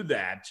to do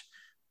that.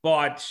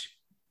 But,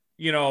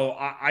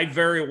 I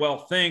very well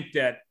think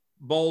that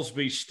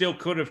Bowlesby still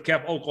could have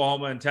kept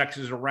Oklahoma and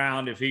Texas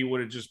around if he would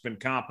have just been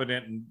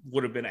competent and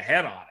would have been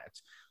ahead on it.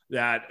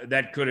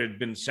 That could have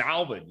been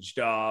salvaged.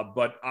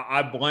 But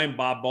I blame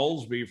Bob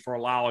Bowlesby for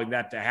allowing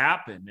that to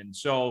happen. And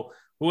so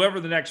whoever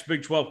the next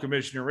Big 12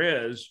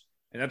 commissioner is,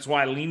 and that's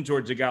why I lean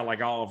towards a guy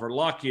like Oliver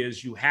Luck,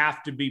 is you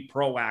have to be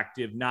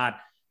proactive, not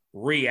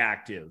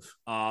reactive,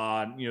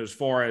 as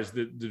far as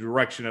the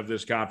direction of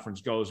this conference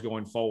goes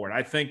going forward.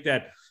 I think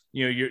that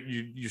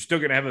you're still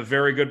going to have a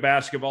very good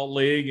basketball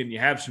league, and you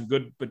have some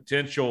good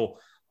potential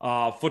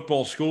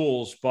football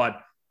schools,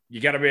 but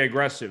you got to be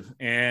aggressive.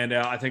 And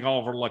I think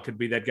Oliver Luck could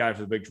be that guy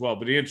for the Big 12.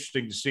 But it's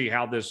interesting to see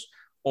how this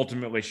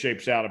ultimately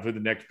shapes out of who the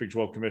next Big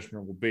 12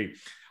 commissioner will be.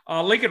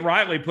 Lincoln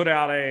Riley put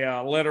out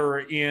a letter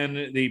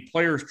in the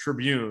Players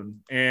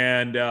Tribune,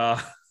 and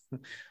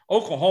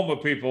Oklahoma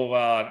people,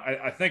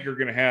 I think, are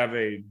going to have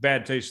a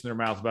bad taste in their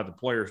mouth about the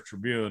Players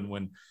Tribune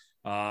when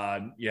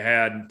you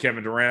had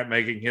Kevin Durant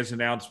making his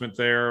announcement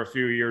there a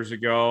few years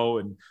ago,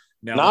 and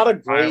now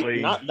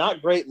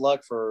not great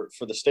luck for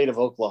the state of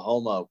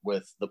Oklahoma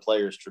with the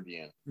Players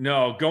Tribune.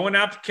 No, going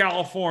out to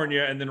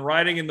California and then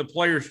writing in the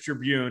Players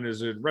Tribune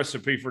is a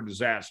recipe for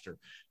disaster.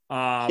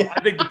 I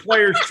think the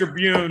Players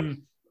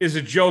Tribune is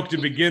a joke to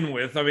begin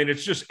with. I mean,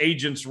 it's just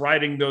agents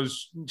writing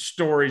those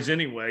stories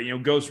anyway,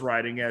 ghost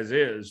writing as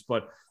is.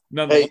 But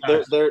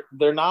nonetheless,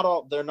 they're not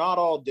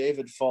all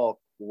David Falk,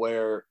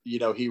 where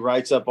he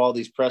writes up all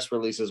these press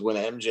releases when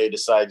MJ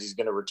decides he's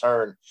going to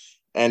return,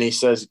 and he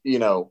says,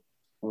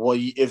 well,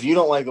 if you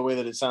don't like the way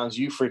that it sounds,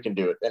 you freaking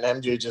do it. And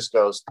MJ just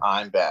goes,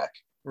 "I'm back."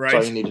 Right.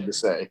 That's all you needed to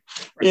say.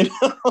 Right.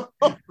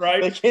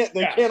 Right.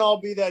 They can't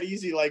all be that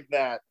easy like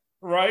that.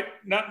 Right.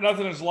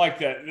 Nothing is like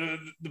that.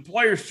 The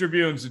Players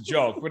Tribune's a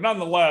joke, but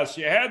nonetheless,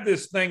 you had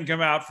this thing come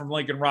out from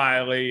Lincoln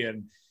Riley,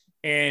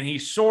 and he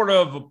sort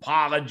of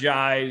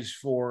apologized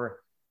for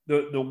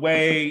the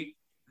way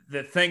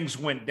that things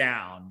went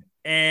down.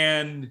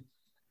 And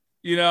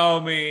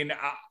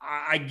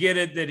I get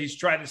it that he's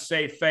trying to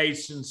save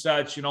face and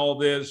such and all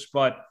this,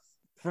 but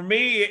for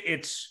me,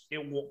 it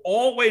will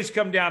always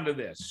come down to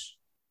this.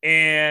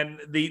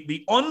 And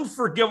the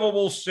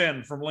unforgivable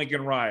sin from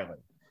Lincoln Riley,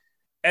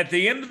 at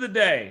the end of the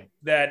day,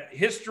 that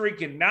history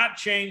cannot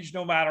change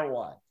no matter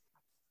what,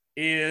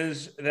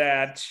 is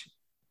that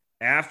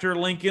after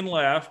Lincoln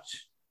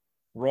left,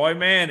 Roy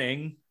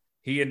Manning,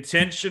 he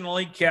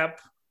intentionally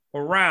kept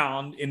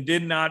around and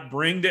did not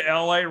bring to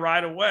LA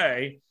right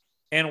away,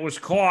 and was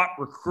caught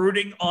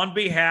recruiting on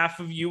behalf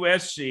of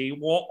USC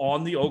while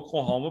on the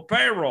Oklahoma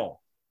payroll.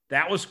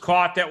 That was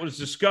caught, that was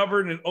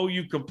discovered, and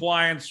OU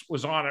compliance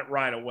was on it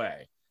right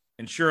away.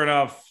 And sure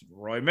enough,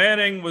 Roy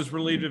Manning was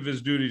relieved of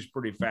his duties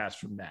pretty fast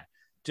from that.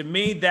 To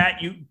me,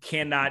 that you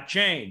cannot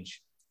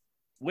change.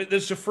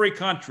 This is a free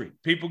country.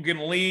 People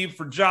can leave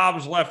for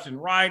jobs left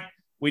and right.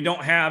 We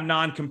don't have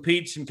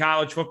non-competes in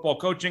college football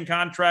coaching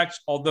contracts,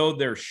 although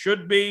there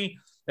should be.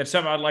 That's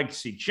something I'd like to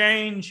see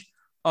change.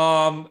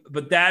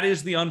 But that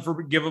is the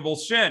unforgivable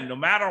sin. No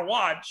matter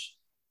what,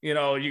 you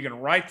can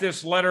write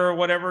this letter or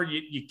whatever.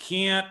 You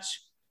can't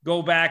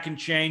go back and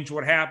change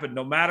what happened.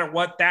 No matter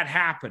what, that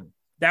happened.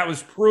 That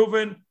was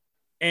proven,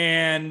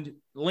 and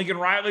Lincoln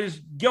Riley is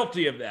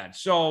guilty of that.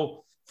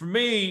 So for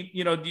me,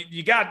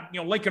 you got,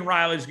 Lincoln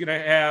Riley's going to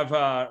have,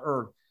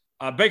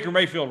 Baker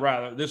Mayfield,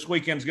 rather, this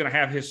weekend's going to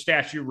have his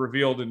statue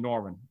revealed in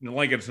Norman.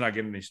 Lincoln's not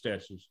getting any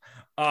statues.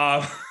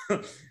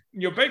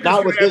 Baker's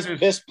not with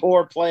this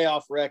poor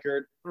playoff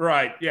record.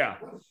 Right, yeah.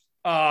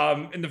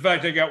 And the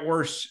fact they got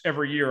worse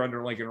every year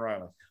under Lincoln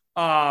Riley.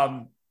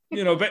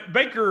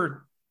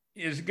 Baker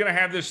is going to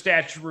have this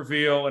statue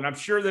reveal, and I'm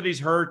sure that he's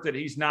hurt that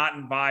he's not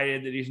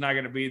invited, that he's not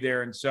going to be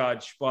there and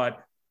such. But,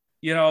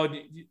 you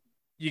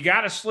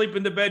got to sleep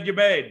in the bed you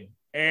made,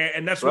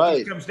 and that's what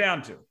it comes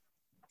down to.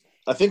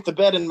 I think the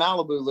bed in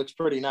Malibu looks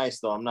pretty nice,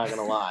 though. I'm not going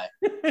to lie.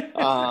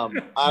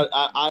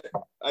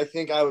 I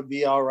think I would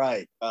be all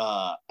right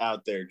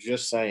out there.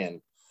 Just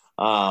saying.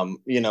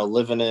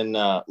 Living in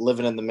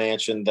the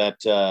mansion that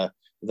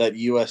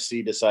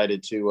USC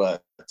decided to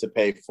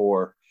pay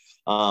for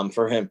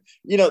him.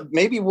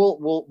 Maybe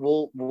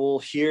we'll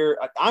hear.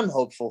 I'm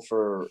hopeful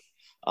from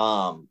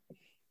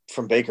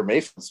Baker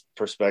Mayfield's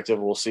perspective.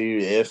 We'll see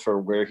if or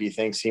where he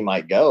thinks he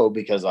might go,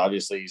 because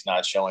obviously he's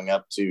not showing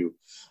up to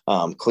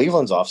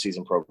Cleveland's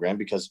offseason program,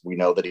 because we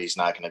know that he's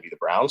not going to be the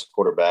Browns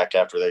quarterback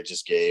after they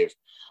just gave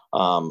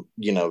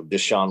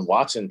Deshaun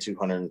Watson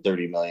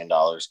 $230 million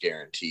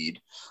guaranteed.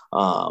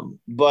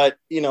 But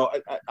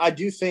I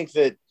do think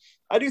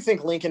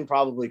Lincoln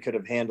probably could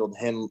have handled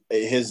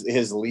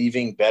his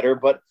leaving better,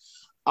 but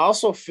I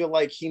also feel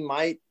like he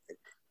might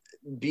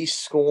be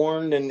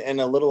scorned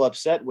and a little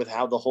upset with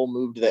how the whole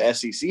move to the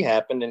SEC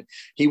happened, and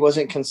he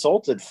wasn't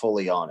consulted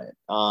fully on it.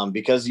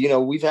 Because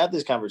we've had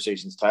these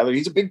conversations, Tyler.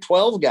 He's a Big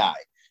 12 guy.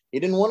 He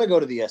didn't want to go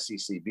to the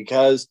SEC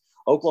because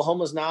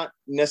Oklahoma's not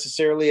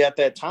necessarily at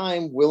that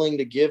time willing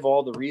to give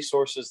all the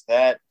resources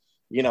that,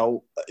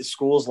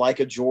 schools like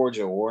a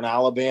Georgia or an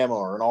Alabama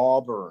or an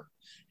Auburn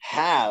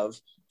have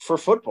for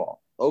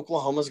football.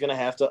 Oklahoma's going to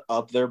have to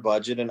up their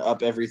budget and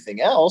up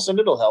everything else, and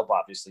it'll help,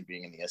 obviously,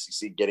 being in the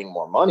SEC, getting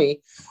more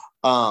money.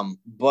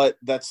 But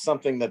that's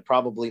something that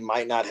probably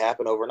might not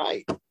happen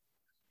overnight.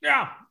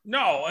 Yeah,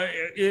 no,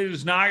 it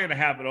is not going to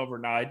happen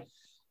overnight.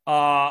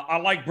 I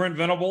like Brent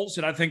Venables,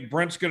 and I think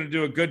Brent's going to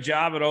do a good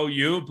job at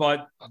OU,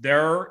 but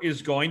there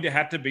is going to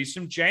have to be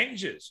some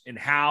changes in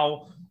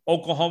how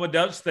Oklahoma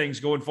does things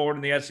going forward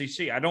in the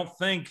SEC. I don't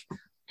think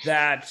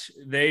that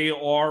they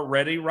are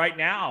ready right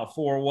now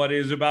for what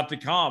is about to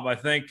come. I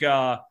think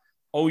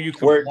OU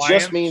where it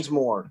compliance. just means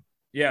more.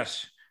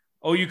 Yes.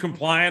 OU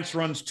compliance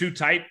runs too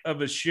tight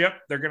of a ship.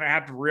 They're going to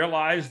have to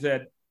realize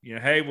that,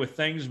 hey, with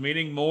things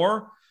meaning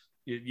more,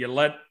 you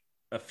let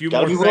a few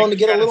more things. Got to be willing to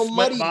get a little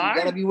muddy. You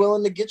got to be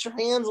willing to get your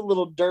hands a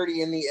little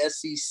dirty in the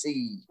SEC.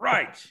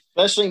 Right.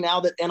 Especially now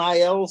that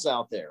NIL's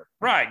out there.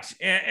 Right.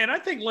 And I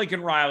think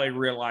Lincoln Riley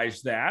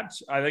realized that.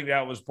 I think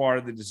that was part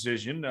of the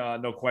decision.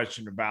 No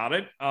question about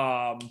it.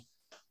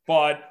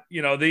 But,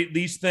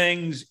 these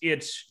things,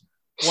 it's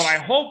what I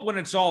hope when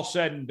it's all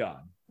said and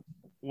done,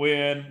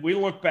 when we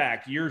look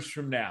back years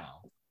from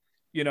now,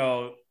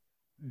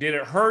 did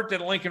it hurt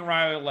that Lincoln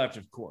Riley left?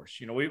 Of course.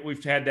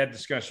 We've had that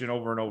discussion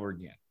over and over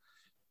again.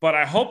 But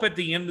I hope at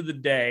the end of the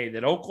day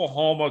that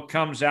Oklahoma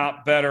comes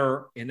out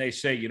better and they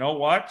say, you know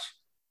what?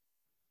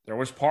 There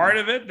was part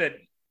of it that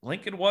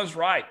Lincoln was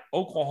right.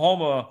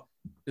 Oklahoma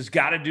has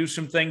got to do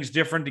some things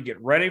different to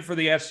get ready for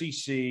the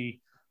SEC.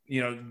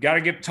 Got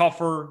to get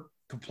tougher.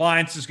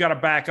 Compliance has got to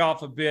back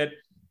off a bit.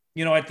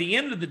 At the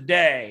end of the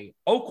day,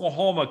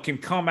 Oklahoma can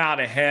come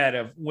out ahead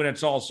of when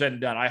it's all said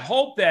and done. I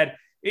hope that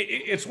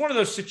it's one of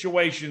those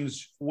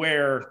situations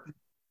where,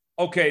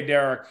 okay,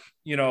 Derek,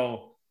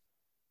 you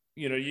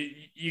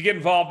get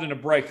involved in a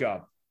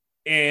breakup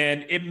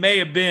and it may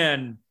have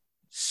been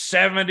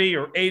 70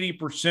 or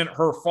 80%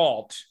 her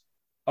fault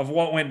of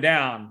what went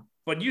down,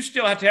 but you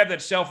still have to have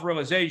that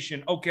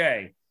self-realization.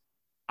 Okay,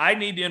 I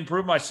need to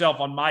improve myself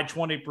on my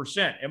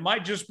 20%. It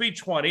might just be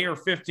 20 or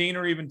 15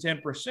 or even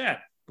 10%,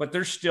 but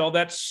there's still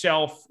that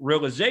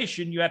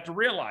self-realization you have to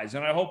realize.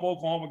 And I hope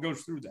Oklahoma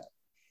goes through that.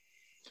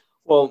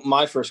 Well,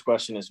 my first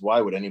question is,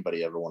 why would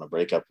anybody ever want to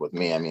break up with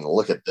me? I mean,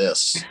 look at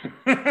this.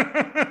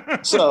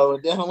 So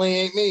it definitely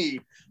ain't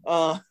me.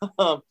 But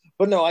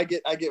no, I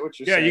get what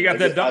you're saying. Yeah, you got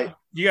that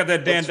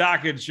Dan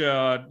Dockage,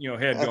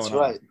 head that's going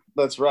right. on.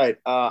 That's right.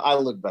 I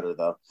look better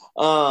though.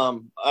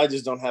 I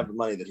just don't have the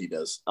money that he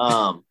does.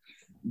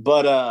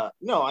 But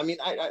no, I mean,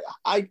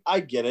 I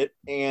get it.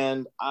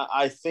 And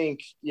I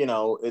think,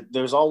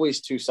 there's always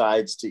two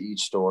sides to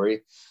each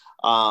story.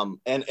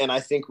 And I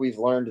think we've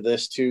learned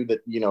this too, that,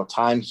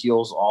 time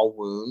heals all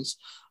wounds.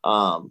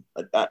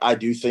 I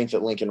do think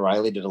that Lincoln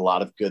Riley did a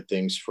lot of good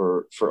things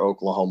for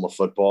Oklahoma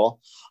football.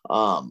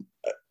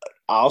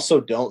 I also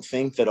don't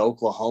think that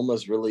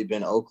Oklahoma's really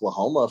been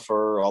Oklahoma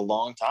for a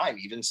long time,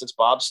 even since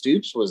Bob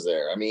Stoops was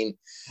there. I mean,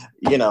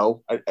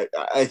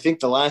 I think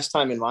the last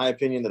time, in my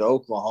opinion, that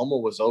Oklahoma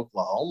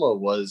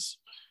was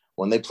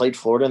when they played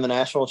Florida in the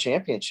national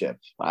championship.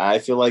 I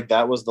feel like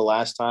that was the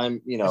last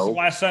time, That's the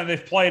last time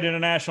they've played in a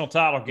national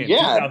title game.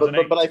 Yeah, but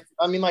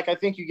I mean, like, I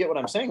think you get what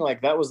I'm saying.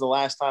 Like, that was the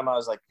last time I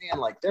was like, man,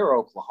 like, they're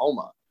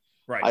Oklahoma.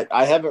 Right.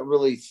 I haven't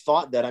really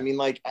thought that. I mean,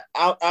 like,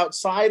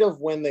 outside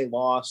of when they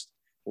lost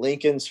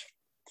Lincoln's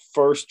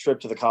first trip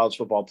to the college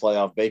football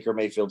playoff, Baker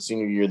Mayfield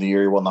senior year, the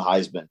year he won the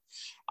Heisman,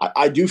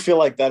 I do feel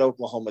like that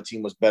Oklahoma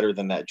team was better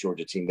than that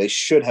Georgia team. They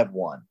should have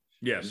won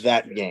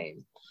that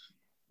game.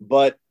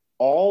 But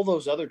all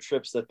those other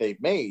trips that they've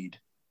made,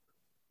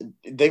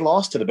 they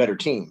lost to the better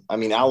team. I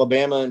mean,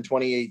 Alabama in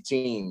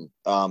 2018,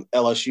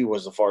 LSU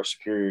was a far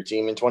superior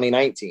team in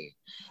 2019.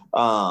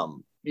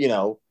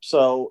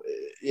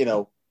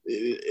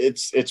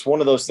 It's one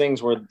of those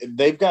things where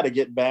they've got to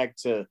get back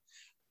to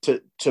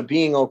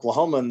being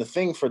Oklahoma. And the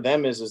thing for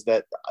them is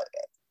that,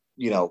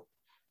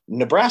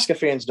 Nebraska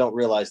fans don't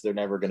realize they're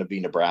never going to be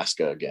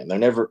Nebraska again.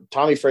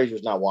 Tommy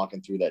Frazier's not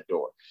walking through that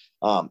door.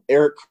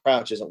 Eric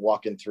Crouch isn't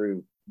walking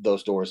through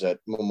those doors at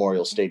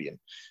Memorial Stadium.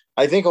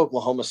 I think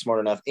Oklahoma's smart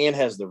enough and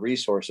has the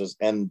resources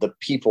and the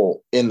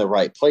people in the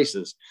right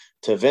places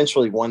to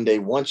eventually one day,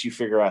 once you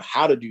figure out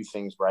how to do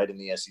things right in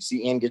the SEC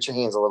and get your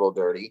hands a little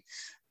dirty,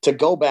 to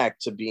go back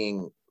to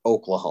being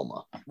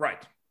Oklahoma.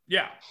 Right.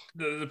 Yeah.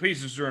 The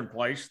pieces are in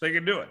place. They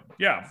can do it.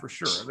 Yeah, for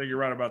sure. I think you're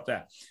right about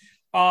that.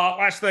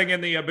 Last thing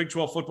in the Big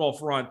 12 football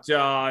front,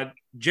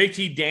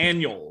 JT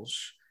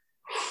Daniels,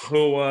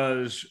 who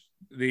was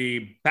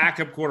the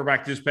backup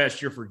quarterback this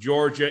past year for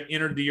Georgia,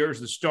 entered the year as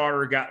the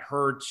starter, got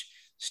hurt.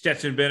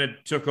 Stetson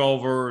Bennett took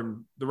over,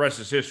 and the rest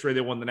is history.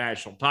 They won the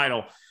national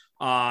title.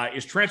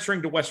 Is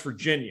transferring to West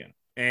Virginia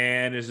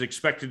and is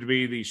expected to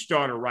be the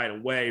starter right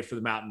away for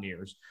the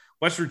Mountaineers.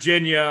 West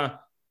Virginia,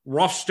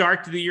 rough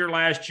start to the year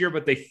last year,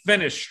 but they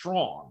finished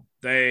strong.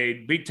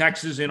 They beat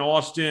Texas in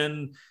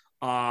Austin,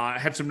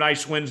 had some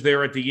nice wins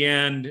there at the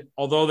end.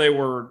 Although they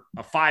were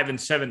a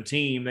 5-7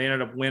 team, they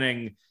ended up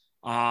winning,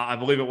 I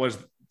believe it was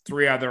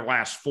 3 out of their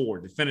last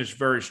 4. They finished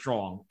very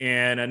strong.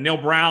 And Neil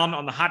Brown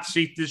on the hot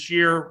seat this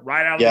year,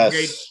 right out of the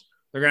gate.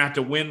 They're going to have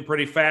to win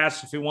pretty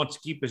fast if he wants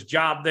to keep his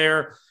job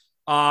there.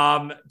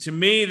 To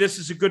me, this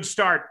is a good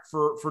start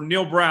for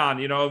Neil Brown.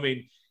 I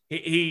mean,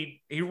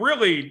 he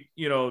really,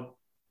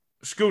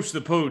 scooched the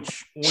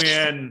pooch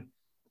when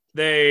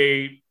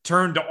they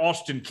turned to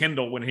Austin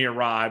Kendall when he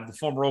arrived, the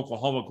former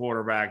Oklahoma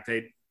quarterback.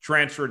 They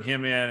transferred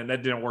him in, and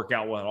that didn't work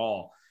out well at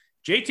all.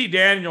 JT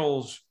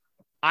Daniels,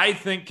 I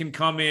think, can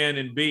come in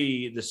and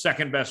be the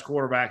second best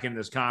quarterback in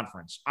this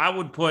conference. I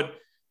would put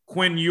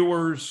Quinn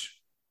Ewers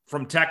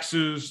from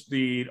Texas,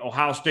 the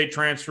Ohio State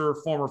transfer,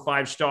 former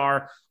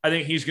 5-star. I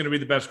think he's going to be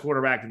the best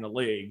quarterback in the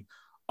league.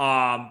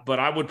 But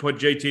I would put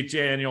JT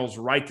Daniels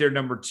right there,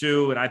 number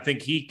 2, and I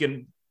think he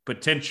can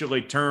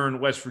potentially turn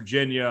West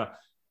Virginia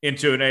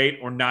into an 8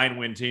 or 9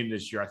 win team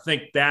this year. I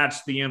think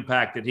that's the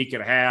impact that he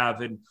could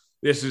have, and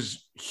this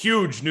is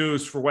huge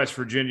news for West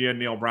Virginia and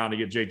Neil Brown to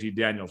get JT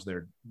Daniels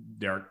there,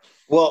 Derek.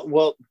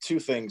 Well, 2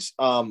 things.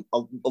 A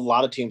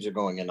lot of teams are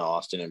going into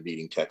Austin and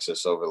beating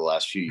Texas over the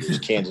last few years.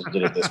 Kansas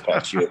did it this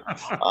past year.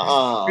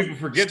 People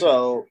forget.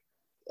 So,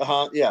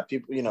 yeah,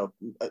 people,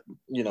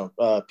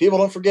 people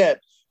don't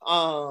forget.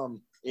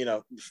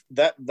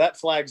 That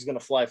flag's going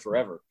to fly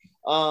forever.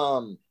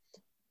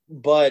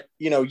 But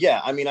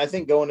yeah, I mean, I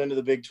think going into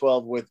the Big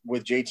 12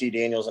 with JT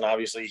Daniels, and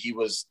obviously he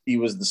was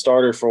the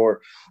starter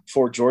for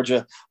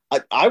Georgia.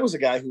 I was a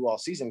guy who all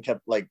season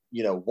kept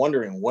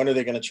wondering, when are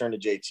they going to turn to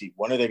JT?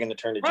 When are they going to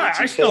turn to right,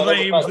 JT? I still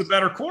think he was the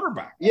better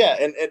quarterback.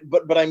 Yeah,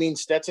 but I mean,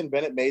 Stetson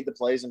Bennett made the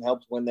plays and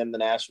helped win them the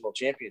national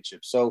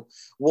championship. So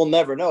we'll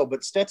never know.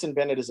 But Stetson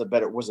Bennett is a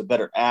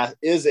better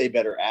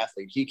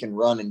athlete. He can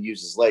run and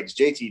use his legs.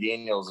 JT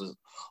Daniels is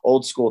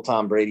old school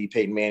Tom Brady,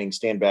 Peyton Manning,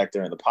 stand back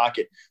there in the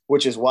pocket,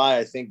 which is why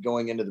I think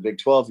going into the Big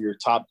 12, your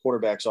top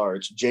quarterbacks are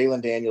it's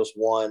Jalen Daniels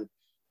 1,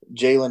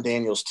 Jalen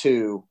Daniels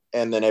 2,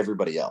 and then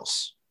everybody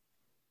else.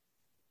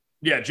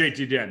 Yeah,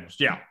 JT Daniels.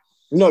 Yeah.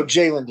 No,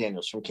 Jalen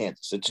Daniels from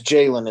Kansas. It's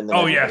Jalen and then.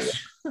 Oh,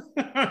 yes.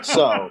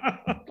 So.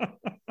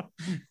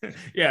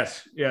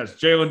 yes.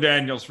 Jalen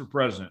Daniels for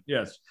president.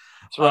 Yes.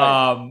 That's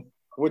right.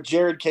 With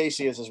Jared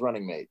Casey as his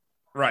running mate.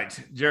 Right.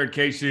 Jared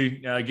Casey,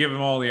 give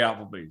him all the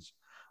Applebee's.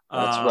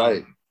 That's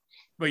right.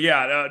 But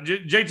yeah,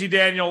 JT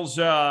Daniels,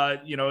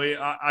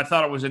 I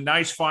thought it was a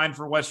nice find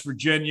for West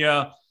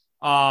Virginia.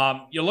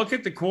 You look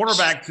at the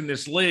quarterbacks in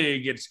this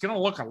league, it's going to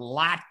look a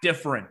lot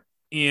different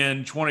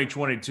in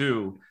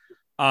 2022.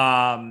 With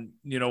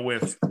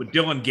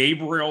Dylan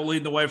Gabriel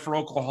leading the way for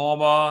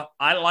Oklahoma.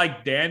 I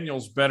like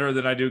Daniels better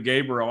than I do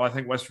Gabriel. I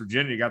think West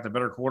Virginia got the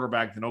better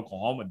quarterback than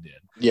Oklahoma did.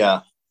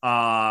 Yeah.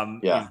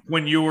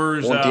 When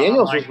Ewers.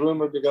 Daniels was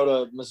rumored to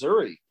go to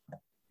Missouri.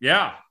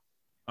 Yeah.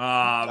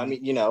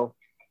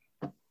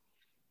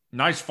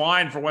 Nice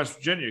find for West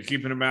Virginia,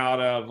 keeping him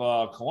out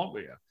of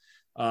Columbia.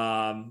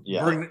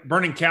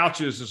 Burning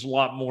couches is a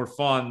lot more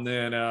fun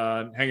than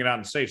hanging out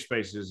in safe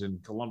spaces in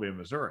Columbia,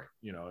 Missouri.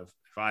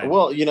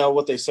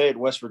 What they say at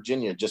West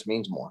Virginia just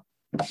means more.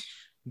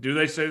 Do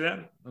they say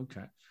that?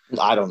 Okay.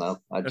 I don't know.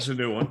 That's a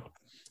new one.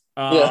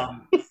 Yeah.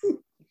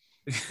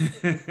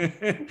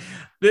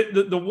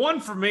 The one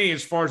for me,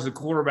 as far as the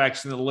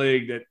quarterbacks in the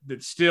league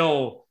that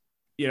still,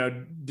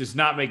 does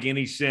not make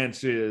any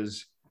sense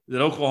is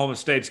that Oklahoma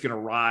State's going to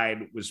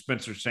ride with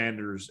Spencer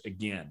Sanders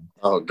again.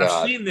 Oh, God.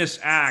 I've seen this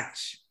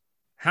act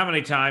how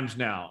many times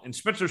now? And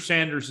Spencer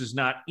Sanders is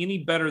not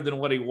any better than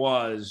what he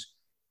was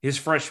his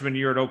freshman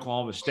year at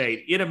Oklahoma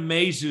State. It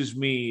amazes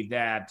me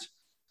that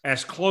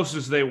as close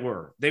as they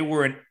were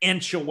an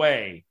inch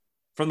away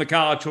from the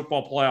college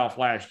football playoff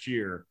last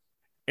year,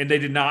 and they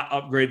did not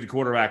upgrade the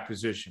quarterback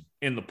position.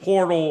 In the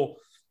portal,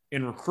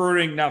 in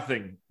recruiting,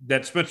 nothing.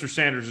 That Spencer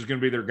Sanders is going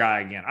to be their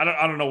guy again.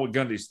 I don't know what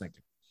Gundy's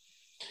thinking.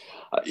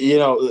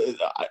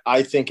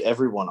 I think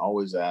everyone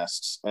always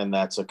asks, and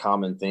that's a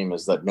common theme,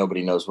 is that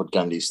nobody knows what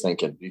Gundy's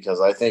thinking,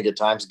 because I think at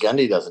times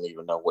Gundy doesn't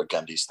even know what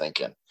Gundy's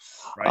thinking.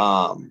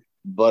 Right.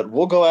 But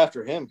we'll go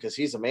after him because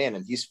he's a man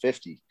and he's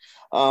 50.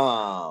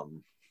 I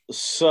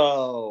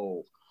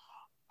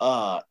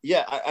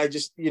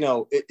just,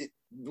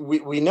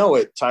 we know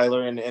it,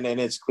 Tyler, and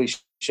it's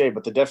cliche,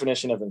 but the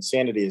definition of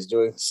insanity is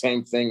doing the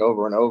same thing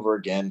over and over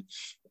again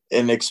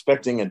and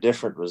expecting a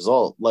different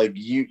result. Like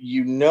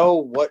you know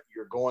what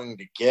you're going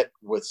to get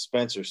with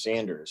Spencer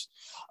Sanders.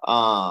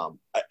 I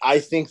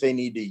think they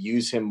need to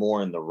use him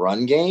more in the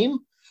run game,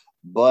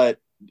 but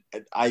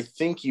I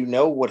think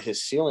what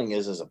his ceiling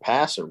is as a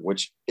passer,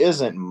 which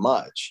isn't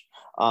much.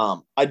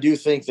 I do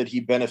think that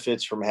he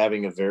benefits from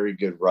having a very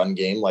good run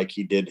game, like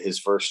he did his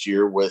first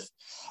year with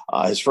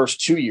his first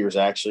 2 years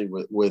actually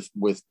with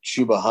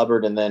Chuba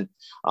Hubbard, and then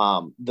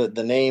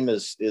the name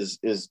is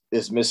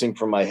missing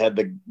from my head.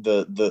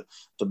 The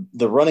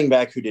running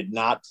back who did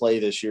not play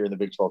this year in the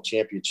Big 12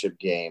 championship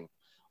game,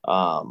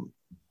 who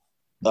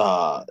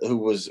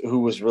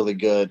was really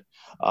good,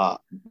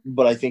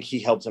 but I think he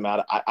helped him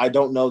out. I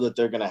don't know that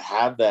they're going to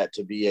have that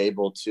to be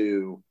able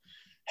to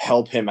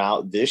help him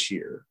out this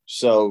year.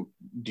 So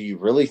do you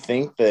really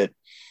think that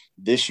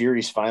this year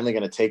he's finally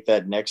going to take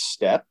that next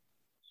step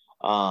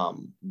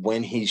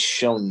when he's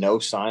shown no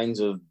signs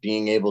of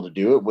being able to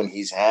do it, when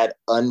he's had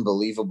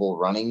unbelievable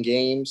running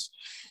games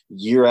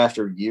year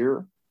after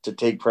year to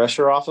take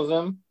pressure off of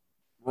him,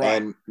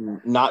 right, and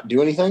not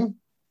do anything?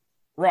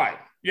 Right.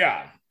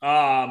 Yeah.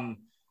 I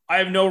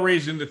have no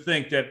reason to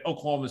think that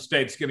Oklahoma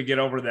State's going to get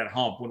over that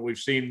hump when we've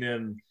seen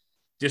them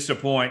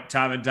disappoint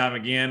time and time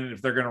again. And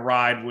if they're going to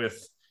ride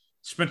with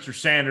Spencer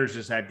Sanders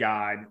as that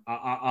guy,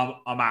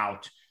 I'm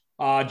out.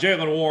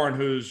 Jaylen Warren,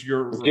 who's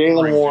your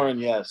Jaylen Warren,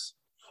 yes.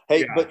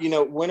 Hey, yeah. But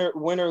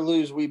win or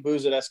lose, we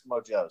booze at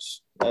Eskimo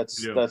Joe's.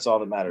 That's all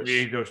that matters.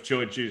 We eat those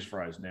chili cheese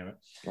fries, damn it.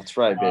 That's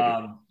right,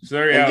 baby. So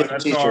there you go.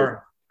 That's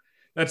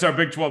That's our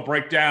Big 12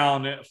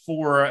 breakdown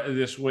for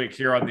this week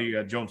here on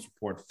the Jones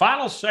Report.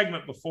 Final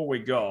segment before we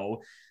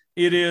go.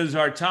 It is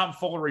our Tom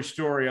Foolery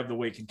story of the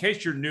week. In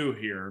case you're new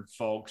here,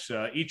 folks,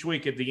 each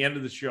week at the end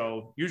of the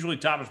show, usually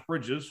Thomas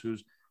Bridges,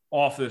 who's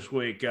off this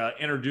week,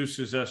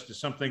 introduces us to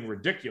something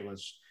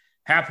ridiculous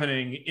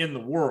happening in the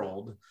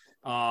world.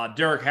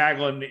 Derek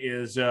Haglund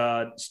is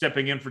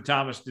stepping in for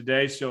Thomas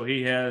today, so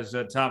he has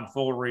Tom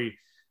Foolery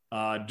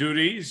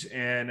duties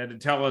and to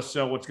tell us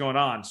what's going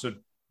on. So,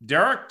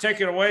 Derek,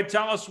 take it away.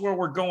 Tell us where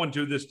we're going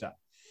to this time.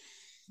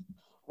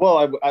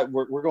 Well,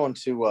 we're going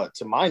to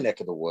my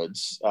neck of the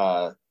woods,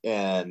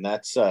 and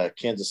that's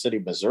Kansas City,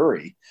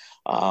 Missouri.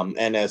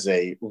 And as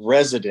a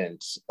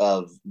resident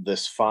of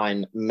this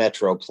fine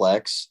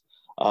metroplex,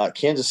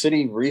 Kansas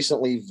City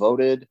recently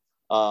voted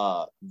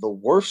the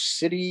worst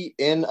city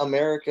in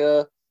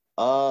America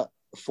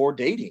for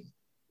dating.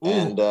 Ooh.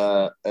 And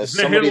as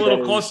they hit a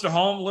little close to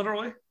home,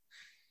 literally.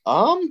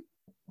 I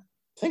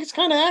think it's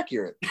kind of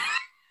accurate.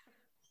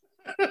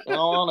 In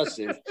all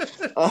honesty.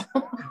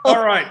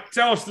 All right,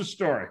 tell us the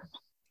story.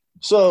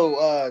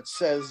 So it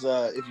says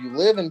if you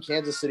live in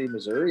Kansas City,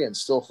 Missouri, and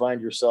still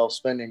find yourself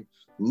spending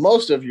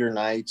most of your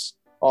nights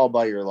all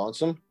by your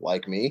lonesome,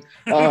 like me,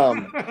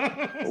 one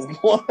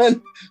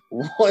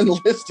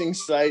listing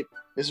site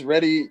is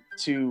ready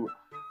to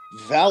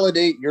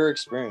validate your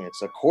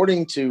experience.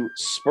 According to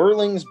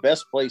Sperling's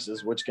Best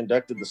Places, which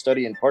conducted the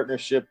study in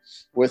partnership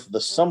with the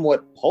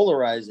somewhat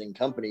polarizing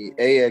company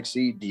Axe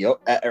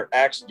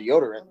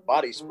Deodorant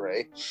Body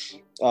Spray,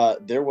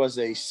 there was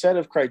a set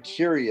of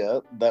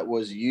criteria that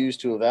was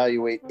used to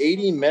evaluate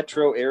 80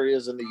 metro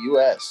areas in the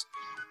U.S.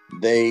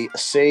 They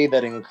say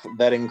that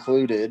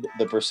included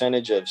the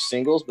percentage of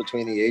singles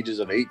between the ages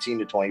of 18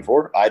 to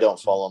 24. I don't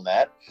fall on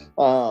that.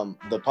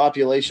 The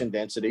population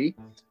density,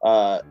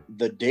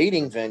 the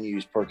dating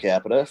venues per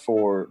capita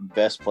for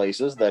Best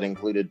Places that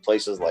included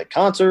places like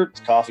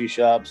concerts, coffee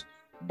shops,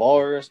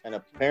 bars, and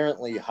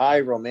apparently high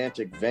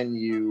romantic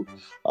venue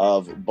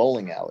of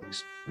bowling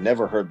alleys.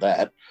 Never heard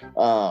that.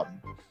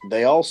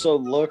 They also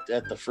looked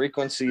at the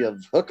frequency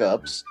of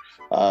hookups,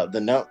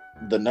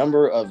 the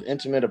number of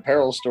intimate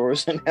apparel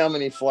stores, and how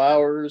many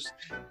flowers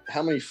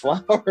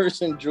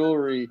and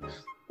jewelry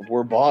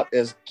were bought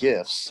as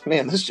gifts.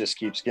 Man, this just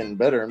keeps getting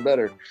better and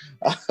better.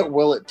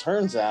 Well, it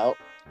turns out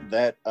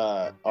that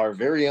our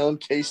very own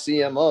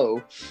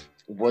KCMO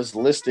was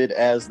listed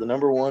as the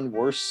number one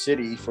worst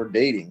city for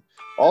dating.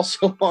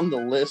 Also on the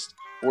list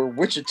were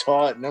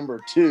Wichita at number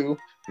 2,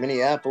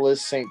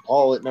 Minneapolis, St.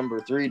 Paul at number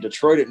 3,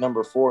 Detroit at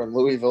number 4, and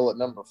Louisville at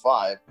number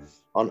 5.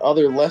 On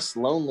other less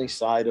lonely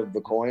side of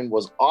the coin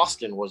was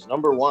Austin was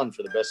number 1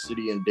 for the best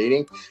city in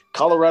dating.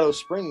 Colorado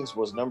Springs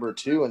was number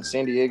 2, and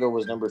San Diego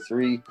was number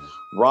 3.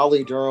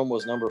 Raleigh-Durham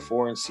was number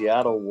 4, and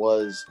Seattle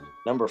was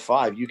number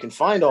 5. You can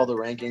find all the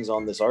rankings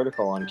on this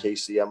article on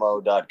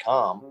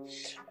kcmo.com.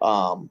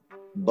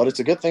 But it's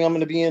a good thing I'm going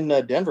to be in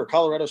Denver.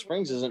 Colorado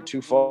Springs isn't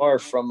too far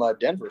from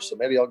Denver, so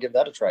maybe I'll give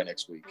that a try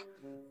next week.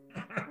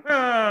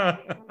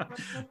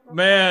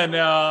 Man,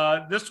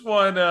 this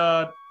one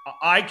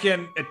I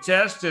can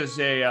attest as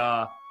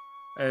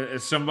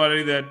as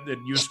somebody that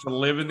used to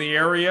live in the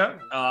area.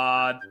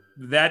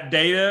 That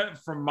data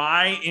from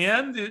my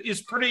end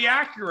is pretty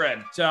accurate.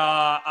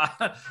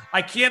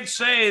 I can't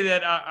say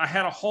that I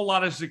had a whole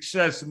lot of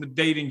success in the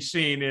dating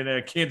scene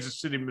in Kansas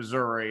City,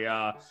 Missouri,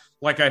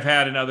 like I've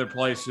had in other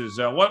places.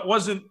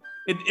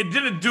 It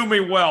didn't do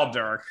me well,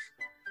 Derek.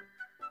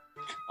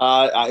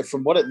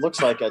 From what it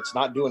looks like, it's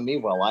not doing me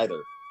well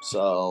either.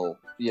 So,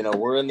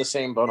 we're in the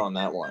same boat on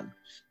that one.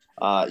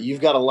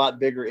 You've got a lot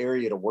bigger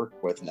area to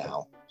work with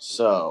now.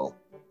 So,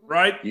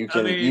 right, you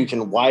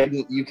can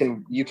widen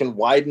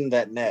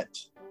that net.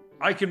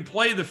 I can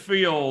play the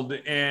field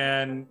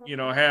and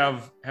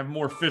have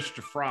more fish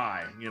to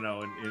fry.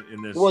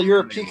 In this. Well, you're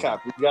a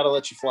peacock. We've got to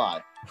let you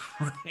fly.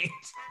 Right.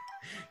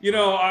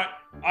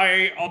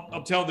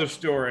 I'll tell this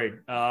story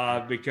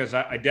because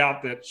I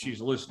doubt that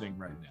she's listening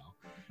right now.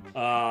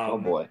 Oh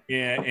boy!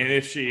 And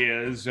if she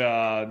is,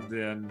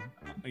 then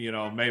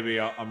maybe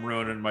I'm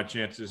ruining my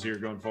chances here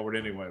going forward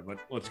anyway. But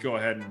let's go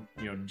ahead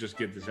and just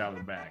get this out of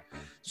the bag.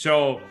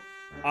 So,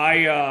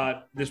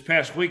 I this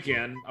past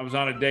weekend I was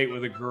on a date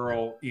with a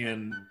girl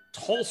in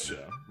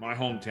Tulsa, my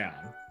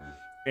hometown,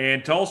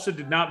 and Tulsa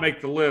did not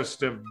make the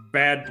list of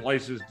bad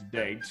places to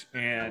date.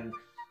 And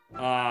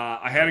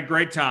I had a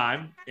great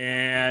time.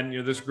 And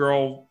this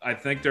girl, I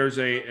think there's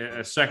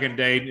a second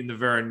date in the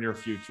very near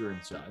future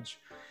and such.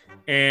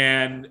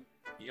 And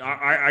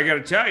I got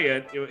to tell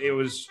you, it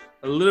was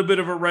a little bit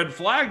of a red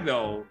flag,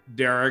 though,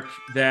 Derek,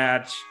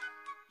 that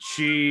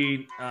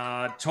she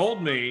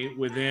told me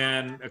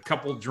within a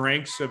couple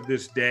drinks of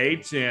this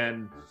date,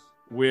 and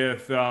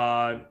with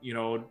an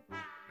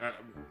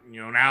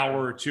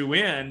hour or two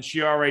in,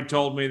 she already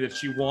told me that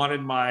she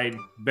wanted my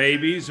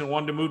babies and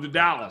wanted to move to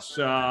Dallas.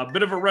 A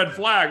bit of a red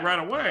flag right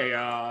away.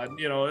 A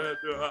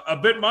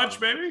bit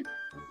much, maybe.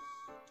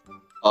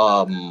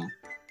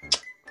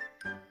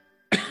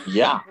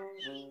 Yeah,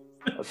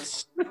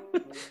 that's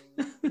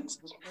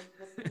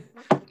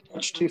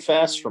much too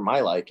fast for my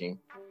liking.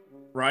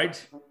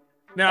 Right.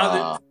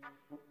 Now,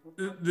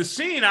 the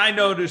scene I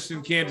noticed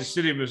in Kansas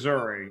City,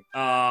 Missouri,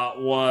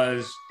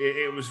 was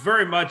it was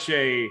very much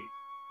a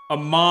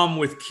mom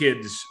with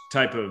kids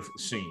type of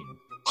scene.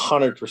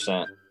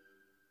 100%.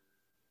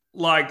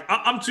 Like,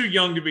 I'm too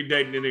young to be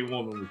dating any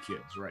woman with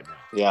kids right now.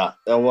 Yeah.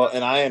 Well,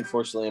 and I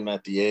unfortunately am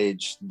at the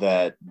age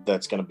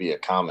that's going to be a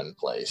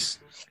commonplace.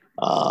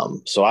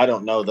 So I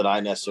don't know that I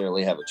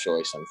necessarily have a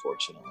choice,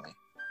 unfortunately.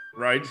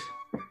 Right?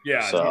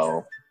 Yeah.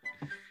 So.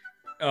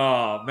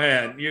 Oh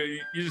man, you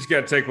just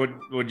got to take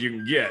what you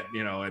can get,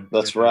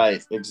 That's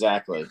right.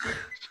 Exactly.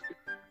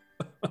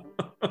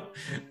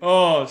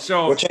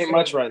 So which ain't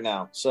much right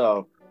now.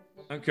 So.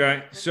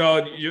 Okay,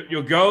 so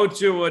you'll go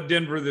to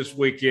Denver this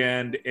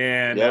weekend,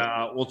 and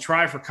we'll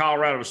try for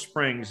Colorado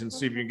Springs and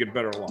see if you can get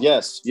better luck.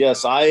 Yes.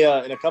 I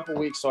in a couple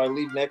weeks, so I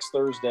leave next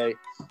Thursday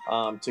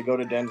to go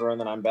to Denver, and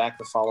then I'm back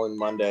the following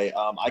Monday.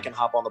 I can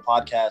hop on the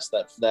podcast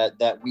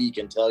that week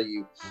and tell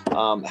you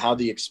how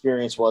the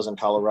experience was in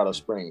Colorado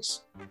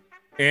Springs.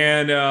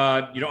 And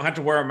you don't have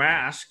to wear a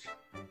mask.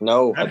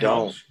 No, I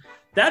don't.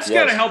 That's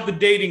got to help the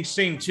dating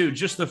scene too.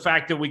 Just the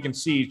fact that we can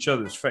see each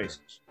other's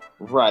faces.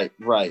 Right,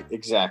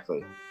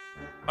 exactly.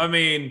 I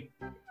mean,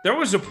 there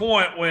was a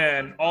point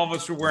when all of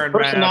us were wearing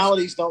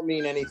personalities masks. Don't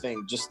mean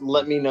anything. Just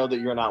let me know that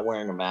you're not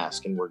wearing a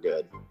mask, and we're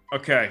good.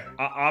 Okay,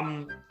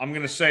 I'm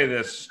going to say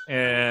this,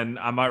 and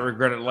I might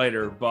regret it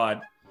later,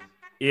 but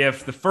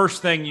if the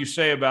first thing you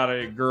say about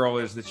a girl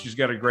is that she's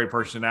got a great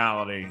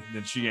personality,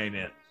 then she ain't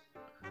it.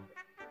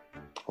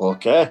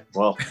 Okay,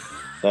 well,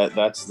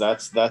 that's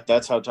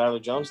how Tyler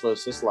Jones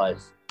lives his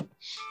life.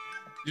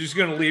 You're just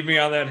going to leave me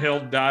on that hill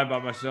to die by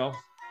myself?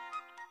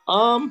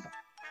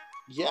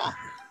 Yeah.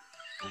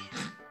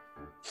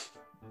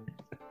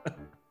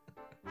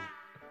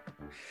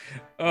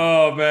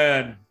 Oh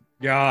man,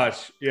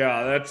 gosh,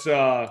 yeah,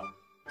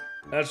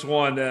 that's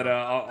one that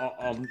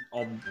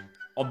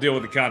I'll deal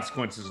with the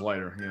consequences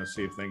later.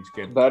 See if things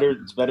get better.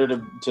 It's better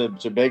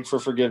to beg for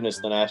forgiveness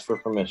than ask for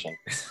permission.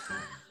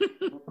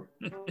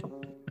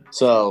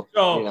 So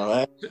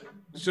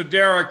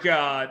Derek,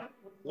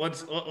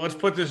 let's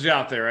put this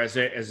out there as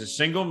a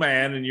single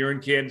man, and you're in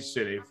Kansas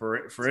City.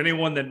 For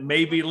anyone that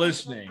may be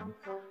listening,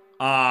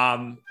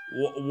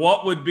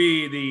 what would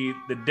be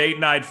the date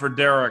night for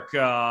Derek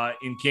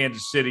in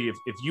Kansas City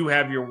if you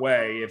have your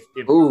way? If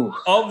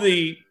of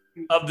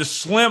the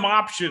slim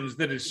options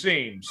that it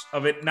seems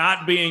of it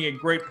not being a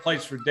great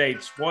place for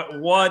dates,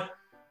 what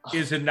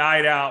is a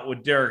night out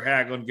with Derek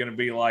Haglund going to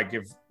be like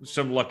if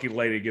some lucky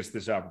lady gets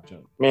this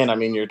opportunity? Man, I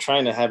mean, you're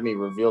trying to have me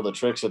reveal the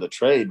tricks of the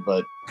trade,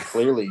 but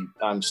clearly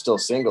I'm still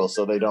single,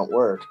 so they don't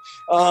work.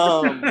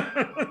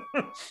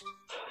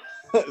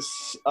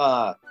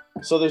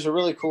 So there's a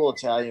really cool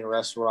Italian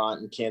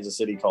restaurant in Kansas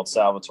City called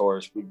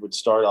Salvatore's. We would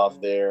start off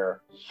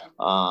there,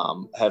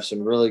 have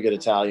some really good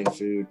Italian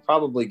food,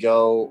 probably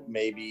go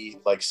maybe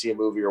like see a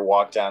movie or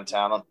walk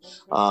downtown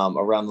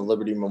around the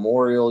Liberty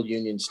Memorial,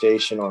 Union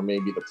Station, or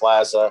maybe the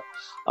Plaza.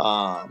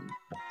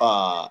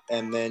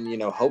 And then,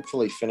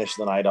 hopefully finish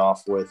the night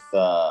off with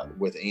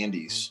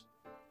Andy's.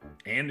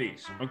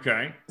 Andy's.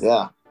 Okay.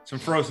 Yeah. Some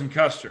frozen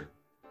custard.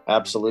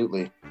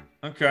 Absolutely.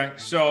 Okay,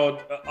 so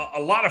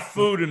a lot of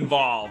food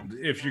involved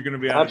if you're going to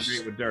be on a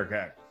date with Derek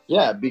Haglund.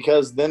 Yeah,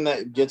 because then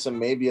that gets him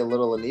maybe a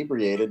little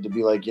inebriated to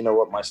be like, you know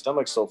what, my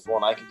stomach's so full,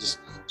 and I can just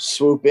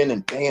swoop in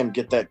and bam,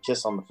 get that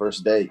kiss on the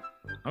first date.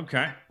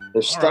 Okay.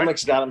 Their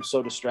stomach's got him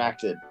so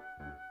distracted.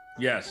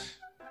 Yes,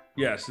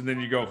 and then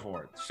you go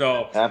for it.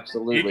 So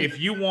absolutely, if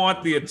you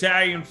want the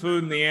Italian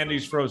food and the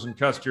Andy's frozen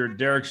custard,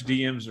 Derek's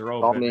DMs are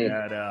open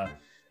at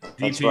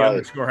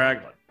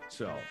DT_Haglund.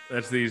 So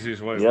that's the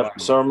easiest way. Yep.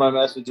 So are my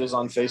messages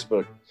on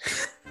Facebook.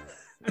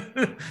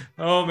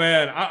 Oh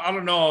man, I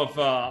don't know if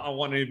I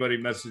want anybody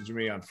messaging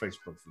me on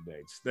Facebook for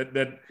dates.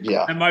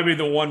 That might be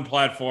the one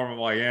platform I'm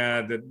like,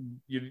 that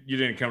you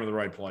didn't come to the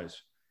right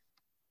place.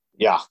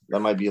 Yeah, that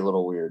might be a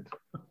little weird.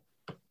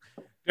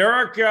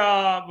 Derek,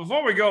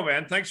 before we go,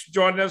 man, thanks for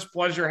joining us.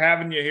 Pleasure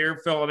having you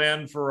here, filling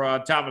in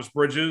for Thomas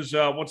Bridges.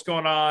 What's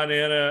going on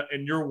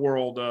in your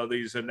world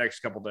these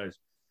next couple days?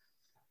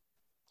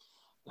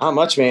 Not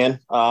much, man.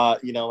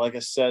 Like I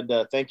said,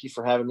 thank you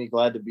for having me.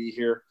 Glad to be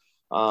here.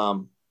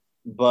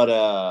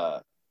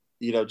 But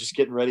just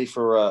getting ready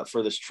for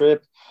this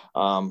trip.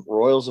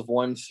 Royals have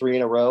won 3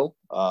 in a row.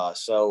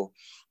 So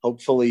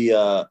hopefully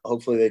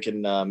they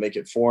can make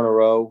it 4 in a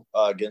row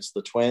against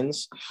the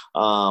Twins.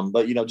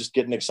 But just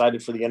getting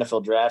excited for the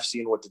NFL draft,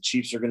 seeing what the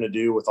Chiefs are going to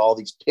do with all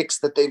these picks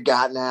that they've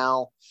got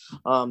now.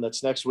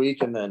 That's next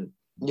week. And then,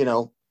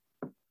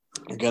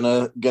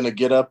 gonna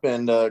get up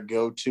and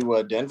go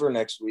to Denver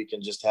next week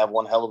and just have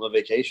one hell of a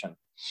vacation.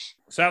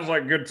 Sounds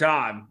like a good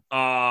time.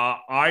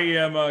 I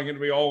am going to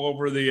be all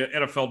over the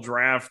NFL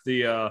draft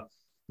the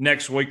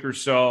next week or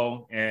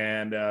so,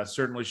 and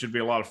certainly should be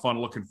a lot of fun.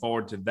 Looking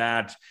forward to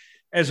that.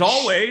 As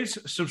always,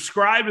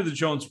 subscribe to the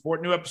Jones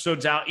Report. New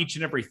episodes out each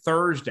and every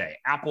Thursday.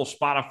 Apple,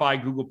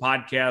 Spotify, Google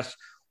Podcasts,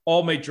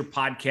 all major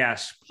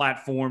podcast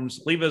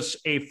platforms. Leave us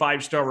a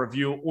 5-star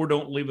review or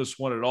don't leave us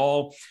one at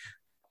all.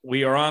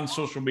 We are on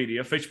social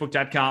media,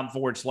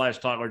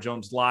 facebook.com/Tyler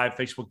Jones Live,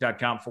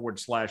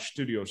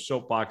 facebook.com/Studio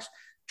Soapbox,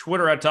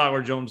 Twitter at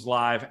Tyler Jones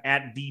Live,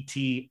 at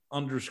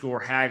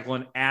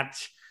DT_Haglin, at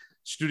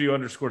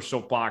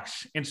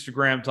Studio_Soapbox,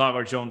 Instagram,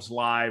 Tyler Jones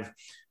Live.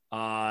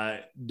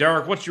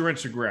 Derek, what's your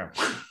Instagram?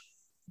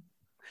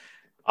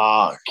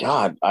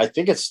 God, I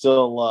think it's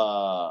still,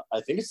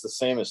 I think it's the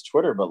same as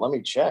Twitter, but let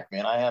me check,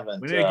 man. I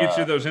haven't. We need to get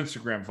you those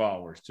Instagram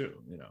followers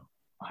too,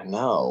 I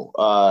know.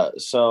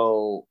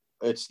 So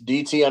it's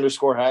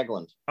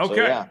DT_Haglund. Okay.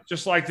 So, yeah.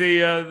 Just like the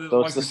so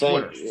like it's the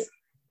same. Twitter.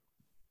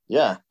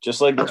 Yeah.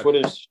 Just like the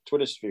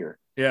Twitter sphere.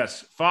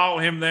 Yes. Follow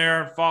him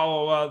there.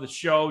 Follow the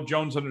show,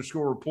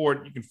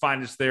 Jones_Report. You can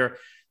find us there.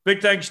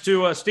 Big thanks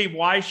to Steve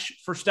Wyche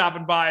for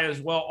stopping by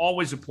as well.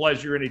 Always a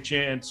pleasure. Any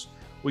chance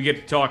we get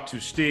to talk to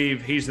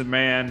Steve. He's the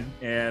man,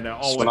 and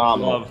always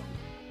love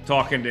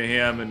talking to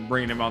him and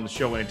bringing him on the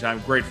show anytime.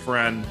 Great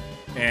friend.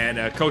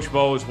 And Coach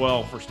Bo as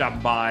well for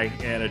stopping by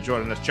and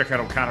joining us. Check out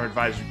O'Connor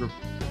Advisory Group,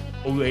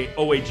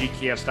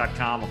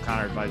 OAGKS.com,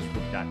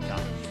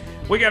 O'ConnorAdvisoryGroup.com.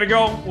 We got to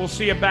go. We'll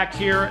see you back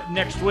here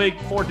next week.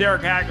 For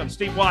Derek Haglund,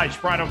 Steve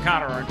Wyche, Brian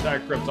O'Connor, our entire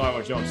crew,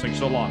 Tyler Jones. Thanks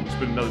so long. It's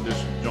been another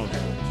edition of Jones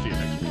Report. See you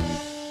next week.